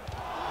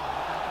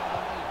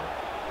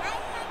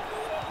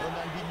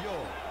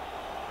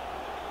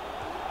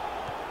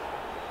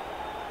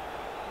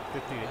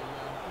त्यति พยา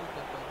ยามที่จ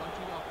ะเปิดบอล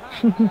ชี้ออกข้างน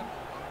ะครับ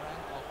บอลแรง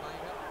ออกไป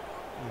ครับ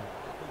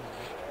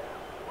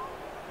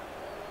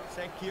เซ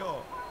คิโอ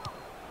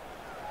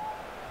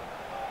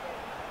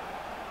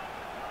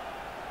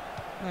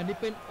นี่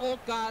เป็นโอ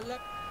กาสและ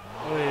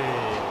เฮ้ย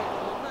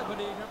ลงได้พอ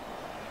ดีครับ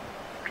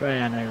Try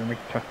and I will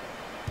make sure.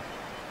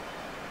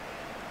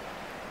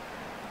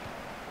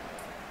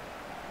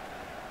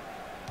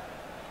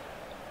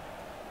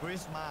 กริ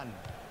สมาน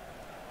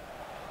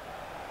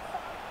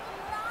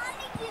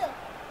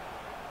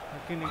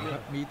किन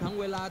มีทั้ง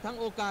เวลาทั้ง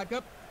โอกาสค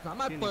รับสา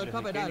มารถเปิดเข้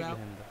าไปได้แล้ว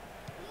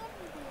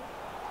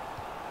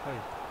เฮ้ย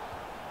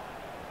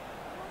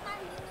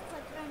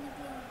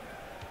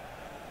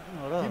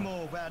ทิโม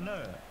แวนเนอ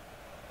ร์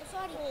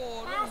โอ้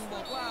ต้องบ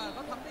อกว่าเข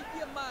าทำได้เ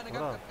ยี่ยมมากนะค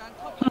รับกับการเ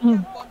ข้าไปแย่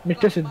งบอล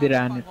Mr.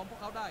 Sidirani ของพวก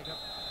เขาได้ครับ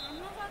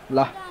ल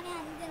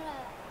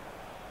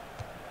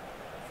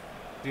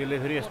त्यसले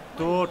फेरि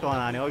यस्तो टर्न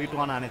हाने अघि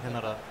टर्न हाने थिएन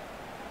र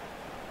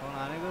टर्न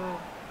हानेको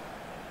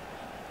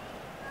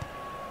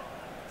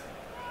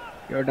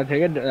एउटा थियो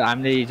क्या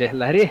हामीले हिजो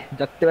खेल्दाखेरि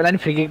जति बेला नि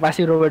free kick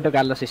Pasi Roberto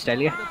Carlos style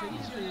क्या เ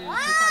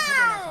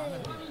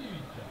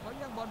ขาแ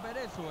ย่งบอลไปไ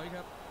ด้สวยค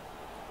รับ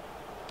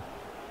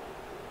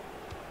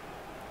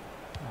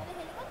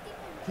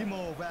ทิโม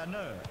แวนเน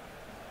อร์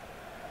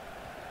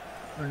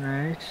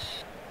नाइस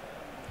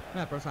แ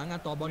ม่ประสานงาน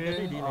ต่อบอลกัน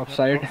ได้ดีเลยครับ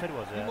अफसाइड अफसाइड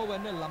भएछ ทิโมเว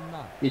นเนอร์ล้ำหน้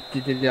า यति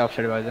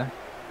अफसाइड भएछ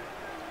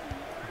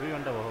 2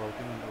 घन्टा भयो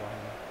 3 घन्टा भयो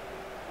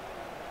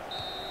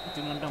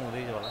 3 घन्टा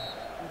हुँदैछ होला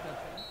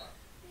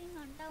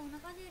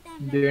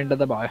 2 घन्टा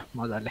त भयो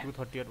मजाले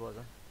 2:38 भएछ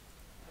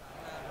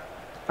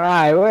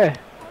आयो ओए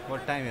म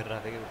टाइम हेरेर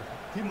राखेको थिएँ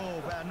ทิโม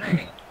แวนเนอร์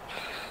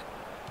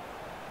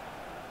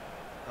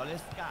กอเล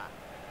สกา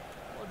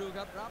โอ้ดูค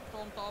รับรับ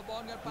ส่งต่อบอ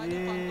ลกันไปที่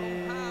ฝั่งตรง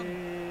ข้าม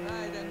ได้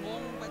แต่ง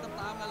งไปต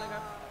ามๆกันเลยค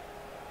รับ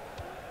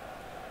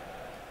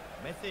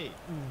เมสซี่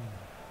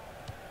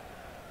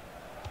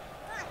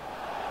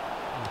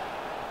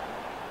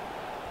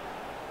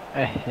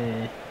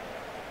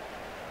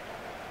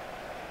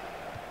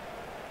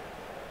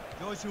โ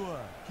จชัว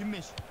คิม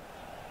มิช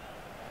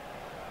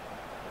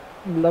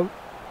ल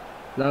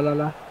ल ल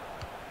ल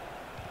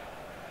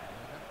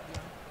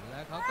และ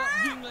เขาก็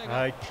ยิงเลยครับ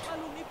Right ว่า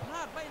ลูกนี้พล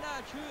าดไม่น่า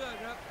เชื่อ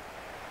ครับ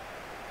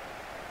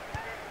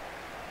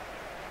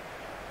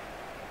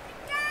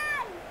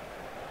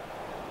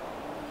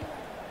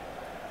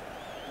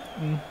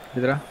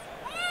भित्र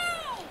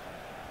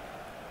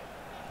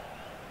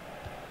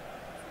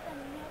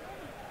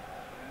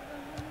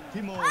ทิ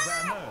โมแว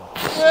นเนอร์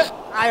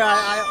आयो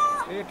आयो आयो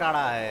ए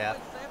टाढा आयो यार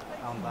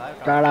आउँदा आयो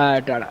टाढा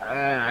टाढा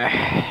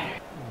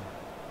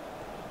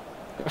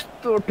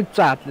कस्तो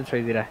टुच्चा हातले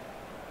छोइदिएर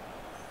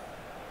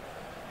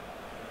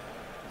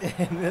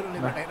मेरोले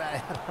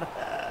भेटाइरहेको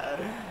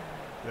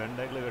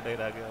झन्डाकले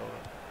भेटाइराख्यो अब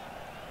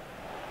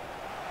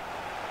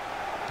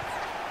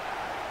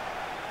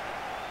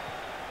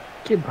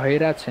के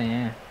भइरहेछ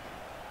यहाँ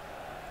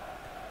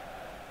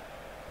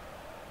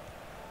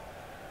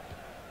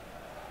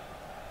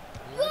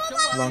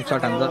लङ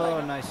सट हान्छ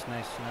नाइस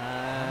नाइस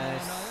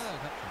नाइस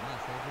ครับสามารถ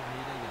เซฟลูก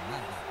นี้ได้อย่างน่า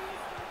เกลี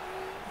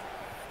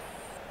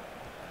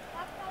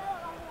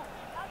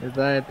ยด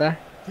यता यता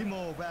ทิโม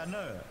แวนเน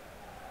อร์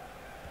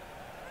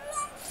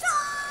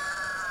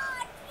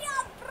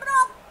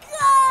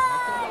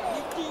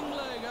จริงเ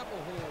ลยครับโอ้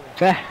โห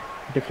क्या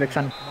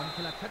डिफ्लेक्सन บอลข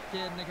ลัดชัดเจ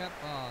นนะครับ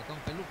ก็ต้อง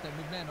เป็นลูกเตะ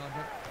มุมแน่นอนค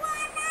รับ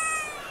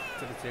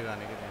चलो चेक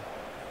आने के लिए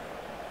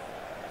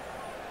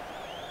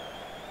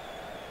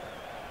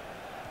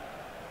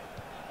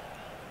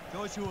โจ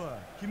ชัว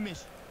คิมมิช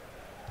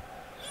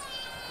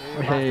ए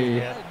ओहे। बात हुई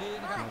यार ดี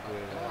นะครับ มาคุ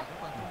ยแล้ว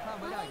ฝั่งตรงข้าม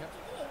ไม่ได้ครับ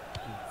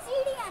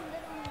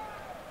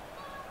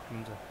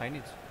हुन्छ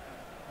फाइनिज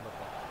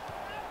बताओ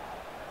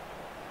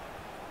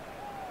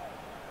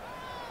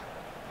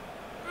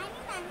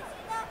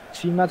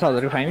सीमा छ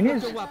हजुरको 5 मिनट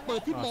จังหวะเปิ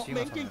ดที่เหมาะเห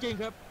ม็งจริง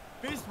ๆครับ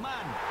กริสมา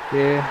น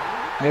ए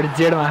मेरो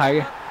जेडमा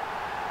खायो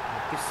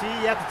त्यो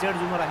CX Z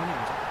जुमा राख्ने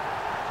हुन्छ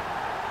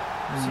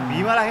B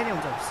मा राख्ने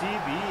हुन्छ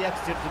CBX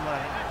Z जुमा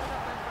राख्ने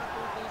เป็นประ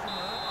ตูตีเสม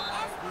อไป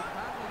อีกค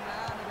รั้งหนึ่งแล้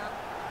วนะครับ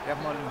ग्याप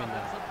मल्नु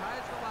मिल्दैन สุดท้าย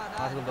ก็ว่าได้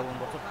आजकल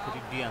दबाउनुपर्छ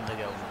फेरि D हान्दै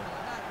गयो भने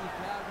ได้อีก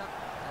แล้วครับ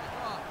แต่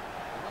ก็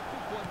ถือว่าคู่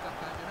ควรกับ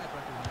การจะได้ปร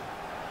ะตูนี้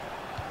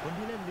คน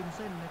ที่เล่นริมเ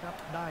ส้นนะครับ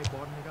ได้บ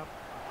อลนะครับ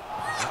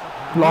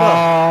ल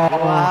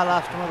वाह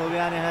लास्टमा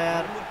धोबियाने है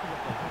यार เลือกที่จะ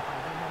เปิดเข้าไป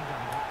ได้แม่นย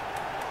ำครับ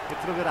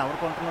यत्रो बेर हाम्रो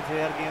कन्ट्रोलमा थियो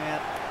यार गेम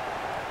यार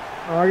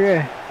अगे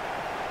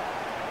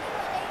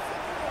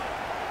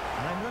อ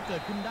ะไรมันก็เกิ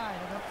ดขึ้นได้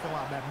นะครับจังหว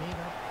ะแบบนี้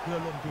ครับเพื่อ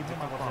ร่วมทีมไม่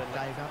มาปลอบใจ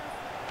ครับ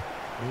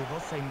ดูเขา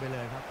เซ็งไปเล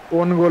ยครับ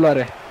ओन गोल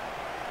अरे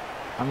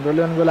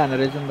हाम्रोले ओन गोल हानेर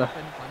रहेछ नि त เ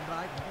ป็นฝันร้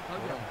ายของพวกเขา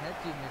อย่างแท้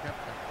จริงนะครับ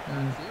กับกา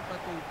รเสียประ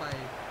ตูไป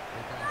ใน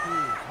การที่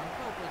ทำเ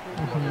ข้าประตูเ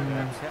ดีย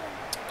ว अच्छा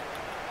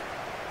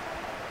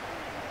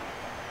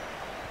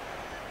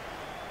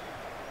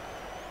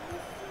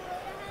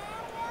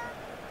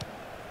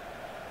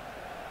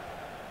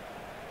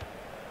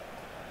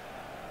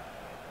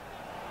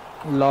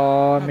ल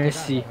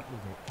मेसी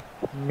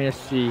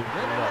मेसी เ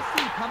ดี๋ยวเมส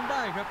ซี่ทำไ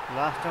ด้ครับ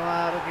लास्टमा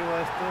आएर के भयो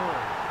यस्तो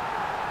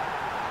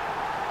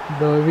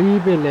धोबी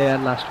पेले यार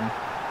लास्टमा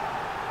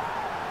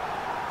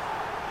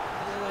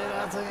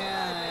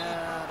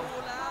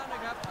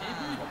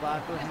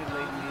बाटो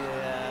मिल्दैन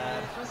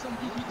यार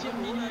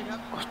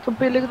कस्तो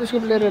पेलेको त्यसको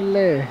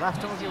प्लेयरहरूले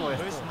लास्टमा के भयो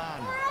यस्तो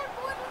Griezmann.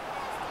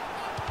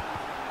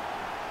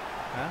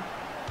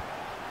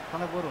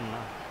 तँलाई बोर हुन्न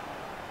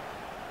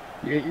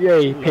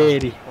यही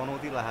फेरि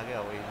पनौती लाग्यो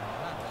अब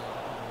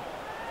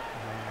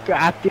त्यो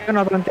आत्तिएको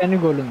नत्र त्यहाँ नि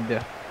गोल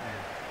हुन्थ्यो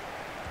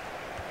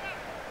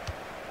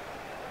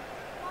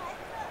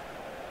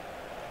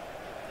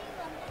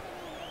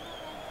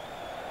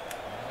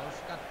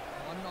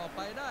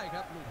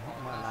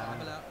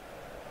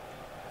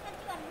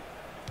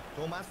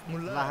Thomas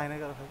Muller. ลายนะ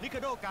ก็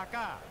Ricardo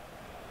Kaká.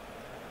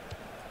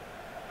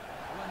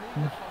 วันนี้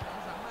กองหลัง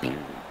สามารถ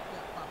จะ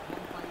ปรับบอ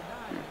ลไปไ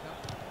ด้นะครับ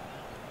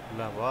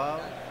ลาว่า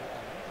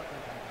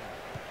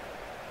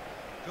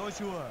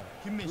Joshua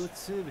Kimmich.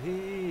 कुछ भी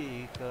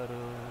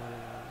करो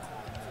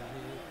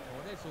โอ้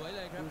ได้สวยเล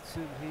ยครับ कुछ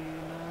भी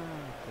ना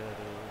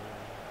करो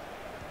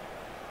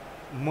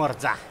मर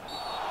जा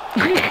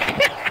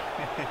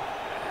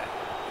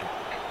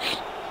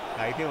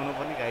घाइते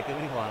हुनुपर्ने घाइते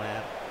पनि भएन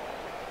यार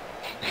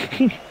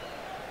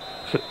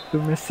त्यो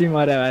मेस्सी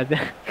मर्या भए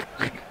त्यहाँ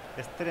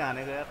यस्तरी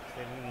हानेको यार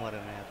त्यही पनि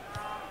मरेन यार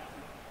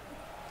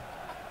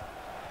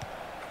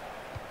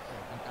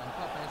เป็นการเ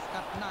ข้าไปส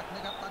กัดหนักน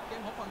ะครับตัดเก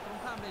มของฝั่งตรง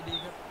ข้ามได้ดี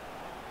ครับ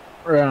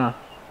ผู้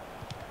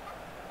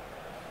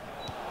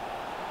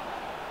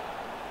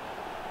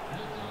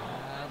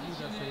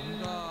ตัดสิน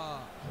ก็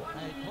ใ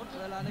ห้ทด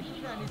เวลาในครึ่ง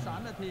แรกนี่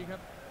3 นาทีครั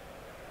บ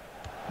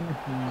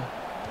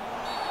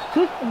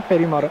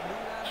फेरि मर ดี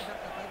แล้วนะครับ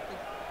แต่ไปติด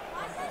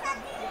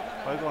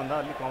खैको भन्दा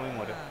अलिक कमै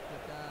मऱ्यो เกือ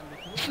บจะหลุ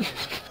ดทุกเลยครั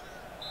บ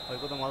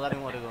खैको त मजाले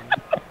मरेको हो नि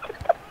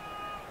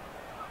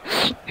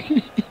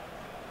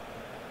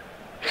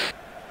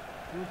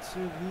कुछ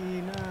भी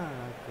ना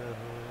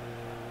कहो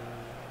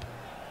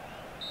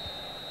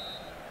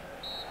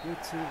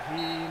कुछ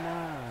भी ना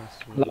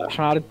सुनो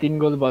लास्टमा अरू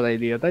 3 गोल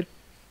बजाइदियो त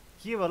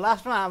के भयो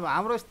लास्टमा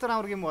हाम्रो यस्तो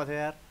राम्रो गेम भएको थियो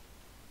यार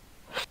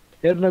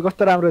हेर्न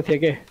कस्तो राम्रो थियो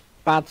के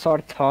 5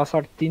 शट 6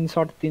 शट 3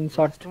 शट 3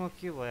 शट लास्टमा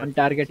के भयो अनि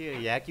टार्गेट के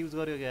ह्याक युज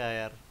गर्यो क्या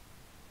यार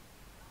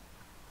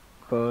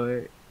खोइ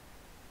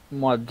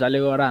मजाले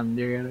गरेर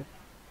हान्दियो के अरे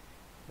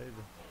त्यही त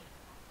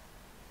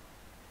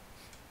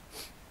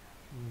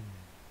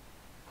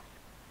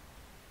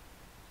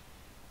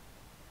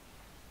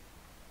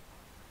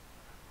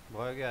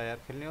भयो क्या यार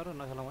खेल्ने हो र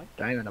नखेलौँ है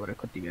टाइम भन्दा बरु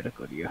कति बेर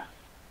गरियो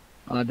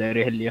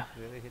धेरै खेलियो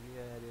धेरै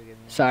खेलियो यार यो गेम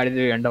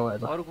 2.5 घण्टा भयो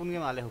त अरू कुन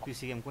गेम हाले हो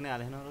पिसी गेम कुनै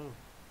हाले छैन र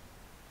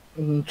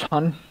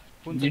छन्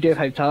कुन GTA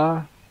 5 छ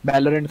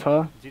भ्यालोरेन्ट छ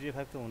GTA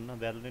 5 त हुन्न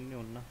भ्यालोरेन्ट नि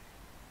हुन्न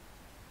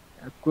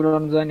कुरो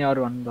गर्नु जाने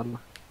अरू भन्नु तल्ल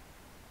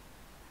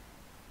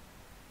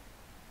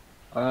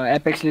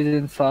एपेक्स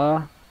लिजेन्ड्स छ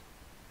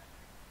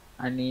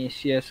अनि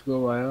CS:GO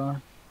भयो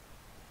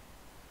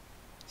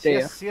त्यही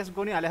हो CS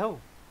गो नि हाले हौ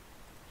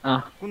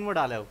कुनबाट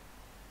हाले हौ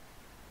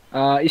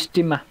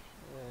स्टिममा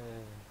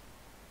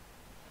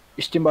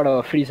स्टिमबाट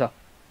फ्री छ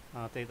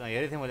त्यही त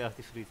हेरेको थिएँ मैले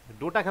अस्ति फ्री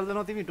डोटा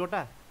खेल्दैनौ तिमी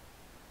डोटा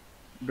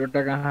डोटा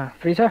कहाँ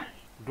फ्री छ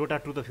डोटा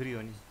 2 त फ्री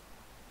हो नि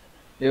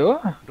यो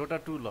डोटा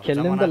 2 ल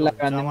खेल्ने पनि त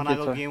लगानी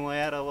जमानाको के छ गेम हो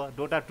यार अब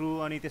डोटा 2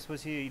 अनि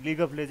त्यसपछि league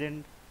of legend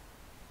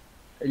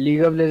league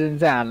of legend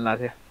चाहिँ हाल्ला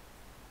थियो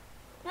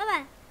बाबा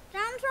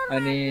ट्रान्सफर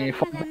अनि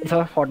फर्टनाइट छ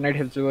फर्टनाइट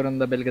खेल्छु गरौँ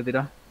त बेलुकातिर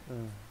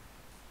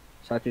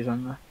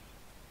साथीसँग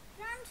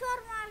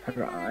ट्रान्सफर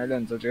अहिले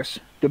हुन्छ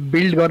त्यो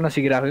बिल्ड गर्न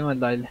सिकिरहेको छु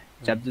मैले अहिले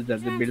झ्याप्झु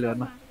बिल्ड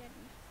गर्न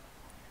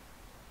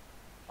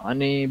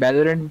अनि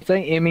भ्यालोरेन्ट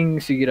चाहिँ एमिङ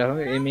सिकिरहेको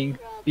एमिङ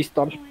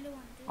पिस्तल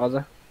अझ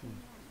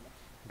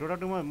डोटा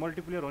 2 मा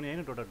मल्टिप्लेयर हो नि हैन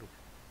डोटा 2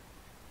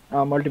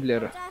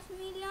 मल्टिप्लेयर 50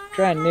 मिलियन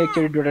ट्राई हान्ने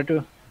एकचोटि डोटा 2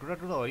 डोटा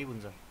 2 त हरि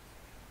हुन्छ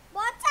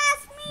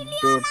 50 मिलियन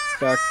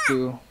डोटा 2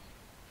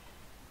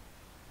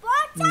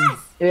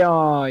 50 ए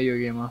यो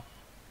गेम हो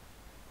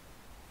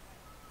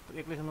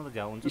एक्लै खेल्न त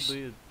झ्याउ हुन्छ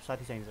दुई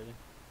साथी चाहिन्छ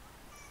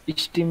के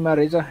स्टिममा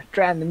रहेछ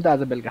ट्राई हान्ने नि त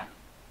आज बेलुका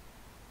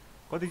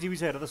कति जिबी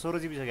छ हेर त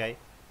 16 जिबी छ गाई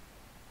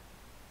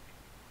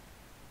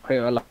खै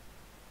होला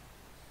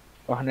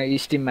होइन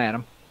स्टिममा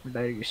हेरौँ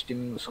डाइरेक्ट स्टिम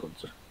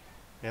खोल्छु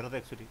हेर त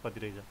एकचोटि कति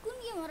रहेछ कुन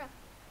गेम हो र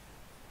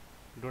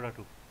डोटा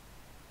 2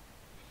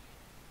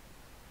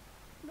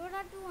 डोटा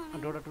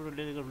 2 डोटा 2 र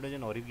league of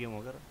legend Hari game हो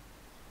के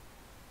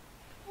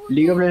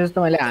लिग अफ लेजेन्ड्स त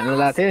मैले हाल्नु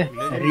लाएको थिएँ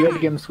रियल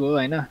गेम्सको हो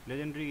होइन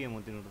लेजेन्डरी गेम हो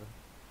तिनीहरु त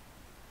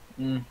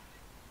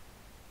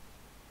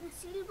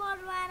सिल्भर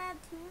वाला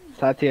थियो नि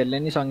साथीहरूले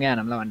नि सँगै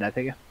हानौँला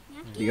भनिरहेको थियो क्या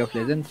लिग अफ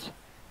लेजेन्ड्स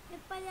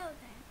नेपाली आउँछ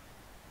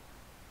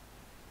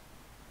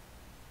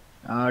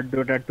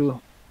डोटा 2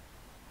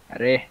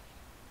 अरे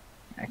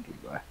के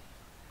भयो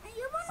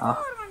यो पनि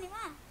गर्ने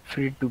मा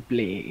फ्री टु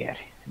प्ले यार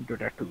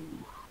डोटा 2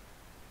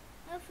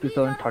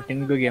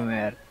 2013 को गेम हो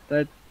यार त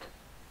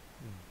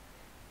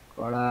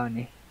कडा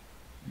नि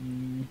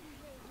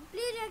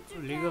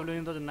लिग अफ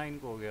लेजेन्ड त 9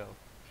 को हो गया हो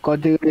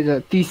कति रहेछ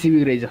 30 GB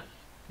रहेछ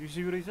 30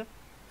 जिबी रहेछ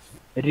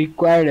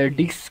required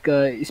disk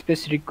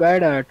space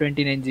required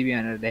 29 GB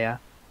भनेर देया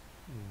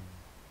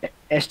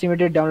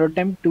estimated download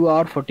time 2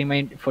 hour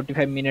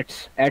 45 minutes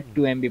at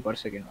 2 MB per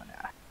second भने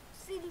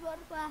सिल्भर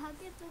को आहा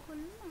के तो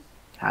खोल्नु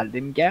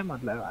हाल्दिम क्या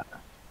मतलब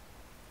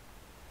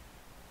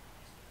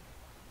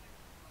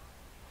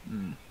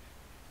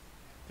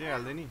त्यही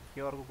हाल्दै नि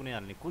के अर्को कुनै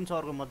हाल्ने कुन छ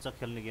अर्को मजा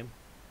खेल्ने गेम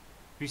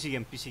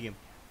पिसी गेम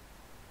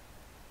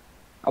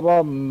अब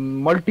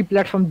मल्टी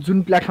प्लेटफर्म जुन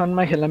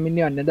प्लेटफर्ममा खेल्न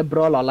मिल्ने भन्ने त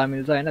ब्रल हल्ला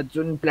मिल्छ हैन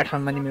जुन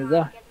प्लेटफर्ममा नि मिल्छ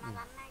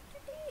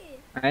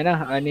हैन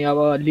अनि अब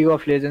लिग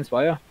अफ लेजेन्ड्स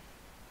भयो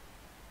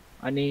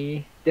अनि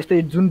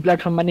त्यस्तै जुन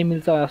प्लेटफर्ममा नि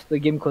मिल्छ जस्तो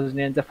गेम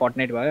खोज्ने चाहिँ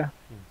फोर्टनाइट भयो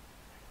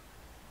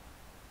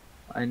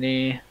अनि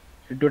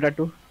डोटा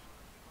 2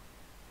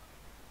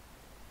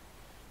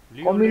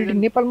 कम्युनिटी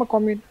नेपालमा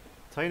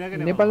छैन के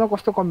नेपालमा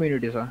कस्तो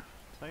कम्युनिटी छ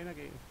छैन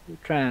के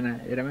ट्राई न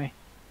हेरमै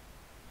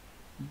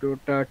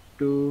Dota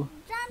 2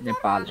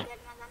 Nepal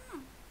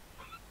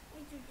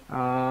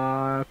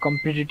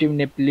competitive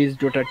Nepalese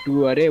Dota 2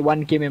 अरे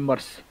 1k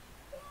members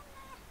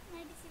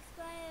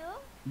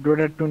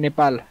Dota 2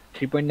 Nepal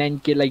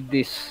 3.9k like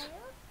this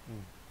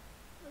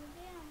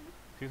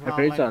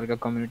रहेछ हल्का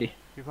कम्युनिटी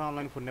फिफा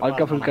अनलाइन फोन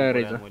हल्का फुल्का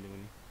रहेछ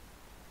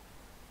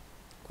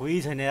कोही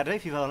छैन यार रे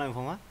फिफा अनलाइन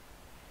फोनमा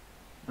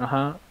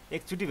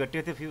एकचोटि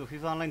भेटेको थियो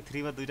फिफा अनलाइन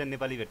 3 मा दुईटा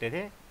नेपाली भेटेको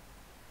थिए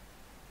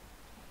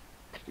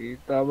 3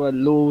 त अब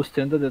लो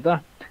थियो नि त त्यो त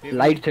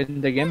लाइट थियो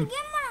नि त गेम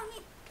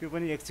त्यो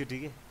पनि एकचोटि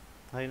के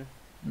हैन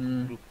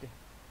ग्रुपले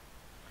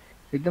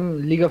एकदम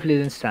league of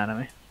legends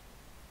छानामै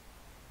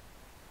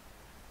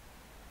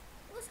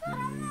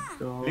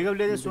league of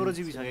legends 16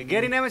 GB छ के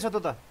ग्यारिनामै छ त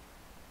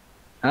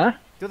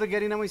त्यो त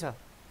ग्यारिनामै छ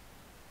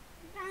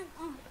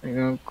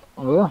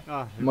हो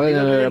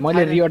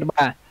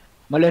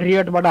मैले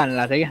रियटबाट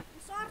हाल्ला थिएँ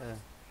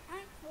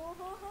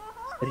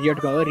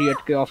क्या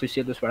रियटकै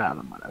अफिसियल उसबाट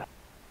हाल्नु मलाई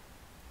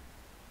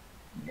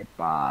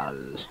नेपाल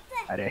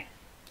अरे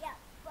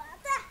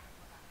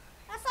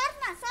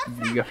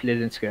लिग अफ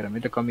लेजेन्ड्स गएर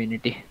मेरो त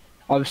community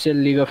official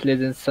league of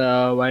legends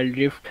wild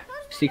rift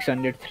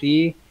 603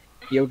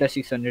 एउटा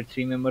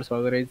 603 मेम्बर्स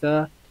भएको रहेछ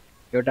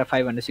एउटा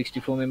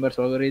 564 मेम्बर्स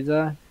भएको रहेछ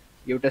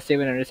एउटा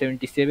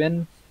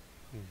 777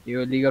 यो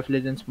लिग अफ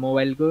लेजेन्ड्स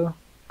मोबाइलको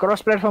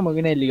क्रस प्लेटफर्म हो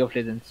कि नै लिग अफ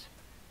लेजेन्ड्स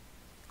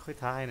खै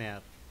थाहा छैन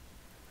यार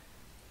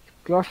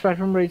क्रस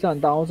प्लेटफर्म रहेछ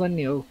भने त आउँछ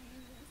नि हौ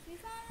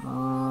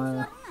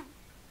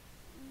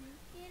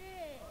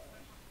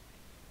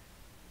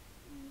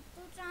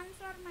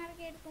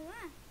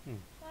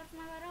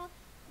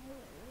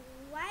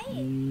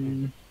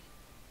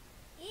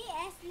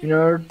In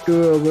order to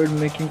avoid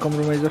making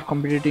compromise of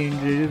competitive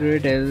integrity,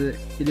 it has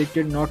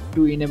elected not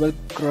to enable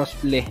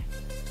crossplay.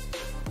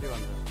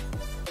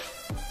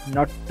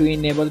 Not to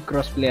enable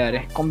crossplay अरे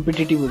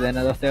कम्पिटिटिभ हुँदैन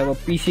जस्तै अब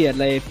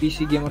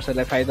पीसी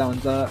गेमर्सहरुलाई फाइदा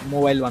हुन्छ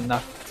मोबाइल भन्दा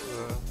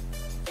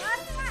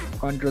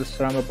कन्ट्रोल्स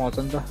राम्रो पाउँछ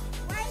नि त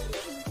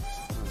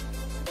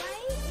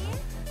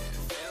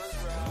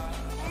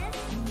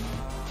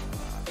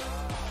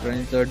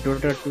रहेछ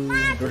डोटा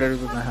 2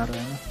 को कहाँ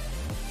रहेन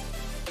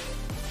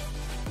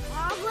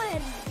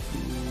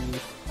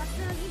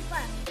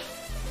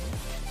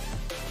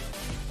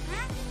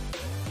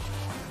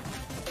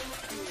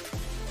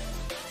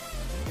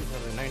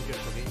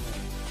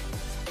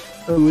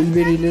will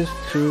be released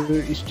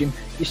through Steam.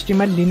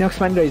 Steam and Linux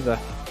man रहेछ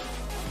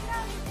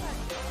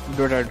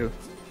Dota 2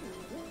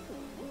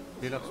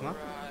 Linux मा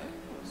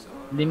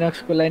Linux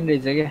को लाइन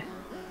रहेछ के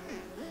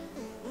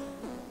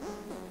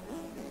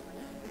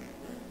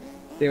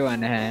त्यो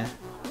भने है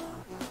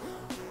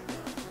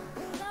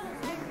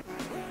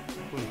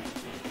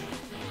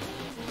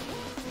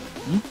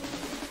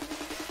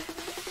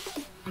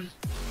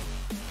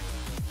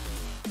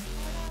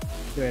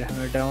त्यो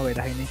हाम्रो डाउन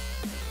भइराखेको नि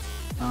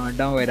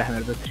डाउन भइराखेको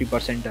मेरो त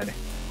 3% अरे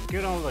के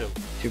डाउन भयो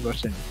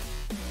 3%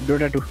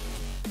 Dota 2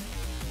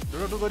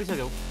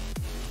 गरिसक्यौ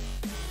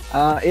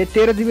ए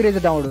 13 GB रहेछ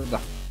डाउनलोड त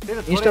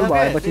इन्स्टल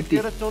भएपछि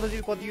 14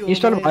 GB कति हो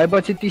इन्स्टल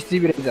भएपछि 30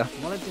 GB रहेछ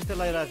मलाई त्यस्तै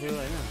लागिरा थियो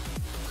हैन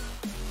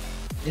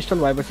इन्स्टल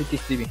भएपछि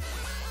 30 GB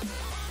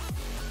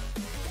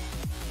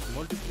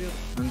मल्टिप्लेयर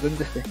हुन्छ नि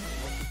त्यस्तै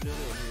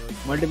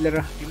मल्टिप्लेयर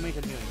टिममै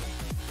खेल्ने हैन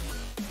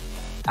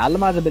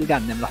हालमा आज बेलुका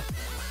हान्ने ल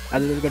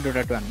आज बेलुका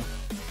Dota 2 हान्नु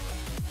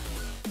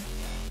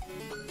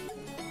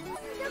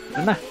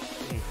हैन म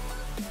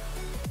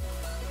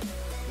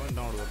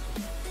डाउनलोड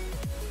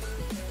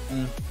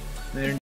गर्छु